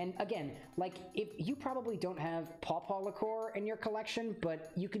 And again, like, if you probably don't have pawpaw liqueur in your collection,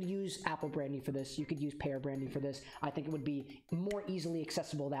 but you could use apple brandy for this, you could use pear brandy for this. I think it would be more easily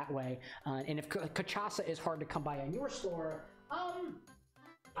accessible that way. And if cachaça is hard to come by in your store,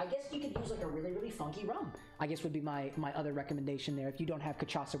 I guess you could use like a really, really funky rum, I guess would be my other recommendation there. If you don't have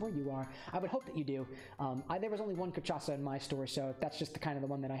cachaça where you are, I would hope that you do. There was only one cachaça in my store, so that's just the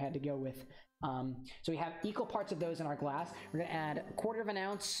one that I had to go with. So we have equal parts of those in our glass. We're gonna add 1/4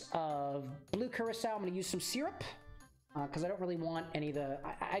 ounce of Blue Curacao. I'm gonna use some syrup because I don't really want any of the,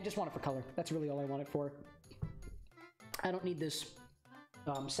 I just want it for color. That's really all I want it for. I don't need this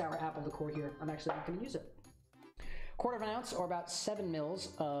sour apple liqueur here. I'm actually not gonna use it. 1/4 ounce, or about 7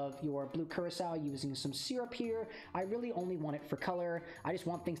 mils of your Blue Curacao, using some syrup here. I really only want it for color. I just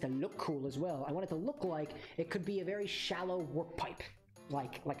want things to look cool as well. I want it to look like it could be a very shallow warp pipe,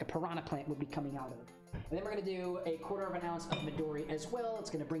 like a piranha plant would be coming out of. And then we're gonna do a 1/4 ounce of Midori as well.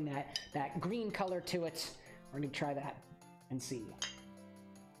 It's gonna bring that green color to it. We're gonna try that and see.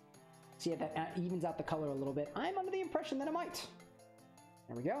 See if that evens out the color a little bit. I'm under the impression that it might.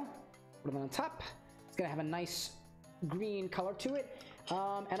 There we go. Put it on top. It's gonna have a nice green color to it.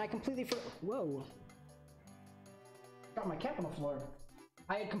 And I completely whoa. Got my cap on the floor.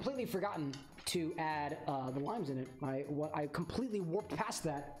 I had completely forgotten to add the limes in it. I completely warped past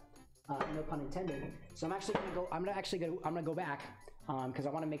that. No pun intended. So I'm actually gonna go. I'm gonna go back because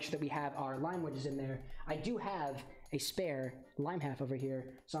I want to make sure that we have our lime wedges in there. I do have a spare lime half over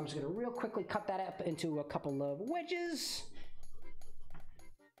here, so I'm just gonna real quickly cut that up into a couple of wedges.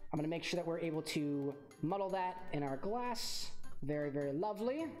 I'm gonna make sure that we're able to muddle that in our glass. Very, very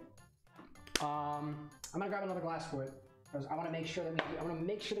lovely. I'm gonna grab another glass for it. I want to make sure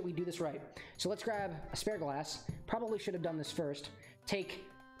that we do this right. So let's grab a spare glass. Probably should have done this first. Take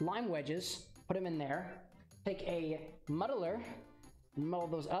lime wedges, put them in there. Take a muddler, muddle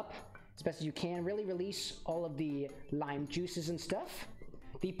those up as best as you can. Really release all of the lime juices and stuff.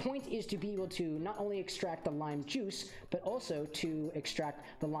 The point is to be able to not only extract the lime juice, but also to extract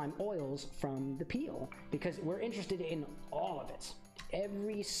the lime oils from the peel, because we're interested in all of it.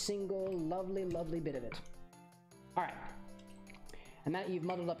 Every single lovely, lovely bit of it. All right. And now that you've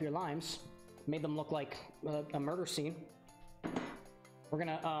muddled up your limes, made them look like a murder scene, we're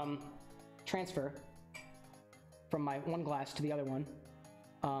gonna transfer from my one glass to the other one.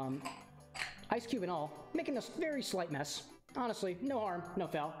 Ice cube and all, making a very slight mess. Honestly, no harm, no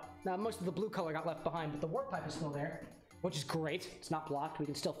foul. Now, most of the blue color got left behind, but the warp pipe is still there, which is great. It's not blocked. We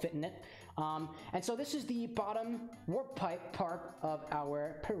can still fit in it. And so this is the bottom warp pipe part of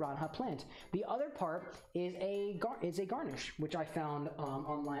our piranha plant. The other part is a garnish, which I found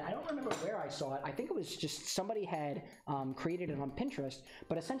online. I don't remember where I saw it. I think it was just somebody had created it on Pinterest.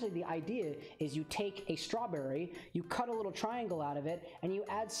 But essentially the idea is you take a strawberry, you cut a little triangle out of it, and you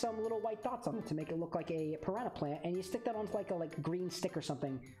add some little white dots on it to make it look like a piranha plant, and you stick that onto like a green stick or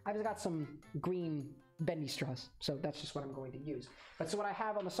something. I've got some green bendy straws, so that's just what I'm going to use. But so what I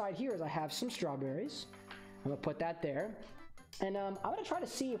have on the side here is I have some strawberries. I'm gonna put that there, and I'm gonna try to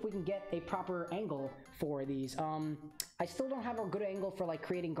see if we can get a proper angle for these. I still don't have a good angle for like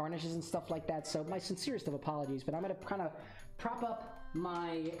creating garnishes and stuff like that, so my sincerest of apologies, but I'm gonna kind of prop up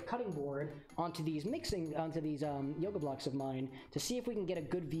my cutting board onto these yoga blocks of mine to see if we can get a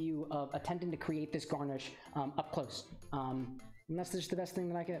good view of attempting to create this garnish up close. And that's just the best thing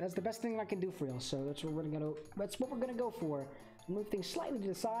that I can. That's the best thing that I can do for you. So that's what we're gonna. That's what we're gonna go for. Move things slightly to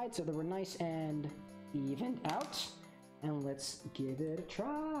the side so that we're nice and evened out. And let's give it a try.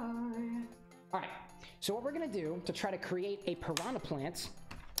 All right. So what we're gonna do to try to create a piranha plant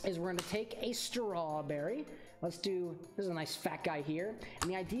is we're gonna take a strawberry. Let's do. This is a nice fat guy here.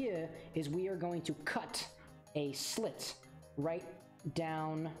 And the idea is we are going to cut a slit right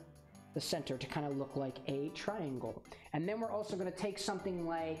down the center to kind of look like a triangle. And then we're also going to take something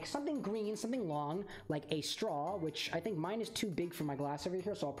like something green, something long, like a straw, which I think mine is too big for my glass over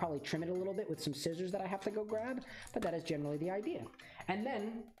here, so I'll probably trim it a little bit with some scissors that I have to go grab, but that is generally the idea. And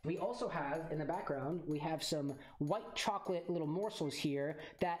then we also have in the background, we have some white chocolate little morsels here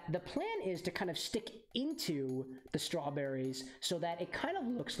that the plan is to kind of stick into the strawberries so that it kind of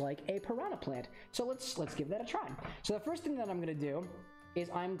looks like a piranha plant. So let's give that a try. So the first thing that I'm going to do is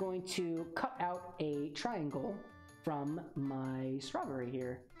I'm going to cut out a triangle from my strawberry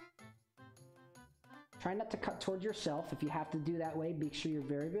here. Try not to cut towards yourself. If you have to do that way, make sure you're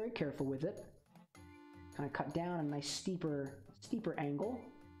very, very careful with it. Kind of cut down a nice steeper angle.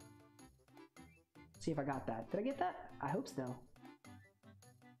 See if I got that. Did I get that? I hope so.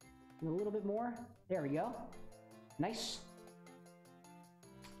 And a little bit more. There we go. Nice.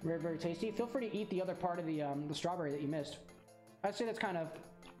 Very, very tasty. Feel free to eat the other part of the strawberry that you missed. I'd say that's kind of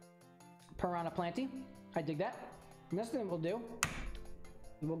piranha planty. I dig that. Next thing we'll do,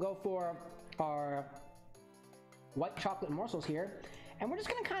 we'll go for our white chocolate morsels here, and we're just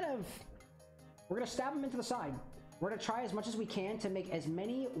gonna we're gonna stab them into the side. We're gonna try as much as we can to make as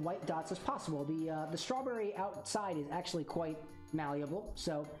many white dots as possible. The strawberry outside is actually quite malleable,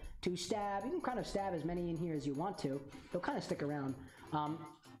 so to stab, you can kind of stab as many in here as you want to. They'll kind of stick around.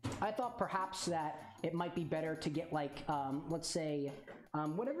 I thought perhaps that it might be better to get like, let's say,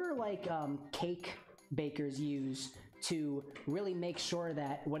 whatever like cake bakers use to really make sure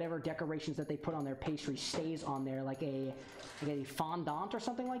that whatever decorations that they put on their pastry stays on there, like a fondant or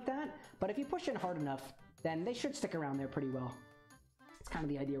something like that. But if you push in hard enough, then they should stick around there pretty well. That's kind of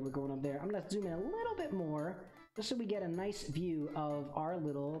the idea we're going up there. I'm gonna zoom in a little bit more just so we get a nice view of our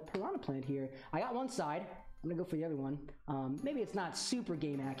little piranha plant here. I got one side. I'm gonna go for the other one. Maybe it's not super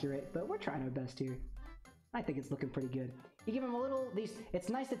game accurate, but we're trying our best here. I think it's looking pretty good. You give them a little, it's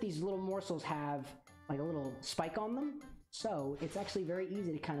nice that these little morsels have like a little spike on them. So it's actually very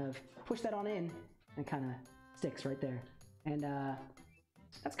easy to kind of push that on in and kind of sticks right there. And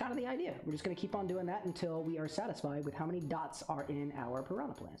that's kind of the idea. We're just gonna keep on doing that until we are satisfied with how many dots are in our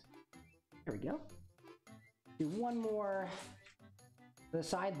piranha plant. There we go. Do one more to the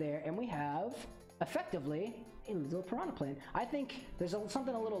side there, and we have effectively a little piranha plant. I think there's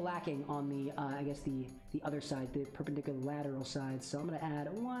something a little lacking on the, I guess the other side, the perpendicular lateral side. So I'm gonna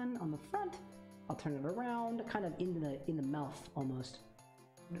add one on the front. I'll turn it around, kind of in the mouth almost.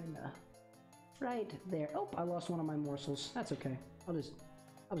 Right there. Oh, I lost one of my morsels. That's okay. I'll just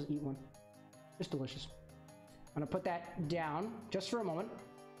eat one. It's delicious. I'm gonna put that down just for a moment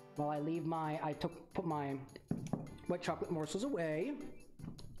while I leave put my white chocolate morsels away.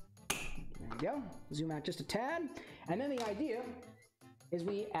 There we go. Zoom out just a tad. And then the idea is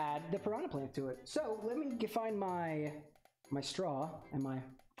we add the piranha plant to it. So let me find my straw and my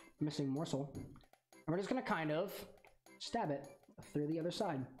missing morsel. And we're just gonna kind of stab it through the other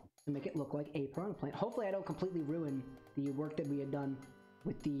side to make it look like a piranha plant. Hopefully I don't completely ruin the work that we had done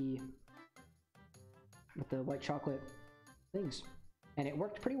with the white chocolate things. And it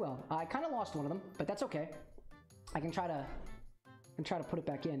worked pretty well. I kind of lost one of them, but that's okay. I can try to put it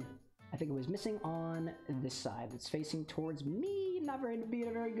back in. I think it was missing on this side. It's facing towards me. Not being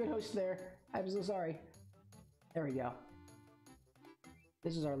a very good host there. I'm so sorry. There we go.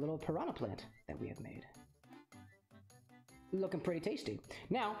 This is our little piranha plant that we have made. Looking pretty tasty.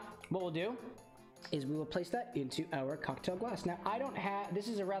 Now, what we'll do is we will place that into our cocktail glass. Now, I don't have, this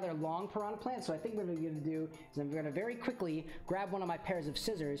is a rather long piranha plant, so I think what we're going to do is I'm going to very quickly grab one of my pairs of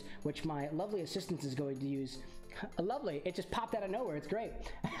scissors, which my lovely assistant is going to use. Lovely, it just popped out of nowhere, it's great.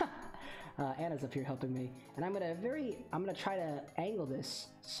 Anna's up here helping me. And I'm gonna try to angle this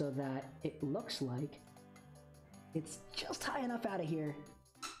so that it looks like it's just high enough out of here.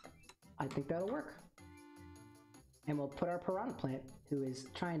 I think that'll work. And we'll put our piranha plant, who is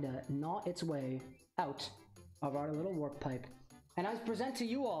trying to gnaw its way out of our little warp pipe. And I present to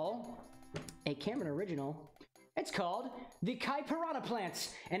you all a Cameron original, It's called the Caipirinha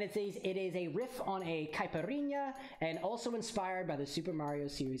plant, and it is a riff on a caipirinha, and also inspired by the Super Mario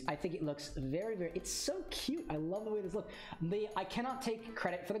series. I think it looks very, very. It's so cute. I love the way this looks. I cannot take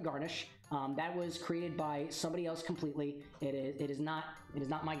credit for the garnish. That was created by somebody else completely. It is not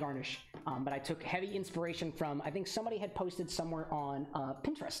my garnish. But I took heavy inspiration from. I think somebody had posted somewhere on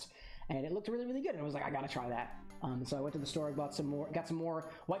Pinterest, and it looked really, really good. And I was like, I gotta try that. So I went to the store, got some more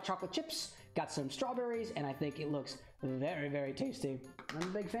white chocolate chips, got some strawberries, and I think it looks very, very tasty. I'm a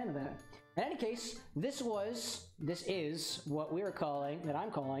big fan of that. In any case, this is what I'm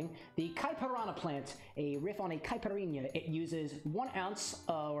calling the Caipirinha plant, a riff on a caipirinha. It uses 1 ounce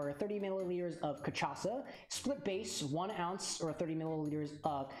or 30 milliliters of cachaça, split base, 1 ounce or 30 milliliters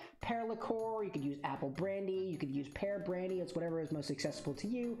of pear liqueur. You could use apple brandy, you could use pear brandy, it's whatever is most accessible to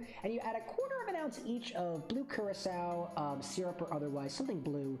you. And you add 1/4 of an ounce each of Blue Curacao, syrup or otherwise, something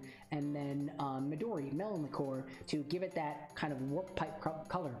blue, and then Midori, melon liqueur, to give it that kind of warp pipe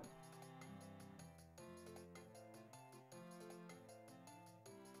color.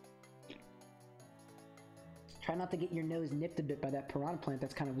 Try not to get your nose nipped a bit by that piranha plant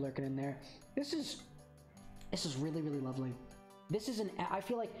that's kind of lurking in there. This is really, really lovely. I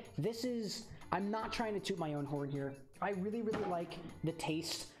feel like I'm not trying to toot my own horn here. I really, really like the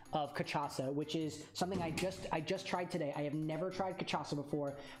taste of cachaça, which is something I just tried today. I have never tried cachaça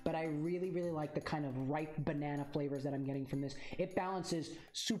before, but I really, really like the kind of ripe banana flavors that I'm getting from this. It balances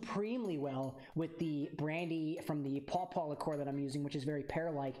supremely well with the brandy from the pawpaw liqueur that I'm using, which is very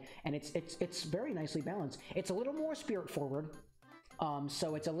pear-like, and it's very nicely balanced. It's a little more spirit forward.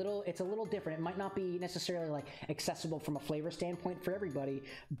 So it's a little different. It might not be necessarily like accessible from a flavor standpoint for everybody,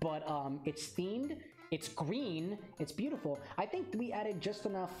 but it's themed. It's green. It's beautiful. I think we added just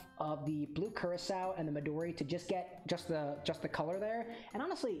enough of the Blue Curacao and the Midori to just get just the color there. And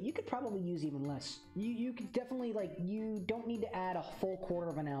honestly, you could probably use even less. You could definitely, like, you don't need to add a full 1/4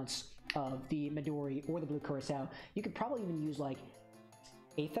 of an ounce of the Midori or the Blue Curacao. You could probably even use like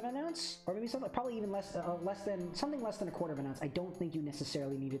 1/8 of an ounce, or maybe something, probably even less than 1/4 of an ounce. I don't think you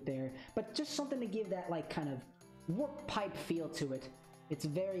necessarily need it there, but just something to give that like kind of warp pipe feel to it. It's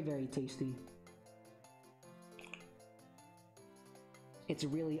very, very tasty. It's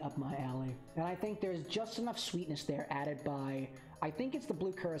really up my alley. And I think there's just enough sweetness there added by, I think it's the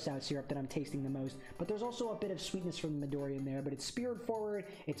Blue Curacao syrup that I'm tasting the most, but there's also a bit of sweetness from the Midori in there, but it's spirit forward,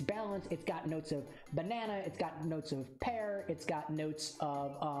 it's balanced, it's got notes of banana, it's got notes of pear, it's got notes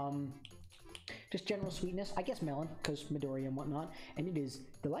of just general sweetness, I guess melon, because Midori and whatnot, and it is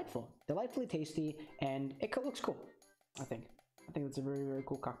delightful, delightfully tasty, and it looks cool, I think. I think it's a very, very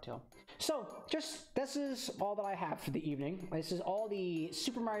cool cocktail. So, this is all that I have for the evening. This is all the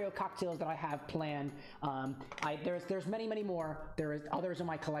Super Mario cocktails that I have planned. There's many, many more. There is others in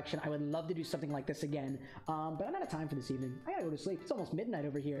my collection. I would love to do something like this again, but I'm out of time for this evening. I gotta go to sleep. It's almost midnight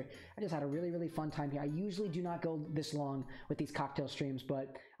over here. I just had a really, really fun time here. I usually do not go this long with these cocktail streams,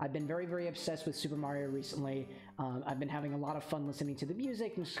 but I've been very, very obsessed with Super Mario recently. I've been having a lot of fun listening to the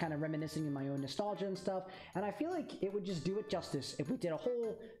music and just kind of reminiscing in my own nostalgia and stuff, and I feel like it would just do it justice if we did a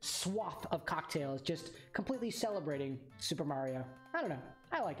whole swath of cocktails just completely celebrating Super Mario. I don't know.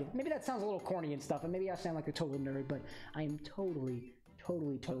 I like it. Maybe that sounds a little corny and stuff, and maybe I sound like a total nerd, but I am totally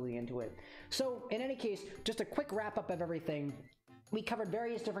into it. So, in any case, just a quick wrap-up of everything. We covered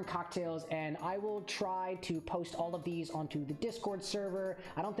various different cocktails, and I will try to post all of these onto the Discord server.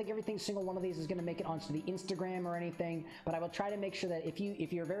 I don't think single one of these is going to make it onto the Instagram or anything, but I will try to make sure that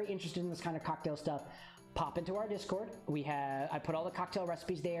if you're very interested in this kind of cocktail stuff, pop into our Discord. I put all the cocktail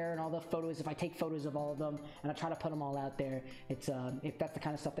recipes there and all the photos, if I take photos of all of them, and I try to put them all out there. It's if that's the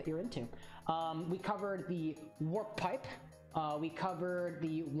kind of stuff that you're into. We covered the warp pipe. We covered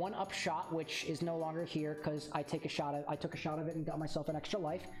the 1-Up shot, which is no longer here because I took a shot of it and got myself an extra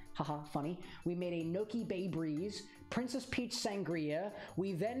life. Haha, funny. We made a Noki Bay Breeze, Princess Peach Sangria.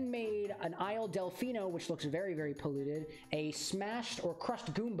 We then made an Isle Delfino, which looks very, very polluted, a smashed or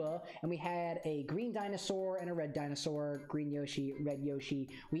crushed Goomba, and we had a green dinosaur and a red dinosaur, green Yoshi, red Yoshi.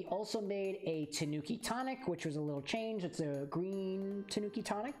 We also made a Tanuki Tonic, which was a little change. It's a green Tanuki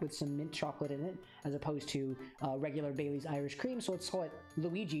Tonic with some mint chocolate in it, as opposed to regular Bailey's Irish Cream, so let's call it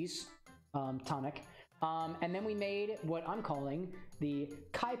Luigi's Tonic. And then we made what I'm calling the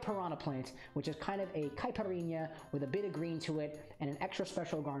Caipirinha plant, which is kind of a caipirinha with a bit of green to it and an extra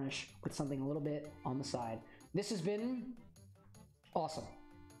special garnish with something a little bit on the side. This has been awesome.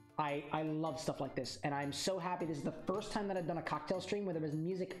 I love stuff like this, and I'm so happy. This is the first time that I've done a cocktail stream where there was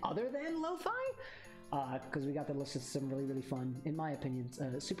music other than lo-fi, because we got to listen to some really, really fun, in my opinion,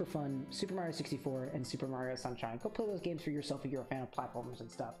 super fun Super Mario 64 and Super Mario Sunshine. Go play those games for yourself if you're a fan of platformers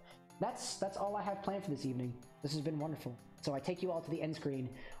and stuff. that's all I have planned for this evening. This has been wonderful. So I take you all to the end screen,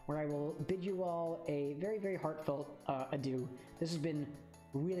 where I will bid you all a very, very heartfelt adieu. This has been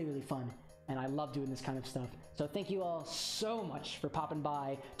really, really fun, and I love doing this kind of stuff. So thank you all so much for popping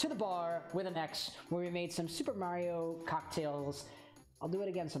by to the bar with an X, where we made some Super Mario cocktails. I'll do it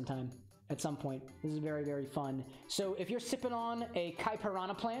again sometime, at some point. This is very, very fun. So if you're sipping on a Kai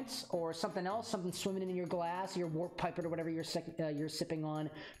Piranha plant or something else, something swimming in your glass, your warp piper or whatever you're sipping on,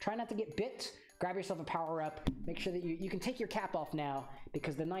 try not to get bit. Grab yourself a power up. Make sure that you can take your cap off now,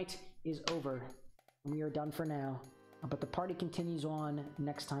 because the night is over. We are done for now. But the party continues on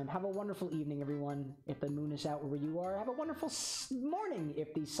next time. Have a wonderful evening, everyone, if the moon is out where you are. Have a wonderful morning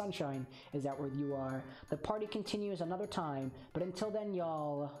if the sunshine is out where you are. The party continues another time. But until then,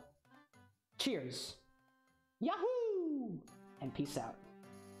 y'all, cheers. Yahoo! And peace out.